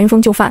逼迫韩云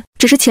峰就范。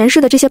只是前世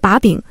的这些把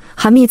柄，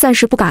韩密暂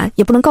时不敢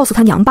也不能告诉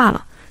他娘罢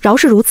了。饶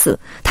是如此，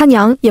他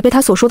娘也被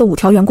他所说的5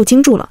条缘故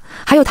惊住了，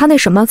还有他那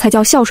什么才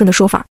叫孝顺的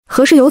说法。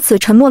何氏由此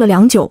沉默了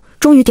良久，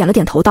终于点了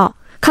点头道，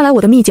看来我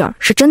的蜜姐儿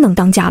是真能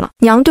当家了，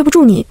娘对不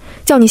住你，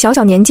叫你小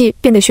小年纪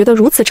便得学得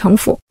如此城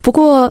府。不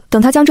过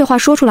等他将这话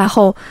说出来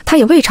后，他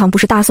也未尝不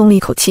是大松了一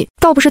口气，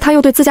倒不是他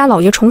又对自家老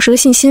爷重拾了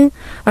信心，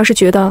而是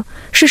觉得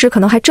事实可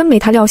能还真没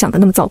他料想的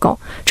那么糟糕，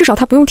至少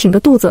他不用挺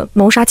着肚子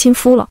谋杀亲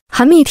夫了。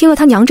韩密听了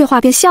他娘这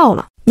话便笑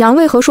了，娘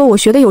为何说我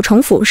学得有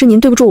城府是您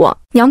对不住我？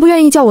娘不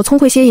愿意叫我聪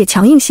慧些也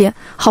强硬些，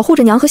好护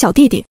着娘和小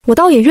弟弟，我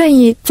倒也愿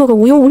意做个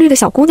无忧无虑的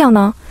小姑娘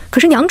呢。可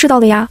是娘知道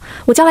的呀，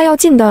我将来要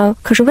进的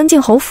可是温靖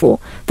侯府，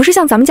不是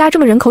像咱们家这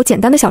么人口简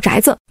单的小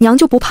宅子。娘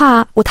就不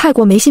怕我太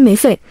过没心没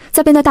肺，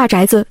再被那大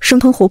宅子生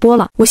吞活剥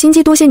了？我心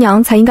机多些，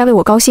娘才应该为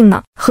我高兴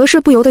呢。何氏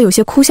不由得有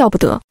些哭笑不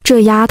得，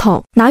这丫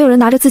头哪有人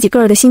拿着自己个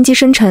儿的心机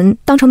深沉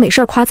当成美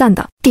事夸赞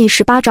的？第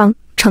18章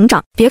成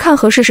长。别看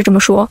何氏是这么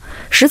说，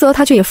实则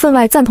他却也分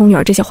外赞同女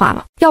儿这些话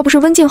了。要不是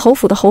温靖侯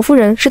府的侯夫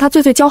人是他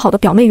最交好的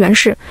表妹袁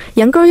氏，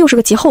严根又是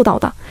个极厚道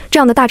的，这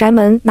样的大宅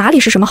门哪里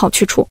是什么好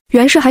去处？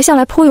袁氏还向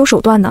来颇有手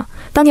段呢，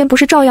当年不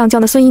是照样叫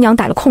那孙姨娘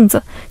逮了空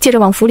子，借着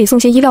往府里送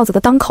些衣料子的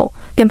当口，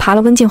便爬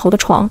了温靖侯的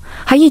床，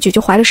还一举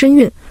就怀了身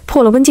孕，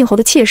破了温靖侯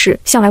的妾室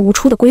向来无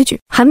出的规矩。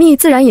韩密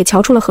自然也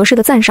瞧出了何氏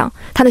的赞赏，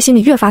他的心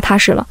里越发踏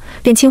实了，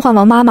便亲唤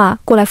王妈妈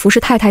过来服侍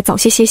太太早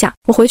些歇下，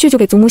我回去就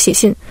给祖母写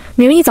信，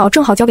明日一早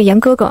正好交给严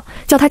哥哥，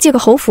叫他借个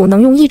侯府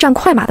能用驿站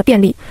快马的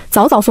便利，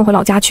早早送回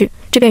老家去，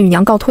这便与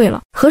娘告退了。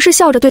何氏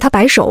笑着对他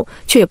摆手，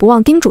却也不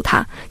忘叮嘱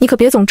他，你可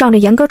别总仗着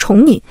严哥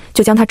宠你，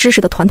就将他知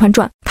识的团团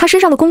转，他身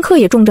上的功课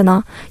也重着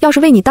呢，要是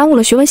为你耽误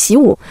了学文习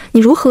武，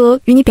你如何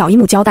与你表姨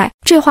母交代？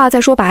这话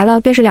再说白了，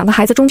便是2个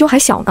孩子终究还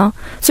小呢，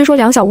虽说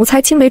两小无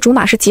猜，青梅竹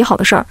马是极好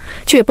的事儿，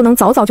却也不能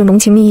早早就浓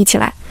情蜜意起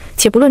来。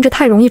且不论这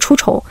太容易出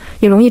丑，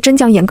也容易真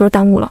将严哥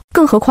耽误了。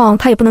更何况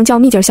他也不能叫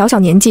蜜姐小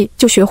年纪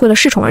就学会了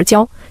恃宠而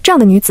骄，这样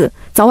的女子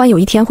早晚有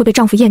一天会被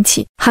丈夫厌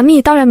弃。韩密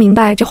当然明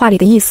白这话里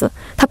的意思，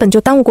他本就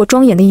耽误过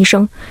庄严的一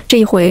生，这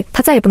一回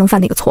他再也不能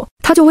犯那个错。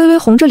他就微微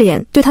红着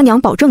脸对他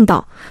娘保证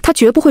道，他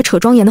绝不会扯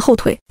庄严的后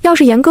腿，要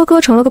是严哥哥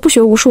成了个不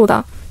学无术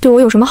的，对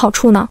我有什么好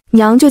处呢？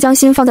娘就将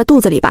心放在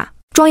肚子里吧。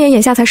庄严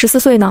眼下才14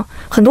岁呢，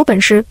很多本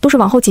事都是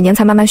往后几年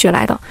才慢慢学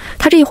来的，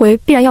他这一回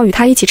必然要与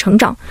他一起成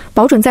长，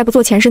保准再不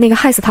做前世那个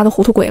害死他的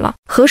糊涂鬼了。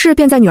何氏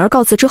便在女儿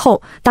告辞之后，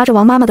搭着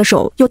王妈妈的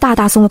手又大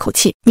大松了口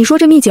气。你说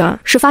这蜜姐儿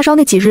是发烧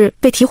那几日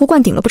被醍醐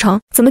灌顶了不成？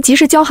怎么即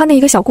是娇憨的一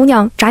个小姑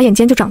娘，眨眼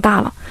间就长大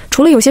了？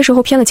除了有些时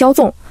候偏了骄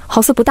纵，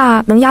好似不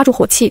大能压住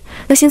火气，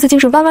那心思竟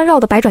是弯弯绕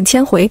的百转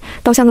千回，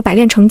倒像个百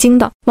炼成精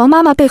的。王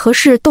妈妈被何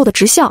氏逗得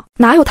直笑，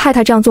哪有太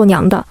太这样做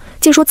娘的，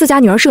竟说自家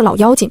女儿是个老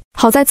妖精。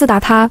好在自打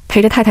她陪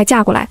着太太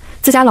嫁过来，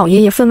自家老爷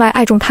也分外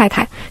爱重太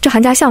太，这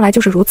韩家向来就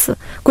是如此，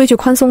规矩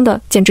宽松的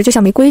简直就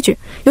像没规矩。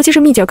尤其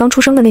是蜜姐刚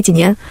出生的那几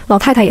年，老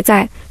太太也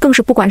在，更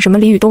是不管什么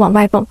俚语都往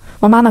外蹦。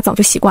王妈妈早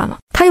就习惯了，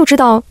她又知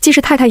道既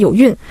是太太有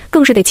孕，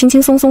更是得轻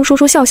轻松松说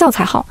说笑笑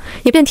才好，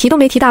也便提都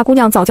没提大姑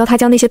娘早教她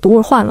将那些毒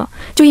物换了，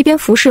就一边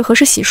服侍何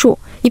氏洗漱，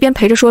一边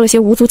陪着说了些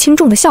无足轻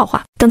重的笑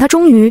话。等她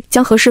终于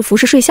将何氏服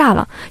侍睡下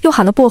了，又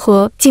喊了薄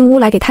荷进屋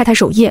来给太太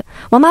守夜，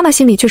王妈妈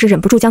心里却是忍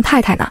不住将太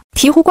太呢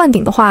醍醐灌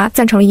顶的话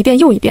赞成了一遍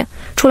又一遍，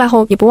出来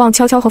后也不忘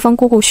悄悄和方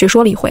姑姑学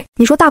说了一回。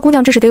你说大姑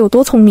娘这是得有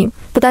多聪明，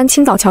不单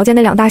清早瞧见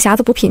那2大匣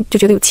子补品就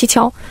觉得有蹊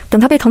跷，等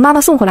她被滕妈妈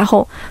送回来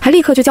后，还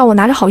立刻就叫我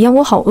拿着好燕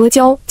窝好阿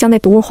胶将那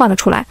毒物换了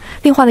出来，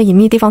另换了隐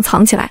秘地方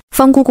藏起来。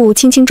方姑姑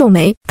轻轻皱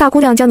眉，大姑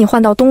娘将你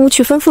换到东屋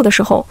去吩咐的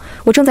时候，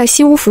我正在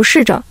西屋服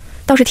侍着，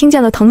倒是听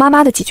见了滕妈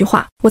妈的几句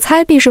话。我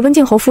猜必是温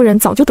静侯夫人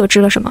早就得知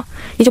了什么，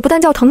也就不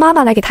但叫滕妈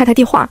妈来给太太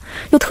递话，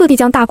又特地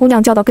将大姑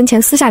娘叫到跟前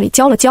私下里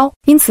教了教。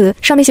因此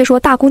上那些说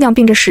大姑娘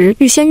病着时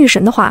欲仙欲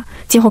神的话，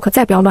今后可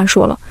再不要乱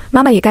说了，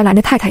妈妈也该拦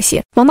着太太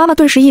些。王妈妈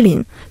顿时一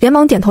凛，连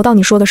忙点头道：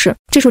你说的是，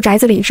这处宅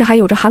子里是还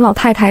有着韩老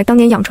太太当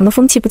年养成的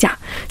风气不假，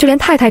就连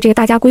太太这个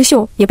大家闺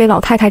秀也被老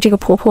太太这个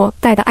婆婆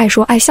带得爱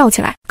说爱笑起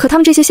来。可他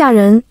们这些下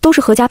人都是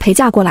何家陪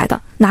嫁过来的，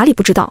哪里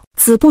不知道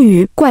子不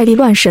语怪力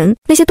乱神，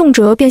那些动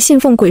辄便信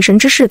奉鬼神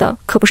之事的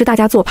可不是大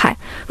家做派，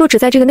若只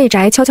在这个内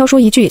宅悄悄说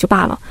一句也就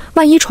罢了，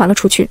万一传了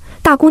出去，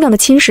大姑娘的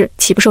亲事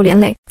岂不受连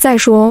累？再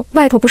说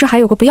外头不是还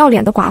有个不要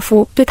脸的寡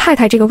妇对太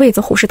太这个位子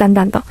虎视眈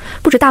眈的，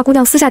不止大姑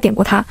娘私下点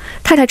过她，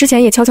太太之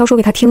前也悄悄说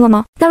给她听了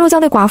吗？那若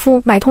将那寡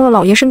妇买通了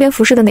老爷身边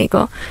服侍的哪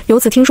个，由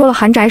此听说了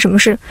韩宅什么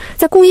事，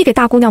再故意给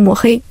大姑娘抹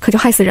黑，可就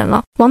害死人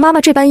了。王妈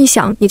妈这般一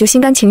想，也就心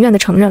甘情愿地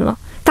承认了，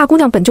大姑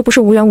娘本就不是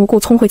无缘无故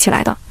聪慧起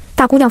来的，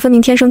大姑娘分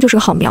明天生就是个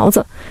好苗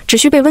子，只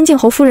需被温静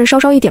侯夫人稍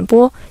稍一点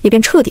拨，也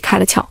便彻底开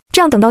了窍。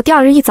这样等到第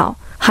二日一早，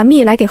韩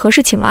密来给何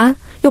氏请了安，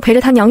又陪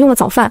着他娘用了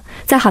早饭，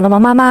再喊了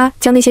王妈妈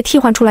将那些替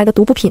换出来的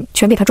毒补品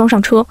全给他装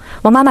上车。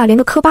王妈妈连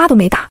个磕巴都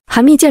没打。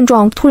韩密见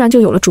状，突然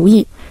就有了主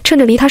意，趁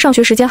着离他上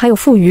学时间还有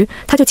富余，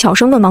他就巧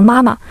声问王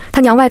妈妈，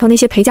他娘外头那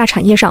些陪嫁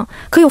产业上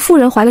可有妇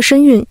人怀了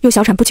身孕又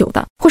小产不久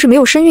的，或是没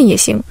有身孕也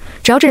行，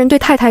只要这人对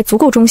太太足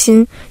够忠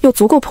心，又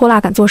足够泼辣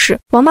敢做事。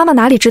王妈妈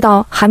哪里知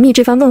道韩密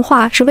这番问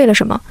话是为了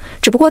什么，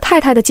只不过太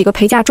太的几个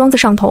陪嫁庄子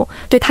上头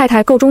对太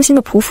太够忠心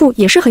的仆妇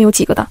也是很有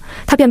几个的，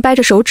他便掰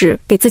着手指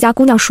给自家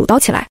姑娘数叨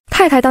起来。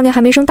太太当年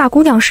还没生大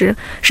姑娘时，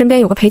身边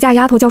有个陪嫁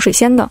丫头叫水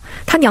仙的，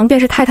她娘便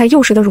是太太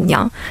幼时的乳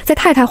娘，在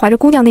太太怀着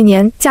姑娘那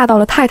年嫁到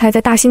了太太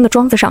在大兴的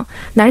庄子上，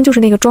男人就是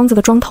那个庄子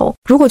的庄头。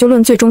如果就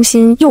论最忠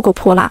心又够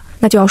泼辣，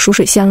那就要数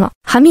水仙了。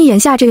韩密眼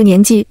下这个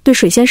年纪对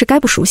水仙是该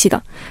不熟悉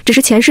的，只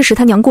是前世时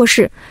他娘过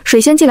世，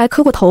水仙既来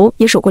磕过头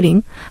也守过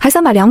灵，还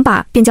3把2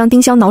把便将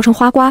丁香挠成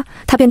花瓜，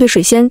他便对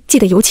水仙记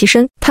得尤其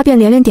深，他便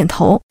连连点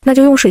头，那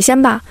就用水仙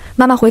吧。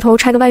妈妈回头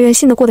差个外院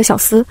信得过的小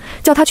厮，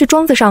叫他去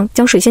庄子上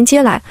将水仙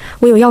接来，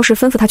我有要事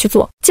吩咐他去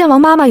做。见王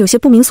妈妈有些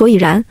不明所以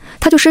然，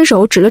他就伸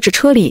手指了指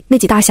车里那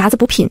几大匣子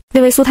补品，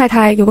那位苏太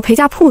太有个陪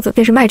嫁铺子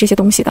便是卖这些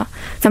东西的，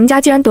咱们家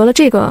既然得了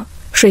这个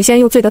水仙，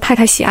又最得太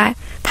太喜爱，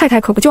太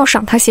太可不就要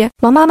赏他些。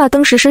王妈妈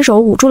当时伸手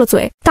捂住了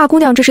嘴，大姑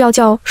娘这是要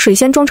叫水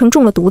仙装成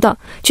中了毒的，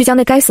去将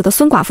那该死的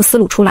孙寡妇私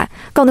掳出来，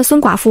告那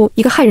孙寡妇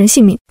一个害人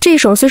性命。这一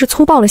手虽是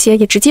粗暴了些，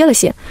也直接了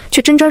些，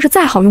却真真是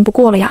再好用不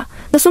过了呀。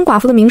那孙寡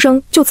妇的名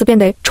声就此便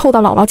得臭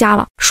到姥姥家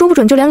了，说不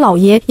准就连老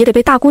爷也得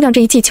被大姑娘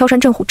这一记敲山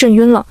震虎震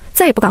晕了，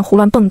再也不敢胡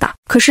乱蹦跶。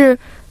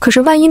可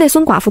是万一那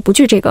孙寡妇不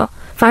惧这个，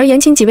反而延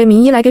请几位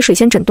名医来给水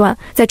仙诊断，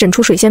再诊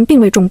出水仙并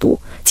未中毒，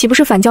岂不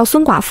是反叫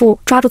孙寡妇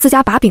抓住自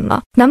家把柄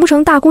了？难不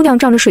成大姑娘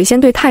仗着水仙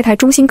对太太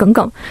忠心耿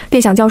耿，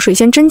便想叫水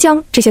仙真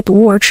将这些毒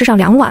物儿吃上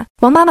2碗？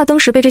王妈妈当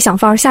时被这想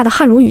法儿吓得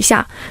汗如雨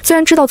下，虽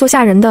然知道做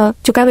下人的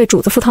就该为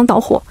主子赴汤蹈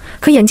火，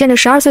可眼见着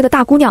12岁的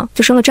大姑娘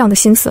就生了这样的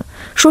心思，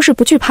说是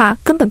不惧怕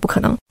根本不可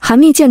能。韩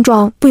密见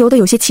状不由得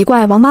有些奇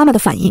怪王妈妈的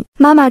反应，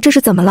妈妈这是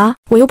怎么了？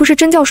我又不是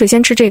真叫水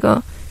仙吃这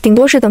个，顶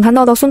多是等他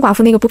闹到孙寡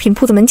妇那个补品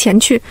铺子门前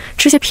去，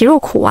吃些皮肉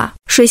苦啊。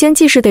水仙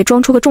既是得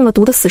装出个中了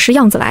毒的死尸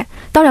样子来，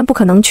当然不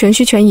可能全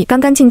虚全意干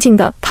干净净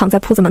地躺在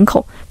铺子门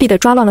口，必得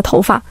抓乱了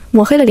头发，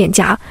抹黑了脸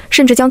颊，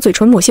甚至将嘴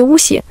唇抹些污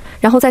血，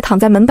然后再躺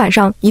在门板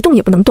上一动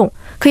也不能动，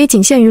可以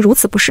仅限于如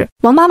此不是？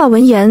王妈妈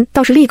闻言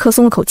倒是立刻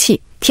松了口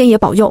气，天爷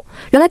保佑，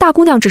原来大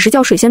姑娘只是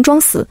叫水仙装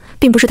死，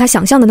并不是她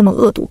想象的那么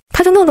恶毒。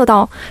她就愣了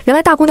道，原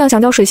来大姑娘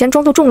想叫水仙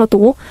装作中了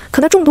毒，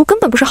可那中毒根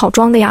本不是好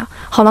装的呀，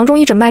好郎中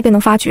一诊脉便能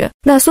发觉。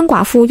那孙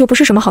寡妇又不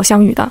是什么好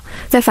相与的，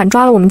再反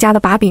抓了我们家的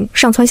把柄，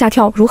上蹿下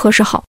跳，如何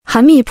是好？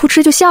韩密扑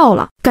哧就笑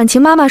了，感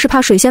情妈妈是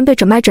怕水仙被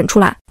诊脉诊出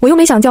来，我又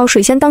没想叫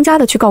水仙当家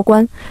的去告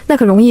官，那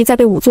可容易再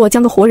被仵作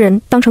将个活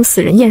人当成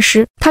死人验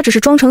尸。她只是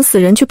装成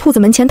死人去铺子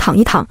门前躺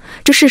一躺，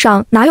这世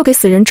上哪有给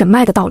死人诊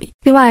脉的道理？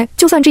另外，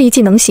就算这一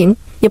计能行，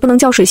也不能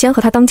叫水仙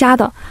和他当家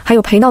的还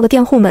有陪闹的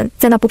佃户们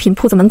在那补品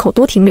铺子门口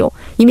多停留，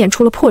以免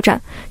出了破绽。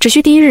只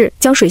需第一日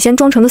将水仙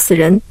装成的死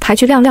人抬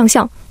去亮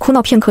相，哭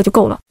闹片刻就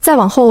够了。再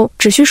往后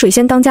只需水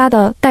仙当家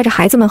的带着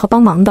孩子们和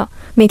帮忙的，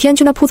每天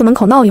去那铺子门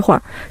口闹一会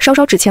儿，稍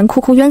稍纸钱哭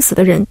哭冤死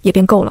的人也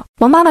便够了。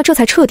王妈妈这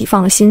才彻底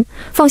放了心，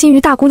放心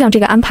于大姑娘这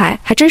个安排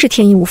还真是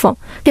天衣无缝，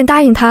便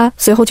答应她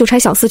随后就差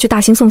小厮去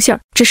大兴送信儿。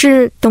只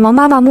是等王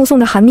妈妈目送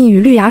着韩密与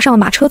绿芽上了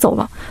马车走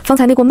了，方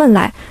才那过闷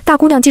来，大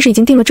姑娘既是已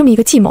经定了这么一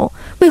个计谋，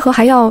为何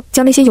还要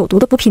将那些有毒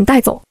的补品带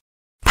走？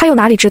他又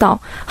哪里知道，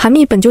韩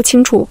密本就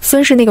清楚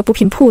孙氏那个补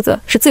品铺子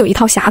是自有一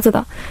套匣子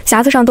的，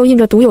匣子上都印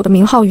着独有的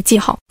名号与记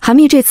号。韩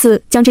密这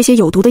次将这些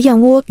有毒的燕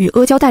窝与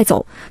阿胶带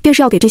走，便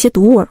是要给这些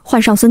毒物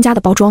换上孙家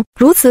的包装。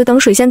如此等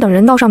水仙等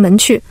人闹上门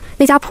去，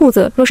那家铺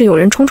子若是有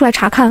人冲出来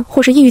查看，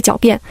或是意欲狡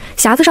辩，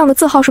匣子上的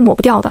字号是抹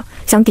不掉的，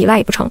想抵赖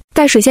也不成。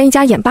待水仙一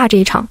家演罢这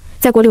一场，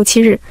再过6、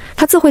7日，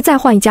他自会再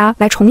换一家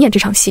来重演这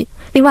场戏。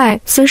另外，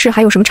孙氏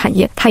还有什么产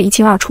业，他也一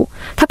清二楚。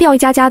他必要一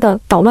家家的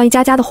捣乱一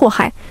家家的祸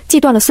害，既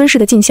断了孙氏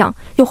的镜像，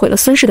又毁了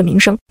孙氏的名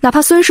声。哪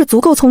怕孙氏足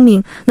够聪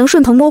明，能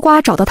顺藤摸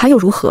瓜找到他又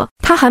如何？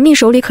他韩密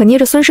手里可捏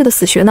着孙氏的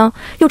死穴呢？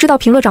又知道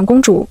平乐长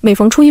公主每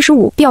逢初1、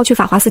15必要去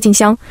法华寺进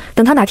香，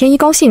等他哪天一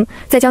高兴，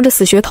再将这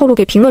死穴透露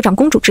给平乐长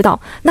公主知道，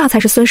那才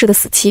是孙氏的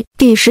死期。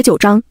第19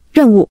章。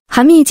任务。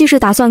韩密既是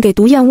打算给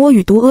毒燕窝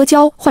与毒阿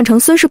胶换成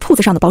孙氏铺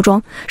子上的包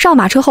装，上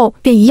马车后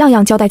便一样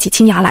样交代起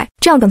青芽来，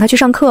这样等他去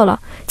上课了，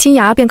青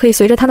芽便可以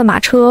随着他的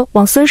马车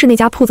往孙氏那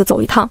家铺子走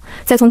一趟，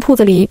再从铺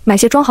子里买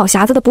些装好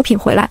匣子的补品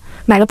回来。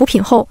买了补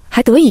品后，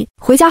还得以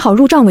回家好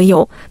入账为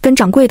由，跟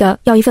掌柜的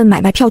要一份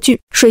买卖票据。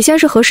水仙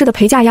是合适的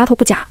陪嫁丫头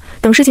不假，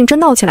等事情真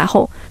闹起来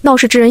后，闹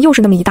事之人又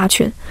是那么一大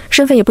群，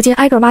身份也不禁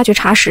挨个挖掘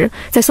查实，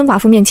在孙寡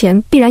妇面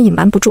前必然隐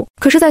瞒不住。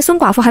可是在孙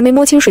寡妇还没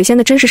摸清水仙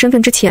的真实身份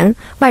之前，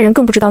外人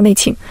更不知道内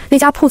情，那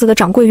家铺子的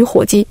掌柜与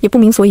伙计也不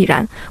明所以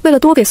然。为了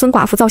多给孙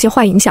寡妇造些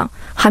坏影响，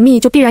韩密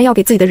就必然要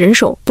给自己的人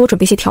手多准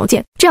备些条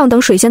件，这样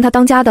等水仙他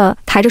当家的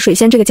抬着水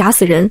仙这个假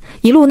死人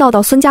一路闹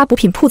到孙家补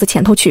品铺子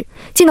前头去，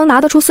既能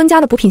拿得出孙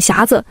家的补品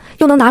匣子，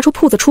又能拿出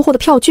铺子出货的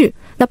票据，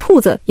那铺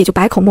子也就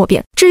百口莫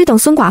辩。至于等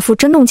孙寡妇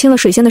真弄清了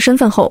水仙的身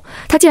份后，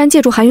他既然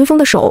借助韩云峰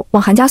的手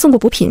往韩家送过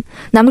补品，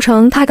难不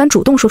成他还敢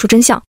主动说出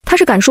真相？他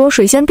是敢说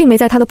水仙并没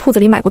在他的铺子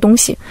里买过东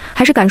西，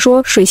还是敢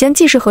说水仙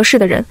既是合适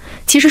的人，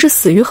其实是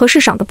死于合适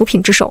赏的补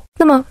品之手？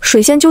那么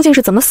水仙究竟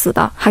是怎么死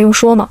的，还用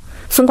说吗？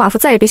孙寡妇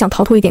再也别想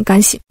逃脱一点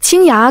干系。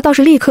青芽倒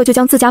是立刻就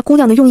将自家姑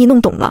娘的用意弄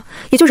懂了，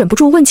也就忍不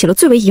住问起了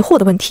最为疑惑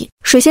的问题：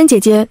水仙姐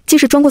姐既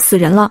是装过死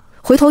人了，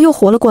回头又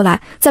活了过来，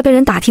再被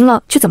人打听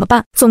了去怎么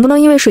办？总不能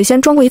因为水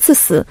仙装过一次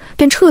死，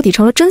便彻底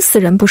成了真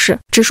死人不是？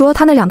只说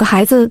他那2个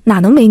孩子哪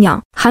能没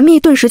娘？韩密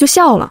顿时就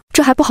笑了，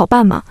这还不好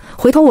办吗？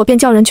回头我便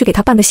叫人去给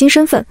他办个新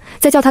身份，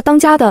再叫他当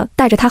家的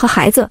带着他和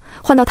孩子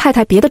换到太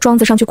太别的庄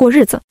子上去过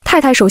日子。太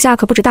太手下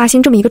可不止大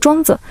兴这么一个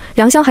庄子，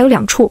良乡还有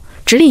2处，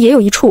直隶也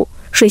有1处。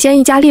水仙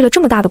一家立了这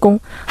么大的功，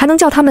还能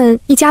叫他们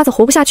一家子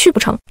活不下去不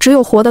成？只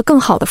有活得更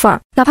好的份儿。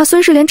哪怕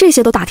孙氏连这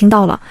些都打听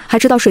到了，还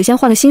知道水仙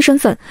换了新身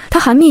份，他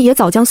韩密也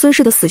早将孙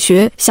氏的死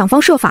穴想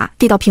方设法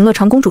递到平乐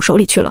长公主手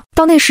里去了。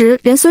到那时，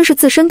连孙氏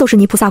自身都是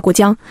泥菩萨过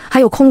江，还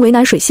有空为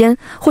难水仙，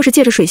或是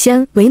借着水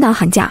仙为难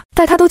韩家。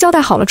待他都交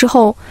代好了之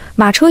后，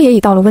马车也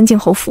已到了温靖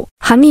侯府，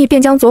韩密便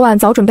将昨晚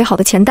早准备好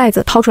的钱袋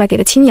子掏出来给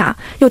了青芽，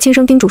又轻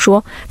声叮嘱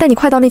说：待你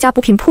快到那家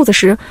补品铺子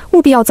时，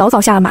务必要早早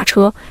下了马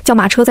车，叫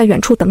马车在远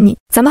处等你。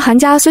咱们韩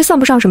家虽算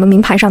不上什么名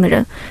牌上的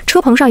人，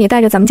车棚上也带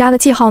着咱们家的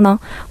记号呢，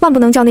万不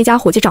能叫那家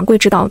伙计掌柜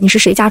知道你是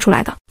谁家出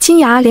来的。青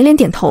芽连连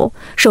点头，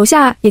手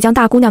下也将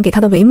大姑娘给她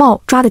的帷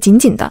帽抓得紧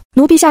紧的。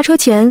奴婢下车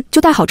前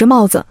就戴好这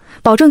帽子，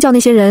保证叫那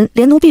些人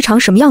连奴婢长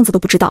什么样子都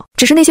不知道。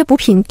只是那些补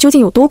品究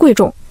竟有多贵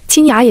重，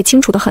青芽也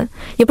清楚得很，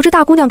也不知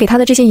大姑娘给她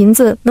的这些银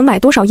子能买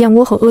多少燕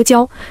窝和阿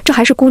胶，这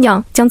还是姑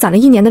娘将攒了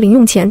1年的零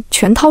用钱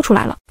全掏出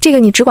来了。这个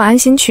你只管安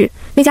心去，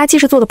那家既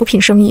是做的补品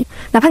生意，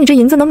哪怕你这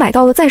银子能买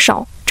到的再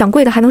少，掌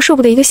柜的还能舍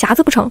不得一个匣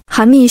子不成？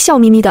韩密笑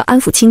眯眯地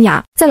安抚青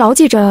芽，再牢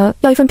记着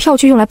要一份票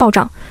据用来报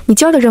账，你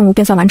今儿的任务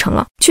便算完成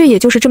了。却也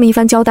就是这么一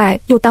番交代，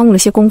又耽误了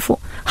些功夫，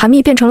韩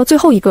密变成了最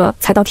后一个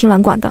才到听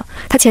览馆的。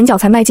他前脚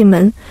才迈进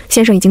门，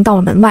先生已经到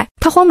了门外，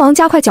他慌忙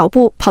加快脚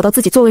步跑到自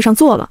己座位上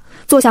坐了。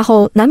坐下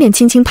后难免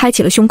轻轻拍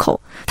起了胸口，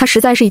他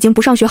实在是已经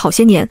不上学好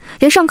些年，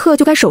连上课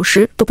就该守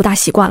时都不大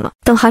习惯了。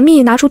等韩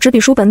密拿出纸笔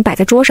书本摆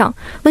在桌上，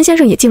温先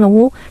生也进了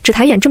屋，只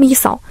抬眼这么一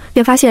扫，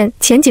便发现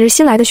前几日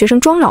新来的学生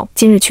庄老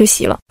今日缺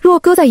席了。若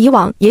搁在以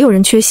往也有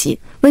人缺席，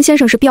温先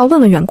生是必要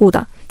问问缘故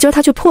的，今儿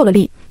他却破了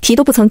例，提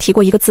都不曾提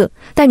过一个字。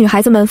待女孩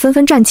子们纷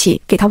纷站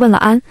起给他问了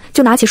安，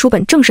就拿起书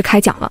本正式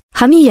开讲了。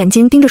韩密眼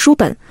睛盯着书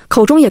本，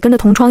口中也跟着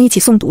同窗一起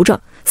诵读着，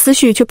思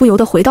绪却不由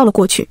得回到了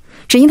过去。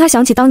只因他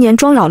想起当年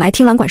庄老来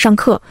听览馆上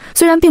课，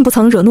虽然并不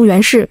曾惹怒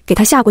袁氏给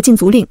他下过禁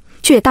足令，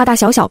却也大大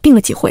小小病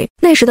了几回。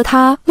那时的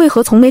他为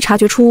何从没察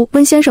觉出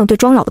温先生对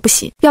庄老的不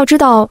喜？要知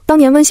道当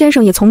年温先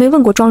生也从没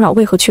问过庄老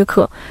为何缺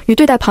课，与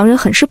对待旁人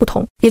很是不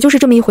同。也就是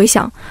这么一回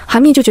想，韩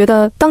密就觉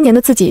得当年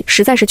的自己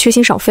实在是缺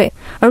心少肺，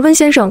而温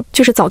先生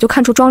却是早就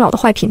看出庄老的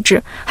坏品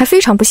质，还非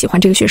常不喜欢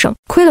这个学生。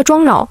亏了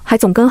庄老还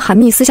总跟韩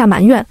密私下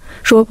埋怨，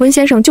说温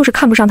先生就是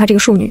看不上他这个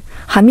庶女。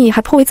韩密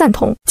还颇为赞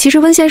同，其实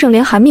温先生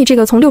连韩密这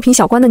个从6品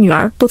小官的女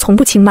儿都从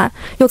不轻慢，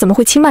又怎么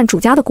会轻慢主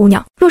家的姑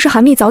娘？若是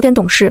韩密早点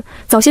懂事，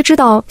早些知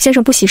道先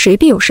生不喜谁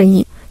必有深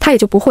意，他也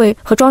就不会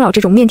和庄老这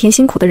种面甜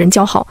辛苦的人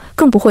交好，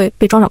更不会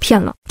被庄老骗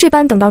了。这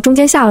般等到中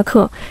间下了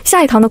课，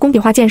下一堂的工笔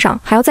画鉴赏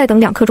还要再等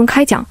2刻钟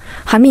开讲，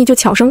韩密就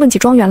悄声问起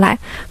庄园来，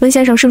温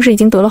先生是不是已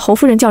经得了侯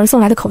夫人叫人送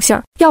来的口信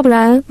儿？要不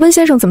然温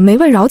先生怎么没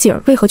问饶姐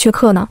儿为何缺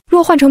课呢？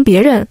若换成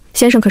别人，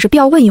先生可是必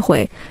要问一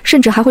回，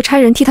甚至还会差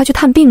人替他去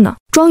探病呢。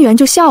庄园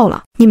就笑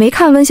了，你没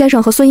看温先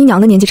生和孙姨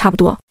娘的年纪差不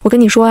多？我跟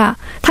你说啊，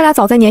他俩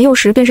早在年幼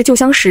时便是旧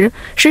相识，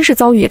身世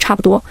遭遇也差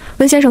不多。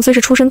温先生虽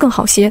是出身更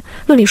好些，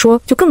论理说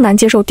就更难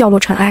接受掉落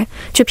尘埃，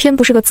却偏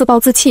不是个自暴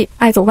自弃、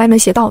爱走歪门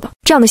邪道的。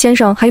这样的先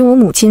生还用我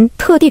母亲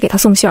特地给他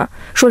送信儿，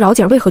说饶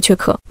姐儿为何缺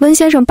课。温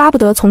先生巴不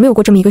得从没有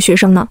过这么一个学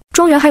生呢。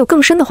庄园还有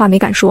更深的话没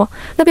敢说，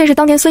那便是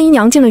当年孙姨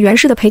娘进了袁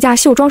氏的陪嫁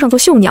绣庄上做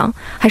绣娘，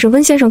还是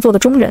温先生做的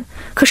中人。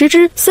可谁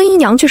知孙姨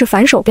娘却是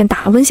反手便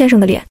打了温先生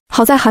的脸。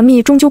好在韩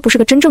密终究不是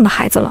个真正的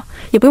孩子了，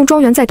也不用庄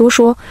园再多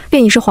说，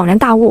便已是恍然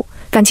大悟。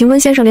感情温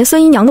先生连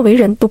孙姨娘的为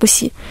人都不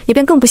喜，也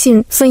便更不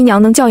信孙姨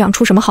娘能教养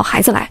出什么好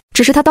孩子来。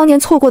只是他当年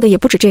错过的也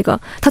不止这个，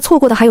他错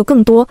过的还有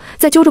更多，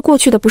再揪着过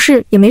去的不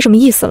是也没什么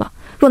意思了。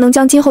若能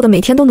将今后的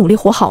每天都努力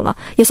活好了，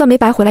也算没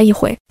白回来一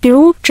回。比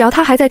如只要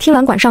他还在听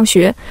兰馆上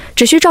学，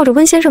只需照着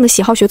温先生的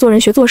喜好学做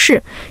人学做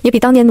事，也比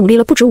当年努力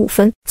了不止5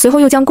分。随后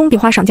又将工笔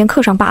画赏鉴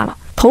课上罢了，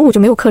头5就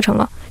没有课程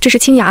了。这时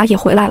清雅也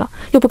回来了，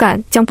又不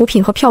敢将补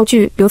品和票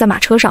据留在马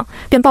车上，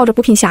便抱着补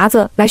品匣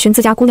子来寻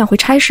自家姑娘回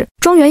差事。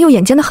庄园又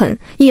眼尖得很，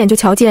一眼就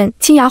瞧见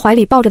清雅怀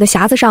里抱着的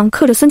匣子上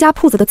刻着孙家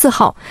铺子的字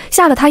号，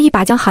吓了他一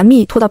把将韩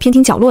密拖到偏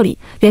厅角落里，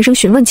连声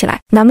询问起来：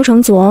难不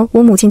成昨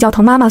我母亲叫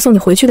滕妈妈送你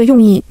回去的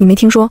用意你没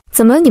听说？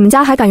怎么你们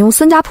家还敢用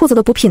孙家铺子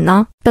的补品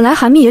呢？本来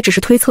韩密也只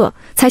是推测，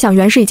猜想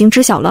袁氏已经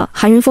知晓了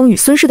韩云峰与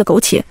孙氏的苟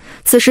且，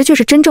此时却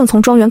是真正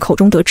从庄园口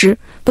中得知，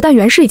不但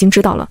袁氏已经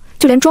知道了，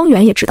就连庄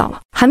园也知道了。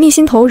韩密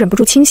心头忍不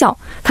住轻笑，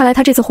看来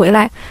他这次回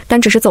来，单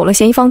只是走了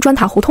咸一坊砖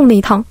塔胡同那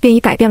一趟，便已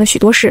改变了许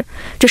多事，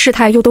这事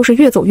态又都是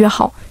越走越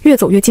好，越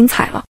走越精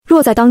彩了。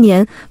若在当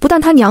年，不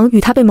但他娘与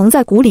他被蒙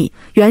在鼓里，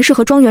袁氏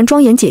和庄园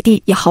庄严姐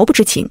弟也毫不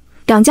知情，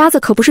两家子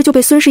可不是就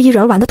被孙氏一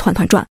人玩得团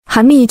团转。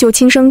韩密就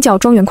轻声叫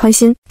庄园宽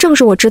心，正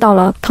是我知道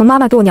了滕妈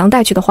妈给我娘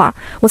带去的话，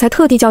我才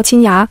特地叫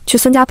青芽去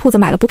孙家铺子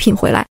买了补品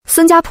回来。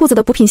孙家铺子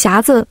的补品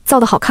匣子造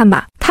得好看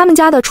吧？他们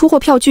家的出货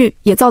票据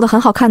也造得很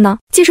好看呢。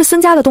既是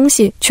孙家的东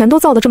西全都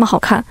造得这么好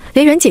看，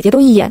连袁姐姐都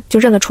一眼就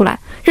认了出来，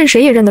任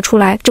谁也认得出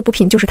来这补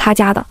品就是他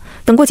家的。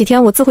等过几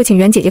天我自会请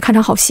袁姐姐看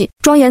场好戏。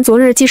庄严昨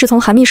日既是从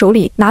韩密手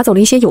里拿走了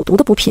一些有毒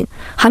的补品，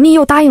韩密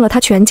又答应了他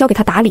全交给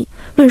他打理，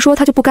论说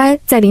他就不该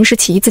再临时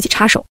起意自己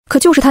插手。可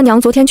就是他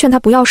娘昨天劝他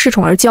不要恃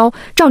宠而骄，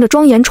仗着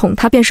庄严宠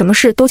他便什么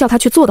事都叫他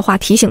去做的话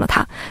提醒了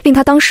他，令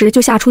他当时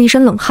就吓出一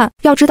身冷汗。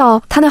要知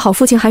道他那好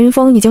父亲韩云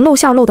峰已经露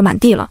馅露得满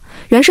地了，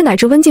袁氏乃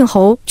至温静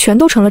侯全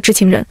都成了知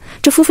情人，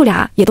这夫妇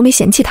俩也都没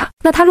嫌弃他。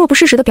那他若不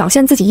适时地表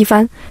现自己一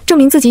番，证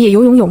明自己也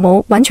有勇有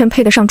谋，完全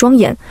配得上庄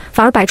严，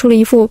反而摆出了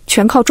一副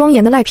全靠庄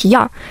严的赖皮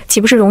样，岂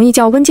不是容易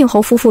叫温静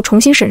侯夫妇重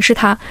新审视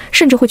他，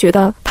甚至会觉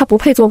得他不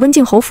配做温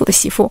静侯府的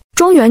媳妇？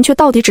庄园却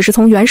到底只是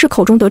从袁氏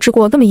口中得知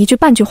过那么一句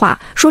半句话，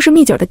说是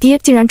蜜姐儿的爹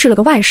竟然治了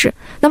个外室，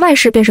那外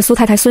室便是苏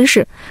太太孙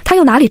氏，他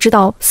又哪里知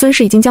道孙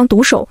氏已经将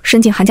毒手伸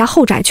进韩家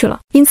后宅去了？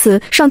因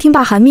此上听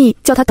罢韩密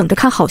叫他等着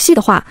看好戏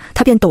的话，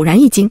他便陡然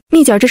一惊，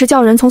蜜姐儿这是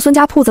叫人从孙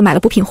家铺子买了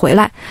补品回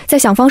来，再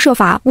想方设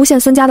法诬陷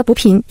孙家的补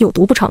品有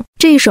毒不成？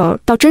这一手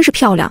倒真是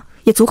漂亮，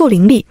也足够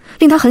凌厉，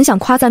令他很想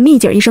夸赞蜜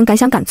姐儿一声敢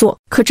想敢做。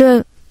可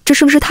这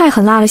是不是太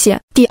狠辣了些？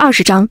第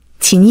20章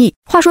情义。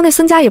话说那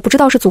孙家也不知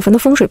道是祖坟的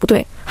风水不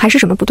对，还是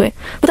什么不对，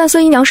不但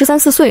孙姨娘13、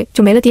14岁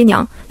就没了爹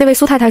娘，那位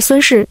苏太太孙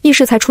氏亦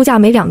是才出嫁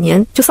没2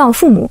年就丧了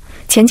父母，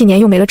前几年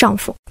又没了丈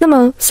夫。那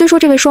么虽说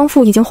这位双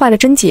父已经坏了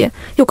贞洁，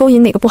又勾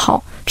引哪个不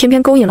好，偏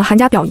偏勾引了韩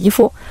家表姨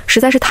父，实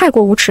在是太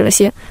过无耻了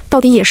些，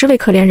到底也是位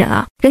可怜人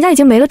啊！人家已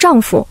经没了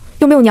丈夫，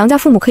又没有娘家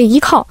父母可以依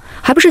靠，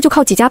还不是就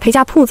靠几家陪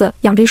嫁铺子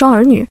养着一双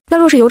儿女？那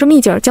若是由着蜜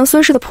姐儿将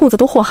孙氏的铺子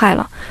都祸害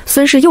了，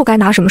孙氏又该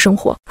拿什么生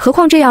活？何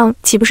况这样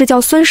岂不是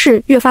叫孙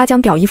氏越发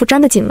将表姨父粘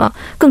得紧了，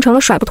更成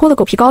了甩不脱的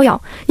狗皮膏药，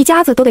一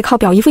家子都得靠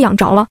表姨父养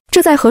着了。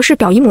这在何氏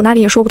表姨母那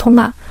里也说不通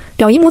啊，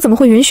表姨母怎么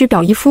会允许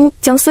表姨夫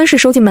将孙氏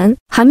收进门？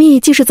韩密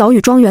既是早与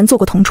庄园做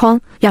过同窗，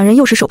两人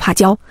又是手帕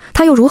交，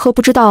他又如何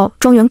不知道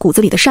庄园骨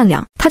子里的善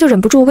良？他就忍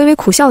不住微微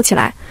苦笑起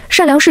来，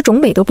善良是种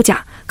美德不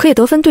假，可也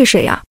得分对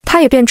谁呀？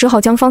他也便只好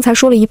将方才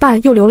说了一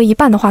半又留了一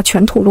半的话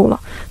全吐露了，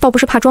倒不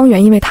是怕庄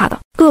园因为他的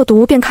恶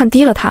毒便看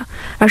低了他，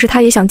而是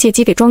他也想借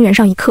机给庄园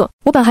上一课。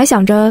我本还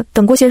想着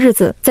等过些日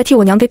子再替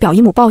我娘给表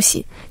姨母报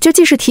喜，就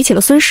既是提起了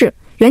孙氏，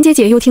袁姐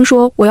姐又听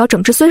说我要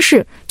整治孙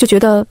氏，就觉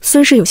得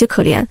孙氏有些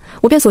可怜，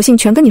我便索性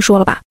全跟你说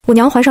了吧。我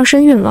娘怀上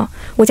身孕了，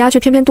我家却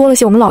偏偏多了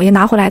些我们老爷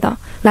拿回来的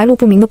来路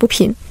不明的补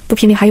品，补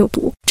品里还有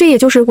毒，这也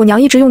就是我娘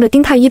一直用着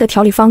丁太医的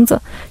调理方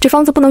子，这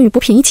方子不能与补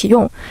品一起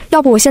用，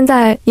要不我现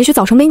在也许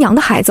早成没娘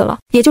的孩子了。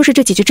也就是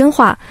这几句真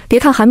话，别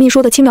看韩密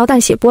说的轻描淡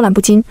写波澜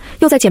不惊，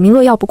又在简明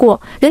扼要不过，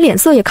连脸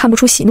色也看不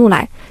出喜怒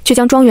来，却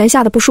将庄园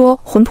吓得不说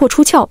魂魄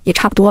出窍也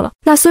差不多了。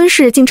那孙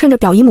氏竟趁着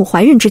表姨母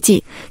怀孕之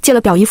际，借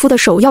了表姨夫的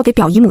手要给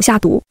表姨母下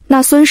毒，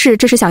那孙氏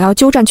这是想要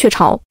鸠占鹊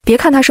巢。别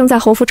看他生在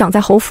侯府长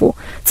在侯府，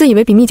自以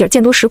为比蜜姐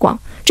见多识广，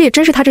这也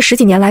真是他这10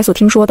几年来所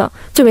听说的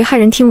最为骇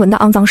人听闻的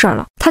肮脏事儿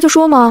了。他就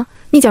说嘛，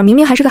蜜姐明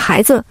明还是个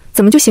孩子，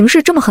怎么就行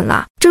事这么狠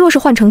啦？这若是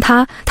换成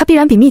他必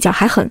然比蜜姐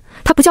还狠。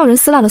他不叫人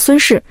撕烂了孙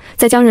氏，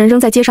再将人扔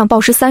在街上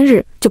暴尸3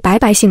日，就白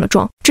白姓了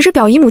庄。只是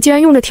表姨母既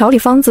然用着调理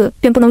方子，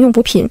便不能用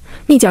补品。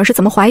蜜姐是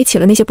怎么怀疑起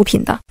了那些补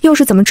品的？又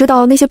是怎么知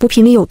道那些补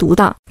品里有毒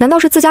的？难道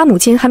是自家母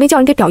亲还没叫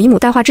人给表姨母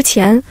带话之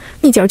前，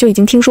蜜姐就已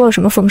经听说了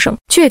什么风声？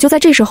却也就在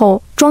这时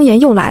候，庄严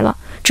又来了。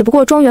只不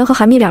过庄园和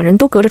韩密两人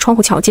都隔着窗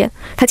户瞧见，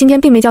他今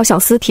天并没叫小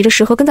厮提着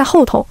食盒跟在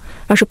后头，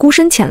而是孤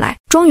身前来。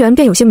庄园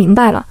便有些明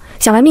白了，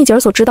想来蜜姐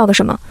所知道的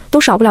什么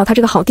都少不了他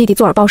这个好弟弟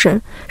做耳报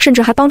神，甚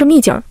至还帮着蜜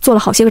姐做了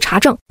好些个查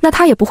证，那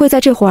他也不会在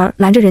这会儿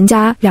拦着人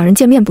家两人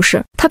见面不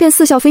是？他便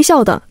似笑非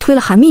笑的推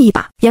了韩密一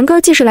把，严哥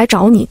既是来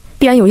找你，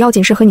必然有要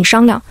紧事和你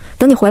商量，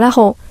等你回来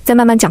后再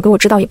慢慢讲给我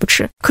知道也不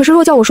迟。可是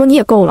若叫我说你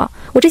也够了，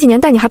我这几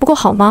年待你还不够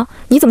好吗？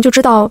你怎么就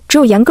知道只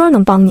有严哥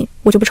能帮你，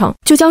我就不成，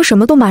就将什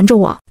么都瞒着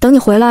我，等你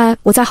回来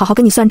我再好好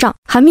跟你算账。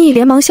韩密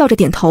连忙笑着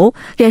点头，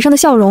脸上的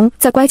笑容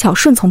再乖巧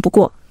顺从不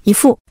过，一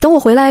副等我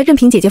回来任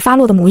凭姐姐发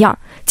落的模样，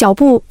脚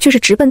步却是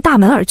直奔大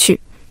门而去。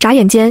眨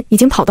眼间已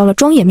经跑到了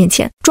庄严面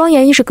前，庄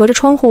严亦是隔着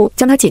窗户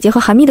将他姐姐和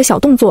韩密的小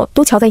动作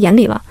都瞧在眼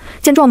里了。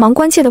见状忙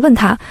关切地问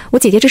他，我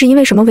姐姐这是因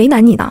为什么为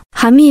难你呢？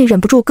韩密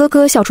忍不住咯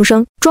咯笑出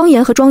声。庄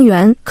严和庄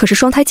园可是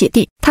双胎姐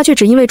弟，他却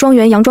只因为庄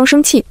园佯装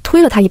生气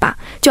推了他一把，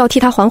就要替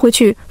他还回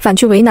去，反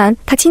去为难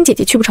他亲姐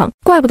姐去不成？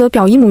怪不得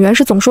表姨母原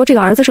是总说这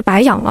个儿子是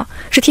白养了，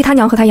是替他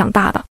娘和他养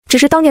大的。只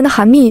是当年的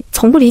韩密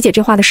从不理解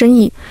这话的深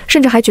意，甚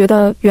至还觉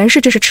得原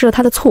是这是吃了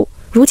他的醋，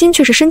如今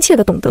却是深切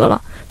地懂得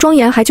了，庄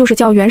严还就是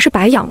叫原是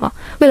白养了。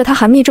为了他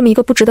韩密这么一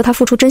个不值得他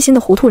付出真心的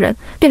糊涂人，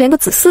便连个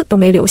子嗣都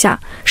没留下，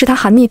是他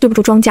韩密对不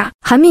住庄家。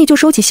韩密就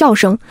收起笑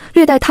声，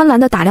略带贪婪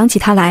地打量起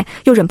他来，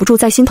又忍不住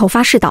在心头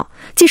发誓道，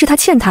既是他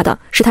欠他的，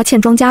是他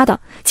欠庄家的，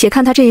且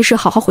看他这一世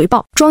好好回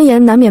报。庄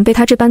严难免被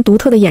他这般独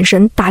特的眼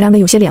神打量得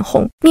有些脸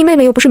红，蜜妹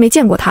妹又不是没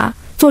见过他，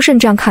做甚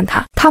这样看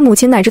他？他母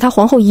亲乃至他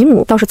皇后姨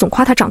母倒是总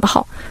夸他长得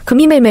好，可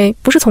蜜妹妹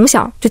不是从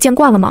小就见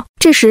惯了吗？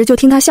这时就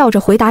听他笑着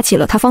回答起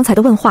了他方才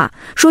的问话，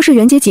说是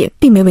袁姐姐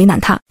并没为难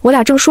他，我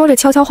俩正说着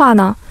悄悄话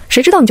呢，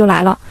谁知道你就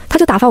来了，他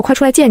就打发我快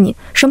出来见你，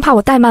生怕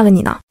我怠慢了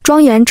你呢。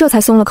庄严这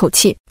才松了口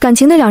气，感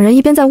情那两人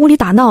一边在屋里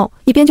打闹，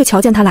一边就瞧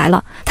见他来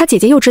了。他姐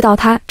姐又知道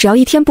他只要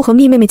一天不和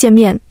蜜妹妹见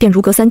面，便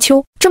如隔三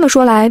秋。这么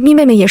说来，蜜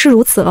妹妹也是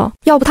如此了，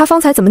要不他方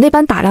才怎么那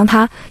般打量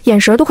他，眼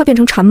神都快变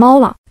成馋猫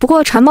了。不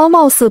过馋猫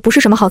貌似不是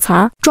什么好词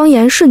儿，庄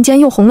严瞬间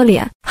又红了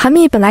脸。韩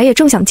密本来也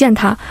正想见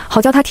他，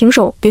好叫他停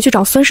手，别去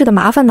找孙氏的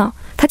麻烦呢。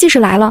他既是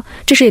来了，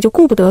这时也就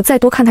顾不得再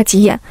多看他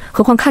几眼，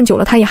何况看久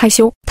了他也害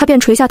羞。他便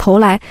垂下头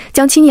来，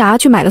将青牙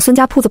去买了孙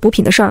家铺子补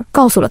品的事儿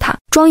告诉了他。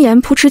庄严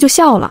扑哧就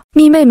笑了，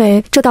蜜妹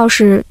妹这倒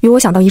是与我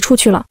想到一处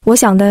去了，我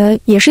想的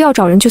也是要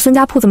找人去孙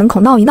家铺子门口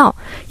闹一闹，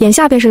眼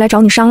下便是来找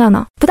你商量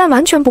呢。不但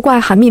完全不怪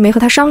韩密没和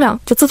他商量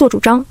就自作主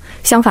张，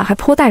相反还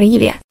颇带了一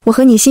脸我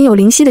和你心有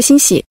灵犀的欣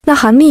喜。那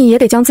韩密也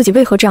得将自己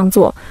为何这样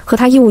做和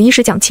他一五一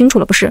十讲清楚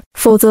了不是，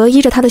否则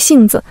依着他的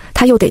性子，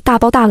他又得大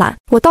包大揽。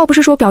我倒不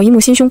是说表姨母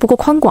心胸不够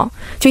宽广，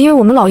就因为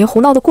我们老爷胡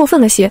闹得过分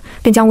了些，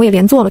便将我也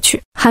连做了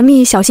去。韩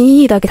密小心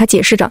翼翼地给他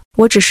解释着，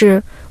我只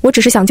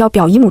是想叫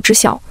表姨母知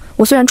晓，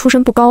我虽然出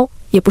身不高，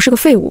也不是个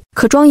废物。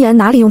可庄严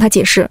哪里用他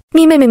解释，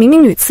蜜妹妹明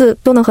明屡次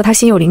都能和他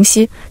心有灵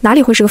犀，哪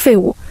里会是个废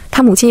物？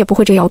他母亲也不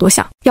会这要多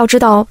想。要知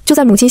道，就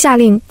在母亲下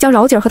令将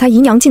饶姐和他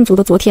姨娘禁足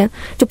的昨天，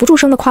就不住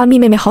声地夸蜜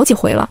妹妹好几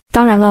回了。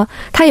当然了，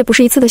他也不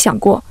是一次的想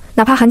过，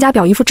哪怕韩家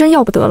表姨夫真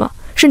要不得了，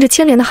甚至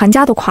牵连的韩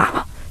家都垮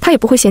了，他也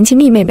不会嫌弃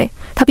蜜妹妹，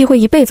他必会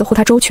一辈子护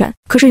她周全。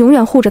可是永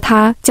远护着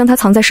她，将她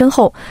藏在身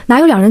后，哪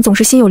有两人总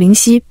是心有灵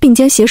犀并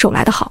肩携手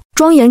来得好？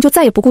庄严就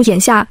再也不顾眼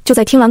下就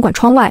在听栏馆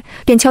窗外，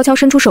便悄悄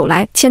伸出手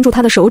来牵住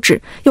他的手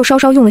指，又稍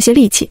稍用了些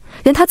力气，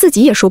连他自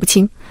己也说不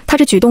清他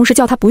这举动是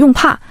叫他不用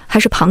怕，还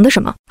是旁的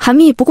什么。韩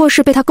密不过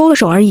是被他勾了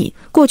手而已，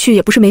过去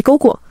也不是没勾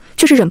过，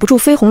却是忍不住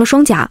绯红了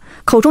双颊，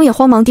口中也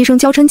慌忙低声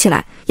娇嗔起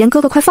来，严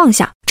哥哥快放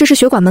下，这是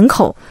血馆门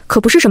口，可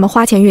不是什么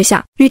花前月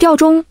下。语调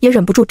中也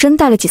忍不住真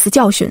带了几丝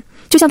教训，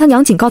就像他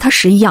娘警告他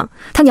时一样，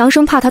他娘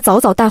生怕他早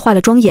早带坏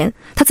了庄严，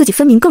他自己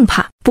分明更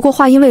怕。不过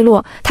话音未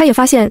落，他也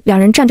发现两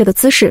人站着的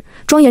姿势，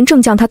庄严正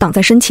将他挡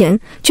在身前，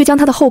却将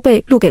他的后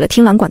背露给了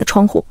听栏馆的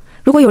窗户。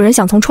如果有人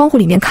想从窗户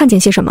里面看见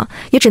些什么，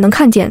也只能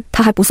看见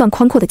他还不算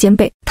宽阔的肩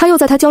背。他又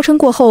在他娇嗔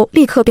过后，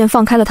立刻便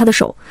放开了他的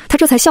手，他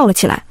这才笑了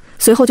起来。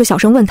随后就小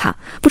声问他，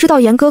不知道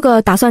严哥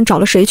哥打算找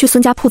了谁去孙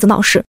家铺子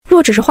闹事？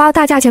若只是花了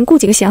大价钱雇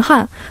几个闲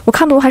汉，我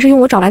看不如还是用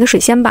我找来的水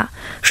仙吧。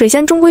水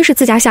仙终归是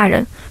自家下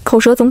人，口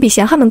舌总比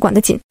闲汉们管得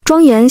紧。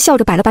庄严笑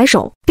着摆了摆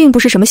手，并不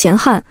是什么闲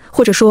汉，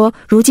或者说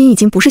如今已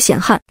经不是闲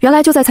汉。原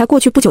来就在才过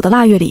去不久的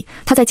腊月里，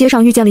他在街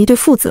上遇见了一对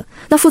父子，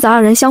那父子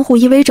二人相互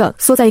依偎着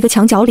缩在一个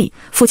墙角里，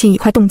父亲已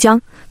快冻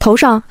僵，头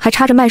上还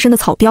插着卖身的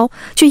草标，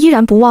却依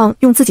然不忘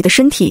用自己的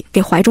身体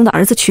给怀中的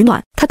儿子取暖。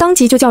他当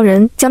即就叫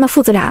人将那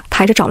父子俩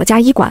抬着找了家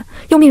医馆，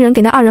又命人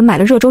给那二人买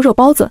了热粥热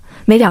包子，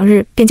没2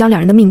日便将两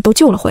人的命都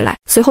救了回来。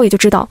随后也就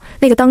知道，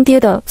那个当爹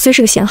的虽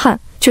是个闲汉，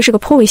却是个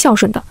颇为孝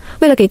顺的，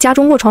为了给家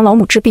中卧床老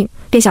母治病，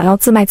便想要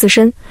自卖自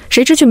身，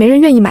谁知却没人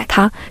愿意买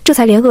他，这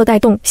才连饿带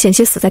冻险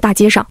些死在大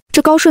街上。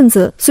这高顺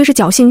子虽是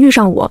侥幸遇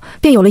上我，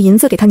便有了银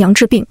子给他娘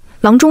治病，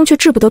郎中却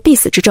治不得必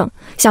死之症，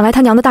想来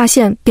他娘的大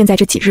限便在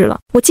这几日了。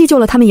我既救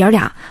了他们爷儿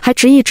俩，还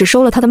执意只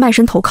收了他的卖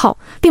身投靠，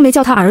并没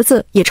叫他儿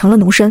子也成了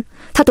奴身。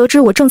他得知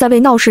我正在为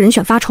闹事人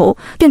选发愁，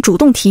便主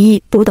动提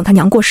议不如等他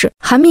娘过世。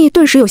韩密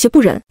顿时有些不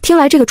忍，听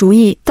来这个主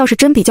意倒是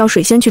真比较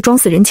水仙去装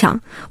死人强。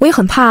我也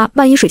很怕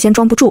万一水仙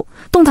装不住，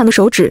动弹的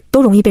手指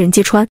都容易被人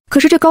揭穿。可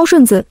是这高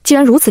顺子既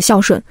然如此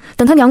孝顺，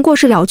等他娘过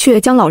世了却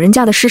将老人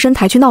家的尸身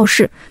抬去闹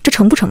事，这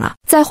成不成啊？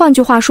再换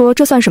句话说，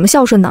这算什么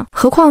孝顺呢？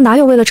何况哪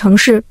有为了成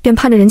事便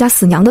盼着人家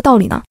死娘的道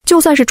理呢？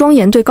就算是庄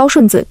严对高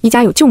顺子一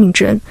家有救命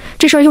之恩，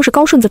这事儿又是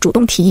高顺子主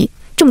动提议，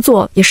这么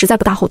做也实在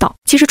不大厚道。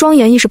其实庄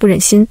严亦是不忍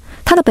心，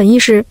他的本意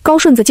是高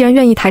顺子既然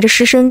愿意抬着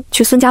尸身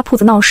去孙家铺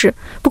子闹事，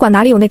不管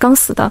哪里有那刚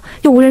死的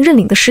又无人认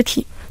领的尸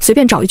体，随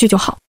便找一具就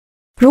好。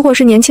如果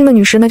是年轻的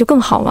女尸那就更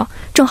好了，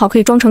正好可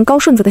以装成高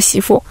顺子的媳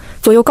妇，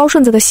左右高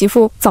顺子的媳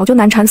妇早就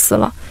难产死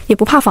了，也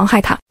不怕妨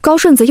害他。高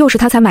顺子又是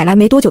他才买来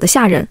没多久的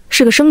下人，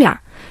是个生脸，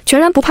全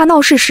然不怕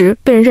闹事时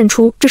被人认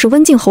出这是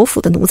温靖侯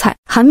府的奴才。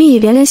韩密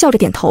连连笑着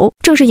点头，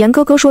正是严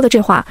哥哥说的这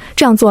话，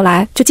这样做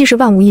来就既是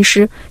万无一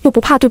失，又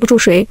不怕对不住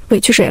谁委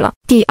屈谁了。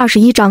第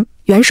21章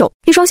元首。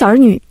一双小儿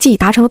女既已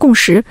达成了共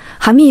识，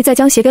韩密再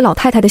将写给老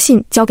太太的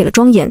信交给了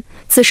庄严，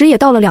此时也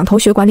到了两头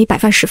血管里摆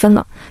饭时分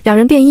了，两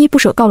人便依不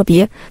舍告了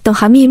别。等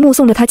韩密目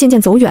送着他渐渐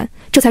走远，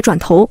这才转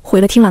头回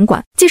了听兰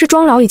馆。既是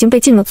庄老已经被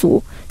禁了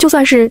足，就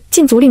算是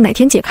禁足令哪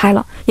天解开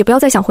了，也不要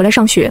再想回来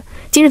上学。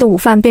今日的午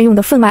饭便用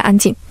得分外安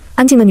静，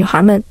安静的女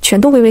孩们全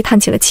都微微叹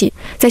起了气，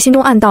在心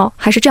中暗道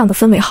还是这样的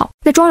氛围好。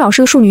那庄老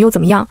是个庶女又怎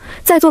么样？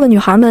在座的女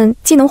孩们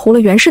既能糊了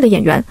袁氏的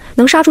演员，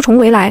能杀出重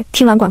围来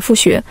听兰馆复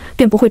学，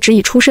便不会只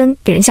以出身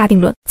给人下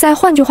定论。再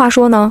换句话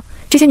说呢，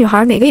这些女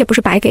孩哪个也不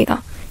是白给的，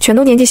全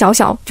都年纪小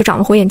小就长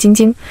了火眼金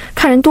睛，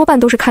看人多半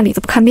都是看里子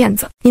不看面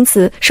子。因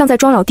此尚在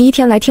庄老第一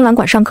天来听兰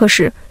馆上课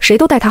时，谁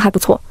都待他还不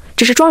错，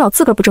只是庄老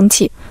自个儿不争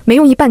气，没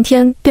用一半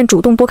天便主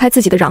动拨开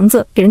自己的瓤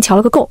子给人瞧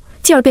了个够，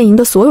继而便赢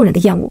得所有人的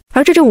厌恶。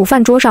而这午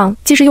饭桌上，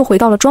即使又回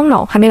到了庄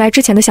老还没来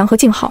之前的祥和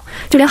静好，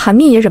就连韩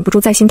密也忍不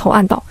住在心头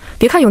暗道，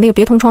别看有那个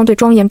别同窗对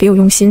庄严别有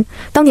用心，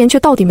当年却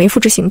到底没付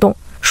之行动。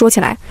说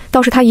起来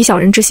倒是他以小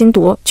人之心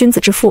夺君子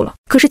之腹了，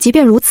可是即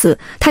便如此，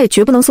他也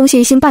绝不能松懈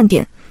一心半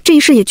点，这一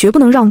事也绝不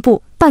能让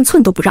步，半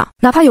寸都不让。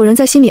哪怕有人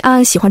在心里暗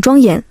暗喜欢庄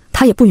严，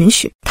他也不允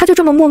许。他就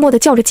这么默默地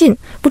较着劲，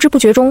不知不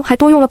觉中还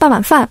多用了半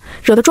碗饭，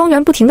惹得庄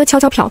园不停地悄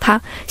悄瞟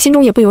他，心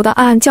中也不由得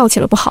暗暗叫起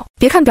了不好。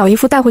别看表姨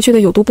夫带回去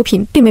的有毒补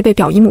品并没被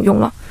表姨母用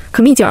了，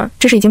可蜜姐儿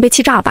这是已经被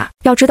气炸了吧？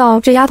要知道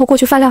这丫头过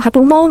去饭量还不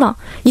如猫呢，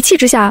一气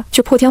之下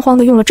却破天荒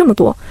地用了这么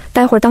多，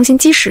待会儿当心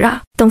积食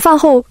啊。等饭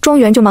后，庄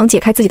园就忙解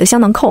开自己的香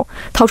囊扣，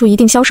掏出一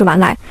定消食丸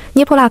来，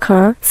捏破蜡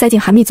壳塞进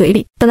韩密嘴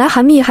里。本来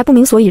韩密还不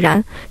明所以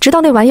然，直到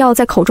那丸药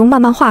在口中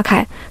慢慢化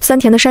开，酸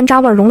甜的山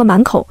楂味融了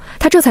满口，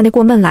他这才那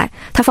过闷来。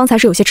他方才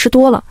是有些吃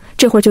多了，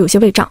这会儿就有些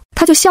胃胀，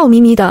他就笑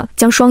眯眯地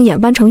将双眼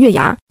弯成月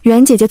牙。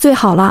袁姐姐最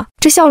好了。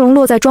这笑容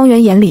落在庄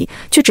园眼里，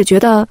却只觉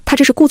得他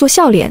这是故作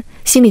笑脸，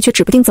心里却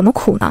指不定怎么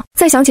苦呢。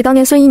再想起当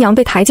年孙姨娘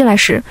被抬进来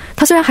时，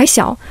他虽然还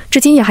小，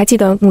至今也还记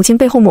得母亲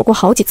背后抹过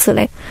好几次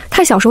泪。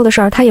太小时候的事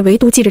儿，他也唯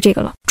独记着这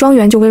个了。庄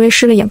园就微微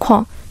湿了眼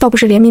眶，倒不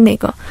是怜悯哪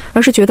个，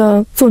而是觉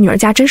得做女儿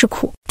家真是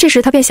苦。这时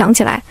他便想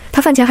起来，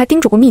他饭前还叮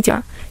嘱过蜜姐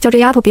儿，叫这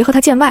丫头别和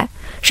他见外。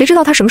谁知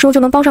道他什么时候就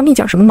能帮上蜜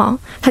姐儿什么忙？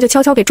他就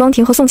悄悄给庄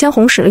婷和宋千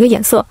红使了个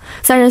眼色，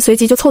三人随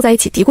即就凑在一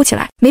起嘀咕起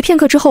来。没片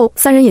刻之后，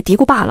三人也嘀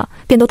咕罢了，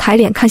便都抬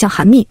脸看向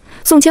韩密。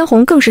宋千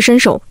红更是伸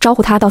手招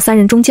呼他到三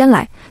人中间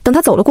来，等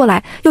他走了过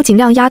来，又尽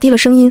量压低了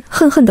声音，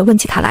恨恨地问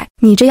起他来：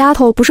你这丫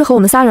头不是和我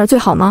们仨人最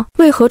好吗？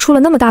为何出了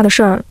那么大的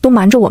事儿都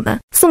瞒着我们？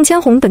宋千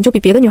红本就比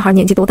别的女孩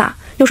年纪都大，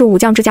又是武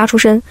将之家出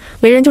身，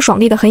为人就爽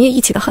利得很，也义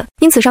气得很。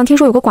因此上听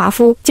说有个寡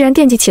妇竟然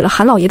惦记起了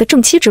韩老爷的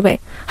正妻之位，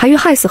还欲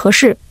害死何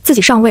事，自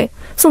己上位，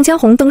宋千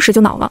红登时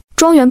就恼了。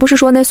庄园不是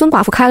说那孙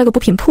寡妇开了个补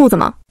品铺子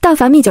吗？但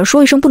凡蜜姐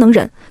说一声不能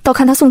忍，倒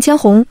看他宋千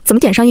红怎么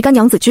点上一干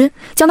娘子军，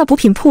将那补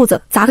品铺子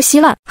砸个稀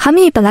烂。韩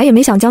密本来也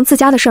没想将自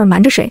家的事儿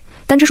瞒着谁，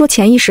单只说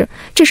潜意识，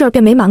这事儿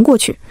便没瞒过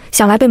去。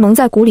想来被蒙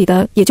在鼓里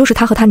的也就是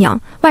他和他娘，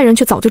外人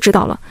却早就知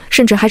道了，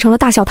甚至还成了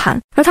大笑谈。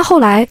而他后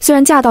来虽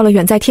然嫁到了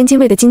远在天津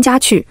卫的金家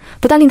去，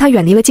不但令他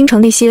远离了京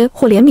城那些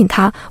或怜悯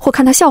他或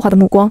看他笑话的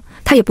目光，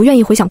他也不愿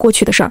意回想过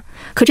去的事儿。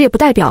可这也不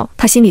代表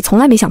他心里从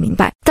来没想明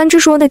白，单只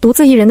说那独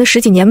自一人的10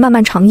几年漫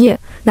漫长夜，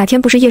哪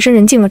天不是夜深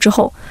人静了之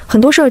后，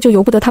很多事儿就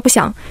由不得他不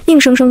想，硬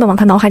生生的往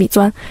他脑海里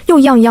钻，又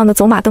一样一样的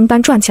走马灯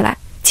般转起来，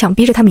强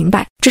逼着他明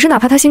白。只是哪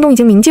怕他心中已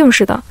经明镜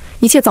似的，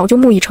一切早就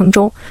木已成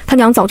舟，他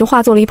娘早就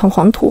化作了一捧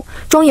黄土，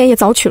庄严也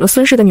早娶了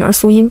孙氏的女儿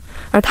苏英，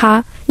而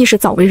他亦是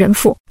早为人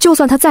妇。就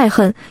算他再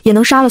恨，也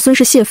能杀了孙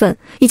氏泄愤，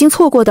已经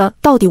错过的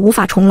到底无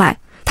法重来。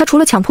他除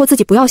了强迫自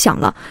己不要想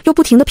了，又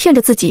不停地骗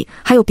着自己，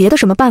还有别的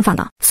什么办法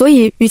呢？所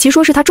以与其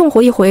说是他重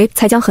活一回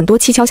才将很多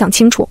蹊跷想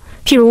清楚，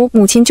譬如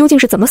母亲究竟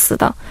是怎么死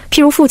的，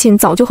譬如父亲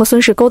早就和孙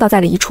氏勾搭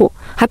在了一处，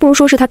还不如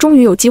说是他终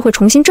于有机会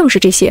重新正视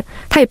这些，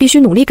他也必须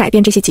努力改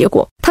变这些结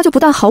果。他就不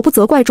但毫不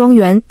责怪庄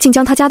园竟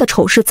将他家的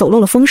丑事走漏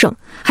了风声，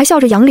还笑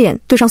着扬脸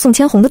对上宋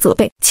千红的责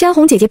备：千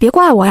红姐姐别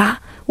怪我呀，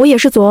我也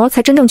是昨儿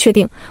才真正确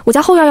定，我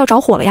家后院要着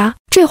火了呀。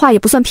这话也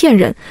不算骗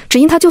人，只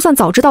因他就算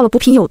早知道了补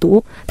品有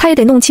毒，他也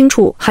得弄清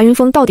楚韩云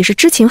峰到底是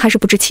知情还是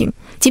不知情。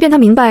即便他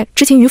明白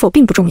知情与否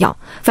并不重要，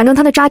反正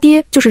他的渣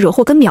爹就是惹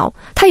祸根苗，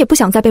他也不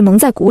想再被蒙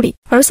在鼓里。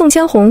而宋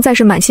千红再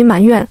是满心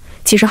埋怨，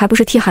其实还不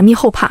是替韩密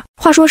后怕。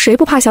话说谁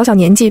不怕小小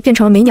年纪变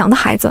成了没娘的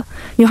孩子，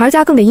女孩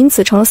家更得因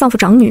此成了丧父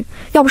长女，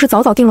要不是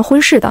早早定了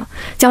婚事的，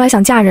将来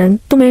想嫁人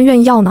都没人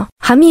愿意要呢。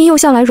韩密又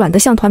向来软得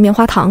像团棉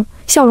花糖，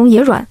笑容也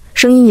软，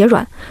声音也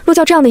软，若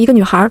叫这样的一个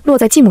女孩落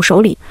在继母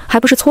手里，还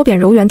不是搓扁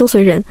揉圆都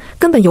随人，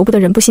根本由不得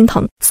人不心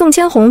疼。宋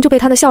千红就被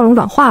她的笑容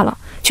软化了，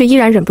却依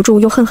然忍不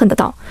住又恨恨的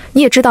道：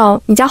你也知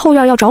道你家后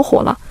院要着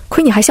火了，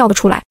亏你还笑得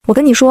出来。我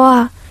跟你说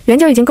啊，袁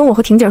家已经跟我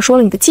和婷姐说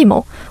了你的计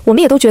谋，我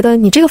们也都觉得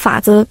你这个法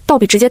子倒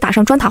比直接打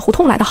上砖塔胡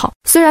同来的好。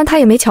虽然他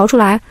也没瞧出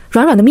来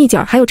软软的蜜姐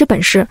还有这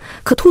本事，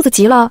可兔子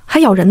急了还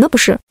咬人呢不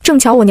是？正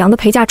巧我娘的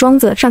陪嫁庄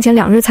子上前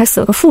2日才死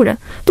了个妇人，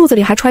肚子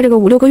里还揣着个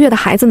5、6个月的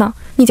孩子呢。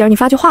蜜姐你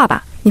发句话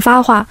吧，你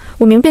发话，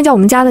我明便叫我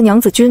们家的娘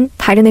子军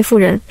抬着那妇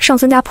人上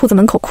孙家铺子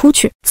门口哭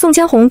去。宋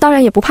千红当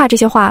然也不怕这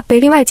些话被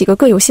另外几个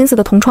各有心思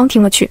的同窗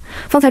听了去。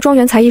方才庄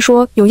园才一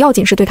说有要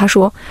紧事对他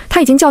说，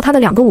他已经叫他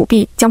的2个舞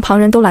婢将旁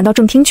人都拦到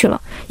正厅去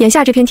了。眼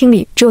下这片厅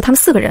里只有他们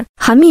4个人。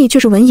韩密却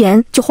是闻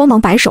言就慌忙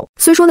摆手，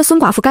虽说那孙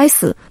寡妇该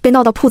死，被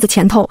闹到铺子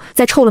前头，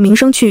再臭了名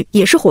声去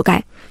也是活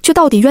该，却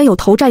到底冤有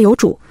头债有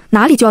主，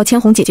哪里就要千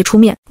红姐姐出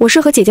面？我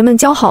是和姐姐们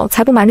交好，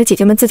才不瞒着姐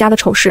姐们自家的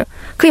丑事，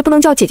可也不能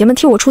叫姐姐们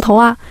替我出头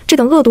啊！这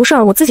等恶毒事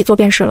儿我自己做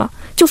便是了，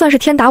就算是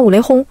天打5雷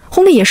轰，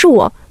轰的也是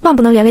我，万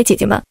不能连累姐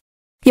姐们。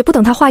也不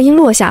等他话音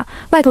落下，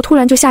外头突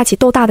然就下起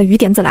豆大的雨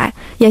点子来。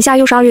眼下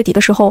又是2月底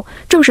的时候，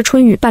正是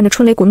春雨伴着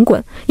春雷滚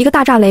滚，一个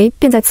大炸雷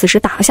便在此时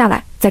打了下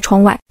来，在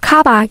窗外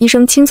咔吧一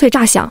声清脆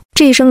炸响。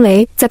这一声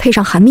雷再配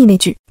上韩密那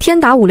句天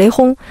打5雷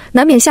轰，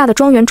难免吓得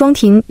庄园庄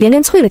庭连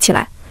连啐了起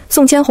来。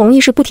宋千红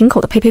亦是不停口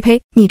的呸呸呸，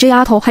你这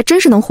丫头还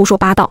真是能胡说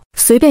八道，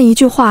随便一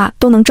句话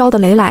都能招得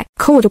雷来，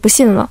可我就不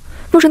信了。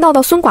若是闹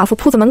到孙寡妇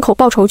铺子门口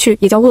报仇去，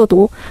也叫恶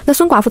毒，那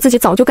孙寡妇自己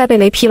早就该被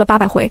雷劈了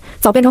800回，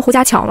早变成胡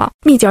家巧了。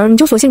蜜姐儿，你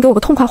就索性给我个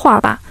痛快话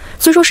吧。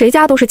虽说谁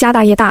家都是家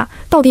大业大，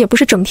到底也不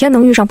是整天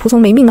能遇上仆从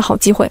没命的好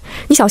机会。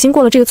你小心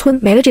过了这个村，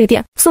没了这个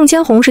店。宋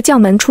千红是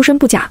将门出身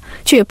不假，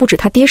却也不止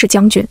他爹是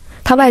将军，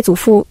他外祖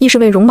父亦是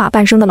为戎马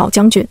半生的老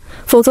将军，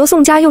否则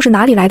宋家又是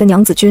哪里来的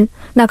娘子军？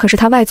那可是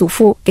他外祖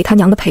父给他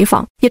娘的陪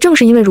房。也正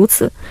是因为如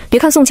此，别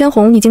看宋千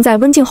红已经在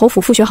温靖侯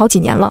府复学好几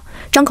年了，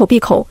张口闭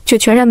口却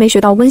全然没学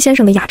到温先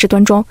生的雅致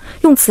端庄，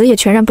用词也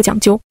全然不讲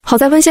究。好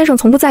在温先生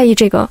从不在意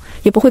这个，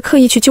也不会刻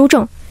意去纠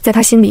正。在他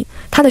心里，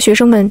他的学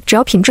生们只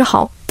要品质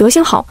好，德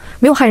行好，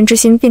没有害人之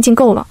心便尽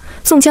够了。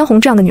宋千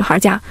红这样的女孩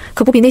家，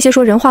可不比那些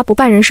说人话不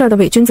办人事的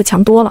伪君子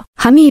强多了。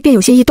韩密便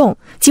有些异动，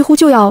几乎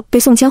就要被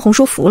宋千红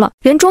说服了，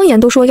连庄严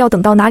都说要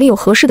等到哪里有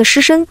合适的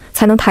尸身，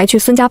才能抬去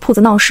孙家铺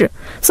子闹事。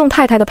宋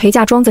太太的陪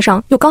嫁庄子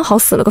上又刚好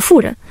死了个妇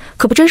人，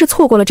可不真是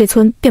错过了这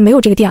村，便没有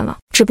这个店了。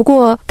只不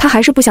过他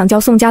还是不想叫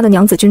宋家的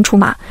娘子军出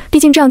马，毕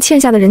竟这样欠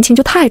下的人情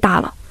就太大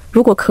了。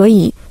如果可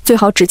以，最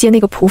好只借那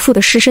个仆妇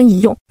的尸身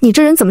一用。你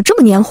这人怎么这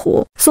么黏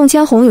糊？宋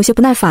千红有些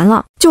不耐烦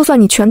了。就算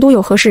你全都有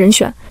合适人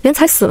选，连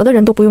才死了的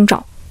人都不用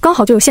找，刚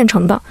好就有现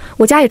成的，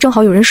我家也正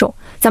好有人手，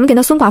咱们给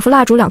那孙寡妇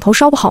蜡烛2头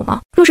烧不好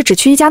吗？若是只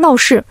去一家闹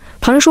事，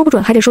旁人说不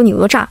准还得说你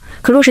讹诈，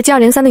可若是接二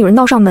连三的有人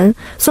闹上门，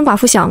孙寡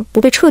妇想不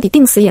被彻底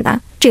定死也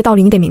难，这个道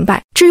理你得明白。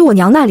至于我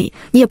娘那里，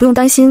你也不用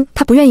担心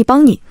她不愿意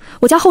帮你，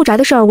我家后宅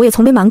的事儿我也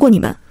从没瞒过你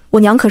们，我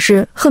娘可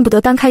是恨不得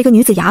单开一个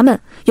女子衙门，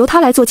由她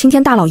来做青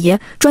天大老爷，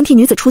专替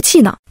女子出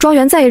气呢。庄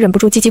园再也忍不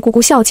住叽叽咕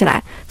咕笑起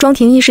来，庄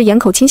庭亦是掩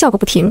口轻笑个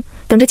不停。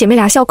等着姐妹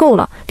俩笑够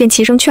了，便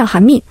齐声劝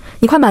韩密，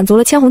你快满足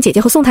了千红姐姐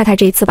和宋太太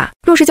这一次吧，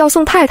若是叫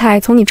宋太太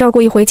从你这儿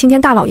过一回青天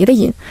大老爷的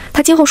瘾，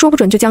她今后说不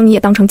准就将你也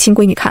当成亲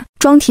闺女看。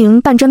庄庭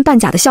半真半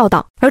假的笑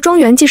道，而庄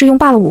园既是用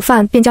罢了午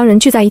饭便将人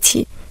聚在一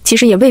起，其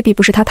实也未必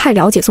不是他太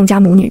了解宋家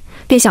母女，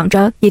便想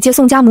着也借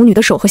宋家母女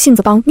的手和性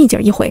子帮蜜姐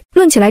儿一回。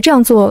论起来这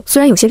样做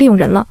虽然有些利用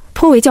人了，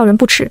颇为叫人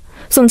不齿。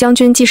宋将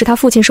军既是他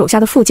父亲手下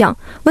的副将，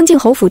温靖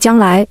侯府将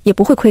来也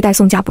不会亏待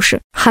宋家不是。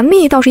韩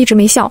密倒是一直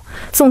没笑，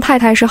宋太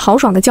太是豪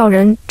爽的叫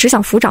人只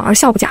想抚掌而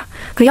笑不假，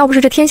可要不是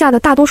这天下的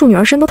大多数女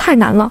儿身都太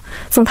难了，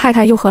宋太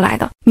太又何来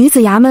的女子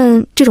衙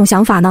门这种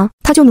想法呢？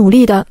他就努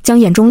力的将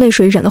眼中泪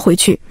水忍了回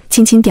去，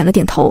轻轻点了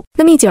点头。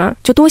那蜜姐儿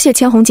就多谢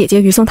千红姐姐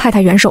与宋太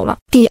太援手了。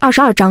第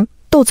22章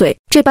斗嘴。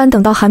这般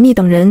等到韩密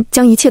等人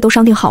将一切都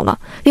商定好了，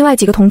另外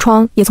几个同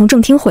窗也从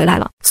正厅回来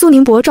了，苏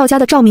宁伯赵家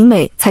的赵明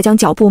美才将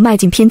脚步迈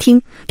进偏厅，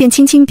便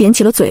轻轻扁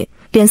起了嘴，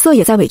脸色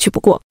也再委屈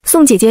不过。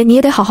宋姐姐，你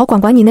也得好好管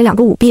管你那2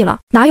个舞婢了，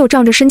哪有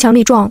仗着身强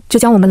力壮就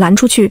将我们拦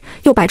出去，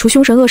又摆出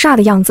凶神恶煞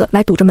的样子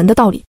来堵着门的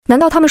道理？难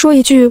道他们说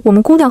一句我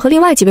们姑娘和另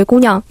外几位姑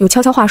娘有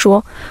悄悄话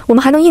说，我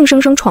们还能硬生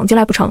生闯进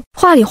来不成？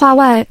话里话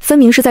外分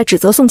明是在指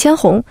责宋千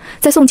红，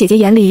在宋姐姐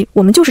眼里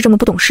我们就是这么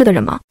不懂事的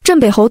人吗？镇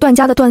北侯段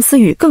家的段思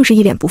雨更是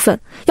一脸不忿，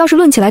要是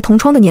论起来同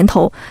窗的年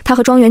头，她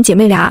和庄园姐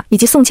妹俩以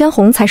及宋千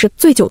红才是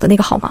最久的那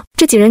个好吗？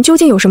这几人究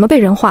竟有什么被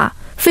人话，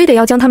非得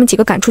要将他们几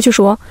个赶出去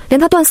说，连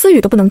他段思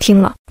雨都不能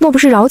听了。莫不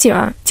是饶姐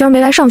儿今儿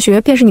没来上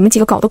学，便是你们几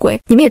个搞的鬼？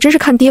你们也真是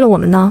看低了我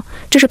们呢，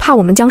这是怕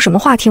我们将什么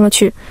话听了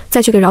去，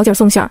再去给饶姐儿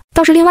送信儿。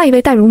倒是另外一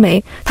位戴如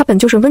梅，她本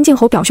就是温静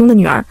侯表兄的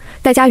女儿，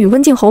戴家与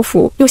温静侯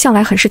府又向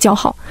来很是交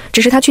好，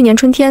只是她去年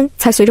春天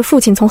才随着父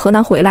亲从河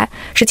南回来，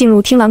是进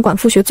入听兰馆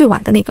复学最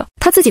晚的那个。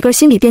她自己个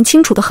心里便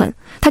清楚得很，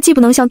她既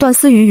不能像段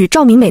思雨与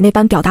赵明美那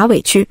般表达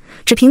委屈，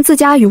只凭自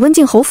家与温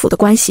静侯府的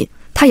关系，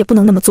他也不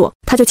能那么做。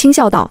他就轻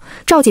笑道：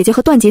赵姐姐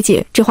和段姐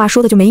姐这话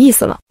说的就没意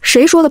思了，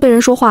谁说了被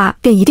人说话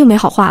便一定没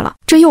好话了，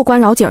这又关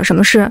饶姐儿什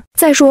么事？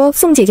再说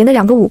宋姐姐那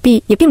2个舞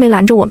婢也并没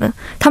拦着我们，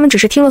他们只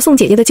是听了宋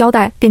姐姐的交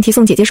代，便替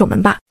宋姐姐守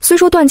门罢。虽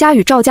说段家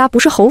与赵家不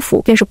是侯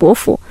府便是伯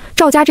府，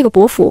赵家这个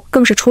伯府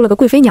更是出了个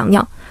贵妃娘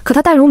娘，可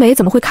她戴如梅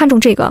怎么会看中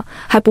这个，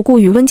还不顾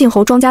与温静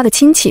侯庄家的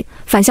亲戚，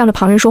反向着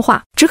旁人说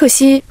话。只可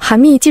惜韩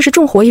密既是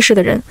重活一世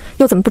的人，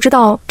又怎么不知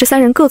道这3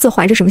人各自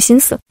怀着什么心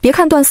思？别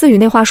看段思雨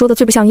那话说的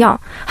最不像样，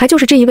还就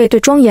是这一位对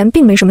庄严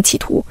并没什么企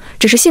图，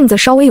只是性子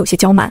稍微有些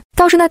娇蛮。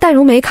倒是那戴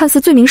如梅看似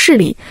最明事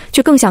理，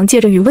却更想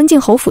借着与温静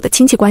侯府的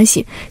亲戚关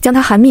系，将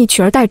他韩密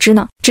取而代之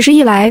呢。只是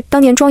一来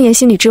当年庄严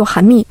心里只有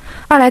韩密，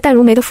二来戴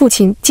如梅的父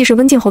亲既是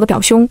温静侯的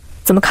表兄，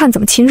怎么看怎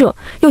么亲热，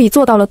又已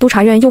做到了督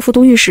察院右副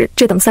都御史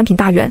这等3品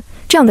大员，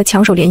这样的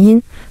强手联姻，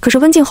可是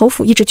温静侯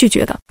府一直拒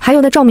绝的。还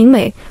有那赵明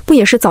美，不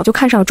也是早就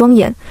看上了庄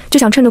严，就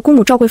想趁着姑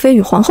母赵贵妃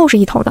与皇后是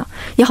一头的，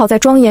也好在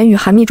庄严与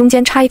韩密中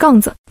间插一杠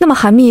子。那么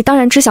韩密当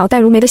然知晓戴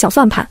如梅的小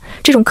算盘，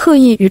这种刻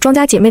意与庄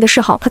家姐妹的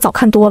示好他早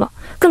看多了，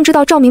更知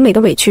道赵明美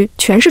的委屈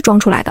全是装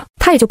出来的，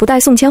他也就不待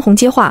宋千红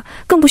接话，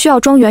更不需要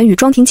庄园与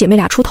庄婷姐妹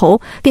俩出头，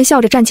便笑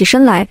着站起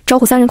身来招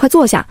呼3人快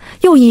坐下，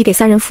又一一给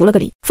3人扶了个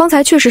礼。方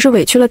才确实是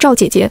委屈了赵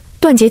姐姐、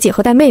段姐姐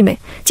和戴妹妹，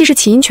既是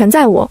起因全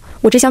在我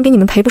这想给你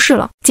们赔不是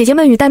了。姐姐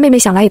们与戴妹妹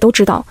想来也都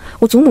知道，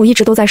我祖母一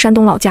直都在山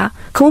东老家，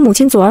可我母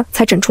亲昨儿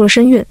才诊出了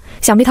身孕，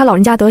想必她老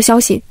人家得了消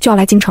息就要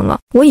来京城了。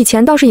我以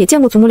前倒是也见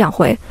过祖母2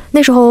回，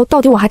那时候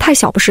到底我还太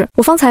小不是？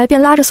我方才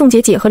便拉着宋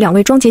姐姐和2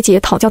位庄姐姐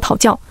讨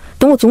教，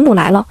等我祖母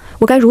来了，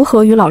我该如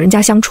何与老人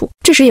家相处？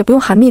这时也不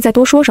用韩密再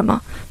多说什么，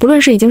不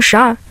论是已经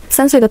12、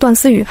3岁的段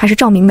思雨，还是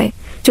赵明美，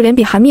就连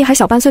比韩密还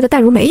小半岁的戴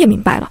如梅也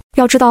明白了。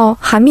要知道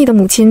韩密的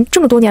母亲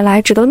这么多年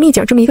来只得了蜜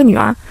姐这么一个女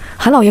儿，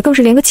韩老爷更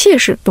是连个妾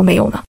室都没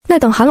有呢。那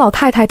等韩老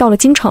太太到了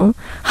京城，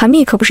韩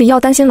密可不是一要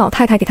担心老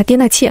太太给他爹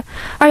那妾，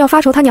二要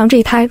发愁他娘这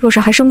一胎若是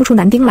还生不出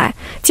男丁来，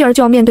继而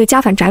就要面对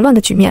家反宅乱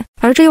的局面。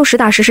而这又实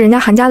打实是人家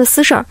韩家的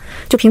私事儿，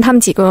就凭他们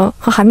几个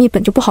和韩密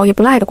本就不好也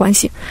不赖的关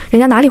系，人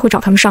家哪里会找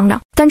他们商量？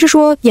单只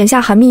说眼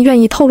下韩密愿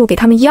意透露给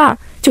他们1、2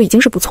就已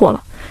经是不错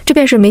了，这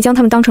便是没将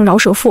他们当成饶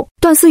舌妇。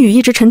段思雨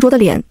一直沉着的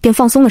脸便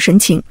放松了神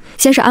情，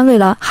先是安慰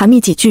了韩密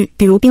几句，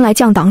比如兵来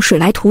将挡，水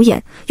来土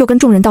掩，又跟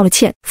众人道了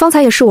歉。方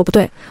才也是我不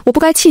对，我不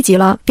该气急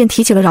了，便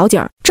提起了饶姐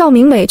儿。赵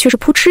明美却是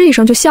扑哧一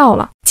声就笑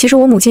了。其实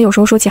我母亲有时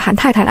候说起韩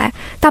太太来，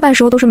大半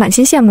时候都是满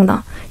心羡慕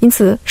呢，因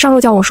此上若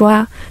叫我说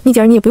啊，蜜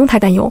姐儿你也不用太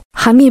担忧。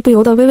韩密不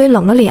由得微微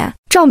冷了脸。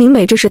赵明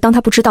美这事当她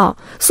不知道，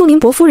苏宁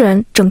伯夫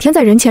人整天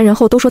在人前人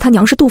后都说她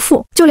娘是妒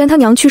妇，就连她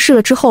娘去世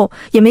了之后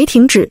也没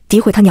停止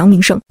诋毁她娘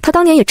名声。她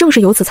当年也正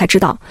是由此才知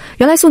道，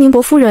原来苏宁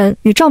伯夫人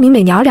与赵明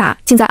美娘俩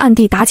竟在暗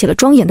地打起了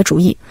庄严的主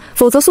意，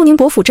否则苏宁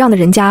伯府这样的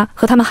人家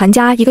和他们韩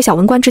家一个小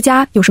文官之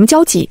家有什么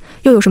交集，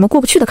又有什么过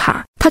不去的坎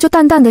儿？她就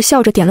淡淡的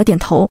笑着点了点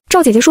头。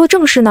赵姐姐说的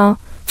正是呢，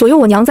左右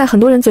我娘在很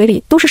多人嘴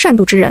里都是善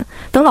妒之人，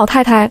等老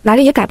太太来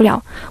了也改不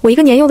了，我一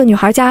个年幼的女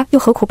孩家又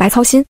何苦白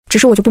操心？只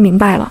是我就不明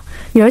白了，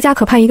女儿家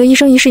可盼一个一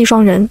生一世一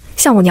双人，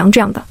像我娘这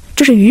样的，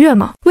这是愉悦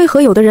吗？为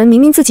何有的人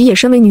明明自己也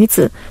身为女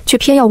子，却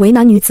偏要为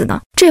难女子呢？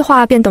这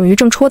话便等于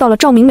正戳到了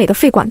赵明美的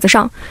肺管子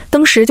上，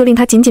当时就令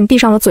她紧紧闭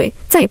上了嘴，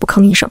再也不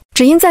吭一声。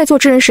只因在座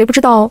之人谁不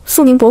知道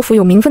苏宁伯府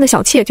有名分的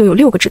小妾就有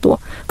6个之多，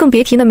更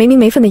别提那没名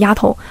没分的丫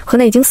头和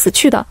那已经死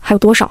去的还有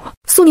多少了。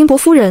苏宁伯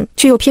夫人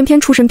却又偏偏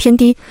出身偏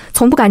低，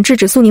从不敢制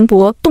止苏宁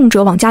伯动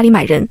辄往家里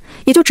买人，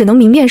也就只能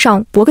明面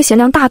上博个贤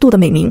良大度的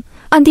美名，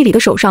暗地里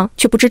的手上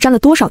却不知沾了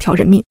多少条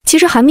人命。其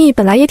实韩密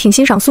本来也挺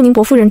欣赏苏宁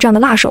伯夫人这样的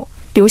辣手，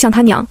比如像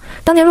他娘，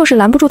当年若是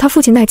拦不住他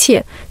父亲那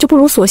妾，就不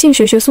如索性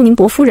学苏宁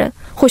伯夫人，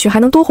或许还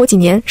能多活几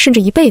年，甚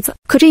至一辈子。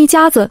可这一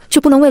家子却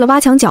不能为了挖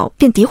墙脚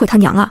便诋毁他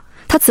娘啊！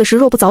他此时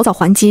若不早早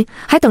还击，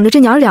还等着这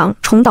娘儿俩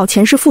重蹈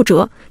前世覆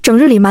辙，整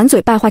日里满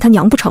嘴败坏他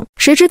娘不成？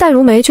谁知戴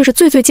如梅却是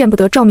最见不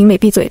得赵明美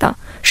闭嘴的，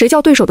谁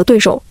叫对手的对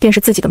手便是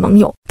自己的盟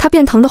友，他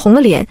便疼得红了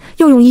脸，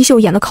又用衣袖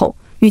掩了口，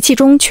语气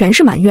中全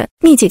是埋怨。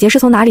蜜姐姐是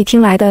从哪里听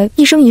来的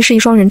一生一世一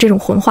双人这种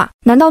混话？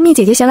难道蜜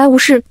姐姐闲来无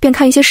事便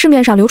看一些市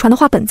面上流传的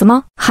话本子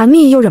吗？韩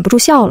蜜又忍不住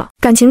笑了。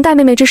感情戴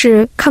妹妹这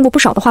是看过不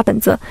少的话本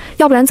子，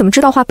要不然怎么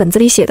知道话本子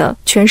里写的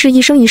全是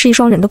一生一世一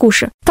双人的故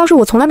事？倒是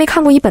我从来没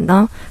看过一本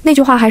呢，那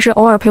句话还是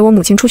偶尔陪我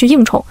母亲出去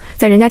应酬，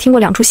在人家听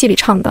过2出戏里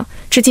唱的，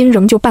至今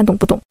仍旧半懂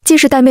不懂。既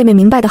是戴妹妹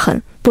明白得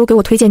很，不如给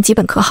我推荐几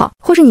本可好？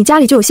或是你家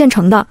里就有现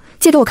成的，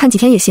借给我看几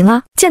天也行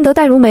啊。见得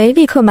戴如梅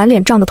立刻满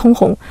脸涨得通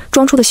红，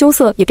装出的羞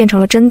涩也变成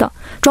了真的。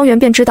庄园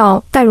便知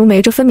道戴如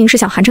梅这分明是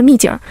想寒碜蜜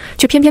姐儿，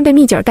却偏偏被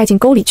蜜姐儿带进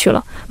沟里去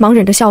了，忙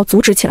忍着笑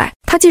阻止起来。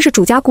她既是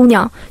主家姑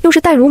娘，又是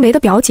戴如梅的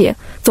表姐，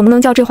总不能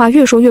叫这话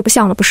越说越不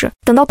像了不是？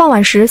等到傍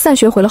晚时散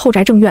学回了后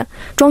宅正院，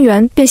庄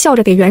园便笑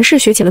着给袁氏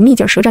学起了蜜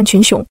姐舌战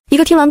群雄。一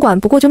个听兰馆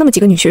不过就那么几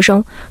个女学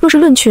生，若是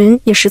论群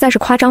也实在是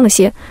夸张了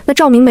些，那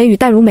赵明梅与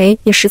戴如梅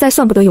也实在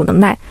算不得有能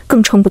耐，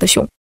更称不得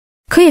雄。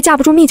可也架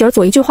不住蜜姐儿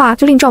左一句话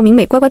就令赵明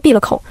美乖乖闭了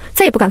口，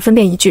再也不敢分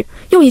辨一句，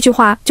又一句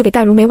话就给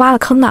戴如梅挖了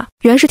坑啊。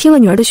袁氏听了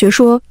女儿的学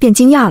说，便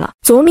惊讶了。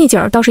左右蜜姐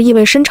儿倒是意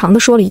味深长地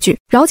说了一句：“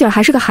饶姐儿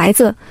还是个孩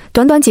子。”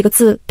短短几个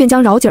字，便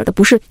将饶姐儿的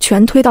不是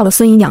全推到了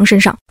孙姨娘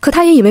身上。可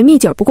她也以为蜜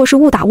姐儿不过是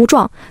误打误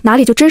撞，哪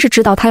里就真是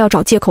知道她要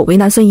找借口为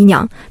难孙姨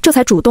娘，这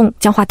才主动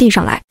将话递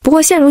上来。不过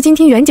现如今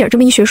听袁姐儿这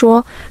么一学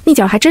说，蜜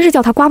姐儿还真是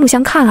叫她刮目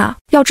相看啊。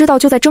要知道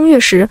就在正月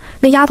时，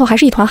那丫头还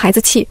是一团孩子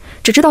气，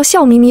只知道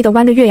笑眯眯地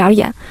弯着月牙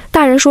眼，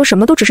大人说什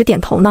么都只是点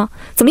头呢，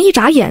怎么一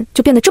眨眼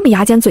就变得这么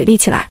牙尖嘴利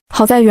起来？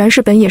好在袁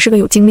氏本也是个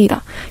有经历的，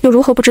又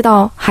如何不知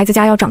道孩子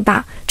家要长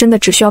大，真的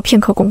只需要片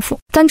刻功夫。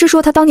单只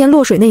说他当年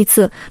落水那一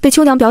次，被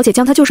秋娘表姐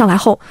将他救上来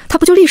后，他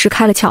不就立时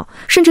开了窍，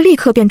甚至立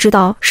刻便知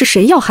道是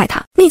谁要害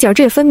他。蜜姐儿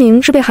这也分明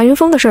是被韩云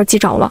峰的事儿记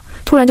着了，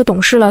突然就懂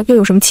事了，又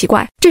有什么奇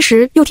怪？这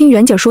时又听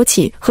袁姐说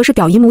起何时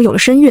表姨母有了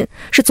身孕，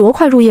是昨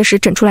快入夜时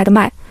诊出来的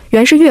脉。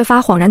袁氏越发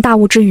恍然大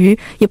悟之余，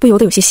也不由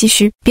得有些唏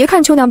嘘。别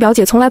看秋娘表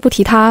姐从来不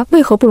提她为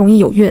何不容易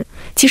有孕，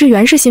其实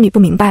袁氏心里不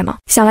明白嘛。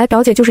想来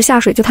表姐就是下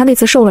水救她那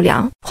次受了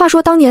凉。话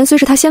说当年虽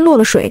是她先落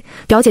了水，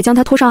表姐将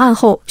她拖上岸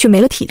后却没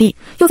了体力，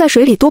又在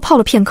水里多泡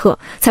了片刻，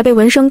才被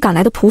闻声赶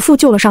来的仆妇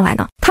救了上来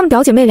呢。她们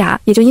表姐妹俩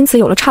也就因此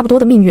有了差不多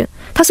的命运。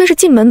她虽是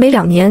进门没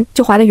2年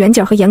就怀了袁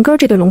姐和严根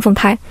这对龙凤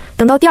胎，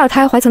等到第2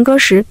胎怀岑根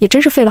时，也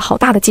真是费了好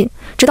大的劲，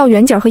直到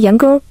袁姐和严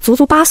根足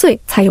8岁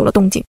才有了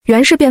动静。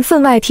袁氏便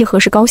分外替何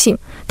氏高兴，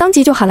当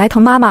即就喊来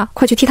滕妈妈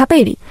快去替她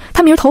备礼，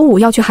她明儿头5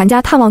要去韩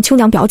家探望秋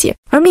娘表姐。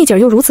而蜜姐儿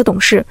又如此懂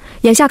事，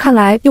眼下看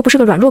来又不是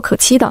个软弱可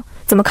欺的，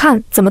怎么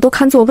看怎么都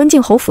堪做温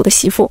靖侯府的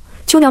媳妇。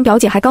秋娘表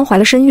姐还刚怀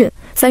了身孕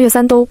，3月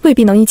3都未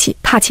必能一起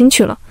踏青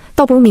去了，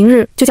倒不如明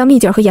日就将蜜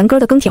姐儿和严根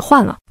的庚帖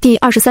换了。第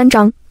23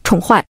章宠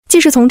坏。既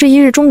是从这一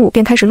日中午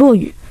便开始落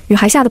雨，雨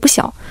还下得不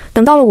小，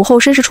等到了午后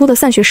申时初的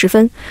散学时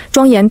分，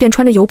庄严便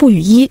穿着油布雨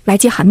衣来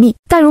接韩密。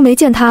戴如梅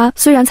见他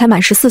虽然才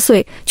满14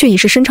岁，却已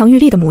是身长玉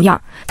立的模样。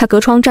他隔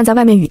窗站在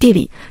外面雨地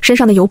里，身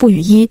上的油布雨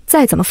衣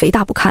再怎么肥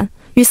大不堪，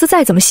雨丝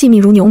再怎么细密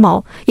如牛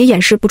毛，也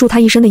掩饰不住他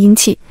一身的英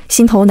气，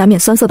心头难免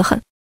酸涩得很。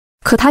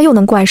可他又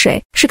能怪谁？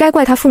是该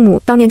怪他父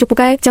母当年就不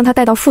该将他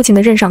带到父亲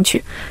的任上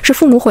去，是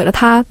父母毁了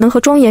他能和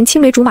庄严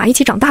青梅竹马一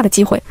起长大的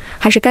机会，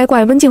还是该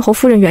怪温靖侯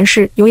夫人袁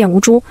氏有眼无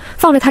珠，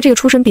放着他这个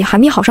出身比韩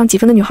密好上几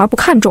分的女孩不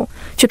看重，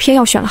却偏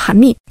要选了韩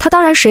密？他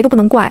当然谁都不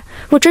能怪，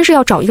若真是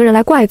要找一个人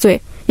来怪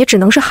罪，也只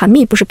能是韩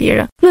密，不是别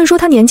人。论说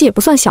他年纪也不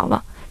算小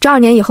了，这2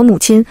年也和母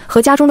亲和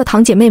家中的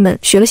堂姐妹们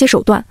学了些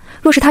手段，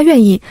若是他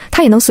愿意，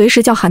他也能随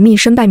时叫韩密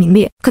身败名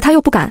裂。可他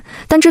又不敢，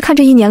单只看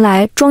这1年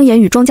来庄严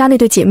与庄家那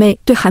对姐妹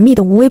对韩密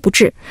的无微不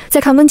至，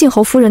再看温靖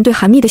侯夫人对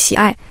韩密的喜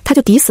爱，他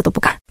就抵死都不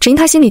敢。只因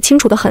他心里清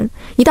楚得很，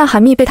一旦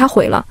韩密被他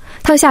毁了，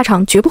他的下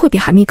场绝不会比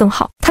韩密更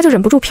好。他就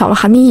忍不住瞟了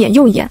韩密一眼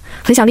又一眼，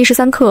很想立时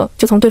3刻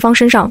就从对方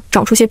身上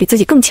找出些比自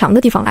己更强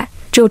的地方来，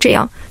只有这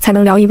样才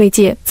能聊以慰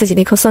藉自己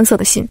那颗酸涩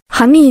的心。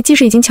韩密即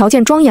使已经瞧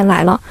见庄严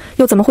来了，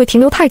又怎么会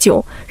停留太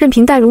久，任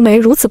凭戴如梅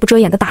如此不遮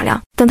掩的打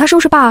量？等他收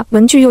拾罢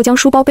文具，又将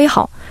书包背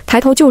好，抬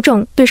头就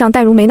正对上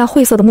戴如梅那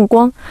晦涩的目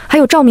光，还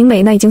有赵明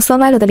美那已经酸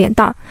歪了的脸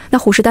蛋儿，那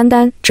虎视眈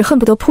眈只恨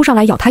不得扑上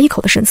来咬他一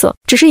口的神色。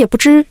只是也不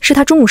知是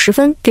他中午时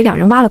分给2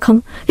人挖了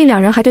坑，令2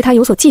人还对他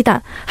有所忌惮，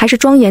还是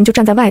庄严就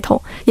站在外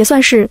头，也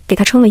算是给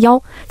他撑了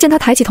腰。见他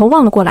抬起头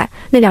望了过来，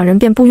那2人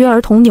便不约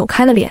而同扭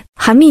开了脸。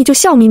韩密就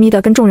笑眯眯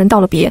地跟众人道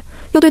了别，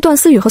又对段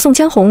思雨和宋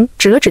千红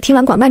指了指听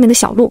兰馆外面的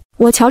小路：“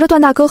我瞧着段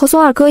大哥和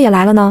孙二哥也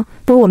来了呢，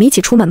不如我们一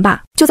起出门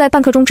吧。”就在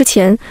半刻钟之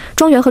前，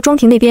庄园和庄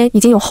庭那边已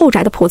经有后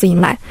宅的婆子迎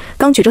来，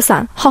刚举着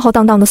伞浩浩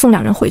荡荡地送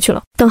2人回去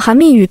了。等韩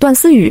密与段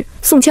思雨、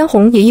宋千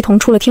红也一同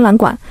出了听兰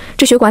馆，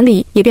这学馆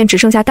里也便只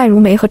剩下戴如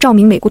梅和赵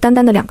明美孤单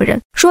单的2个人。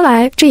说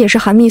来这也是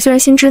韩密虽然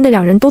心知那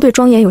2人都对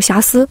庄严有瑕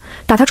疵，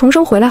打他重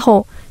生回来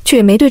后却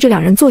也没对这2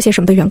人做些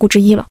什么的缘故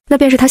之一了。那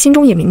便是他心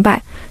中也明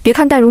白，别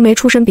看戴如梅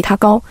出身比他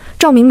高，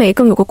赵明美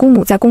更有个姑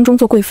母在宫中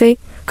做贵妃，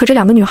可这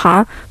2个女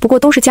孩不过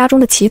都是家中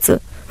的棋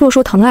子，若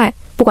说疼爱，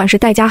不管是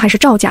戴家还是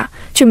赵家，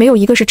却没有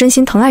一个是真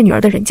心疼爱女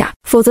儿的人家。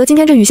否则今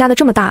天这雨下得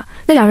这么大，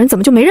那2人怎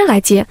么就没人来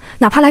接？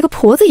哪怕来个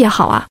婆子也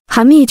好啊。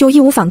韩密就义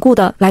无反顾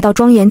地来到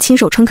庄严亲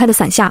手撑开的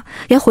伞下，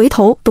连回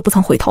头都不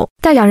曾回头。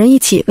待2人一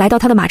起来到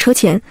他的马车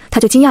前，他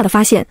就惊讶地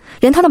发现，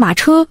连他的马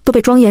车都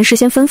被庄严事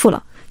先吩咐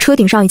了，车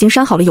顶上已经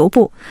扇好了油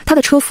布，他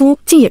的车夫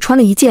竟也穿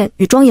了一件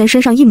与庄严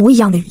身上一模一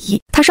样的雨衣。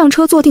他上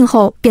车坐定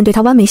后，便对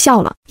他弯眉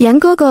笑了：“严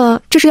哥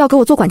哥，这是要给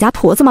我做管家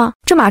婆子吗？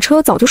这马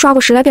车早就刷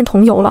过10来遍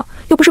桐油了，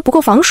又不是不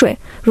够防水，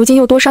如今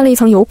又多扇了一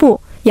层油布，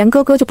严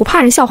哥哥就不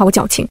怕人笑话我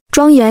矫情？”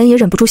庄严也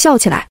忍不住笑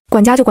起来：“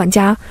管家就管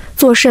家，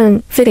做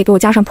甚非得给我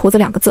加上婆子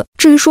2个字？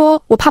至于说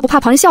我怕不怕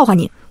旁人笑话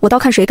你，我倒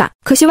看谁敢。”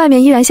可惜外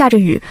面依然下着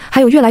雨，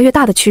还有越来越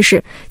大的趋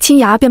势，青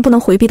牙便不能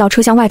回避到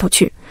车厢外头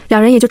去，2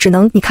人也就只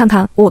能你看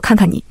看我，我看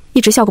看你，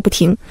一直笑个不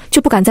停，却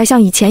不敢再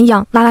像以前一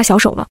样拉拉小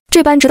手了。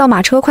这般直到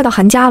马车快到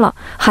韩家了，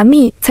韩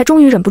密才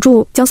终于忍不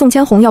住将宋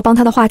千红要帮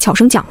他的话悄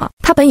声讲了。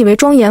他本以为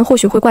庄严或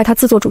许会怪他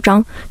自作主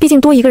张，毕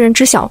竟多一个人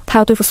知晓他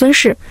要对付孙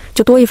氏，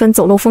就多一分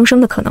走漏风声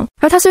的可能。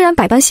而他虽然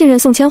百般信任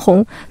宋千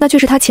红，那却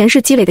是他前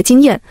世积累的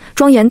经验。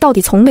庄严到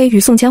底从没与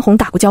宋千红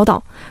打过交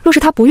道，若是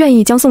他不愿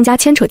意将宋家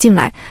牵扯进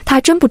来，他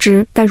还真不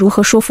知该如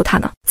何说服他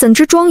呢。怎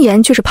知庄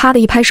严却是啪的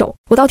一拍手，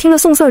我倒听了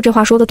宋四儿这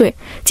话说的对，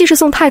既是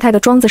宋太太的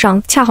庄子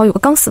上恰好有个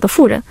刚死的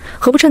妇人，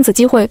何不趁此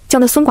机会将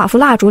那孙寡妇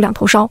蜡烛两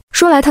头烧？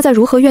说来他再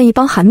如何愿意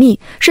帮韩密，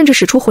甚至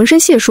使出浑身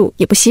解数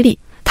也不犀利。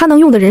他能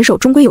用的人手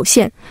终归有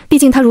限，毕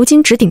竟他如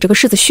今只顶着个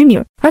世子虚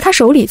名，而他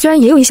手里虽然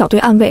也有一小堆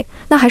暗卫，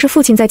那还是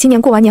父亲在今年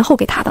过完年后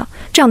给他的，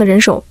这样的人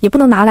手也不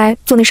能拿来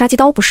做那杀鸡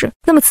刀不是？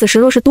那么此时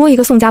若是多一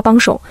个宋家帮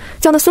手，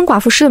叫那孙寡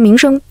妇失了名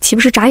声，岂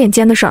不是眨眼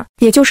间的事儿？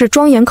也就是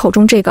庄严口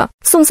中这个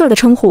宋四儿的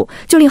称呼，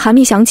就令韩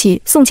密想起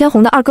宋千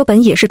红的二哥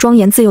本也是庄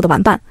严自幼的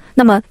玩伴。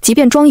那么即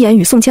便庄严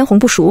与宋千红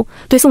不熟，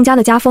对宋家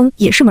的家风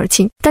也是门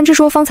亲。单只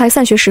说方才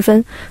散学时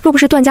分，若不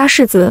是段家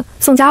世子、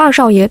宋家二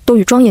少爷都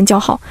与庄严交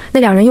好，那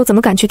两人又怎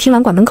么敢去听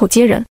兰馆门口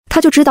接人？他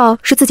就知道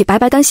是自己白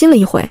白担心了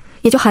一回，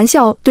也就含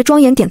笑对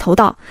庄严点头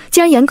道：既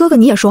然严哥哥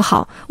你也说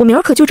好，我明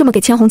儿可就这么给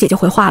千红姐姐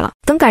回话了。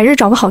等改日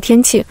找个好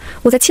天气，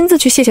我再亲自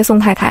去谢谢宋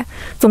太太，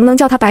总不能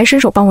叫她白伸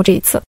手帮我这一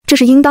次，这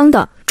是应当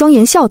的。庄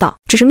严笑道：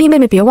只是蜜妹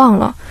妹别忘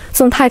了，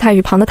宋太太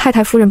与旁的太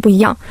太夫人不一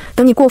样，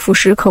等你过府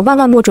时可万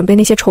万莫准备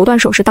那些绸缎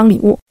首饰当礼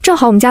物。正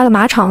好我们家的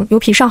马场有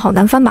匹上好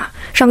南番马，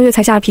上个月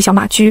才下了匹小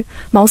马驹，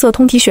毛色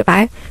通体雪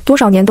白，多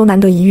少年都难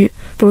得一遇，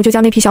不如就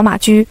将那匹小马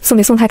驹送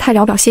给宋太太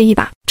聊表谢意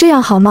吧。这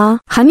样好吗？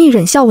韩密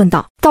忍笑问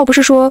道。倒不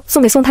是说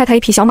送给宋太太一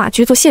匹小马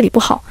驹做谢礼不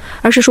好，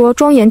而是说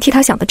庄严替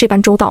他想的这般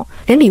周到，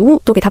连礼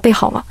物都给他备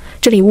好了，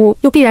这礼物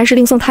又必然是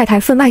令宋太太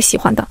分外喜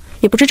欢的，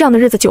也不知这样的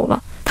日子久了，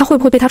他会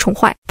不会被他宠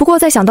坏。不过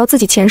再想到自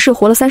己前世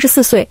活了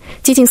34岁，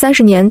接近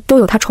30年都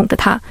有他宠着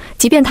他，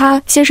即便他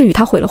先是与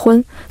他悔了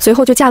婚，随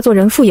后就嫁作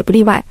人妇也不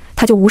例外，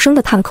他就无声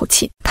地叹了口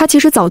气。他其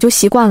实早就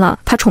习惯了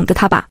他宠着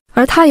他吧，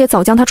而他也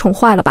早将他宠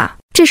坏了吧。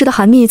这时的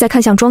韩密在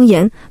看向庄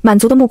严，满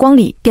足的目光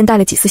里便带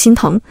了几丝心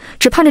疼，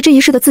只盼着这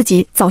一世的自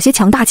己早些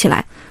强大起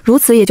来，如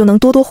此也就能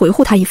多多回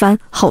护他一番，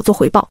好做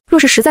回报。若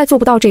是实在做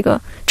不到这个，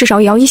至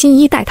少也要一心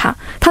一意待他。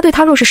他对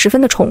他若是10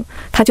分的宠，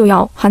他就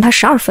要还他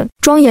12分。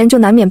庄严就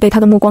难免被他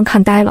的目光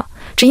看呆了，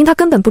只因他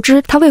根本不知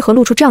他为何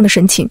露出这样的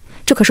神情，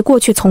这可是过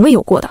去从未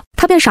有过的。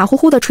他便傻乎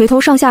乎地垂头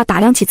上下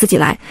打量起自己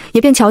来，也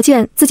便瞧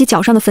见自己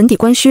脚上的粉底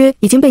官靴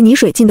已经被泥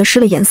水浸得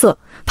湿了颜色，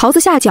袍子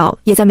下角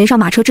也在没上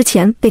马车之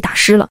前被打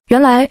湿了。原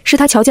来是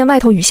他瞧见外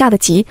头雨下的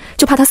急，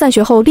就怕他散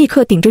学后立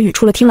刻顶着雨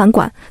出了听兰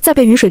馆，再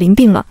被雨水淋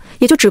病了，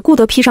也就只顾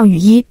得披上雨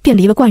衣便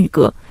离了冠雨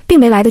阁，并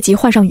没来得及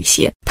换上雨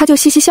鞋。他就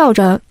嘻嘻笑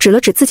着指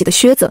了指自己的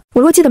靴子，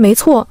我若记得没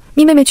错，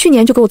咪妹妹去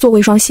年就给我做过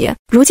一双鞋，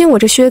如今我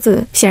这靴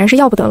子显然是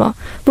要不得了，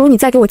不如你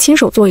再给我亲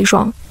手做一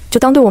双，就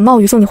当对我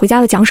冒雨送你回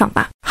家的奖赏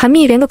吧。韩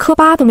密连个磕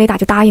巴都没打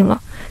就答应了，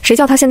谁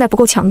叫他现在不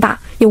够强大，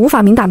也无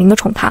法明打明的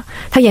宠他，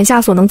他眼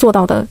下所能做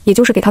到的也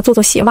就是给他做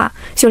做鞋袜，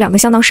绣2个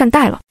相当善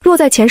带了。若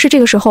在前世这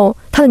个时候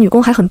他的女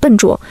工还很笨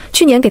拙，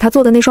去年给他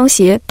做的那双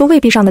鞋都未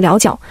必上得了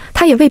脚，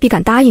他也未必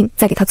敢答应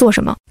再给他做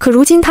什么。可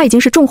如今他已经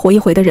是重活一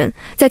回的人，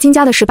在金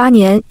家的18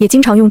年也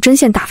经常用针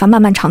线打发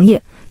漫漫长夜，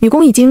女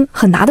工已经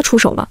很拿得出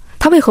手了，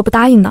他为何不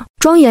答应呢？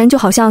庄严就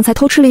好像才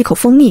偷吃了一口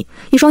蜂蜜，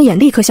一双眼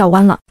立刻笑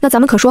弯了。那咱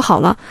们可说好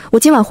了，我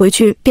今晚回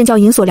去便叫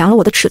银锁量了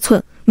我的尺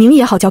寸，名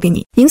也好交给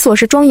你。银锁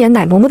是庄严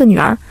奶嬷嬷的女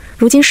儿，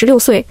如今16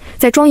岁，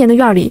在庄严的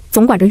院里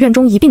总管着院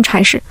中一并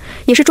差事，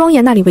也是庄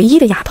严那里唯一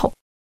的丫头。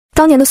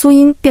当年的苏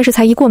英便是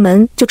才一过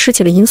门就吃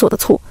起了银锁的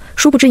醋，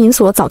殊不知银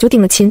锁早就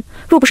定了亲，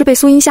若不是被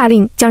苏英下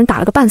令将人打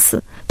了个半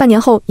死，半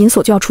年后银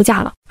锁就要出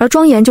嫁了。而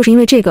庄严就是因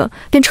为这个，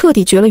便彻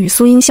底绝了与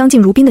苏英相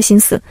敬如宾的心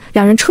思，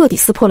两人彻底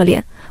撕破了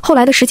脸。后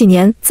来的10几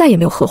年再也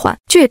没有和缓，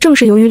却也正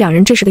是由于两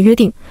人这时的约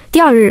定。第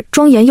2日，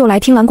庄严又来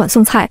听兰馆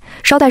送菜，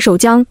捎带手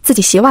将自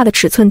己鞋袜的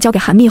尺寸交给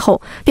韩密后，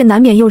便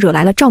难免又惹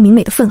来了赵明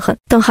美的愤恨。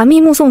等韩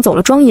密目送走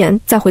了庄严，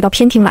再回到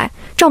偏厅来，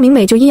赵明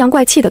美就阴阳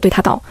怪气地对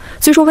他道：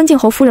虽说温静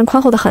侯夫人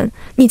宽厚得很，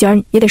蜜姐儿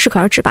也得适可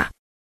而止吧。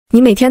你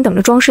每天等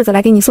着庄世子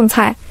来给你送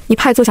菜，你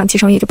派坐享其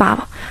成也就罢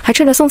了，还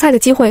趁着送菜的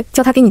机会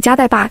叫他给你夹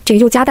带罢这个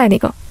又夹带那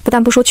个，不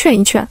但不说劝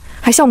一劝，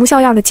还笑模笑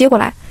样的接过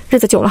来，日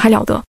子久了还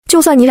了得。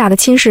就算你俩的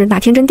亲事哪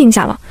天真定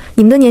下了，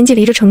你们的年纪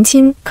离着成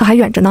亲可还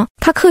远着呢。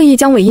他刻意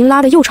将尾音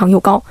拉得又长又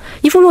高，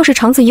一副若是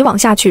长此以往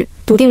下去，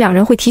笃定两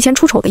人会提前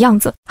出丑的样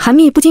子。韩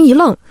密不禁一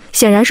愣，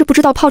显然是不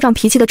知道炮仗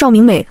脾气的赵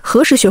明美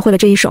何时学会了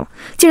这一手，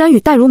竟然与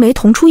戴如梅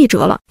同出一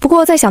辙了。不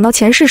过再想到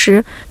前世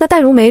时，那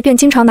戴如梅便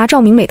经常拿赵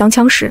明美当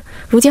枪使，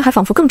如今还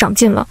仿佛更长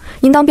进了，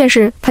应当便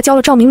是他教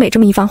了赵明美这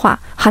么一番话，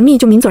韩密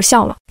就抿嘴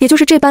笑了。也就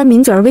是这般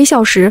抿嘴而微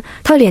笑时，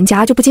他的脸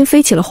颊就不禁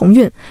飞起了红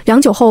晕，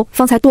良久后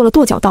方才跺了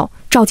跺脚道：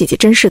赵姐姐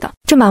真是的，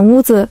这满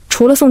屋子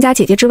除了宋家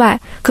姐姐之外，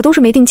可都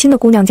是没定亲的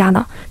姑娘家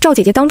呢。赵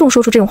姐姐当众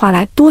说出这种话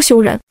来，多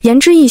羞人！言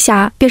之意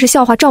下，便是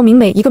笑话赵明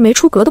美一个没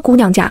出阁的姑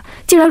娘家，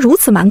竟然如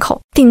此满口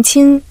定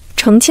亲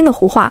成亲的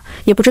胡话，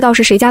也不知道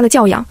是谁家的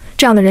教养，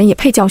这样的人也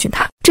配教训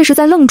他。这时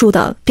在愣住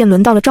的便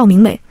轮到了赵明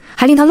美，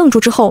还令他愣住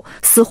之后，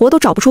死活都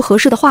找不出合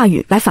适的话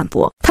语来反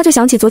驳。他就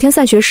想起昨天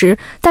散学时，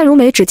戴如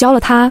梅只教了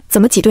他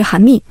怎么挤兑韩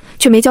密，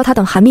却没教他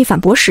等韩密反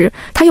驳时，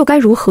他又该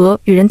如何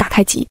与人打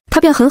太极。他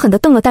便狠狠地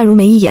瞪了戴如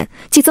梅一眼，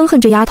既憎恨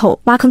这丫头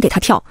挖坑给他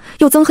跳，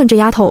又憎恨这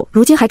丫头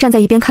如今还站在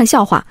一边看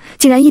笑话，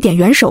竟然一点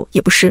援手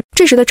也不施。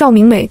这时的赵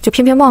明美就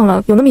偏偏忘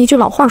了有那么一句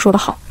老话说得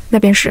好，那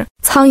便是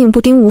苍蝇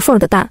不叮无缝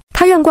的蛋。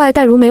他怨怪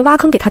戴如梅挖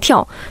坑给他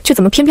跳，却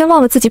怎么偏偏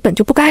忘了自己本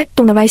就不该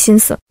动那歪心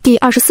思。第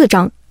24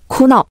章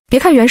哭闹。别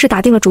看袁氏打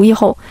定了主意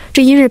后，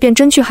这一日便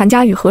真去韩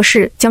家与何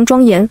氏将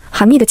庄严、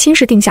韩密的亲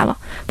事定下了。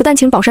不但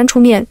请宝山出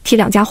面替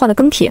两家换了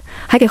更帖，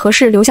还给何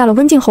氏留下了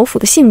温靖侯府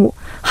的信物。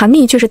韩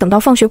密却是等到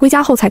放学归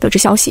家后才得知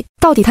消息。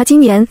到底他今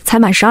年才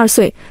满12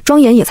岁，庄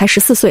严也才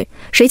14岁，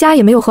谁家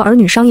也没有和儿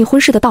女商议婚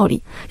事的道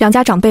理。两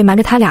家长辈瞒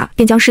着他俩，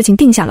便将事情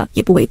定下了，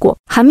也不为过。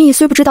韩密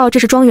虽不知道这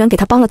是庄园给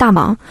他帮了大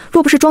忙，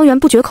若不是庄园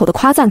不绝口的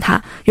夸赞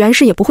他，袁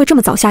氏也不会这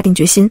么早下定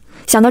决心。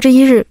想到这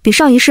一日比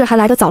上一世还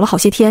来得早了好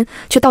些天，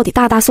却到底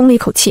大大松了一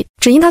口气。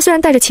只因他虽然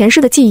带着前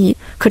世的记忆，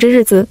可这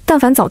日子但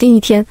凡早定一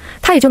天，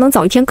他也就能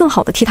早一天更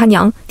好的替他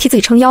娘替自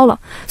己撑腰了。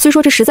虽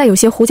说这实在有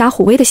些狐假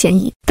虎威的嫌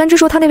疑，但只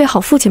说他那位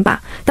好父亲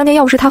吧，当年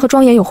要不是他和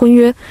庄严有婚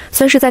约，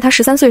孙氏在他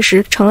13岁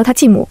时成了他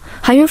继母，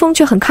韩云峰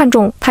却很看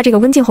重他这个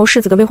温靖侯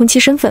世子的未婚妻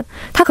身份，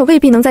他可未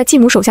必能在继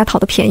母手下讨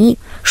得便宜，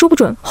说不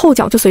准后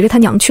脚就随着他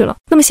娘去了。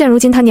那么现如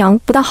今他娘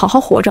不但好好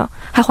活着，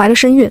还怀了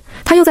身孕，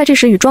他又在这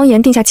时与庄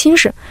严定下亲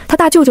事，他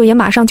大舅舅也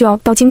马上就要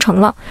到京城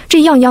了，这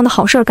一样一样的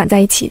好事儿赶在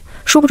一起，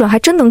说不准还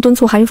真能敦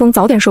促韩云峰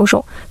早点收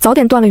手，早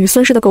点断了与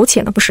孙氏的苟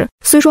且呢，不是？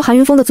虽说韩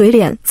云峰的嘴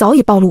脸早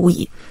已暴露无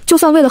遗，就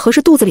算为了何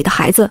氏肚子里的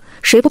孩子，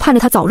谁不盼着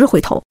他早日回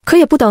头？可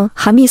也不等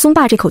韩密松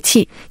罢这口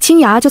气，青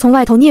牙就从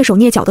外头蹑手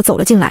蹑脚地走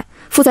了进来，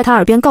附在他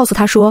耳边告诉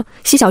他说，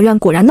西小院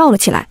果然闹了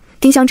起来。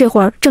丁香这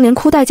会儿正连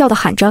哭带叫地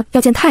喊着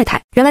要见太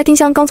太。原来丁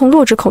香刚从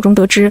洛枳口中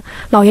得知，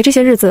老爷这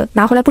些日子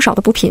拿回来不少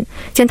的补品，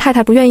见太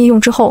太不愿意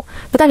用之后，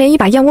不但连一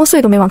把燕窝碎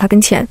都没往他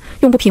跟前，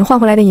用补品换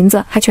回来的银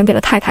子还全给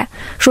了太太，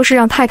说是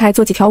让太太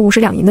做几条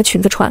50两银的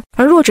裙子穿。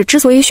而洛枳之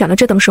所以选了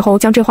这等时候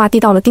将这话递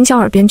到了丁香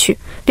耳边去，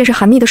便是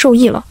韩密的授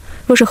意了。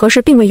若是何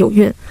氏并未有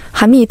孕，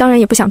韩密当然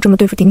也不想这么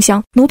对付丁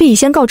香。奴婢已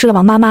先告知了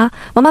王妈妈，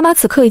王妈妈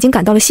此刻已经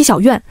赶到了西小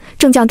院，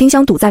正将丁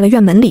香堵在了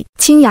院门里。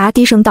青牙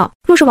低声道，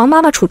若是王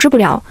妈妈处置不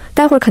了，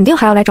待会儿肯定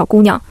还要来找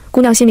姑娘，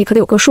姑娘心里可得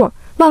有个数，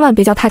万万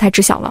别叫太太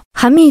知晓了。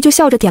韩密就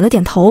笑着点了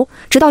点头，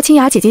直到青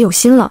牙姐姐有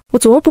心了，我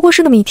昨儿不过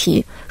是那么一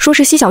提，说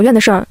是西小院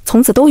的事儿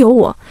从此都由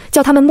我，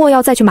叫他们莫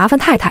要再去麻烦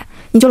太太，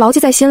你就牢记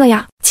在心了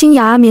呀。青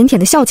牙腼腆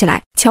地笑起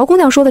来，乔姑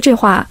娘说的这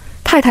话，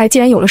太太既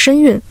然有了身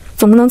孕，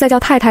总不能再叫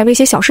太太为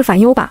些小事烦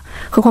忧吧，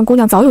何况姑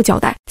娘早有交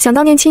代。想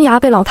当年青牙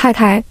被老太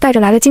太带着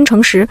来了京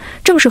城时，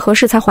正是何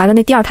氏才怀了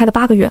那第二胎的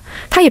8个月，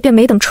她也便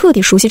没等彻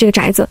底熟悉这个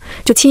宅子，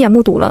就亲眼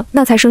目睹了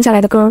那才生下来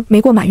的根儿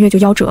没过满月就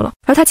夭折了。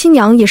而她亲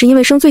娘也是因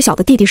为生最小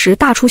的弟弟时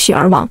大出血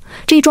而亡，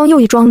这一桩又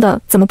一桩的，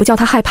怎么不叫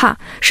她害怕？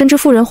深知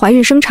妇人怀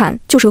孕生产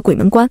就是个鬼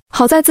门关，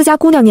好在自家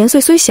姑娘年岁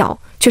虽小，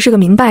却是个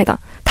明白的，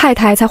太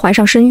太才怀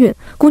上身孕，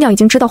姑娘已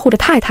经知道护着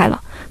太太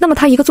了，那么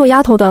她一个做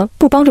丫头的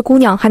不帮着姑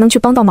娘，还能去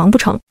帮到忙不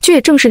成？这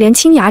也正是连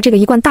青牙这个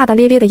一贯大大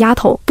咧咧的丫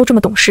头都这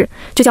么懂事，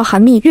就叫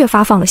韩密越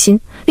发放了心，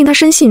令他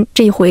深信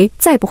这一回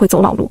再不会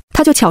走老路。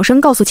他就巧声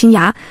告诉青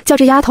牙，叫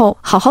这丫头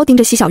好好盯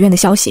着西小院的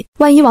消息，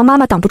万一王妈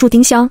妈挡不住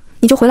丁香，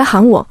你就回来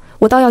喊我，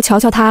我倒要瞧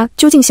瞧她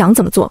究竟想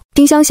怎么做。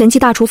丁香嫌弃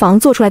大厨房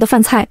做出来的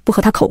饭菜不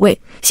合她口味，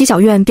西小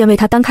院便为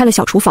她单开了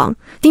小厨房。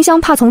丁香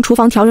怕从厨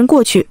房调人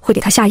过去会给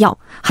她下药，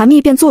韩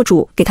密便做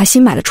主给她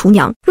新买了厨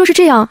娘。若是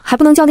这样，还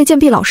不能叫那贱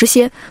婢老实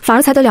些，反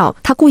而才得了。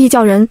他故意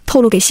叫人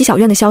透露给西小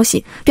院的消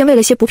息，便为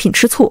了些补品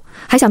吃醋，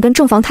还想跟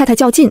正房太太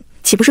较劲，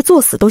岂不是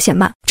作死都嫌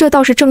慢？这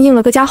倒是正应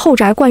了各家后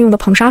宅惯用的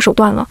捧杀手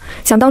段了。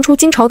想当初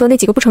金朝德那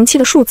几个不成器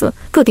的庶子，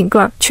个顶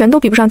个全都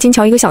比不上金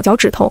桥一个小脚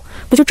趾头，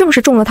不就正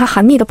是中了他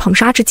韩密的捧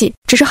杀之计？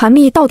只是韩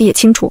密到底也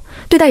清楚，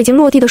对待已经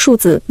落地的庶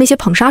子，那些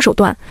捧杀手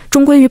段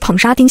终归与捧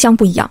杀丁香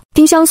不一样。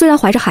丁香虽然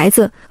怀着孩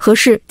子，何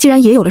氏既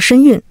然也有了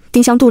身孕，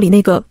丁香肚里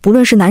那个不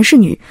论是男是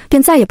女，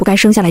便再也不该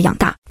生下来养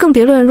大，更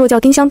别论若叫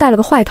丁香带了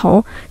个坏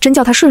头，真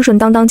叫他顺顺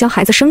当当将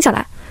孩子生下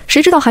来，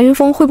谁知道韩云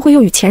峰会不会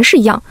又与前世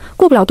一样，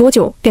过不了多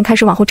久便开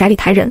始往后宅里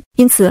抬人。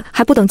因此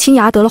还不等青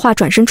牙得了话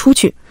转身出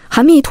去，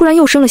韩密突然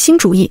又生了新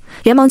主意，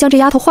连忙将这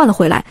丫头换了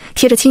回来，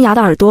贴着青牙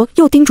的耳朵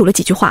又叮嘱了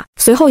几句话。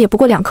随后也不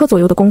过2刻左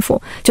右的功夫，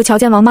就瞧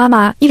见王妈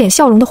妈一脸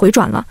笑容的回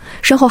转了，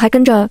身后还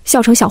跟着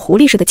笑成小狐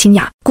狸似的青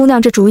牙。姑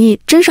娘这主意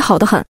真是好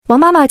得很。王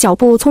妈妈脚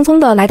步匆匆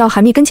地来到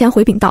韩密跟前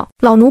回禀道，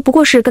老奴不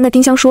过是跟那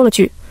丁香说了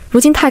句，如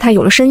今太太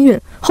有了身孕，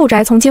后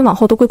宅从今往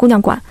后都归姑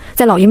娘管，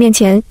在老爷面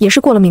前也是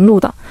过了明路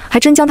的，还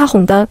真将她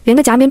哄得连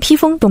个夹棉披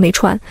风都没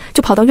穿，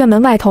就跑到院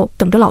门外头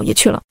等着老爷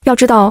去了。要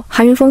知道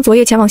韩云峰昨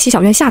夜前往西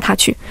小院下榻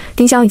去，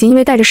丁香已经因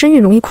为带着身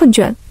孕容易困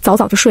倦，早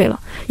早就睡了，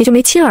也就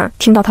没亲耳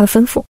听到他的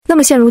吩咐。那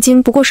么现如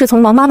今不过是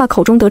从王妈妈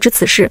口中得知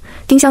此事，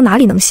丁香哪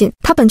里能信？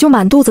他本就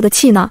满肚子的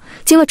气呢，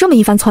经了这么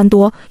一番撺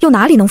掇，又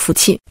哪里能服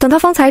气？等他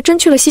方才真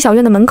去了西小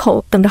院的门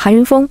口，等着韩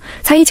云峰，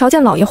才一瞧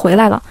见老爷回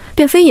来了，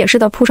便飞也似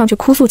的扑上去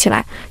哭诉起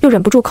来，又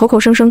忍不住口口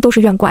声声都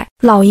是怨怪。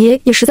老爷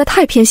也实在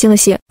太偏心了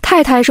些，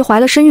太太是怀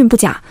了身孕不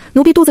假，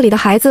奴婢肚子里的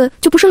孩子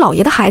就不是老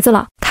爷的孩子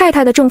了。太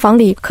太的正房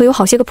里可有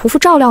好些个仆妇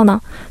照料呢？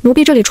奴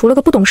婢这里除了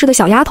个不懂事的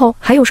小丫头，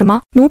还有什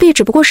么？奴婢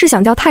只不过是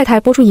想叫太太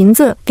拨出银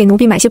子给奴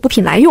婢买些补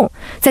品来用，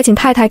再请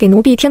太太给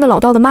奴婢添个老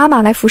道的妈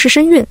妈来服侍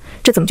身孕，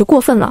这怎么就过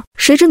分了？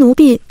谁知奴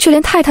婢却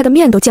连太太的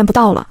面都见不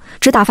到了，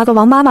只打发个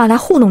王妈妈来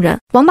糊弄人。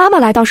王妈妈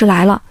来倒是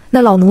来了，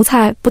那老奴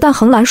才不但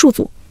横拦恕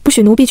阻，不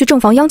许奴婢去正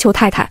房央求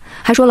太太，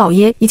还说老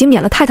爷已经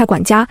免了太太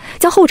管家，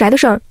将后宅的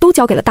事儿都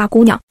交给了大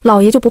姑娘，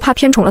老爷就不怕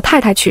偏宠了太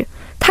太去。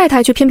太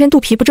太却偏偏肚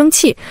皮不争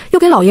气，又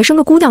给老爷生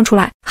个姑娘出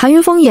来。韩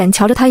云峰眼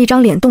瞧着他一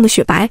张脸冻得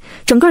雪白，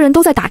整个人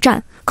都在打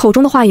颤，口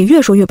中的话也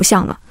越说越不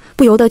像了，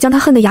不由得将他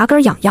恨得牙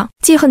根痒痒，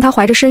既恨他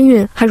怀着身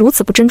孕还如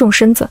此不珍重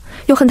身子，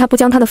又恨他不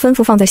将他的吩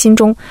咐放在心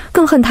中，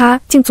更恨他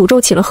竟诅咒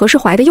起了何时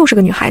怀的又是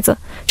个女孩子。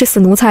这死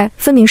奴才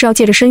分明是要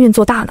借着身孕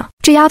做大呢。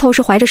这丫头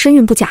是怀着身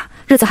孕不假，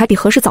日子还比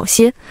何时早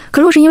些，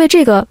可若是因为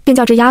这个便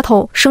叫这丫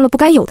头生了不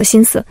该有的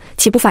心思，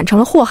岂不反成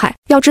了祸害？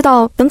要知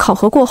道等考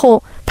核过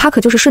后，他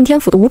可就是顺天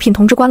府的五品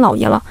同知官老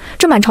爷了，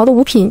这满朝的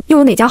五品又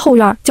有哪家后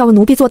院叫个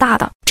奴婢做大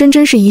的？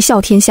真是一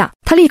笑天下。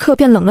他立刻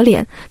便冷了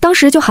脸，当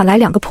时就喊来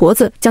2个婆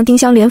子，将丁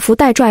香连扶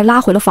带拽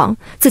拉回了房，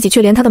自己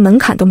却连他的门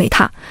槛都没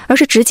踏，而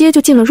是直接就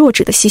进了弱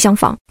纸的西厢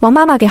房。王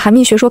妈妈给韩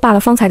密学说罢了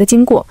方才的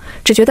经过，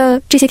只觉得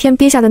这些天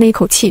憋下的那一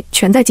口气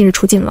全在今日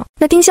出尽了。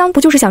那丁香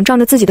不就是想仗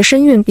着自己的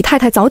身孕比太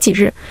太早几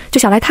日，就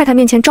想来太太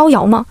面前招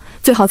摇吗？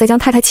最好再将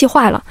太太气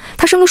坏了，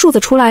她生个庶子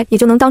出来也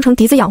就能当成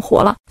嫡子养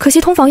活了。可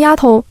惜通房丫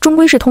头终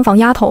归是通房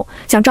丫头，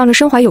想仗着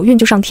身怀有孕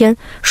就上天，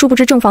殊不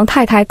知正房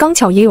太太刚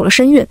巧也有了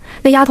身孕，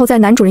那丫头在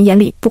男主人眼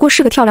里不过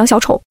是个跳梁小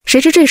丑。谁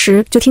知这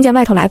时就听见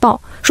外头来报，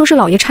说是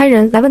老爷差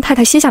人来问太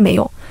太歇下没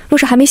有，若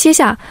是还没歇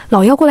下，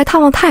老爷要过来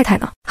探望太太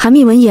呢。韩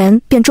密闻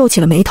言便皱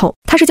起了眉头，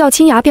他是叫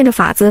亲牙变着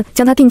法子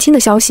将他定亲的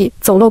消息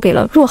走漏给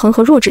了若恒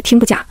和若芷听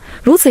不假，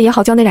如此也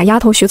好叫那俩丫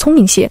头学聪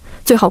明些，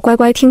最好乖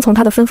乖听从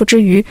他的吩咐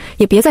之余，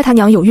也别在他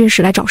娘有孕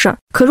时来找事儿。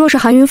可若是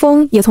韩云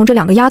峰也从这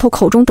2个丫头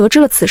口中得知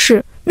了此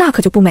事，那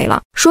可就不美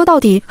了。说到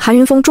底，韩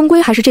云峰终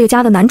归还是这个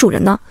家的男主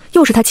人呢，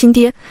又是他亲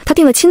爹，他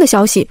定了亲的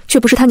消息却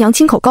不是他娘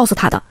亲口告诉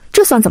他的，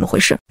这算怎么回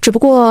事？只不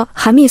过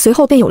韩密随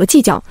后便有了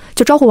计较，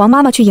就招呼王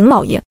妈妈去迎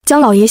老爷，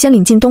将老爷先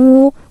领进东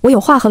屋，我有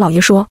话和老爷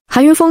说。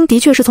韩云峰的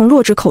确是从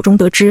弱芷口中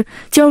得知，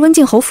今儿温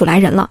靖侯府来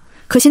人了。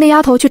可惜那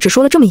丫头却只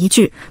说了这么一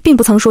句，并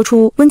不曾说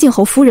出温靖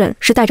侯夫人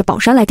是带着宝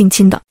山来定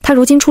亲的。她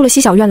如今出了西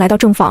小院来到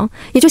正房，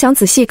也就想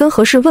仔细跟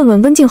何氏问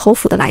问温靖侯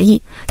府的来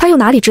意。她又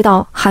哪里知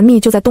道韩密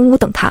就在东屋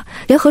等她，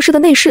连何氏的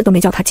内室都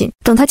没叫她进。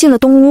等她进了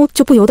东屋，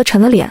就不由得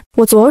沉了脸。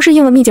我昨儿是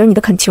应了蜜姐儿你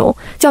的恳求，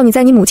叫你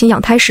在你母亲养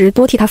胎时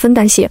多替她分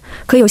担些，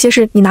可有些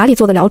事你哪里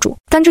做得了主？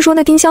单只说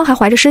那丁香还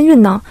怀着身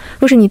孕呢，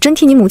若是你真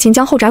替你母亲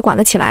将后宅管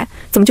了起来，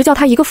怎么就叫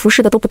她一个服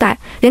侍的都不带，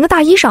连个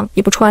大衣裳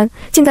也不穿，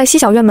竟在西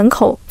小院门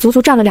口足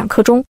足站了2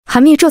刻钟？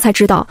韩密这才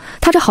知道，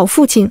他这好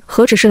父亲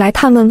何止是来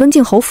探问温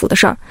靖侯府的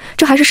事儿，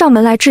这还是上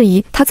门来质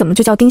疑他怎么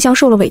就叫丁香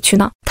受了委屈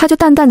呢？他就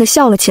淡淡的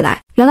笑了起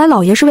来，原来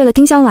老爷是为了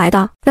丁香来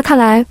的，那看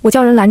来我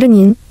叫人拦着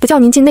您，不叫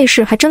您进内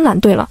室还真拦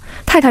对了。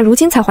太太如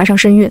今才怀上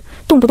身孕，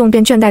动不动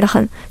便倦怠得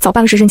很，早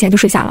半个时辰前就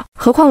睡下了。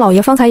何况老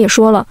爷方才也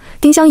说了，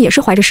丁香也是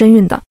怀着身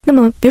孕的，那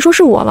么别说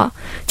是我了，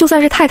就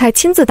算是太太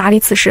亲自打理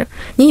此事，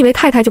你以为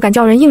太太就敢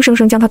叫人硬生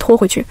生将她拖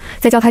回去，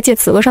再叫她借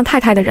此讹上太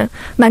太的人，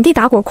满地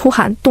打滚哭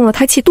喊，动了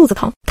胎气肚子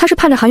疼？他是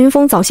盼着韩云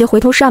峰早些回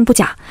头是岸不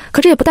假，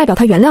可这也不代表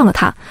他原谅了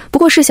他，不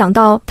过是想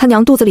到他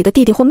娘肚子里的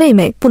弟弟或妹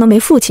妹不能没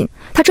父亲，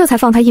他这才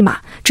放他一马，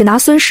只拿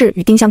孙氏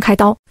与丁香开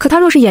刀。可他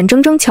若是眼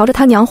睁睁瞧着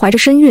他娘怀着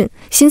身孕，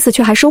心思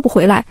却还收不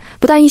回来，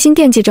不但一心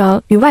惦记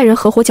着与外人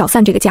合伙搅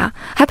散这个家，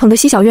还捧得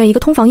西小院一个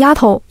通房丫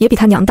头也比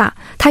他娘大，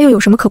他又有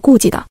什么可顾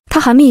忌的？他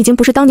韩密已经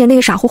不是当年那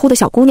个傻乎乎的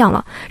小姑娘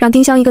了，让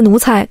丁香一个奴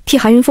才替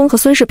韩云峰和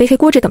孙氏背黑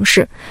锅这等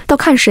事，倒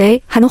看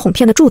谁还能哄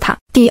骗得住他。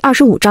第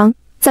25章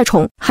再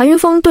宠。韩云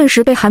峰顿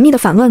时被韩密的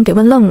反问给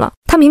问愣了，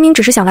他明明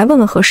只是想来问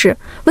问何事，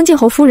温靖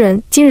侯夫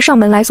人今日上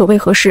门来所谓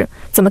何事，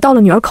怎么到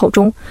了女儿口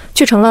中，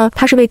却成了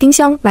他是为丁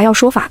香来要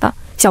说法的。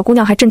小姑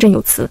娘还振振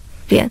有词，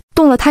连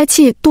动了胎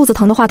气肚子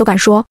疼的话都敢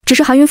说。只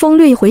是韩云峰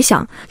略一回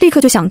想，立刻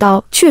就想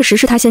到确实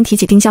是他先提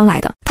起丁香来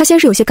的，他先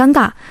是有些尴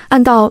尬，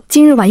按道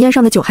今日晚宴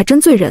上的酒还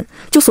真醉人，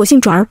就索性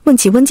转而问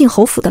起温靖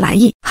侯府的来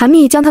意。韩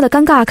密将他的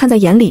尴尬看在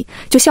眼里，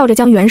就笑着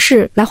将袁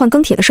氏来换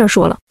庚帖的事儿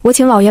说了。我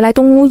请老爷来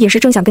东屋也是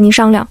正想跟您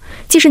商量，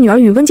既是女儿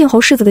与温靖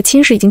侯世子的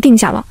亲事已经定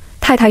下了，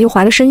太太又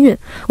怀了身孕，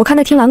我看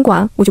那听兰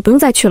馆我就不用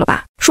再去了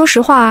吧。说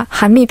实话，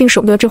韩密并舍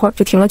不得这会儿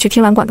就停了去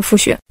听兰馆的复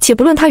学。且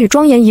不论他与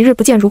庄严一日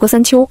不见如隔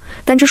三秋，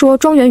单只说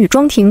庄园与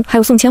庄婷还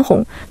有宋千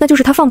红，那就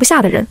是他放不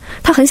下的人。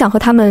他很想和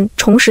他们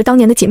重拾当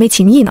年的姐妹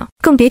情谊呢。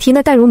更别提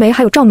那戴如梅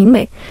还有赵明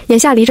美，眼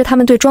下离着他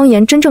们对庄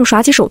严真正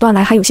耍起手段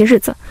来还有些日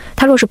子。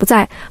他若是不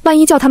在，万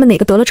一叫他们哪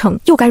个得了逞，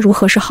又该如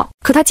何是好？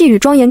可他既与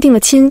庄严定了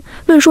亲，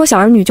论说小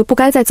儿女就不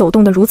该再走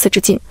动得如此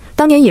之近。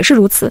当年也是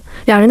如此，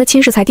两人的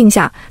亲事才定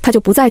下，他就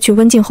不再去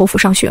温靖侯府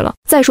上学了。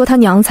再说他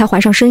娘才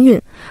怀上身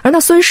孕，而那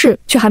孙氏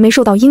却还没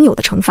受到应有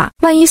的惩罚。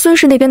万一孙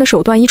氏那边的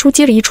手段一出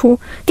接着一出，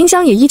丁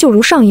香也依旧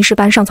如上一世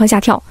般上蹿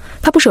下跳，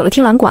他不舍了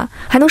听兰馆，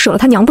还能舍了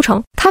他娘不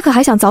成？他可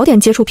还想早点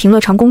接触平乐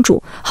长公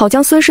主，好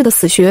将孙氏的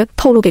死穴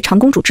透露给长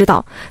公主知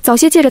道，早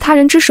些借着他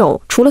人之手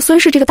除了孙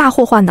氏这个大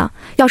祸患呢。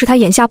要是他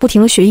眼下不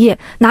停了学业，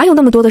哪有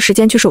那么多的时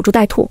间去守株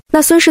待兔？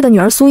那孙氏的女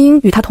儿苏英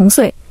与他同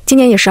岁，今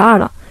年也12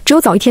了。只有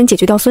早一天解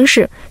决掉孙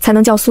氏，才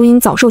能叫苏英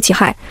早受其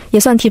害，也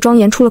算替庄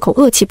严出了口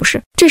恶气，不是？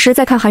这时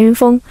再看韩云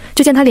峰，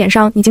就见他脸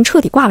上已经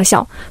彻底挂了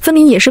笑，分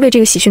明也是为这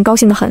个喜讯高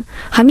兴得很。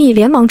韩密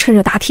连忙趁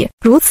热打铁，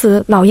如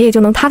此老爷也就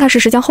能踏踏实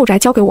实将后宅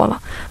交给我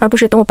了，而不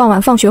是等我傍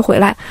晚放学回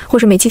来，或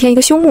是每7天一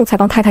个休沐才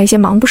帮太太一些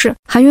忙，不是？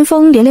韩云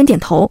峰连连点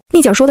头，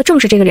蜜姐说的正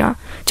是这个理儿。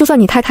就算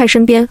你太太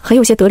身边很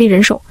有些得力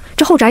人手，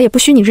这后宅也不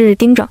需你日日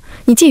盯着，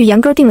你既与严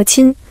哥定了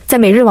亲，再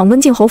每日往温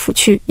靖侯府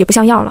去也不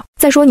像样了。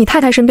再说你太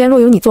太身边若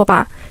有你作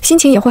伴，心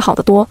情也会好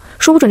得多，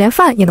说不准连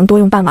饭也能多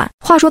用半碗。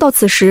话说到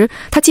此时，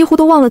他几乎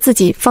都忘了自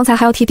己方才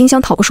还要替丁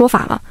香讨个说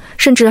法了，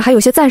甚至还有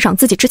些赞赏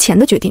自己之前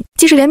的决定。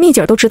即使连蜜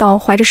姐都知道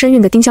怀着身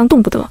孕的丁香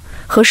动不得，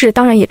何氏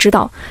当然也知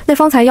道，那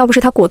方才要不是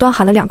他果断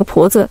喊了2个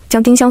婆子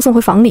将丁香送回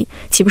房里，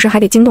岂不是还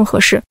得惊动何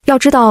氏？要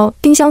知道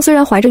丁香虽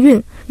然怀着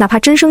孕，哪怕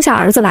真生下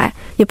儿子来，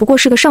也不过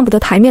是个上不得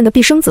台面的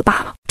婢生子罢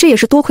了。这也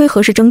是多亏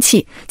何氏争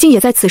气，竟也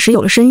在此时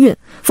有了身孕，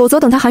否则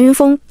等他韩云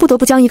峰不得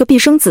不将一个婢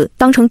生子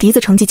当成嫡子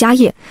承继家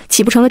业，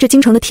岂不成了这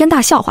京城的天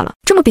大笑话了？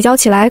这么比较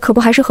起来，可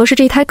不还是何氏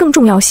这一胎更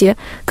重要些，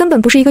根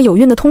本不是一个有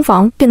孕的通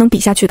房便能比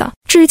下去的。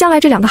至于将来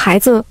这2个孩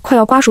子快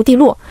要瓜熟蒂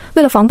落，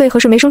为了防备何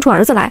氏没生出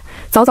儿子来，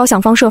早早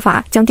想方设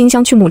法将丁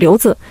香去母瘤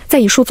子，再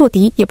以树作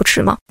敌也不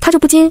迟吗？他就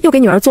不禁又给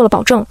女儿做了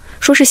保证，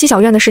说是西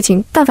小院的事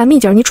情，但凡蜜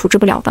姐儿你处置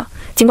不了的，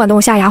尽管等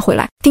我下牙回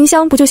来。丁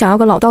香不就想要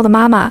个老道的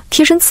妈妈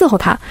贴身伺候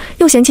她，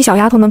又嫌弃小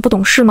丫头们不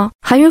懂事吗？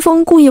韩云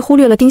峰故意忽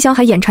略了丁香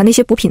还眼馋那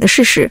些补品的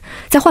事实，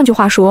再换句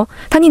话说，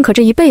他宁可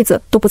这一辈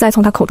子都不再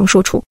从他口中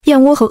说出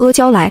燕窝和阿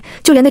胶来，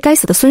就连那该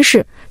死的孙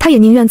氏，他也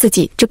宁愿自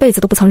己这辈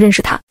子都不曾认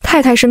识他。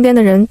太太身边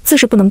的人自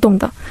是不能动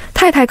的，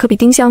太太可比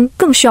丁香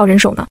更需要人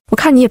手呢。我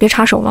看你也别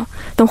插手了，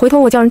等回头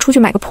我叫人出去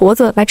买个婆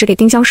子来只给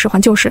丁香使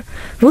唤就是，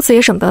如此也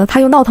省得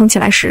他又闹腾起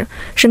来时，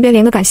身边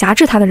连个敢挟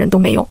制他的人都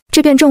没有。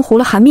这便正糊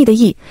了韩密的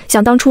意，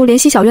想当初连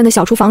西小院的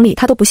小厨房里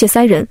他都不屑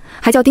塞人，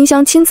还叫丁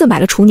香亲自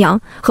买了厨娘，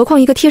何况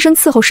一个贴身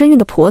伺候身孕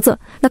的婆子，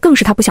那更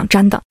是他不想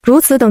沾的。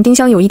如此等丁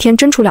香有一天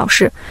真出了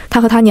事，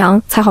他和他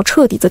娘才好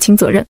彻底责清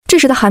责任。这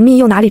时的韩密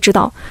又哪里知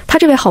道，他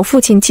这位好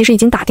父亲其实已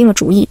经打定了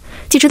主意，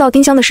既知道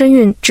丁香的身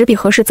孕只比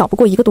何氏早不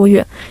过1个多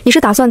月，也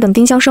是打算等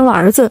丁香生了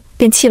儿子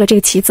便弃了这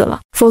个棋子了，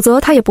否则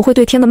他也不会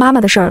对天的妈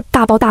妈的事儿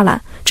大包大揽，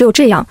只有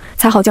这样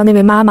才好叫那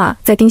位妈妈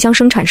在丁香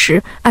生产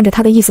时按着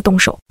他的意思动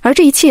手。而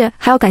这一切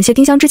还要感谢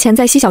丁香之前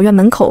在西小院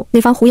门口那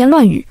番胡言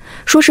乱语，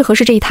说是何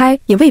氏这一胎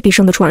也未必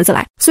生得出儿子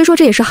来。虽说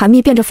这也是韩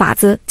密变着法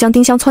子将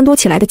丁香撺掇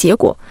起来的结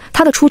果，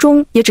他的初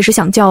衷也只是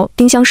想叫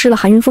丁香失了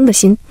韩云峰的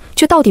心，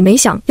却到底没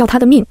想要他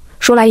的命，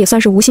说来也算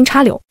是无心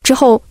插柳。之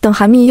后等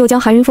韩密又将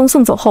韩云峰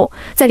送走后，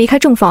再离开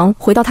正房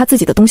回到他自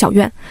己的东小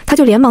院，他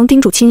就连忙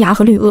叮嘱青芽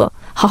和绿萼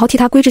好好替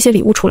他归这些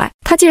礼物出来。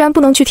他既然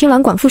不能去听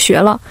兰馆复学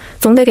了，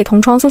总得给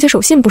同窗送些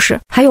手信不是？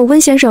还有温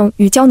先生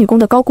与娇女宫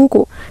的高姑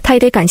姑，他也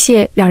得感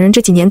谢2人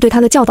这几年对他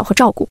的教导和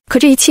照顾。可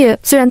这一切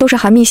虽然都是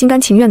韩密心甘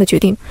情愿的决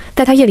定，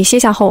待他夜里歇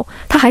下后，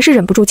他还是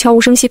忍不住悄无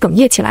声息哽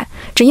咽起来，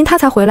只因他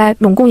才回来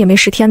拢共也没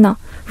10天呢，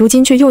如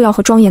今却又要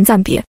和庄严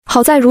暂别。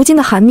好在如今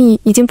的韩密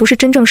已经不是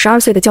真正12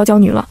岁的娇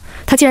女了，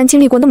她既然经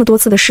历过那么多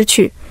次的失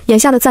去，眼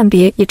下的暂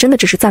别也真的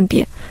只是暂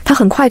别。她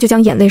很快就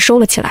将眼泪收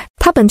了起来，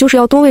她本就是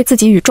要多为自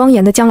己与庄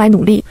严的将来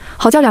努力，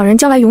好叫2人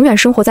将来永远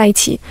生活在一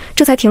起，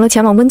这才停了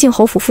前往温靖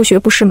侯府复学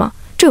不是吗？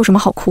这有什么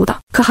好哭的？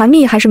可韩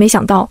密还是没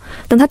想到，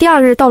等他第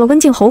2日到了温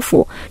靖侯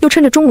府，又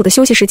趁着中午的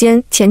休息时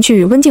间前去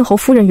与温靖侯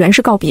夫人袁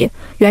氏告别，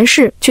袁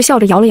氏却笑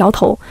着摇了摇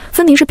头，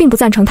分明是并不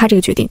赞成他这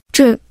个决定。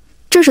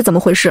这是怎么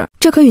回事？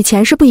这可与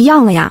前世不一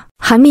样了呀！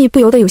韩密不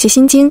由得有些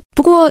心惊。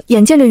不过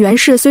眼见着袁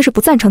氏虽是不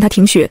赞成他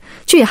停学，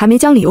却也还没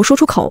将理由说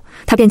出口，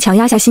他便强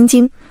压下心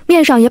惊，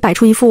面上也摆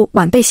出一副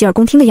晚辈洗耳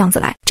恭听的样子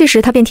来。这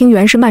时他便听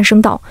袁氏慢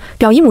声道：“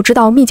表姨母知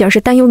道蜜姐儿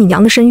是担忧你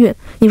娘的身孕，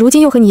你如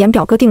今又和你严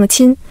表哥定了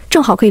亲，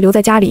正好可以留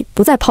在家里，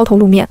不再抛头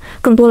露面，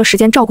更多了时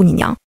间照顾你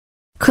娘。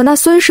可那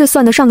孙氏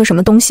算得上个什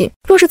么东西？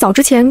若是早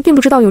之前并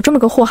不知道有这么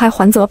个祸害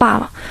还则罢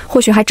了，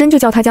或许还真就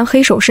叫他将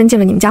黑手伸进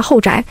了你们家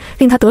后宅，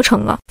令他得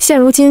逞了。现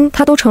如今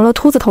他都成了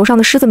秃子头上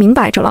的虱子明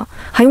摆着了，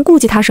还用顾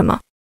忌他什么？”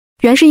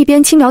袁氏一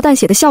边轻描淡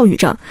写的笑语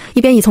着，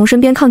一边已从身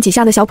边炕脊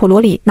下的小笸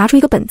箩里拿出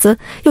一个本子，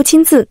又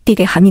亲自递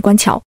给韩密观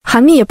瞧。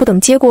韩密也不等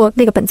接过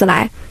那个本子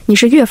来，你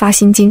是越发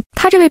心惊。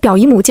他这位表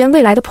姨母兼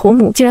未来的婆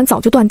母竟然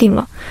早就断定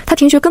了，他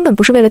停学根本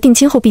不是为了定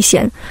亲后避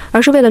嫌，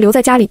而是为了留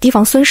在家里提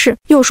防孙氏。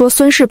又说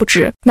孙氏不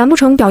值，难不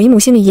成表姨母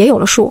心里也有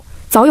了数，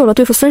早有了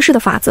对付孙氏的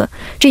法子？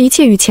这一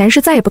切与前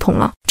世再也不同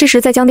了。这时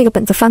再将那个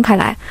本子翻开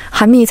来，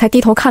韩密才低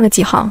头看了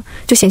几行，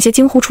就险些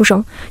惊呼出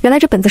声。原来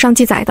这本子上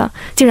记载的，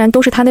竟然都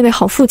是他那位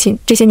好父亲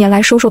这些年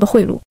来收受的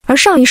贿赂。而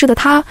上一世的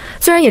他，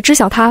虽然也知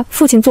晓他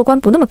父亲做官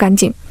不那么干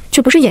净，却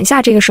不是眼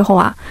下这个时候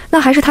啊，那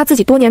还是他自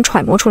己多年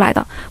揣摩出来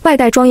的，外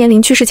带庄延龄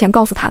去世前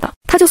告诉他的。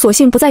他就索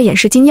性不再掩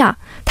饰惊讶，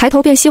抬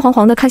头便稀黄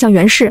黄地看向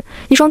袁氏，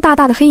一双大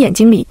大的黑眼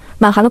睛里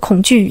满含了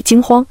恐惧与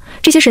惊慌，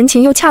这些神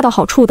情又恰到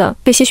好处地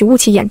被些许雾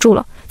气掩住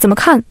了，怎么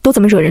看都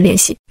怎么惹人怜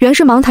惜。袁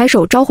氏忙抬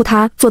手招呼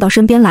他坐到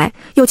身边来，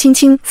又轻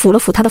轻抚了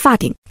抚他的发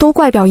顶。都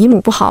怪表姨母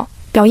不好，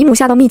表姨母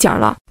下到蜜饯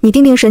了，你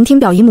定定神听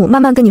表姨母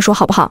慢慢跟你说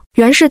好不好？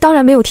袁氏当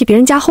然没有替别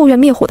人家后院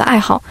灭火的爱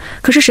好，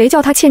可是谁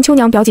叫他欠秋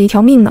娘表姐一条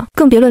命呢？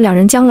更别论两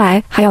人将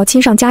来还要亲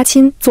上加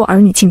亲，做儿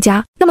女亲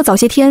家。那么早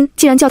些天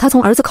既然叫他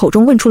从儿子口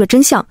中问出了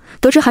真相，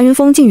得知韩云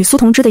峰竟与苏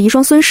同之的遗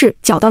孀孙氏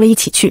搅到了一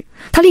起去，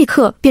他立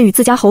刻便与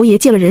自家侯爷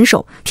借了人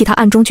手，替他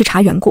暗中去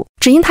查缘故。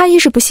只因他一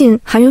是不信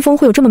韩云峰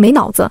会有这么没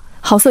脑子，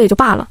好色也就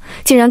罢了，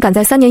竟然敢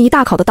在3年一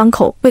大考的当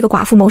口为个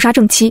寡妇谋杀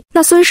正妻，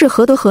那孙氏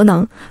何德何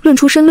能？论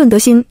出身论德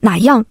心，哪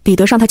样比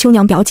得上他秋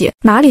娘表姐？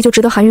哪里就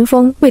值得韩云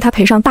峰为他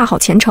赔上大好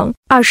前程？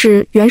二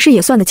是袁氏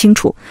也算得清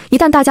楚，一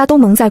旦大家都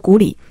蒙在鼓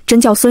里，真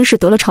叫孙氏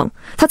得了逞，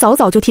他早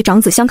早就替长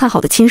子相看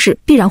好的亲事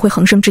必然会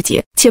横生枝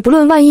节。且不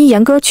论万一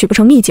严哥娶不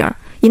成蜜饯，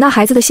以那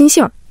孩子的心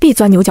性，必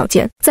钻牛角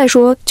尖。再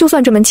说，就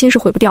算这门亲事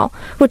毁不掉，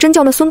若真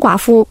叫那孙寡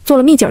妇做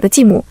了蜜饯的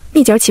继母，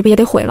蜜饯岂不也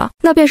得毁了？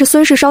那便是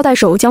孙氏捎带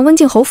手将温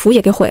靖侯府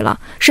也给毁了，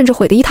甚至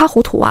毁得一塌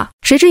糊涂啊！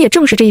谁知也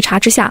正是这一查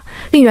之下，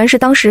令袁氏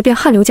当时便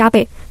汗流浃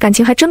背，感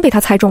情还真被他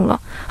猜中了。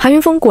韩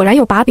云峰果然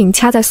有把柄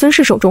掐在孙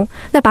氏手中，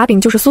那把柄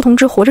就是苏同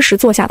之活着时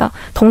做下的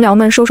同僚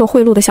们收受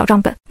贿赂的小账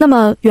本。那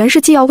么袁氏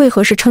既要为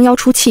何事撑腰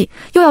出气，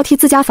又要替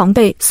自家防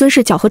备孙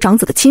氏搅和长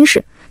子的亲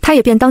事，他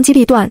也便当机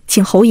立断，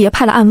请侯爷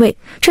派了暗卫，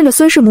趁着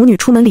孙氏母女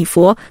出门礼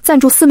佛、暂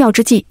住寺庙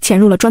之际，潜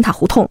入了砖塔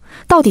胡同，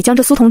到底将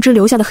这苏同之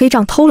留下的黑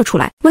账偷了出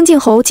来。温靖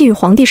侯既与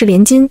皇帝是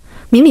连襟，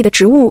明里的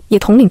职务也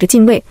统领着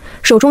禁卫，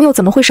手中又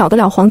怎么会少得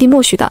了皇帝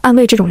默许的暗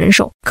卫这种人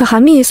手？可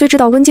韩密虽知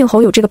道温靖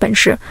侯有这个本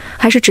事，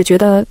还是只觉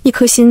得一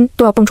颗心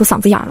都要蹦出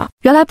嗓子眼了。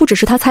原来不只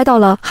是他猜到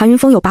了韩云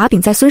峰有把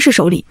柄在孙氏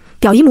手里，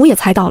表姨母也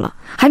猜到了，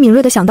还敏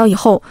锐地想到以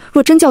后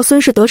若真叫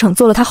孙氏得逞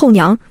做了他后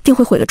娘，定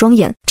会毁了庄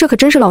严。这可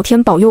真是老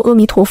天保佑阿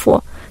弥陀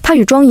佛，他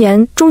与庄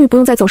严终于不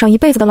用再走上一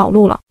辈子的老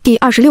路了。第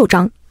26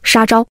章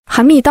杀招。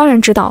韩密当然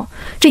知道，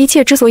这一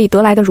切之所以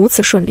得来的如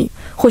此顺利，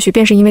或许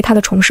便是因为他的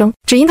重生。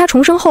只因他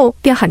重生后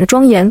便喊着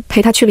庄严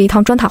陪他去了一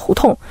趟砖塔胡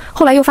同，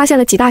后来又发现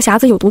了几大匣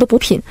子有毒的补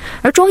品，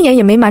而庄严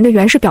也没瞒着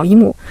袁氏表姨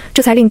母，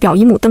这才令表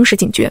姨母登时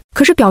警觉。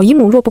可是表姨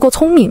母若不够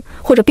聪明，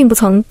或者并不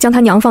曾将他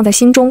娘放在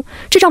心中，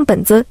这账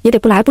本子也得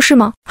不来不是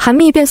吗？韩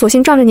密便索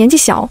性仗着年纪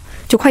小，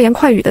就快言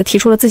快语地提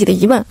出了自己的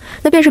疑问，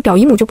那便是表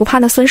姨母就不怕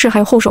那孙氏还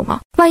有后手吗？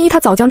万一他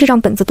早将这账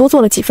本子多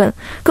做了几份，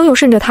更有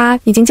甚者他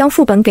已经将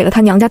副本给了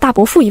他娘家大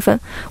伯父一份，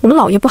我们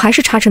老爷不还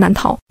是插翅难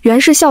逃？袁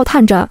氏笑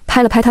叹着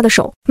拍了拍他的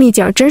手，蜜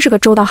姐儿真是个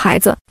周到孩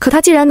子，可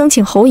他既然能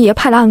请侯爷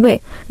派了暗卫，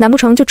难不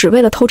成就只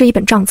为了偷这一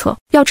本账册？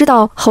要知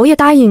道侯爷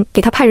答应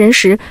给他派人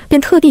时，便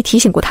特地提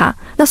醒过他，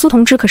那苏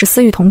同之可是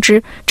私域同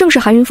知，正是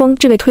韩云峰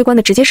这位推官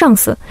的直接上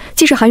司，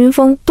即使韩云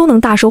峰都能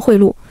大收贿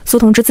赂，苏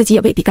同之自己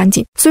也未必干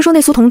净。虽说那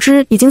苏同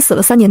之已经死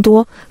了3年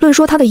多，论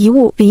说他的遗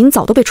物理应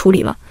早都被处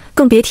理了，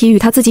更别提与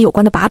他自己有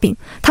关的把柄，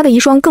他的遗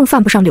孀更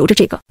犯不上留着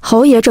这个。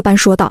侯爷这般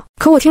说道，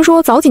可我听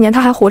说早几年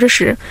他还活着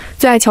时，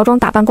最爱乔装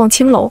打扮逛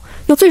青楼，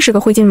又最是个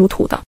挥金如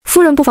土的。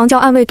夫人不妨叫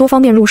暗卫多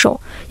方面入手，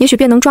也许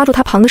便能抓住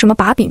他旁的什么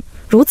把柄，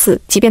如此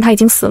即便他已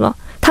经死了，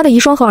他的遗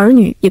孀和儿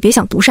女也别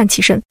想独善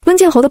其身。温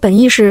建侯的本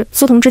意是，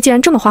苏同之既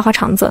然这么花花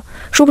肠子，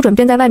说不准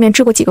便在外面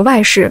治过几个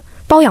外室，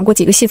包养过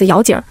几个戏子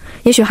姚姐儿，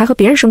也许还和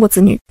别人生过子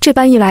女。这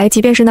般一来，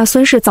即便是那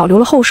孙氏早留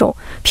了后手，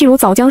譬如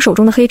早将手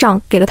中的黑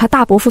账给了他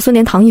大伯父孙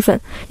连堂一份，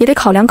也得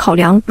考量考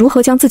量如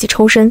何将自己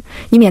抽身，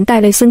以免带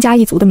累孙家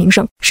一族的名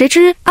声。谁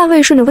知暗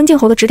卫顺着温建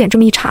侯的指点这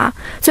么一查，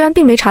虽然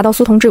并没查到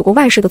苏同之有过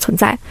外室的存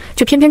在，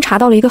却偏偏查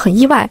到了一个很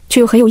意外却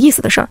又很有意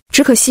思的事儿。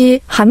只可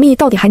惜韩密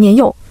到底还年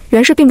幼，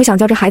袁氏并不想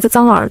叫这孩子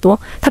脏了耳朵，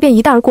他便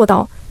一带而过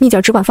道，蜜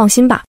姐只管放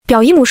心吧，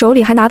表姨母手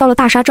里还拿到了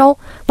大杀招，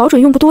保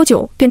准用不多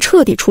久便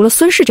彻底除了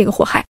孙氏这个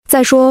祸害。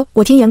再说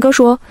我听严哥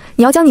说，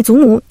你要将你祖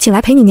母请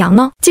来陪你娘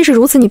呢，即使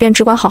如此，你便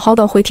只管好好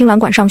的回听兰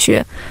馆上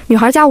学，女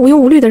孩家无忧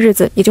无虑的日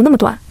子也就那么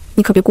短，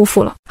你可别辜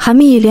负了。韩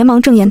密连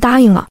忙正言答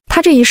应了。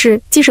她这一世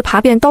即使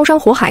爬遍刀山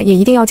火海，也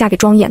一定要嫁给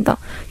庄严的。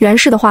袁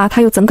氏的话，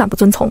她又怎敢不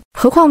遵从？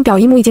何况表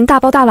姨母已经大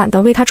包大揽地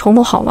为她筹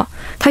谋好了，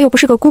她又不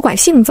是个孤拐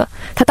性子，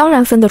她当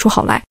然分得出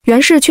好来。袁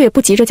氏却也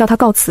不急着叫她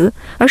告辞，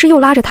而是又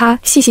拉着她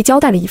细细交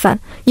代了一番。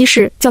一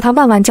是叫她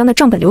万万将那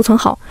账本留存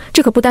好，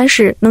这可不单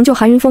是能救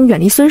韩云峰远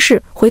离孙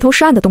氏回头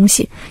是岸的东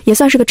西，也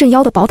算是个镇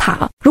妖的宝塔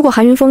了。如果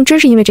韩云峰真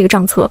是因为这个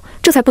账册，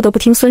这才不得不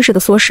听孙氏的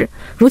唆使，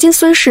如今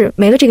孙氏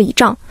没了这个倚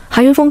仗，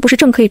韩云峰不是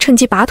正可以趁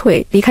机拔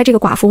腿离开这个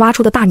寡妇挖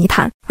出的大泥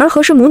潭？而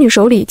何氏母女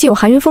手里既有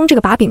韩云峰这个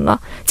把柄了，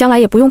将来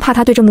也不用怕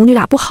他对这母女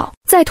俩不好。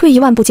再退一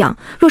万步讲，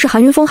若是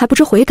韩云峰还不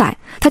知悔改，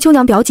他秋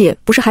娘表姐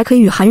不是还可以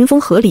与韩云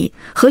峰和离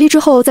之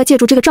后再借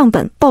助这个账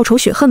本报仇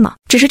雪恨吗？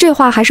只是这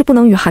话还是不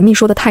能与韩密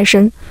说得太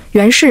深，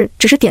袁氏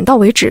只是点到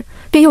为止，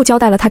便又交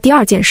代了他第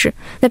二件事，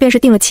那便是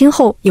定了亲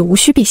后也无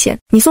需避嫌。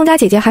你宋家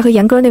姐姐还和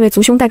严哥那位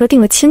族兄带哥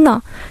定了亲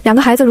呢，两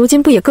个孩子如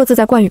今不也各自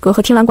在冠宇阁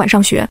和听兰馆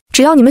上学？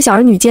只要你们小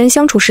儿女间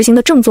相处实行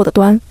的正坐的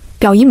端，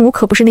表姨母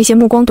可不是那些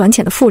目光短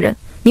浅的妇人，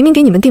明明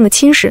给你们定了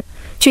亲事，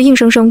却硬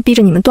生生逼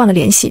着你们断了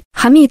联系。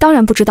韩密当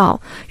然不知道，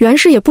袁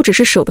氏也不只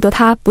是舍不得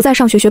他不再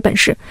上学学本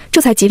事，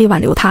这才极力挽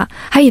留他，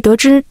还已得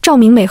知赵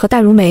明美和戴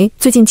如梅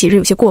最近几日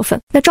有些过分。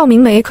那赵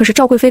明美可是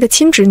赵贵妃的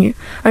亲侄女，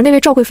而那位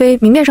赵贵妃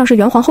明面上是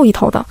袁皇后一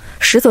头的，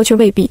实则却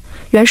未必。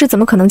袁氏怎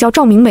么可能叫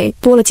赵明美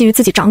多了觊觎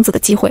自己长子的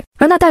机会？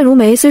而那戴如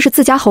梅虽是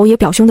自家侯爷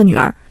表兄的女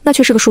儿，那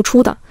却是个庶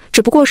出的，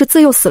只不过是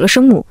自幼死了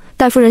生母，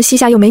戴夫人膝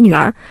下又没女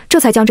儿，这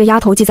才将这丫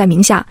头记在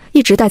名下，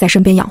一直带在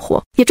身边养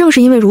活。也正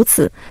是因为如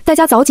此，戴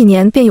家早几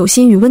年便有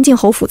心与温靖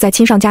侯府再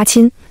亲上加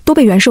亲，都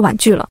被袁氏婉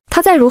拒了。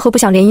他再如何不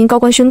想联姻高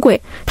官勋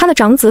贵，他的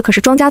长子可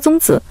是庄家宗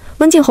子，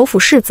温靖侯府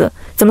世子，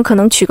怎么可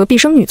能娶个婢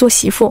生女做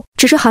媳妇？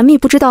只是韩密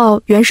不知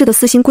道袁氏的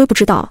私心归不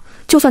知道，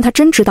就算他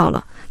真知道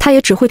了，他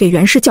也只会给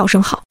袁氏叫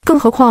声好。更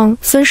何况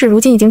孙氏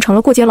如今已经成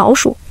了过街老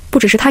鼠，不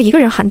只是他一个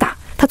人喊打，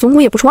他祖母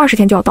也不出20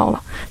天就要到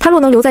了。他若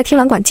能留在天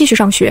兰馆继续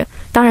上学，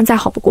当然再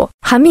好不过。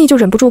韩密就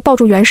忍不住抱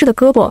住袁氏的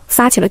胳膊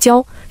撒起了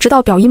娇，直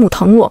到表姨母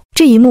疼我。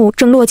这一幕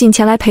正落进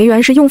前来陪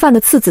袁氏用饭的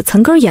次子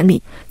岑根眼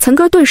里，岑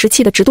根顿时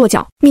气得直跺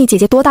脚。密姐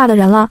姐多大的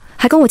人了，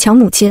还跟我抢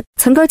母亲？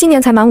岑根今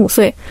年才满5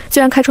岁，虽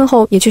然开春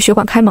后也去学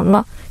馆开蒙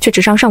了，却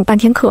只上上午半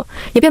天课，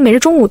也便每日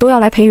中午都要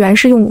来陪袁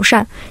氏用午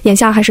膳，眼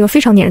下还是个非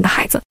常粘人的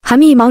孩子。韩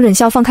密忙忍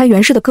笑放开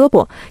袁氏的胳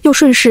膊，又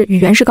顺势与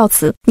袁氏告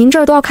辞：您这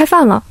儿都要开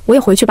饭了，我也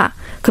回去吧，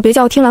可别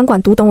叫天兰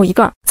馆独等我一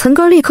个儿。岑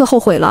根立刻后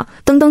悔了，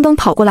噔噔噔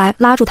跑过来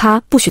拉住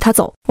他，不许他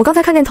走。我刚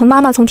才看见滕妈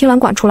妈从天兰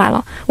馆出来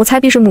了，我猜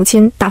必是母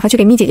亲打发去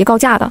给密姐姐告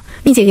假的，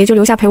密姐姐就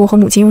留下陪我和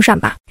母亲用膳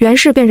吧。袁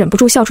氏便忍不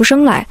住笑出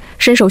声来，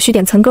伸手虚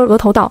点岑根额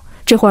头道：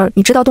这会儿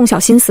你知道动小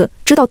心思，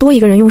知道多一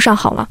个人用膳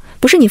好了，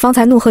不是你方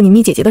才怒喝你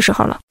密姐姐的时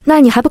候了。那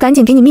你还不赶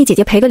紧给你密姐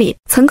姐赔个礼？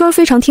岑根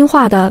非常听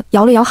话的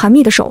摇了摇韩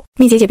密的手：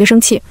密姐姐别生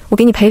气，我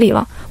给你赔礼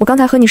了，我刚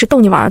才和你是逗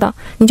你玩的，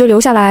你就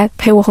留下来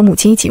陪我和母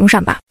亲一起用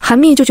膳吧。韩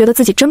密就觉得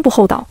自己真不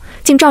厚道，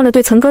竟仗着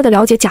对岑根的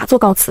了解假作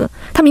告辞。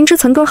他明知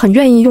岑根很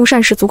愿意用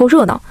膳时足够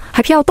热闹，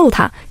还偏要逗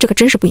他，这可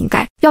真是不应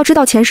该。要知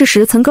道前世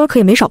时岑根可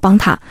也没少帮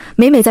他，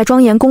每在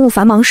庄严公务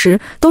繁忙时，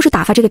都是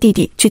打发这个弟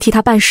弟去替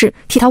他办事，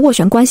替他斡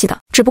旋关系的。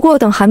只不过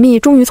等韩密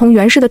终于从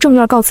袁氏的正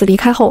院告辞离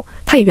开后，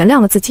他也原谅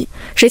了自己。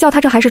谁叫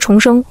他这还是重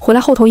生，回来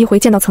后头一回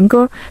见到岑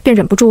根，便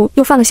忍不住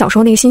又犯了小时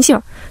候那个心性，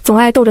总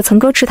爱逗着岑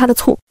根吃他的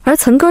醋，而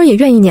岑根也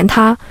愿意黏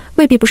他，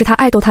未必不是他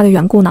爱逗他的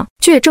缘故呢。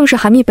这也正是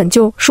韩密本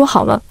就说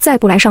好了再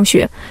不来上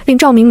学，令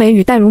赵明梅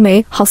与戴如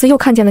梅好似又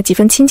看见了几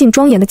分亲近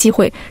庄严的机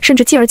会，甚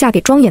至继而嫁给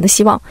庄严的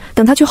希望。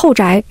等他去后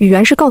宅与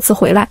袁氏告辞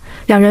回来，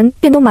两人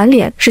便都满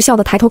脸是笑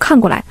的抬头看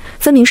过来，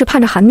分明是盼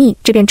着韩密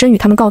这便真与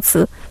他们告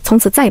辞，从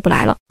此再也不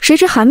来了。谁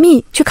知韩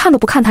密却看都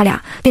不看他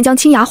俩，便将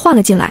青牙唤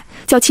了进来，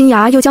叫青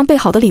牙又将备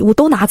好的礼物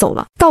都拿走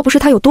了。倒不是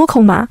他有多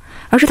抠门，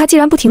而是他既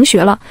然不停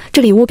学了，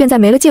这礼物便再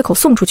没了借口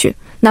送出去，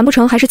难不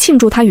成还是庆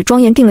祝他与庄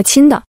严定了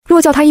亲的？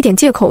若叫他一点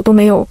借口都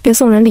没有便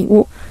送人礼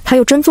物，他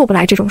又真做不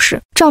来这种事。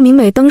赵明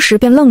美当时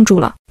便愣住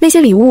了，那些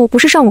礼物不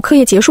是上午课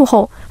业结束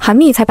后韩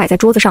密才摆在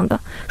桌子上的，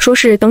说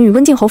是等与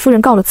温靖侯夫人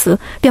告了辞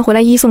便回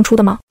来一一送出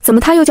的吗？怎么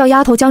他又叫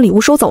丫头将礼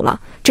物收走了？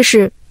这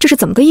是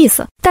怎么个意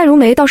思？戴如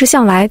梅倒是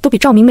向来都比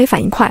赵明美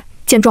反应快，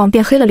见状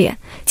便黑了脸，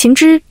情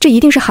知这一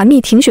定是韩密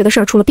停学的事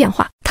儿出了变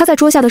化。他在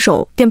桌下的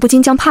手便不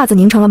禁将帕子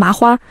拧成了麻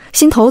花，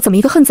心头怎么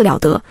一个恨字了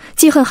得，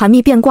既恨韩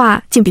密变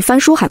卦竟比翻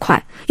书还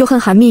快，又恨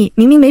韩密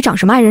明明没长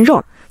什么爱人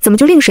肉，怎么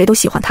就令谁都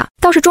喜欢他？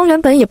倒是庄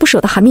原本也不舍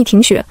得韩密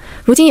停学，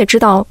如今也知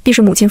道必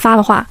是母亲发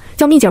了话，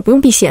叫蜜姐不用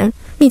避嫌，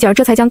蜜姐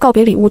这才将告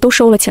别礼物都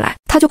收了起来。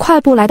他就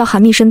快步来到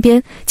韩密身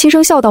边，轻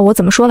声笑道：我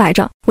怎么说来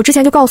着？我之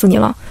前就告诉你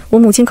了，我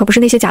母亲可不是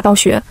那些假道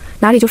学，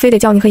哪里就非得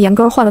叫你和严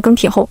哥换了更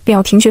帖后便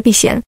要停学避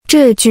嫌。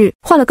这句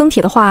换了更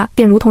帖的话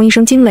便如同一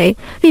声惊雷，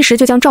立时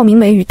就将赵明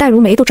梅与戴如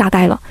梅都扎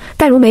呆了。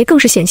戴如梅更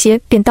是险些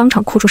便当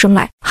场哭出声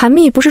来。韩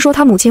密不是说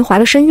他母亲怀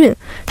了身孕，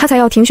他才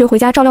要停学回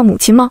家照料母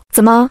亲吗？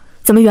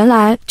怎么原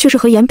来却是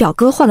和严表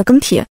哥换了更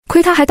帖？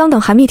亏他还当等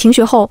韩密停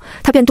学后，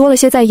他便多了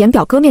些在严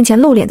表哥面前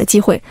露脸的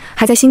机会，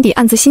还在心底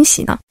暗自欣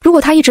喜呢。如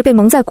果他一直被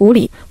蒙在鼓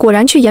里，果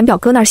然去严表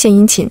哥那儿献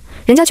殷勤，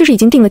人家却是已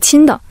经定了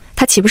亲的，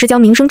他岂不是将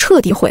名声彻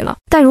底毁了？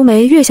戴如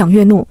梅越想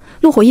越怒，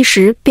怒火一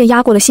时便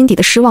压过了心底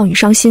的失望与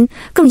伤心，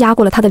更压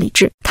过了他的理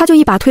智。他就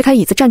一把推开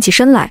椅子，站起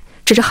身来，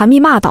指着韩密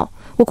骂道：“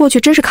我过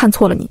去真是看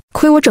错了你，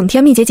亏我整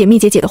天蜜姐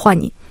姐的唤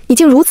你，你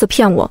竟如此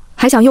骗我，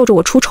还想诱着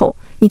我出丑，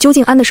你究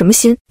竟安的什么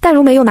心？”戴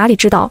如梅又哪里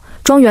知道，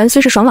庄园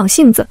虽是爽朗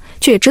性子，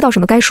却也知道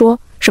什么该说，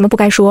什么不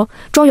该说。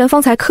庄园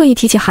方才刻意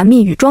提起韩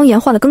密与庄严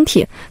换了更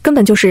帖，根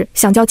本就是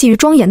想叫觊觎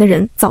庄严的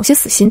人早些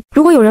死心。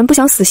如果有人不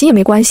想死心也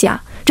没关系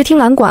啊，这听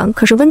兰馆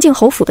可是温靖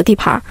侯府的地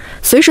盘，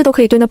随时都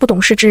可以对那不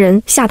懂事之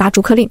人下达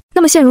逐客令。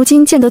那么现如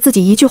今见得自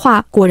己一句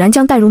话果然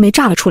将戴如梅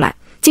炸了出来，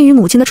竟与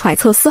母亲的揣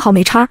测丝毫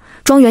没差，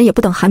庄园也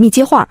不等韩密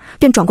接话，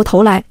便转过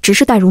头来直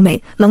视戴如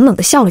梅，冷冷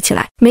地笑了起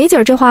来。梅姐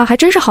儿这话还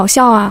真是好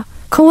笑啊，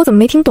可我怎么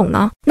没听懂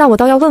呢？那我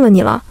倒要问问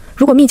你了，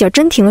如果蜜姐儿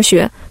真停了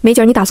学，梅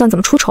姐儿你打算怎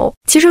么出丑？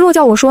其实若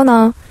叫我说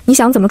呢，你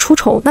想怎么出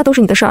丑那都是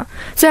你的事儿，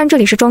虽然这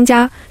里是庄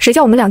家，谁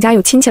叫我们两家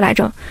有亲戚来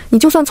着，你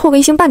就算错个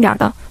一星半点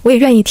的，我也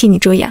愿意替你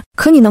遮掩。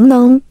可你能不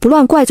能不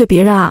乱怪罪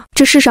别人啊？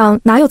这世上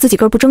哪有自己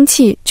个儿不争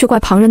气却怪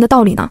旁人的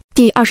道理呢？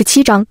第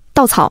27章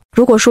稻草。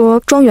如果说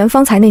庄园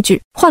方才那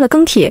句换了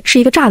更帖是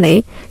一个炸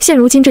雷，现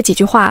如今这几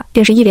句话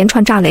便是一连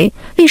串炸雷，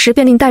立时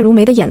便令戴如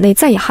梅的眼泪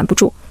再也含不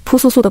住，扑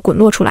簌簌地滚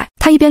落出来。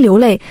她一边流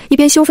泪，一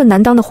边羞愤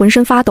难当的浑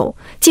身发抖，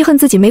既恨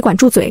自己没管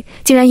住嘴，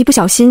竟然一不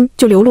小心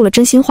就流露了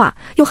真心话，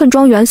又恨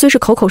庄园虽是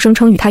口口声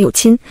称与她有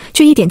亲，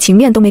却一点情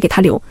面都没给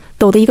她留，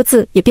抖得一个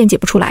字也辩解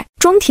不出来。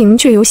庄婷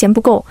却犹嫌不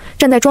够，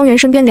站在庄园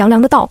身边凉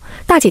凉的道：“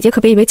大姐姐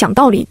可别以为讲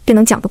道理便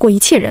能讲得过一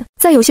切人，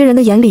在有些人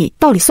的眼里，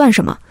道理算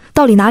什么？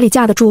道理哪里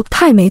架得住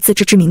太没自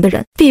知之明的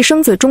人？毕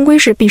生子终归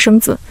是毕生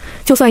子，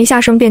就算一下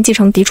生便继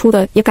承嫡出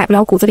的，也改不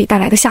了骨子里带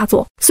来的下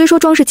作。”虽说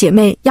庄氏姐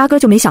妹压根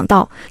就没想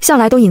到，向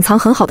来都隐藏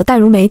很好的戴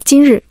如梅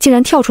今日竟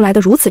然跳出来的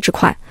如此之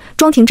快。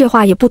庄婷这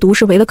话也不独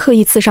是为了刻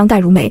意刺伤戴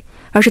如梅，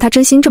而是她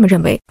真心这么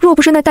认为。若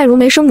不是那戴如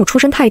梅生母出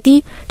身太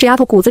低，这丫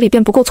头骨子里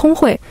便不够聪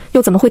慧，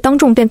又怎么会当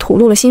众便吐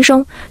露了心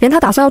声，连她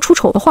打算要出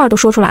丑的话都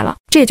说出来了？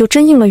这也就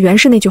真应了袁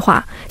氏那句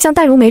话，像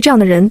戴如梅这样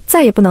的人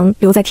再也不能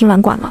留在听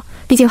兰馆了。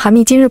毕竟韩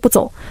密今日不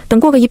走，等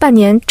过个1半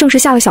年，正式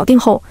下了小定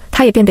后，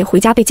她也便得回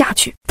家被嫁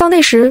去。到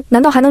那时，难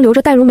道还能留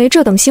着戴如梅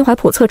这等心怀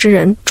叵测之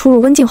人出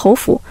入温靖侯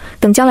府，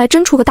等将来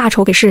真出个大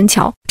丑给世人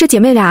瞧？这姐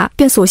妹俩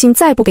便索性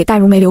再不给戴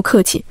如梅留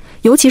客气，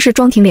尤其是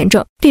庄婷连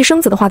着毕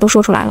生子的话都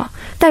说出来了，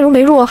戴如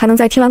梅若还能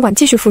在听兰馆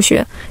继续复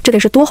学，这得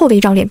是多厚的一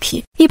张脸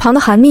皮。一旁的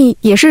韩密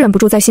也是忍不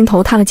住在心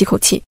头叹了几口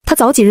气。他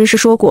早几日是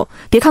说过，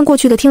别看过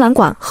去的听兰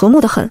馆和睦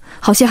得很，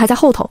好些还在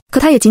后头，可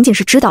他也仅仅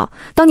是知道，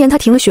当年他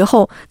停了学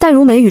后，戴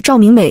如梅与赵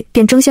明美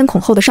便争先恐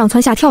后的上蹿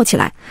下跳起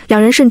来，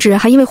两人甚至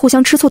还因为互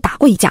相吃醋打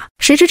过一架。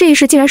谁知这一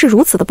事竟然是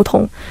如此的不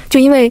同，就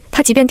因为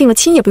他即便定了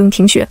亲也不用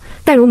停学，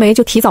戴如梅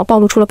就提早暴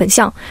露出了本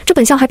相，这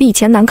本相还比以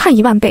前难看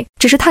1万倍。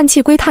只是叹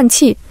气归叹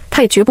气，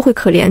他也绝不会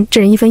可怜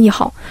这人1分1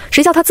毫，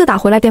谁叫他自打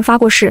回来便发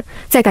过誓，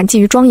再敢觊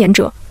觎庄严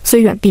者，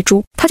虽远必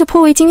诛。他就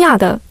颇为惊讶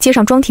地接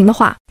上庄婷的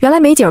话，原来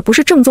梅姐儿不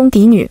是正宗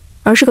嫡女，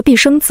而是个婢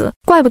生子，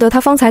怪不得他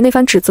方才那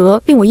番指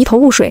责令我一头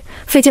雾水，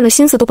费尽了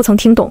心思都不曾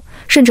听懂，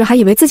甚至还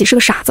以为自己是个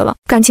傻子了。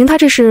感情他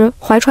这是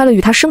怀揣了与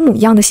他生母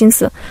一样的心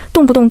思，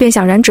动不动便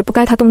想染指不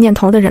该他动念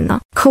头的人呢。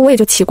可我也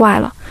就奇怪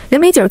了，连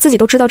梅姐儿自己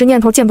都知道这念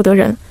头见不得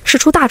人，是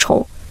出大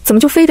丑，怎么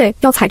就非得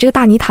要踩这个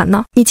大泥潭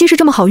呢？你既是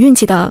这么好运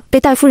气的被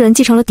戴夫人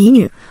继承了嫡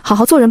女，好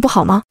好做人不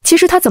好吗？其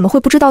实他怎么会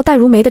不知道戴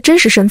如梅的真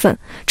实身份？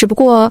只不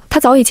过他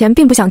早以前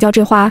并不想叫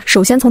这话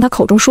首先从他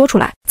口中说出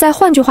来。再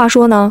换句话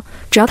说呢，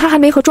只要他还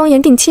没和庄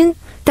严定亲，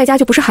戴家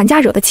就不是韩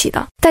家惹得起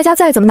的。戴家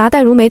再怎么拿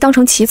戴如梅当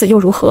成棋子又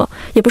如何，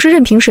也不是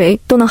任凭谁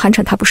都能寒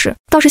碜他不是。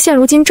倒是现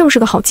如今正是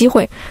个好机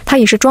会，他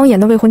已是庄严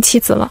的未婚妻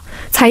子了，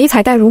踩一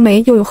踩戴如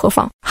梅又有何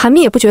妨？韩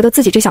密也不觉得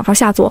自己这小法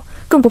下作，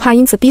更不怕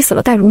因此逼死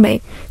了戴如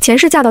梅。前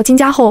世嫁到金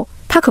家后，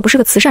他可不是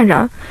个慈善人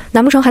儿，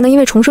难不成还能因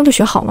为重生就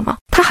学好了吗？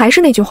他还是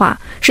那句话，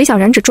谁想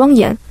染指庄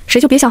严，谁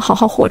就别想好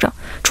好活着，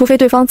除非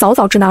对方早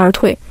早知难而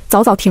退，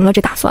早早停了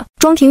这打算。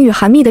庄婷与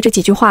韩密的这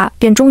几句话，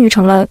便终于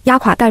成了压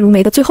垮戴如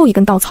梅的最后一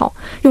根稻草。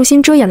用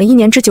心遮掩了1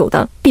年之久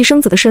的婢生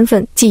子的身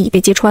份，既已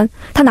被揭穿，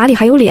他哪里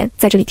还有脸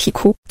在这里啼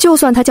哭？就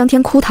算他将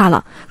天哭塌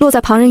了，落在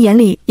旁人眼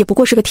里，也不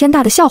过是个天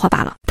大的笑话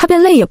罢了。他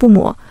便泪也不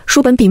抹，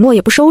书本笔墨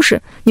也不收拾，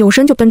扭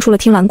身就奔出了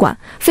听兰馆，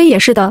飞也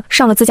似的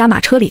上了自家马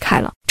车离开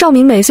了。赵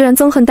明美虽然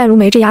憎恨戴如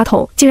梅这丫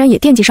头，竟然也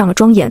惦记上了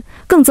庄严，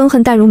更憎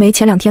恨戴如梅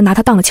前2天拿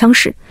她当了枪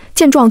使，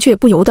见状却也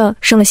不由得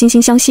生了惺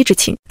惺相惜之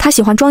情。她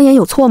喜欢庄严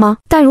有错吗？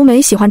戴如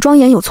梅喜欢庄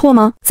严有错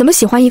吗？怎么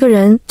喜欢一个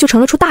人就成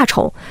了出大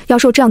丑，要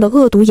受这样的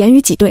恶毒言语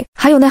挤兑？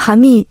还有那韩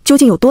密究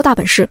竟有多大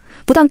本事？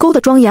不但勾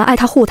得庄严爱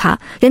他护他，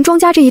连庄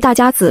家这一大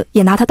家子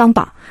也拿他当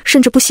宝，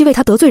甚至不惜为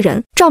他得罪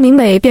人。赵明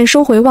美便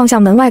收回望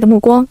向门外的目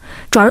光，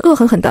转而恶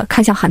狠狠地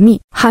看向韩密。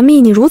韩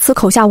密，你如此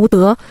口下无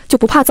德，就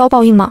不怕遭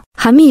报应吗？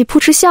韩密扑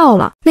哧笑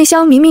了，那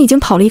厢明明已经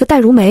跑了一个戴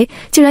如梅，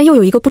竟然又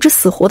有一个不知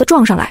死活的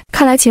撞上来，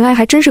看来情爱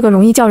还真是个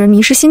容易叫人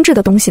迷失心智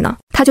的东西呢。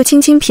他就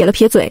轻轻撇了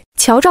撇嘴，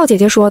瞧赵姐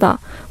姐说的，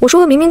我说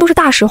的明明都是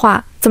大实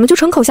话，怎么就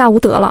成口下无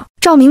德了？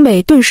赵明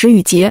美顿时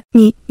语结，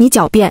你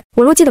狡辩，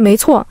我若记得没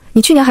错，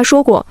你去年还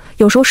说过，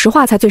有时候实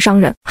话才最伤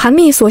人。韩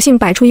密索性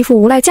摆出一副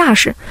无赖架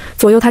势，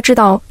左右他知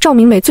道赵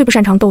明美最不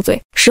擅长斗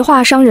嘴，实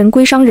话伤人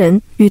归伤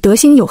人，与德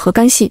行有何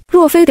干系？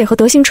若非得和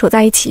德行扯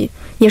在一起，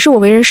也是我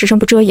为人实诚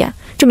不遮掩，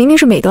这明明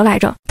是美德来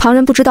着。旁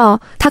人不知道，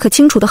他可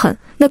清楚得很。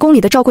那宫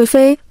里的赵贵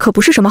妃可不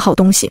是什么好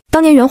东西。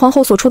当年元皇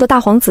后所出的大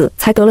皇子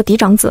才得了嫡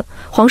长子，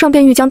皇上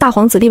便欲将大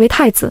皇子立为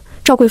太子，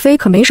赵贵妃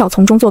可没少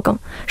从中作梗，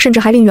甚至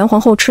还令元皇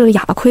后吃了个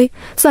哑巴亏。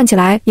算起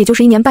来也就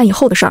是1年半以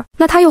后的事儿，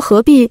那他又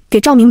何必给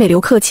赵明美留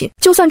客气？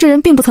就算这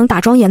人并不曾打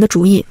庄严的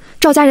主意，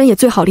赵家人也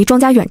最好离庄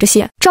家远着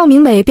些。赵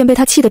明美便被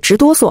他气得直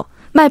哆嗦，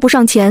迈步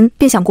上前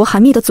便想驳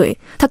韩密的嘴。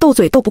他斗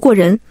嘴斗不过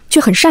人，却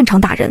很擅长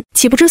打人，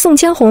岂不知宋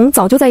千红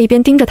早就在一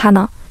边盯着他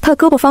呢。他的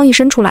胳膊方一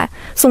伸出来，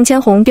宋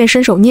千红便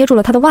伸手捏住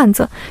了他的腕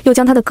子，又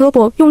将他的胳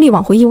膊用力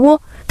往回一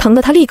窝，疼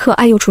得他立刻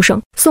哎呦出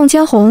声。宋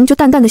千红就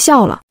淡淡的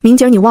笑了，明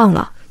姐儿你忘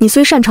了，你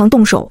虽擅长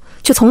动手，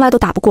却从来都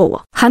打不过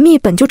我。韩密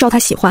本就招他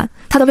喜欢，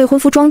他的未婚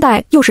夫庄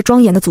代又是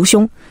庄严的族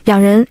兄，两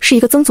人是一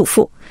个曾祖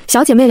父，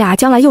小姐妹俩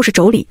将来又是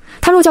妯娌，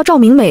他若叫赵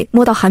明美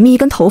摸到韩密一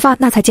根头发，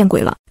那才见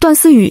鬼了。段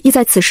思雨亦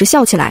在此时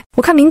笑起来，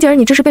我看明姐儿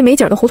你这是被梅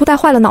姐儿的糊涂带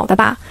坏了脑袋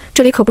吧？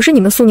这里可不是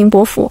你们肃宁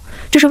伯府，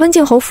这是温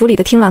静侯府里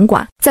的听兰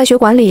馆，在学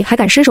馆里还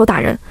敢伸手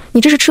打人，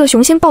你这是吃了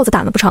雄心豹子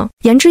胆了不成？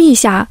言之意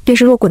下便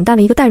是若滚蛋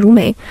了一个戴如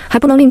梅，还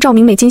不能令赵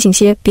明美惊醒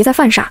些，别再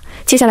犯傻，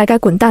接下来该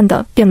滚蛋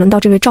的便轮到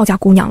这位赵家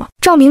姑娘了。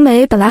赵明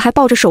美本来还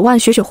抱着手腕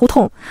血血呼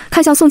痛，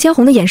看向宋千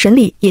红的眼神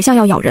里也像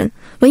要咬人，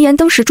闻言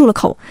登时住了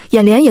口，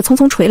眼帘也匆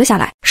匆垂了下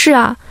来。是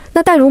啊，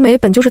那戴如梅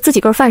本就是自己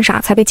个儿犯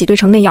傻才被挤兑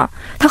成那样，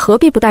她何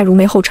必不戴如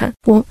梅后尘？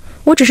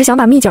我只是想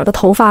把蜜姐儿的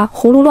头发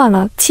葫芦乱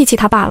了气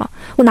她罢了，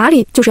我哪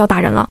里就是要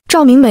打人了？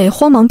赵明美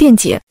慌忙辩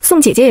解，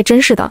宋姐姐也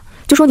真是的，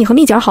就说你和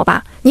蜜姐儿好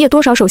吧，你也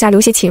多少手下留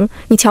些情，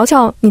你瞧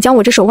瞧你将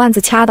我这手腕子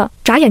掐的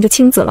眨眼就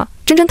青紫了，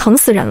真疼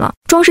死人了。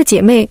庄氏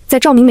姐妹在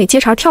赵明美接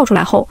茬跳出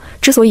来后，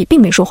之所以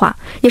并没说话，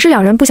也是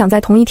两人不想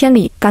在同一天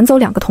里赶走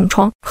2个同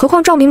窗。何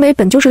况赵明美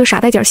本就是个傻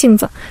带点性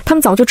子，他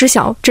们早就知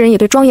晓这人也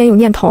对庄严有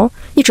念头，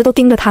一直都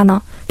盯着他呢，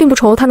并不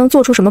愁他能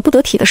做出什么不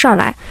得体的事儿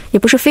来，也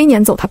不是非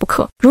撵走他不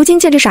可。如今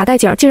见这傻带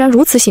姐竟然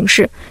如此行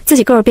事，自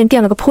己个儿便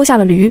垫了个坡下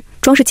了驴，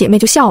庄氏姐妹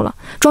就笑了。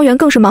庄园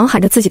更是忙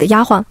喊着自己的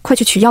丫鬟快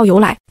去取药油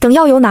来。等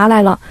药油拿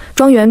来了，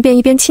庄园便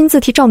一边亲自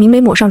替赵明美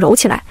抹上揉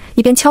起来，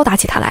一边敲打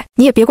起他来。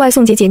你也别怪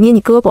宋姐姐捏你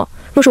胳膊，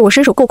若是我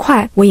身手够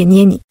快，我也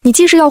捏你。你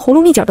既是要葫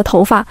芦蜜姐的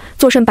头发，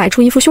做甚摆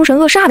出一副凶神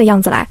恶煞的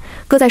样子来？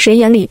搁在谁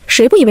眼里，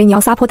谁不以为你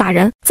要撒泼打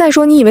人？再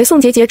说你以为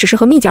宋姐姐只是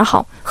和蜜姐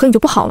好，和你就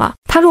不好了？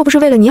她若不是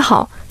为了你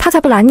好，她才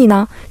不拦你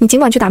呢。你尽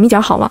管去打蜜姐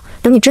好了，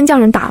等你真将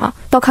人打了，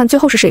倒看最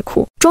后是谁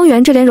哭。庄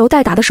园这连揉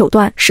带打的手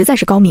段实在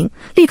是高明，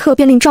立刻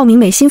便令赵明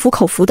美心服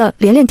口服的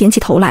连连点起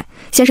头来，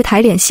先是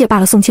抬脸谢罢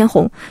了宋千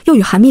红，又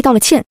与韩密道了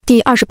歉。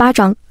第28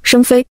章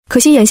生妃。可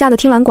惜眼下的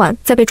听兰馆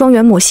在被庄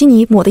园抹稀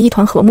泥抹得一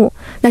团和睦，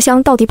那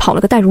厢到底跑了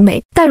个戴如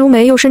梅。戴如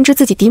梅又深知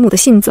自己嫡母的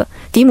性子，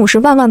嫡母是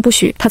万万不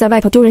许她在外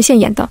头丢人现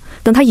眼的，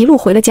等她一路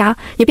回了家，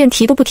也便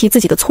提都不提自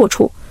己的错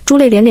处，珠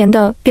泪连连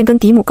的便跟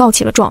嫡母告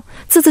起了状，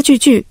字字句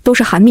句都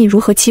是韩密如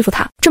何欺负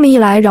她。这么一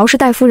来，饶是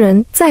戴夫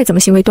人再怎么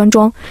行为端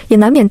庄，也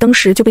难免当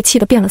时就被气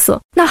得变了色。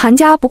那韩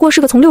家不过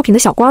是个从6品的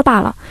小官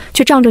罢了，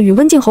却仗着与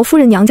温静侯夫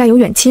人娘家有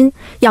远亲，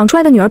养出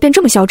来的女儿便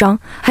这么嚣张，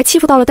还欺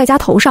负到了戴家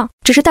头上。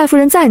只是戴夫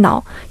人再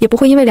恼，也不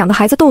会因为2个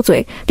孩子斗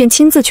嘴便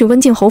亲自去温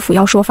静侯府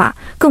要说法，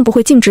更不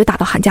会径直打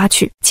到韩家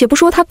去。且不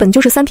说她本就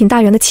是3品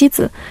大员的妻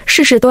子，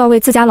事事都要为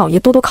自家老爷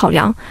多多考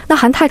量，那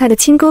韩太太的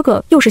亲哥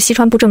哥又是西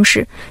川布政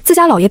使，自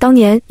家老爷当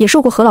年也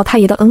受过何老太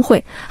爷的恩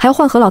惠，还要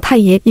换何老太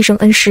爷一生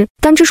恩师。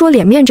单只说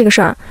脸面这个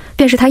事儿，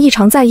便是他异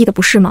常在意的，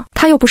不是吗？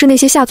他又不是那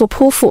些下作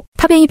泼妇。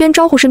他便一边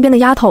招呼身边的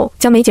丫头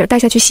将梅姐带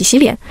下去洗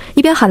脸，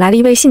一边喊来了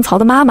一位姓曹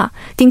的妈妈，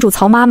叮嘱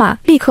曹妈妈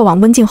立刻往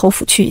温静侯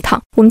府去一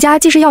趟。我们家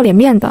既是要脸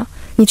面的，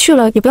你去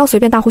了也不要随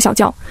便大呼小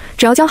叫，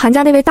只要将韩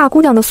家那位大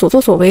姑娘的所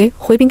作所为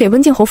回禀给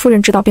温静侯夫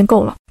人知道便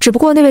够了。只不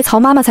过那位曹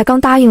妈妈才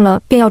刚答应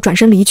了，便要转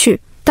身离去。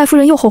戴夫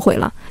人又后悔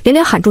了，连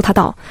连喊住她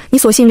道：“你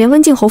索性连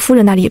温静侯夫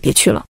人那里也别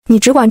去了，你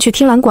只管去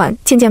听兰馆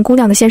见见姑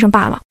娘的先生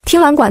罢了。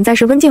听兰馆在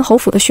是温静侯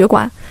府的学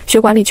馆，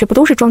学馆里却不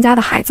都是庄家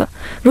的孩子，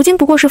如今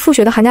不过是复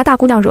学的韩家大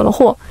姑娘惹了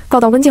祸，告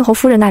到温静侯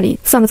夫人那里，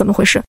算个怎么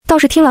回事？倒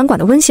是听兰馆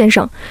的温先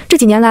生，这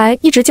几年来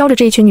一直教着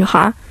这一群女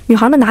孩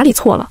们哪里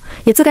错了，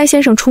也自该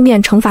先生出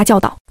面惩罚教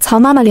导。”曹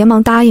妈妈连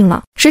忙答应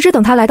了。谁知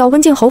等她来到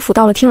温静侯府，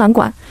到了听兰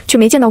馆，却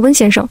没见到温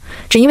先生，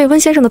只因为温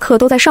先生的课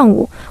都在上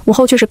午，午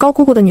后却是高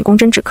姑姑的女工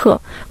针指课。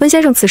温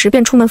先生此时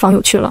便出门访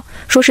友去了，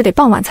说是得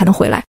傍晚才能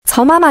回来。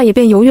曹妈妈也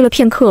便犹豫了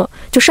片刻，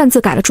就擅自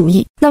改了主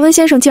意。那温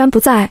先生既然不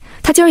在，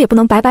她今儿也不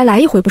能白白来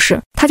一回不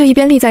是？她就一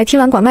边立在听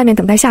兰馆外面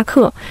等待下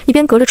课，一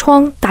边隔着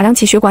窗打量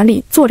起学馆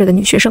里坐着的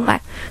女学生来。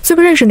虽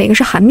不认识哪个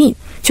是韩密，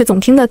却总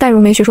听得戴如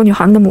梅学说女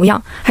孩们的模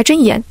样，还真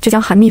一眼就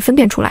将韩密分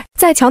辨出来。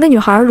再瞧那女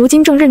孩如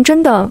今正认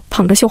真地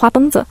捧着绣花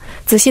绷子，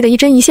仔细的一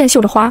针一线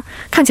绣着花，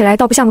看起来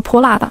倒不像个泼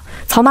辣的。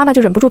曹妈妈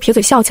就忍不住撇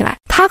嘴笑起来，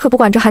她可不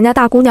管这韩家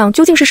大姑娘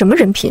究竟是什么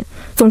人品，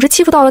总之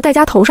欺负到了戴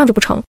家头上就不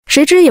成。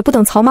谁知也不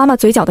等曹妈妈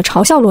嘴角的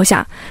嘲笑落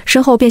下，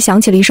身后便响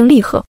起了一声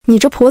厉喝：“你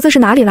这婆子是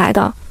哪里来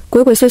的？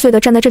鬼鬼祟祟地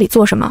站在这里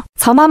做什么？”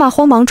曹妈妈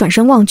慌忙转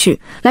身望去，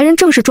来人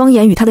正是庄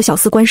严与他的小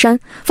厮关山。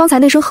方才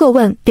那声喝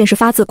问便是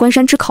发自关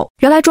山之口。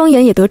原来庄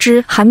严也得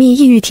知韩密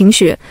意欲停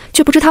学，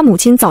却不知他母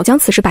亲早将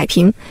此事摆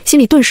平，心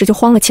里顿时就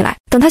慌了起来。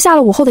等他下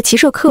了午后的骑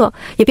射课，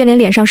也便连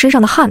脸上身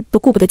上的汗都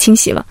顾不得清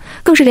洗了，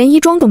更是连衣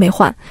装都没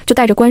换，就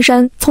带着关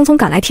山匆匆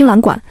赶来听兰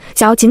馆，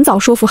想要尽早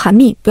说服韩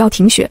密不要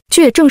停学。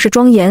却也正是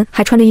庄严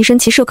还穿着一身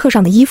骑射课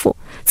上的衣服，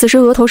此时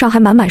额头上还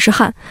满满是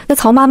汗。那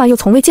曹妈妈又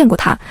从未见过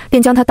他，便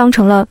将他当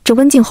成了这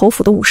温靖侯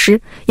府的武师，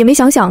也没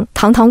想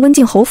堂堂温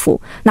靖侯府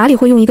哪里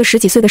会用一个10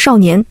几岁的少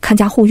年看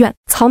家护院。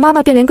曹妈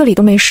妈便连个理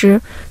都没施，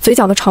嘴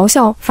角的嘲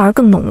笑反而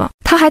更浓了。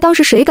他还当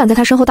时谁敢在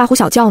他身后大呼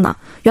小叫呢？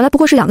原来不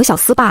过是2个小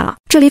厮罢了。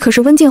这里可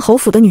是温靖侯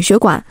府的女学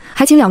馆，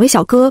还请2位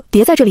小哥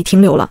别在这里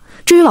停留了。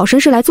至于老绅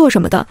士来做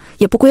什么的，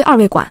也不归2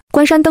位管。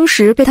关山当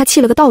时被他气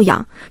了个倒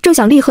仰，正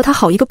想厉喝他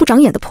好一个不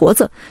长眼的婆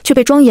子，却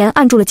被庄严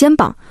按住了肩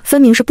膀，分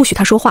明是不许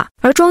他说话。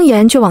而庄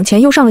严却往前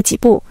又上了几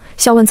步，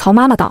笑问曹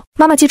妈妈道：“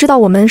妈妈既知道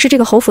我们是这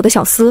个侯府的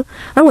小厮，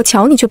而我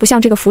瞧你却不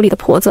像这个府里的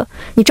婆子，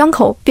你张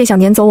口便想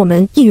撵走我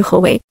们，意欲何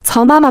为？”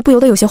曹妈妈不由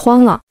得有些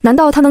慌了，难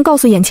道她能告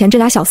诉眼前这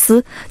俩小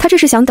厮，她这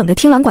是想等着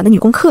听兰馆的女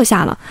工课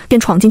下了，便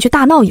闯进去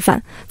大闹一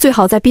番，最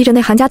好再逼着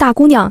那韩家大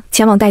姑娘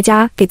前往戴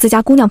家给自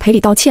家姑娘赔礼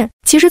道歉？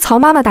其实曹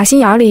妈妈打心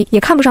眼里也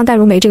看不上戴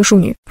如梅这个庶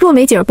女，若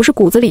梅姐儿不是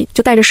骨子里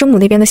就带着生母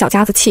那边的小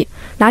家子气，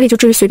哪里就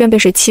至于随便被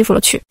谁欺负了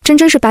去？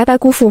真是白白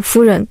辜负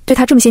夫人对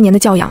她这么些年的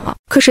教养了。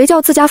可谁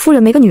叫自家夫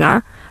人没个女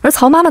儿，而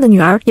曹妈妈的女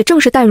儿也正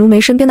是戴如梅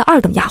身边的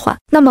2等丫鬟，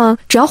那么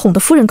只要哄得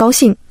夫人高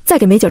兴，再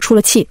给梅姐出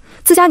了气，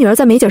自家女儿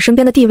在梅姐身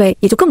边的地位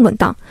也就更稳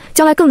当，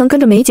将来更能跟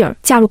着梅姐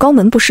嫁入高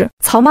门不是？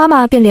曹妈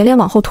妈便连连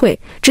往后退，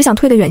只想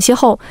退得远些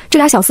后，这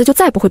俩小厮就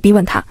再不会逼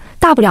问她，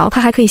大不了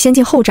她还可以先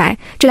进后宅，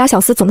这俩小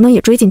厮总不能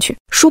也追进去。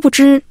殊不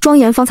知庄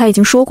严方才已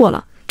经说过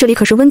了，这里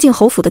可是温靖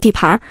侯府的地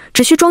盘，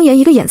只需庄严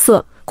一个眼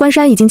色，关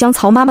山已经将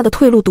曹妈妈的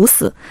退路堵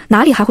死，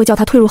哪里还会叫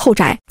她退入后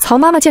宅？曹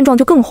妈妈见状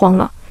就更慌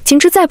了，情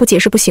知再不解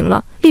释不行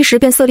了，立时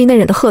便色厉内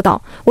荏地喝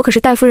道：“我可是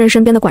戴夫人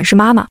身边的管事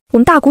妈妈，我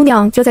们大姑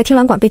娘就在听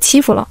兰馆被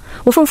欺负了，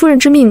我奉夫人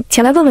之命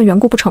前来问问缘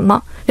故不成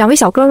吗？2位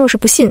小哥若是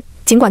不信，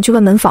尽管去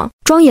问门房。”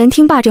庄严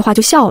听罢这话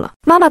就笑了：“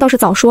妈妈倒是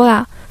早说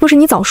呀，若是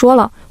你早说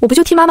了，我不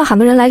就替妈妈喊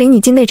个人来领你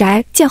进内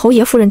宅见侯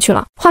爷夫人去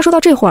了。”话说到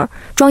这会儿，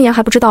庄严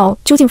还不知道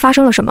究竟发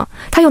生了什么，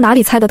他又哪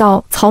里猜得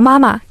到曹妈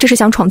妈这是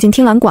想闯进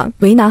听兰馆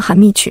为难韩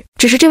密去？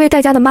只是这位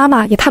戴家的妈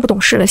妈也太不懂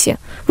事了些，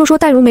若说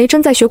戴如梅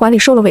真在学馆里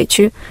受了委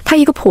屈，她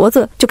一个婆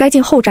子就该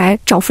进后宅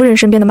找夫人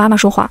身边的妈妈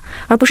说话，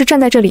而不是站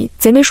在这里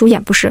贼眉鼠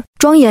眼不是？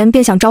庄严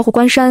便想招呼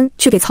关山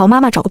去给曹妈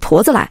妈找个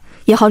婆子来，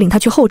也好领她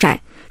去后宅。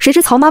谁知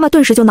曹妈妈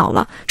顿时就恼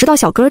了，直道：“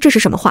小哥这是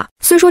什么话？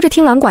虽说这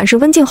听兰馆是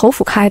温靖侯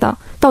府开的，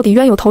到底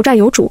冤有头债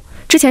有主，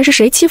之前是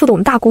谁欺负的我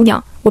们大姑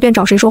娘，我便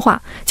找谁说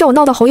话，叫我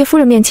闹到侯爷夫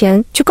人面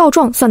前去告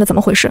状，算得怎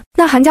么回事？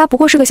那韩家不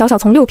过是个小小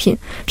从6品，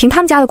凭他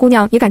们家的姑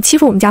娘也敢欺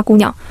负我们家姑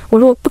娘，我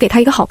若不给她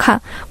一个好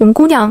看，我们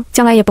姑娘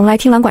将来也甭来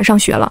听兰馆上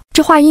学了。”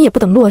这话音也不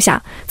等落下，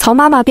曹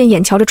妈妈便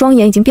眼瞧着庄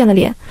严已经变了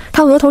脸，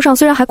她额头上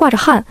虽然还挂着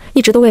汗，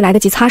一直都未来得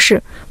及擦拭，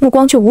目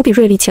光却无比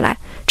锐利起来，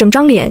整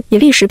张脸也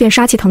立时便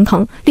杀气腾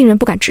腾，令人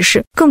不敢直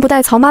视。更不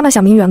待曹妈妈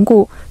想明缘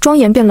故，庄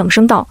严便冷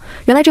声道：“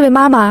原来这位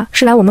妈妈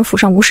是来我们府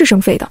上无事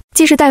生非的，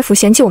既是大夫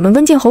嫌弃我们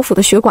温靖侯府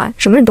的学馆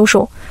什么人都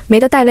收，没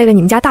得带累了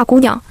你们家大姑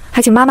娘，还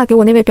请妈妈给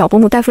我那位表伯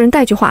母戴夫人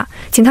带句话，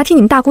请她替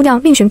你们大姑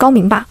娘另寻高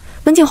明吧。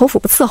温靖侯府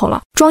不伺候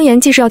了。”庄严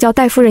既是要叫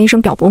戴夫人一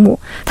声表伯母，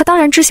他当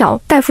然知晓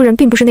戴夫人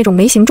并不是那种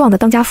没形状的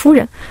当家夫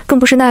人，更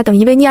不是那等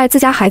一位溺爱自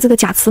家孩子的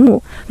假慈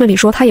母，论理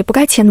说她也不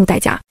该迁怒戴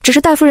家。只是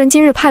戴夫人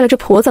今日派了这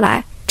婆子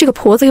来，这个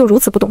婆子又如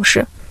此不懂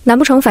事，难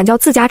不成反叫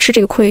自家吃这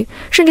个亏，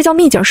甚至叫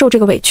蜜姐受这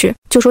个委屈？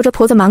就说这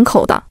婆子满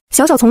口的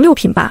小小从6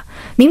品吧，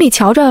明里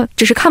瞧着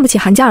只是看不起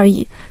韩家而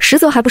已，实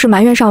则还不是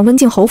埋怨上温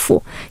靖侯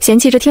府，嫌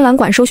弃这听兰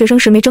馆收学生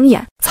时没睁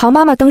眼。曹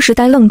妈妈当时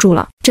呆愣住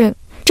了，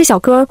这小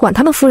哥管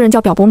他们夫人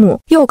叫表伯母，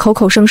又口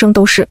口声声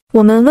都是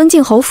我们温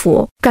靖侯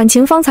府，感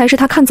情方才是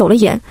他看走了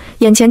眼，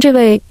眼前这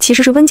位其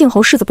实是温靖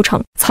侯世子不成？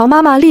曹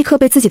妈妈立刻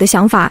被自己的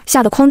想法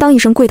吓得哐当一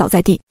声跪倒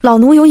在地：“老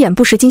奴有眼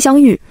不识金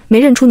镶玉，没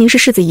认出您是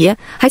世子爷，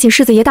还请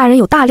世子爷大人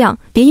有大量，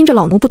别因着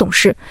老奴不懂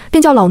事，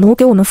便叫老奴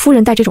给我们夫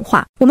人带这种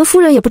话。我们夫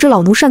人也不知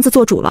老奴擅自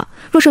做主了，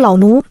若是老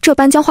奴这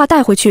般将话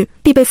带回去，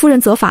必被夫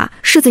人责罚，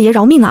世子爷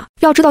饶命啊！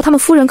要知道他们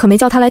夫人可没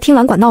叫他来听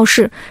兰馆闹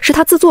事，是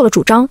他自作了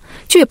主张，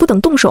却也不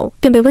等动手，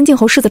便被温靖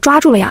侯世子抓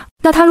住了呀。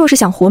那他若是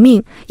想活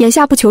命，眼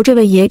下不求这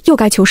位爷，又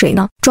该求谁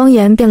呢？”庄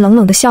严便冷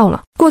冷地笑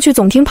了：“过去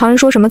总听旁人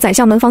说什么宰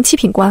相门房7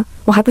品官，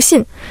我还不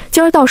信，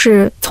今儿倒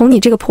是从你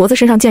这个婆子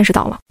身上见识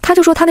到了。他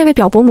就说他那位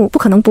表伯母不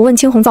可能不问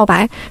青红皂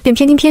白，便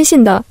偏听偏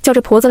信的叫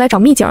这婆子来找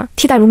蜜姐儿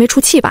替代如梅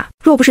出气吧。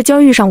若不是今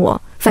儿遇上我，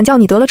反叫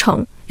你得了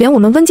逞，连我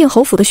们温靖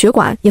侯府的学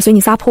馆也随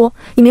你撒泼，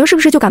你明儿是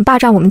不是就敢霸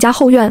占我们家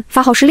后院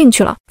发号施令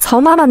去了？”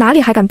曹妈妈哪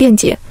里还敢辩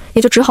解，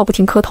也就只好不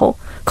停磕头，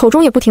口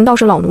中也不停道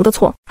是老奴的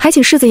错，还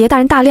请世子爷大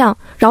人大量，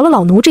饶了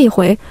老奴这一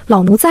回，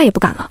老奴再也不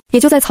敢了。也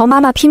就在曹妈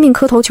妈拼命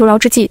磕头求饶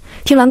之际，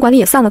听兰馆里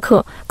也散了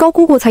课，高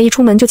姑姑才一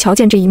出门就瞧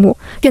见这一幕，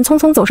便匆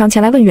匆走上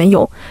前来问缘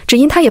由，只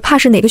因她也怕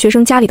是哪个学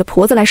生家里的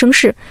婆子来生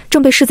事，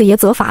正被世子爷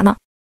责罚呢。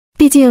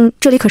毕竟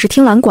这里可是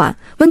听兰馆，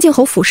温靖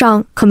侯府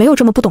上可没有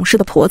这么不懂事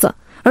的婆子。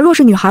而若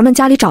是女孩们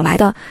家里找来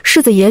的，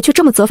世子爷却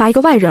这么责罚一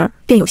个外人，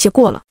便有些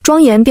过了。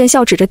庄严便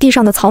笑指着地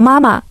上的曹妈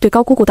妈对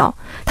高姑姑道：“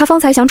她方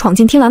才想闯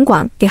进听兰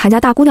馆，给韩家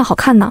大姑娘好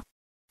看呢。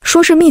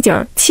说是蜜姐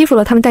儿欺负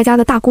了他们戴家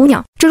的大姑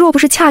娘，这若不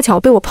是恰巧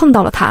被我碰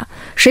到了她，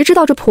谁知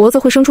道这婆子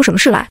会生出什么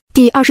事来。”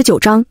第29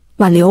章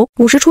挽留。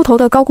50出头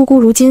的高姑姑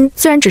如今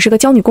虽然只是个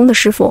教女工的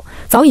师傅，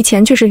早以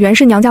前却是袁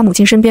氏娘家母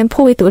亲身边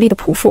颇为得力的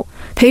仆妇。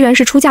陪袁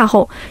氏出嫁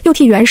后，又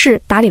替袁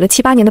氏打理了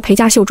7、8年的陪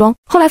嫁绣庄。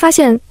后来发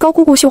现高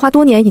姑姑绣花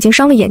多年已经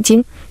伤了眼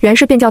睛，袁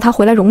氏便叫她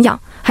回来容养。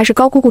还是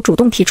高姑姑主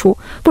动提出，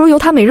不如由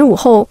她每日午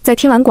后在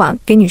听兰馆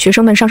给女学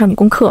生们上女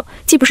工课，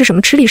既不是什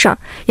么吃力事儿，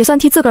也算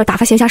替自个儿打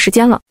发闲暇时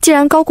间了。既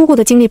然高姑姑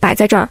的精力摆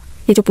在这儿，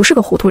也就不是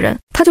个糊涂人。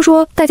他就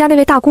说戴家那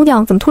位大姑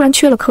娘怎么突然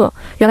缺了课，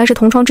原来是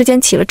同窗之间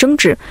起了争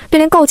执，便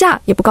连告假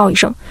也不告一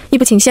声，亦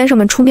不请先生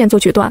们出面做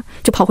决断，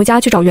就跑回家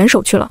去找元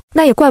首去了。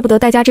那也怪不得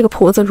戴家这个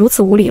婆子如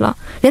此无礼了，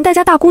连戴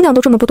家大姑娘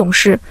都这么不懂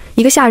事，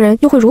一个下人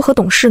又会如何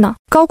懂事呢？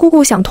高姑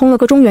姑想通了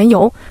个中缘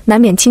由，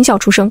难免轻笑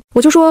出声。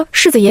我就说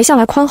世子爷向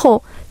来宽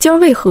厚，今儿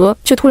为何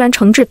却突然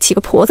惩治起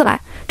个婆子来？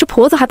这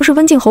婆子还不是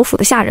温靖侯府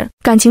的下人，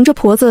感情这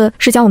婆子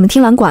是将我们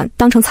听兰馆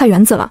当成菜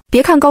园子了。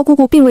别看高姑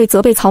姑并未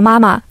责备曹妈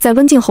妈在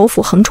温靖侯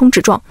府横冲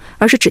直撞，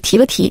而是只提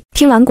了提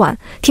听兰馆，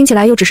听起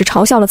来又只是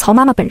嘲笑了曹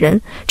妈妈本人，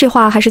这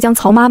话还是将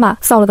曹妈妈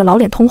臊了个老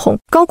脸通红。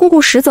高姑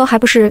姑实则还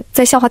不是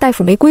在笑话大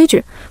夫没规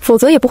矩，否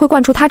则也不会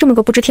惯出她这么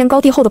个不知天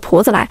高地厚的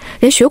婆子来，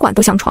连血管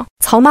都相闯。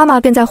曹妈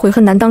妈便在悔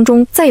恨难当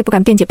中再也不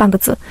敢辩解半个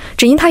字，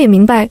只因她也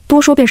明白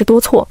多说便是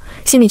多错，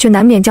心里却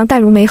难免将戴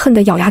如梅恨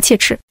得咬牙切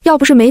齿。要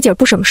不是梅姐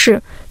不省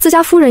事，自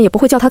家夫人也不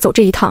会叫她走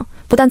这一趟，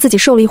不但自己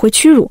受了一回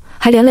屈辱，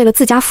还连累了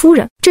自家夫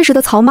人。这时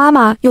的曹妈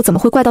妈又怎么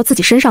会怪到自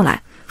己身上来？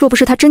若不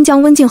是她真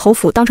将温靖侯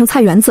府当成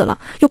菜园子了，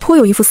又颇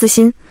有一副私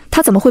心，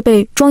她怎么会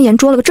被庄严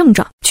捉了个正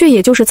着？却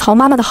也就是曹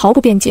妈妈的毫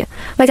不辩解，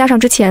外加上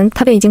之前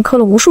她便已经磕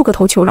了无数个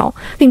头求饶，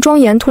令庄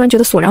严突然觉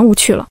得索然无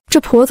趣了。这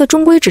婆子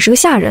终归只是个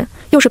下人，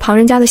又是旁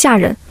人家的下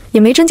人，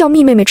也没真叫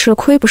蜜妹妹吃了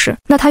亏不是？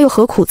那她又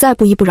何苦再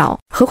不依不饶？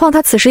何况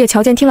她此时也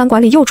瞧见听兰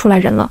馆里又出来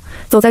人了，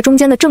走在中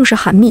间的正是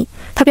韩蜜，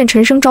她便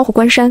沉声招呼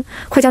关山，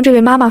快将这位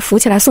妈妈扶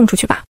起来送出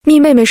去吧。蜜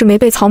妹妹是没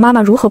被曹妈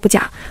妈如何不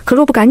假，可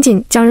若不赶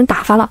紧将人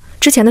打发了，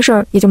之前的事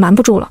儿也就瞒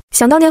不住了。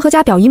想当年何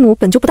家表姨母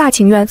本就不大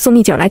情愿送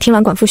蜜姐儿来听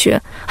兰馆复学，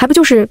还不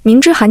就是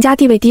明知韩家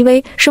地位低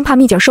微，生怕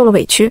蜜姐儿受了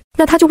委屈，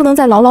那她就不能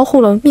再牢牢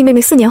护了蜜妹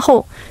妹4年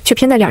后，却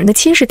偏在两人的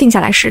亲事定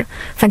下来时，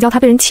反叫她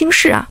被人轻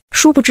视啊！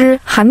殊不知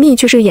韩蜜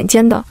却是个眼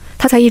尖的，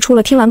她才一出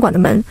了听兰馆的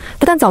门，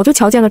不但早就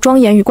瞧见了庄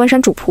严与关山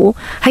主仆，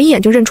还一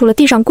眼就认出了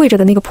地上跪着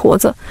的那个婆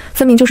子，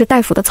分明就是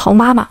戴府的曹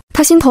妈妈。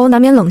她心头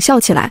难免冷笑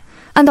起来。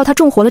按道他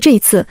重活了这一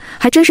次，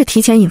还真是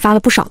提前引发了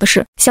不少的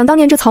事。想当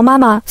年这曹妈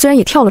妈虽然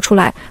也跳了出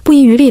来，不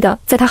遗余力的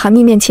在他韩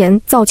蜜面前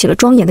造起了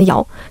庄严的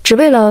谣，只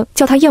为了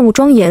叫他厌恶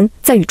庄严，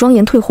再与庄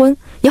严退婚，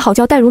也好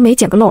叫戴如梅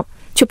捡个漏，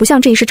却不像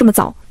这一世这么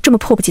早，这么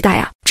迫不及待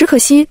啊！只可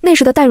惜那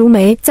时的戴如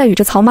梅在与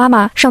这曹妈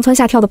妈上蹿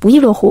下跳的不亦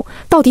乐乎，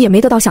到底也没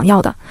得到想要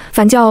的，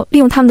反叫利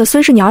用他们的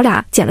孙氏娘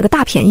俩捡了个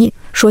大便宜，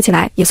说起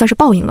来也算是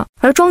报应了。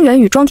而庄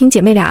园与庄婷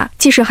姐妹俩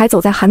既是还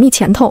走在韩蜜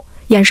前头，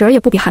眼神也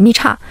不比韩蜜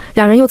差，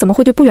两人又怎么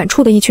会对不远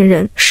处的一群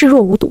人视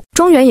若无睹？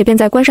庄园也便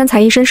在关山才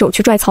一伸手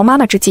去拽曹妈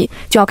妈之际，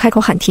就要开口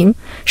喊停。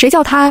谁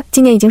叫他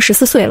今年已经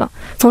14岁了，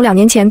从2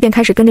年前便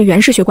开始跟着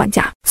袁氏学管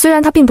家。虽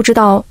然他并不知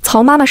道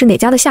曹妈妈是哪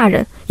家的下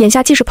人，眼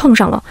下既是碰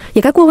上了，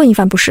也该过问一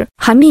番不是？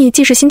韩蜜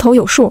既是心头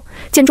有数，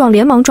见状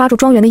连忙抓住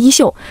庄园的衣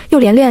袖，又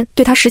连连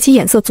对他使起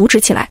眼色阻止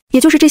起来。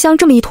也就是这厢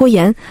这么一拖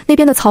延，那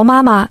边的曹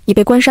妈妈已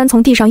被关山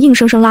从地上硬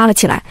生生拉了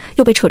起来，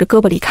又被扯着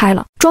胳膊离开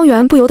了。庄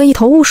园不由得一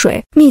头雾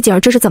水，蜜姐儿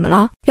这是怎么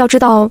了？要知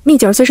道蜜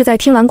姐儿虽是在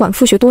听兰馆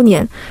复学多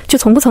年，却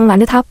从不曾拦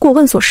着她过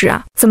问所事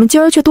啊，怎么今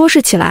儿却多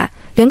事起来，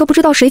连个不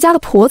知道谁家的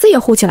婆子也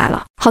护起来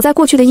了。好在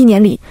过去的1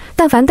年里，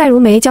但凡戴如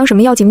梅将什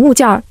么要紧物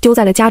件丢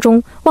在了家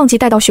中，忘记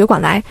带到学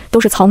馆来，都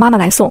是曹妈妈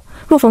来送，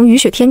若逢雨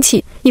雪天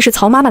气，亦是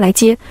曹妈妈来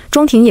接。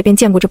庄婷也便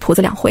见过这婆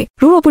子2回，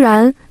如若不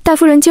然，戴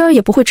夫人今儿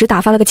也不会只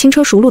打发了个轻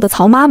车熟路的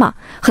曹妈妈，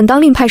很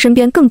当另派身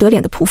边更得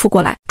脸的仆妇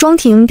过来。庄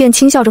婷便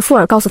轻笑着附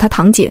耳告诉她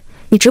堂姐，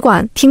你只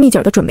管听蜜姐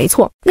儿的准没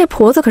错，那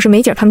婆子可是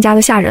梅姐儿他们家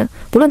的下人，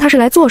不论她是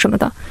来做什么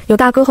的，有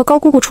大哥和高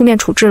姑姑出面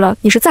处置了，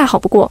你是再好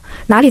不过，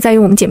哪里再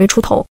用我们姐妹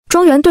出头？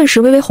庄园顿时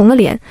微微红了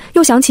脸，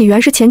又想起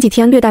袁氏前几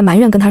天略带埋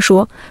怨跟她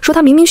说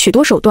她明明许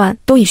多手段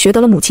都已学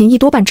得了母亲1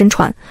多半真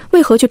传，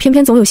为何却偏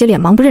偏总有些脸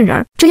盲不认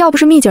人？这要不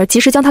是蜜姐儿及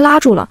时将她拉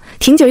住了，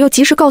婷姐儿又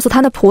及时告诉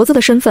她那婆子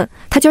的身份，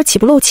她今儿岂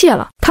不露怯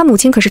了？她母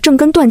亲可是正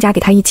跟段家给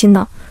她一亲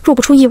呢，若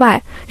不出意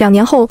外，2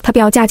年后她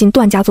便要嫁进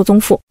段家做宗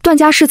妇。段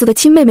家世子的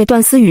亲妹妹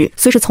段思雨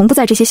虽是从不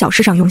在这些小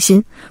事上用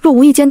心，若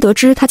无意间得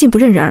知她竟不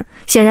认人，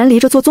显然离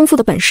着做宗妇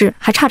的本事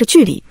还差着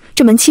距离。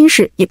这门亲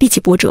事也毕其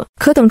波折。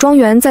可等庄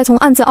园再从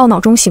暗自懊恼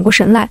中醒过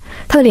神来，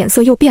他的脸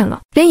色又变了，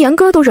连严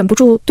哥都忍不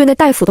住对那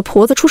带斧的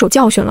婆子出手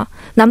教训了。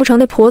难不成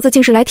那婆子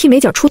竟是来替美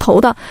景出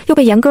头的，又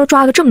被严哥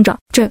抓了个正着？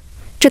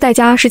这代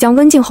家是将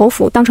温靖侯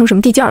府当成什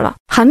么地界了？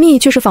韩密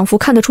却是仿佛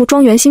看得出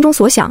庄园心中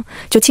所想，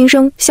就轻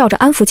声笑着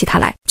安抚起他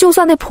来。就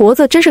算那婆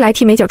子真是来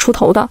替美景出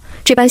头的，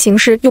这般行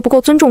事又不够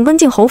尊重温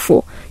靖侯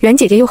府，袁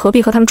姐姐又何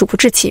必和他们主仆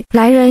置气？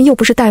来人又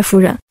不是戴夫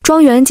人。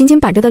庄园紧紧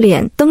板着的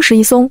脸登时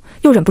一松，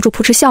又忍不住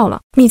扑哧笑了。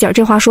蜜姐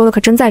这话说的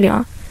可真在理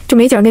儿，就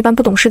梅姐那般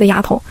不懂事的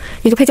丫头，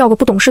也就配叫个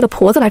不懂事的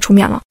婆子来出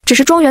面了。只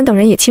是庄园等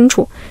人也清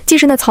楚，既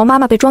是那曹妈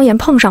妈被庄严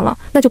碰上了，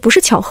那就不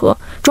是巧合。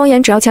庄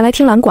严只要前来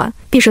听兰馆，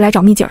必是来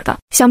找蜜姐的。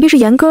想必是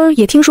严哥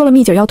也听说了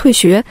蜜姐要退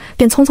学，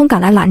便匆匆赶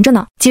来拦着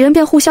呢。几人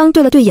便互相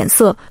对了对眼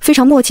色，非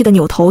常默契的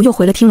扭头又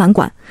回了听兰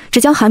馆，只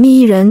将韩密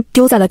一人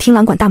丢在了听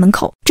兰馆大门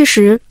口。这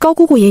时高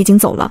姑姑也已经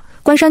走了，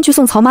关山去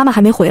送曹妈妈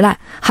还没回来，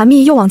韩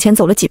密又往前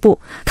走了几步，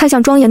看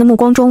向庄严的目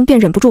光中便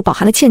忍不住饱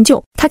含了歉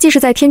疚。他既是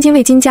在天津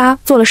卫金家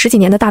做了10几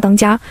年的大当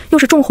家，又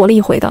是重活了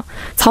一回的，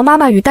曹妈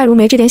妈与戴如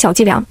梅这点小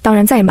伎俩当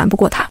然再也瞒不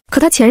过他。可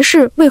他前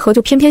世为何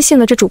就偏偏信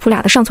了这主仆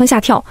俩的上蹿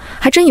下跳，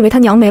还真以为他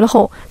娘没了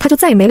后他就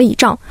再也没了倚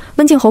仗，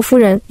温靖侯夫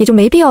人也就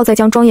没必要再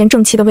将庄严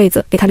正妻的位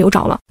子给他留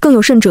着了。更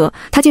有甚者，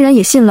他竟然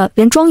也信了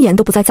连庄严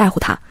都不再在乎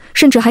他，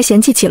甚至还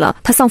嫌弃起了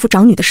他丧父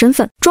长女的身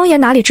份。庄严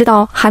哪里知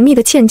道韩密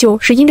的歉疚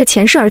是因着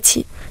前世而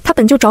起，他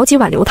本就着急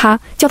挽留他，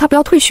叫他不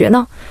要退学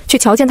呢，却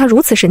瞧见他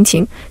如此神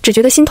情，只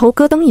觉得心头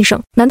咯噔一声。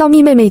难道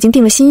蜜妹妹已经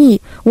定了心意，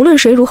无论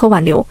谁如何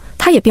挽留，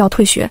她也必要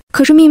退学？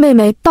可是蜜妹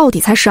妹到底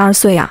才12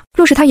岁啊，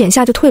若是她眼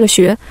下就退了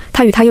学，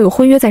她与他又有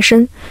婚约在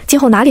身，今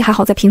后哪里还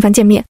好再频繁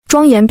见面？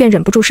庄严便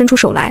忍不住伸出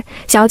手来，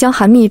想要将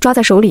韩密抓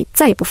在手里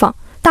再也不放，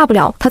大不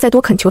了他再多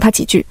恳求他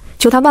几句，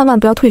求他万万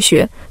不要退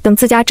学，等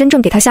自家真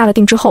正给他下了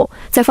定之后，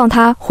再放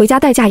他回家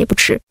待嫁也不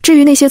迟。至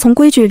于那些从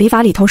规矩礼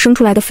法里头生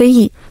出来的非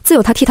议，自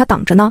有他替他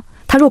挡着呢。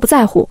他若不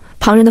在乎，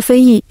旁人的非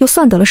议又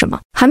算得了什么？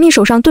韩密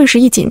手上顿时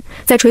一紧，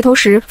在垂头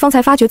时方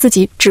才发觉自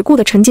己只顾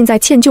地沉浸在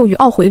歉疚与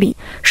懊悔里，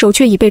手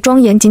却已被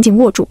庄严紧紧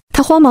握住。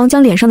他慌忙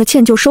将脸上的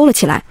歉疚收了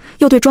起来，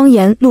又对庄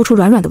严露出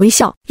软软的微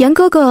笑。严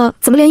哥哥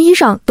怎么连衣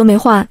裳都没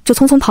换就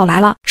匆匆跑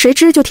来了？谁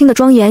知就听得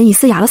庄严已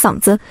嘶哑了嗓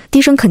子，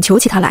低声恳求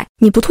起他来：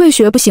你不退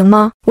学不行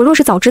吗？我若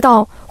是早知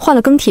道换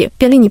了庚帖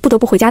便令你不得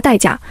不回家待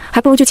嫁，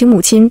还不如就请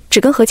母亲只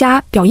跟何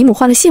家表姨母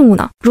换了信物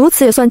呢。如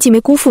此也算既没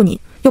辜负你，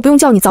又不用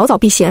叫你早早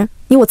避嫌，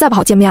你我再不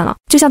好见面了。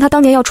就像他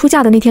当年要出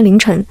嫁的那天凌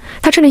晨，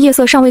他趁着夜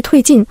色尚未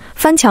退尽，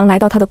翻墙来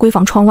到他的闺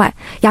房窗外，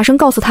哑声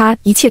告诉他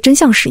一切真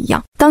相时一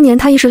样。当年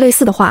他亦是类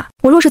似的话，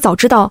我若是早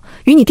知道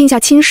与你定下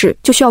亲事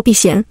就需要避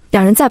嫌，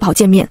两人再不好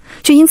见面，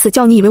却因此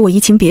叫你以为我移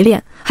情别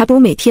恋，还不如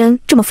每天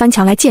这么翻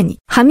墙来见你。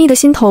韩密的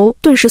心头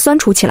顿时酸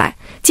楚起来，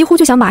几乎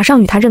就想马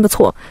上与他认个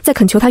错，再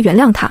恳求他原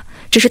谅他。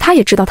只是他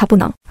也知道他不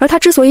能，而他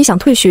之所以想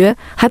退学，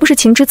还不是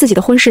情知自己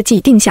的婚事既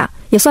已定下，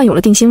也算有了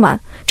定心丸，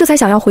这才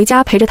想要回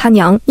家陪着他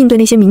娘应对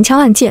那些明枪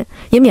暗箭，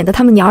也免得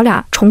他们娘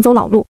俩重走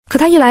老路。可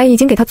他一来已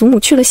经给他祖母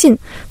去了信，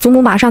祖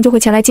母马上就会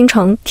前来京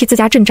城替自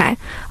家镇宅，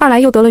二来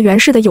又得了袁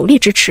氏的有力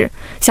支持，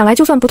想来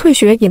就算不退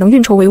学也能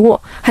运筹帷幄，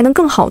还能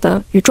更好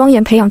的与庄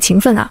严培养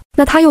情分啊。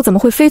那他又怎么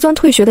会非钻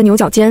退学的牛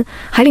角尖，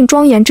还令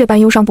庄严这般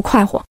忧伤不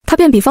快活？他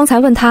便比方才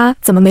问他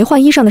怎么没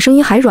换衣裳的声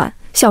音还软，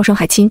笑声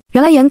还轻。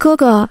原来严哥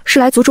哥是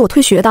来阻止我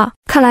退学的，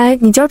看来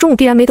你今儿中午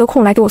必然没得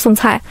空来给我送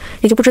菜，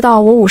也就不知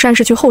道我午膳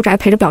是去后宅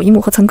陪着表姨母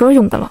和岑哥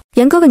用的了。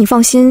严哥哥你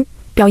放心，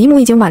表姨母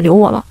已经挽留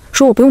我了，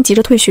说我不用急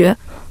着退学，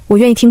我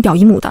愿意听表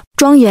姨母的。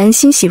庄严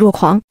欣喜若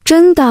狂，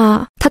真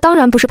的？他当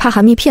然不是怕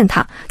韩密骗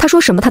他，他说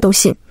什么他都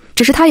信，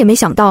只是他也没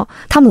想到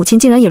他母亲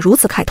竟然也如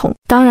此开通。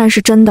当然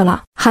是真的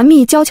了。韩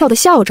密娇俏地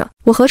笑着，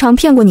我何尝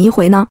骗过你一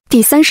回呢？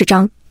第30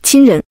章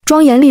亲人。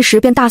庄严立时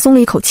便大松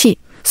了一口气，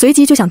随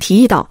即就想提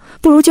议道，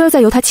不如今儿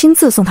再由他亲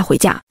自送他回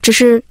家。只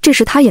是这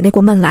时他也内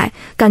过闷来，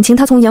感情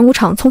他从演武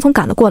场匆匆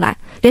赶了过来，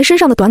连身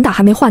上的短打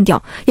还没换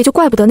掉，也就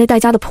怪不得那戴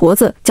家的婆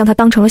子将他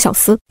当成了小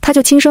厮。他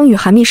就轻声与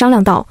韩密商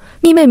量道，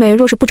密妹妹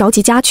若是不着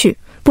急家去，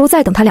不如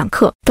再等他2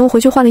刻，等我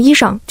回去换了衣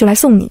裳就来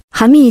送你。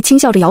韩密轻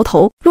笑着摇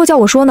头，若叫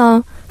我说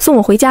呢，送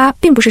我回家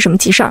并不是什么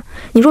急事儿，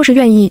你若是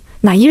愿意，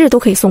哪一日都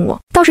可以送我。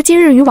倒是今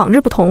日与往日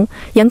不同，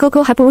严哥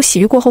哥还不如洗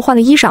浴过后换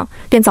了衣裳，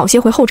便早些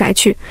回后宅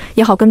去，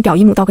也好跟表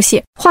姨母道个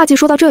谢。话既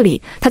说到这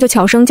里，他就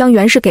悄声将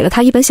袁氏给了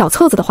他一本小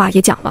册子的话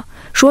也讲了，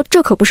说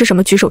这可不是什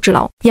么举手之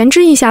劳。言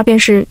之意下便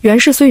是袁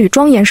氏虽与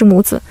庄严是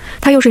母子，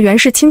他又是袁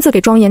氏亲自给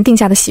庄严定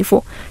下的媳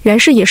妇，袁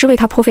氏也是为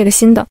他颇费了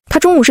心的。他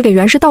中午是给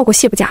袁氏道过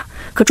谢不假，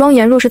可庄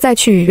严若是再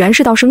去与袁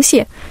氏道声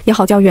谢，也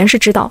好叫袁氏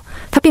知道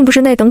他并不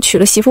是那等娶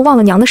了媳妇忘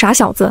了娘的傻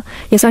小子，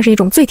也算是一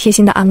种最贴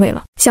心的安慰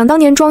了。想当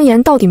年庄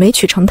严到底没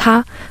娶成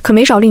他，可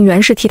没少令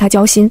袁氏替他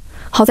交心，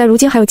好在如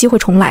今还有机会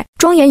重来。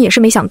庄严也是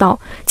没想到，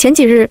前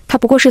几日他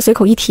不过是随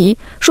口一提，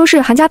说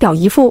是韩家表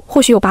姨父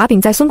或许有把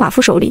柄在孙寡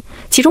妇手里，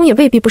其中也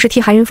未必不是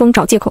替韩云峰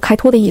找借口开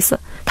脱的意思。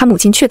他母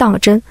亲却当了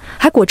真，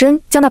还果真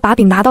将那把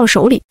柄拿到了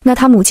手里，那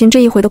他母亲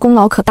这一回的功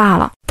劳可大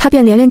了。他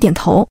便连连点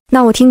头，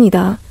那我听你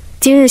的，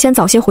今日先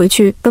早些回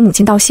去跟母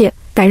亲道谢，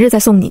改日再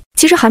送你。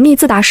其实韩密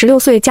自打16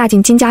岁嫁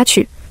进金家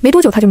去，没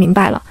多久她就明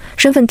白了，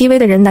身份低微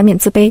的人难免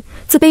自卑，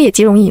自卑也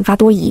极容易引发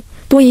多疑，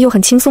多疑又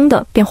很轻松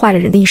地变坏了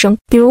人的一生。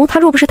比如她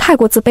若不是太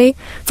过自卑，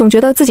总觉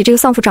得自己这个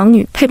丧父长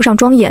女配不上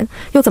庄严，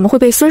又怎么会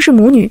被孙氏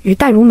母女与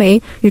戴如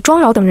梅与庄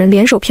饶等人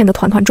联手骗得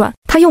团团转？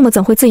她又么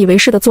怎会自以为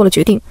是地做了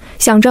决定，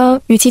想着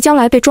与其将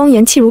来被庄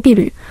严弃如敝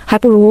履，还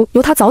不如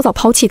由他早早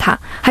抛弃他，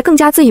还更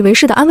加自以为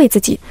是地安慰自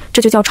己，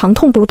这就叫长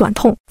痛不如短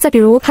痛。再比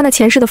如他那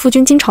前世的夫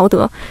君金朝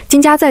德，金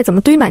家再怎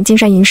么堆满金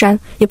山银山，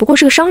也不过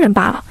是个商人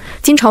罢了，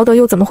金朝德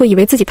又怎么会以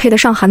为自己配得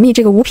上韩密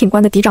这个五品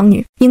官的嫡长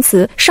女？因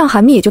此上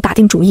韩密也就打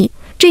定主意，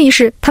这一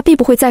世他必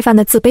不会再犯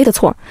那自卑的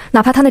错，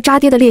哪怕他那渣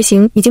爹的劣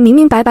行已经明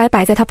明白白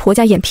摆在他婆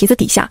家眼皮子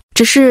底下。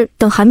只是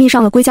等韩密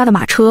上了归家的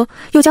马车，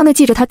又将那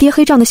记着他爹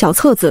黑账的小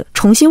册子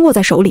重新握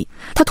在手里，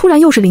他突然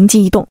又是灵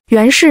机一动，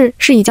袁氏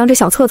是已将这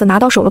小册子拿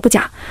到手了不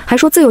假，还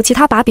说自有其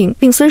他把柄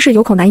令孙氏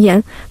有口难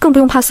言，更不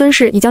用怕孙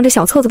氏已将这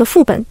小册子的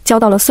副本交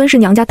到了孙氏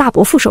娘家大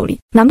伯父手里。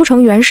难不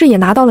成袁氏也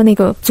拿到了那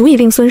个足以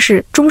令孙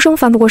氏终生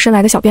翻不过身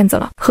来的小辫子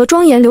了？和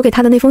庄严留给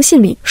他的那封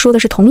信里说的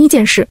是同一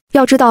件事。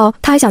要知道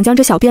他还想将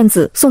这小辫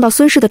子送到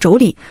孙氏的妯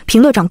娌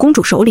平乐长公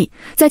主手里，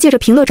再借着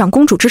平乐长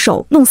公主之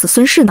手弄死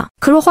孙氏呢。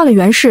可若换了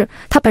袁氏，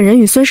他本人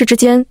与孙氏之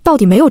间到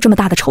底没有这么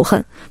大的仇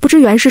恨，不知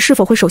袁氏是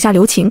否会手下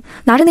留情，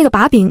拿着那个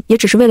把柄也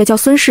只是为了叫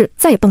孙氏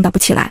再也蹦跶不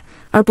起来，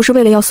而不是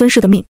为了要孙氏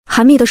的命。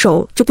韩密的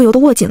手就不由得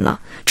握紧了，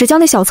只将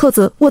那小册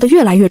子握得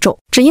越来越皱，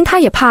只因他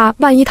也怕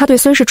万一他对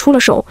孙氏出了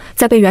手，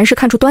再被袁氏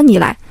看出端倪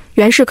来。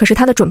袁氏可是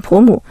他的准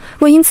婆母，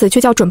若因此却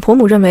叫准婆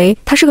母认为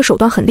他是个手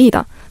段狠厉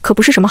的，可不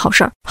是什么好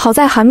事儿。好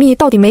在韩密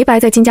到底没白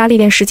在金家历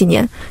练10几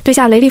年，对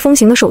下雷厉风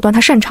行的手段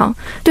他擅长，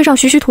对上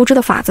徐徐图之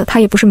的法子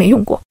他也不是没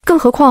用过。更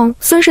何况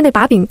孙氏那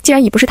把柄既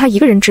然已不是他一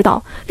个人知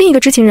道，另一个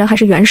知情人还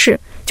是袁氏，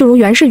就如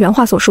袁氏原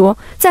话所说，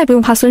再不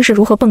用怕孙氏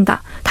如何蹦跶，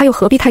他又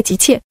何必太急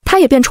切。他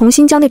也便重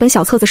新将那本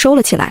小册子收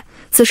了起来。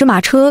此时马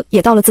车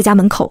也到了自家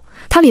门口，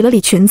他理了理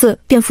裙子，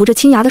便扶着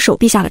清雅的手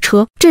臂下了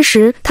车。这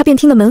时他便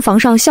听得门房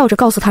上笑着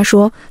告诉他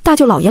说，大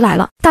舅老爷来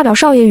了，大表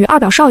少爷与二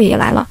表少爷也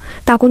来了，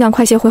大姑娘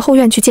快些回后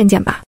院去见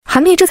见吧。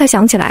韩密这才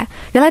想起来，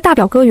原来大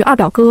表哥与二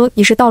表哥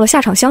已是到了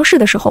下场相试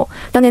的时候，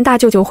当年大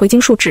舅舅回京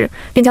述职，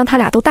便将他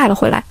俩都带了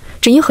回来，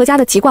只因何家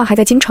的籍贯还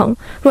在京城，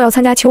若要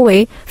参加秋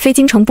闱，非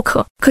京城不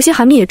可。可惜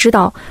韩密也知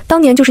道，当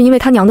年就是因为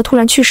他娘的突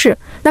然去世，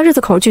那日子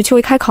口距秋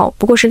闱开考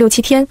不过是6、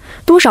7天，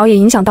多少也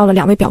影响到了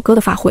2位表哥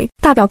的发挥。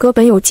大表哥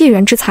本有介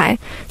元之才，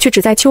却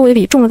只在秋闱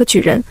里中了个举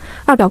人，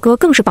二表哥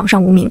更是榜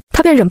上无名，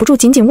他便忍不住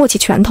紧紧握起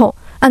拳头，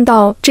暗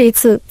道这一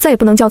次再也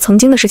不能叫曾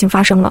经的事情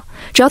发生了，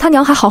只要他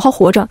娘还好好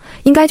活着，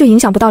应该就影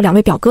响不到2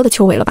位表哥的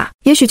秋闱了吧。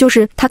也许就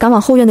是他赶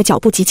往后院的脚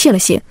步急切了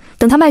些，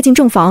等他迈进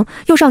正房，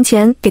又上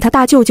前给他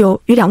大舅舅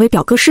与2位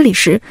表哥施礼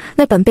时，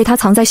那本被他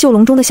藏在袖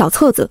笼中的小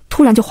册子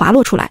突然就滑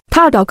落出来。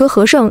他二表哥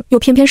和盛又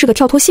偏偏是个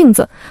跳脱性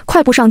子，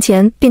快步上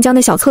前便将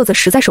那小册子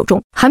拾在手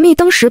中。韩密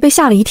当时被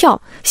吓了一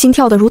跳，心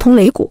跳得如同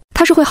擂鼓，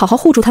他是会好好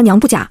护住他娘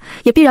不假，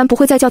也必然不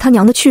会再叫他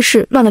娘的去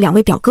世乱了2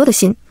位表哥的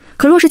心。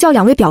可若是叫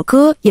2位表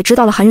哥也知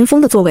道了韩云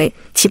峰的作为，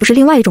岂不是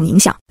另外一种影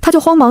响？他就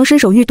慌忙伸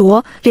手欲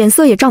夺，脸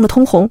色也涨得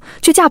通红，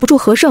却架不住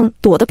和盛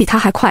躲得比他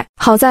还快。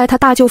好在他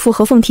大舅父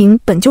何凤亭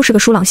本就是个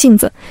疏朗性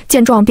子，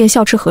见状便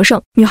笑斥和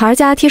盛，女孩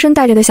家贴身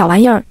带着的小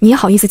玩意儿，你也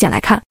好意思捡来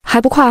看，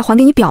还不快还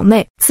给你表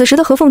妹。此时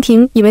的何凤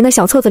亭以为那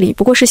小册子里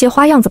不过是些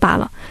花样子罢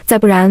了，再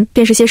不然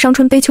便是些伤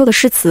春悲秋的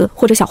诗词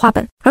或者小话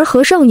本，而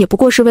和盛也不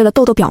过是为了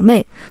逗逗表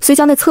妹，虽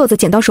将那册子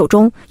捡到手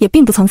中，也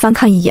并不曾翻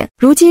看一眼。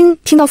如今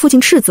听到父亲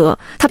斥责，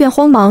他便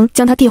慌忙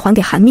将他递还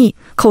给韩密，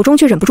口中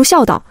却忍不住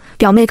笑道，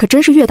表妹可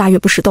真是越大越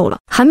不识逗了。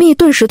韩密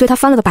顿时对他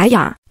翻了个白眼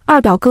儿，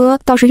二表哥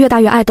倒是越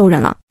大越爱逗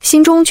人了，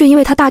心中却因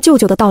为他大舅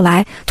舅的到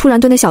来，突然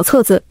对那小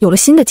册子有了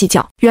新的计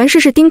较。袁氏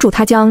是叮嘱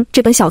他将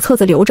这本小册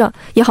子留着，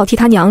也好替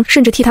他娘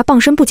甚至替他傍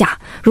身不假，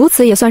如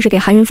此也算是给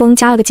韩云峰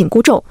加了个紧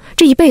箍咒，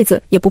这一辈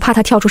子也不怕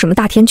他跳出什么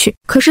大天去。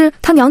可是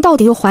他娘到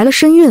底又怀了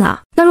身孕啊，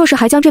那若是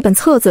还将这本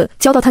册子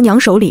交到他娘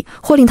手里，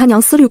或令他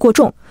娘思虑过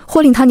重，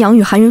或令他娘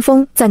与韩云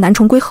峰再难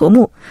重归和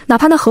睦，哪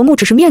怕那和睦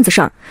只是面子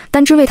事儿，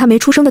单只为他没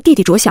出生的弟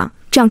弟着想，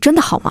这样真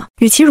的好吗？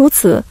与其如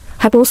此，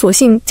还不如索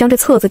性将这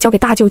册子交给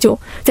大舅舅，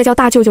再叫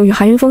大舅舅与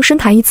韩云峰深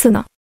谈一次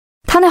呢。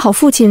他那好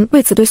父亲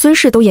为此对孙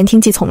氏都言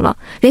听计从了，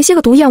连些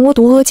个毒燕窝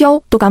毒阿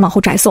胶都敢往后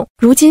摘送。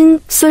如今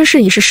孙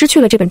氏已是失去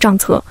了这本账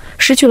册，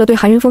失去了对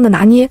韩云峰的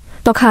拿捏，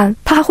倒看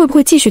他还会不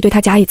会继续对他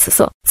假以辞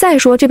色。再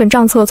说这本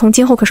账册从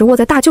今后可是握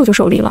在大舅舅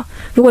手里了，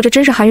如果这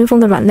真是韩云峰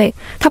的软肋，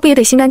他不也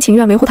得心甘情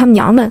愿维护他们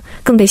娘们，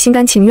更得心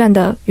甘情愿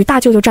地与大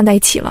舅舅站在一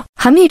起了。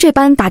韩密这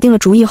般打定了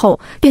主意后，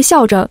便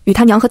笑着与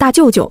他娘和大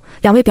舅舅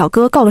2位表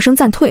哥告了声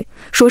暂退，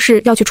说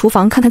是要去厨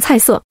房看看菜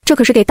色，这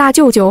可是给大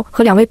舅舅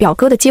和2位表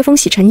哥的接风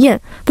洗尘宴，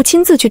不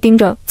亲自去盯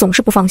着总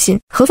是不放心。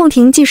何凤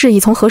亭既是已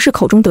从何氏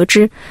口中得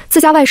知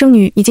自家外甥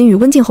女已经与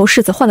温靖侯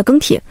世子换了更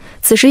帖，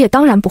此时也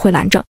当然不会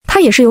拦着，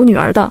她也是有女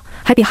儿的，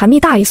还比韩密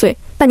大1岁，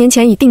半年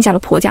前已定下了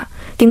婆家，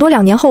顶多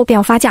2年后便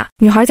要发嫁。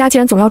女孩家既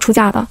然总要出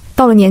嫁的，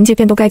到了年纪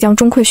便都该将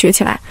钟馗学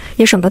起来，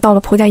也省得到了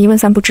婆家一问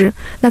三不知，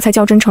那才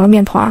较真成了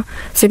面团，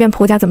随便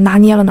婆家怎么拿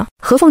捏了呢？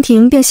何凤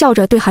婷便笑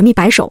着对韩密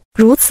摆手，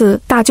如此，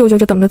大舅舅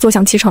就等着坐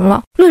享其成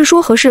了。论说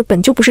何氏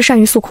本就不是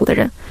善于诉苦的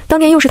人，当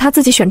年又是他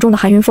自己选中的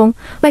韩云峰，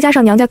外加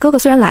上娘家哥哥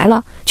虽然来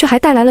了，却还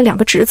带来了2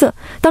个侄子，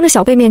当着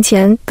小辈面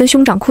前跟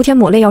兄长哭天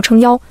抹泪要撑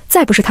腰，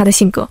再不是他的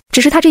性格。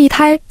只是他这一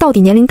胎到底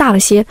年龄大了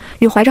些，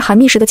与怀着韩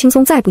密时的轻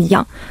松再不一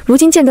样。如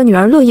今见得女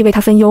儿乐意为他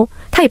分忧，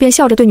他也便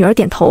笑着对女儿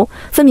点头，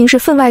分明是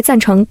分外赞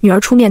成女儿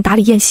出面打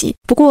理宴席。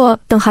不过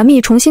等韩密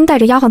重新带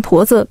着丫鬟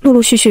婆子陆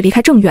陆续续离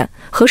开正院，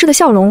何氏的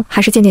笑容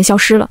还是渐渐消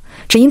失了，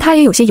只因他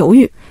也有些犹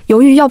豫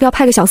要不要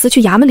派个小厮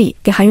去衙门里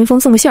给韩云峰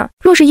送个信儿。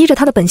若是依着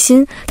他的本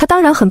心，他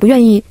当然很不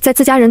愿意在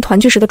自家人团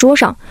聚时的桌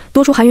上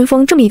多出韩云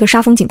峰这么一个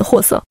杀风景的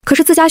货色。可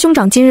是自家兄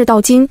长今日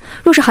到京，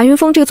若是韩云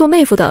峰这个做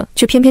妹夫的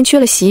却偏偏缺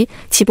了席，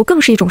岂不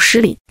更是一种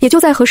失礼？也就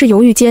在何氏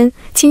犹豫间，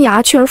亲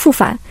衙去而复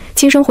返，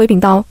轻声回禀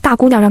道：大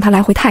姑娘让他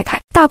来回太太。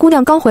大姑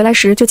娘刚回来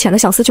时就遣了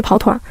小厮去跑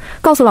腿儿，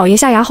告诉老爷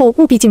下衙后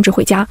务必径直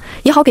回家，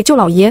也好给舅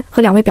老爷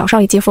和2位表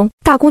少爷接风。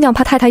大姑娘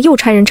怕太太又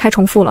差人差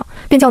重复了，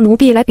便叫奴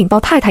婢来禀报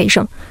太太一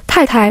声，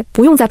太太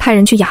不用再派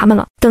人去衙门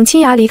了。等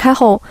亲衙离开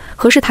后，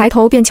何氏抬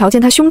头便瞧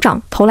见他兄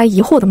长投来疑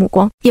惑的目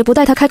光，也不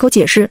待他开口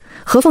解释，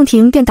何凤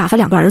婷便打发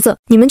2个儿子：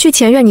你们去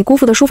前院你姑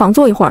父的书房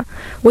坐一会儿，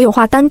我有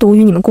话单独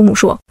与你们姑母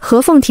说。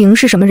何凤婷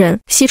是什么人？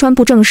西川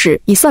布政使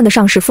已算得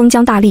上是封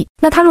疆大吏，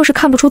那他若是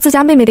看不出自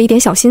家妹妹的一点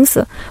小心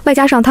思，外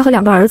加上他和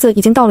2个儿子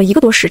已经到了1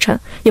个多时辰，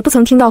也不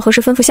曾听到何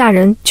氏吩咐下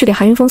人去给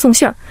韩云峰送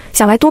信儿，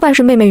想来多半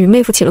是妹妹与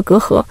妹夫起了隔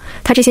阂，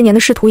他这些年的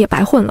仕途也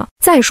白混了。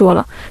再说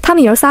了，他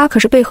们爷儿仨可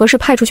是被何氏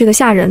派出去的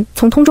下人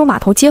从通州码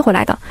头接回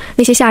来的，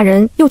那些下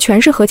人又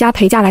全是何家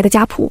陪嫁来的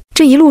家仆，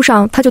这一路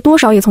上他就多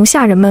少也从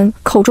下人们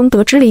口中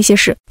得知了一些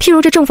事。譬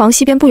如这正房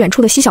西边不远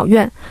处的西小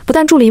院，不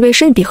但住了一位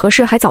身比何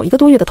氏还早1个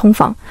多月的通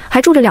房，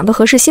还住着2个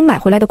何氏新买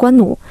回来的官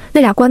奴，那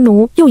俩官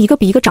奴又一个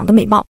比一个长得美貌。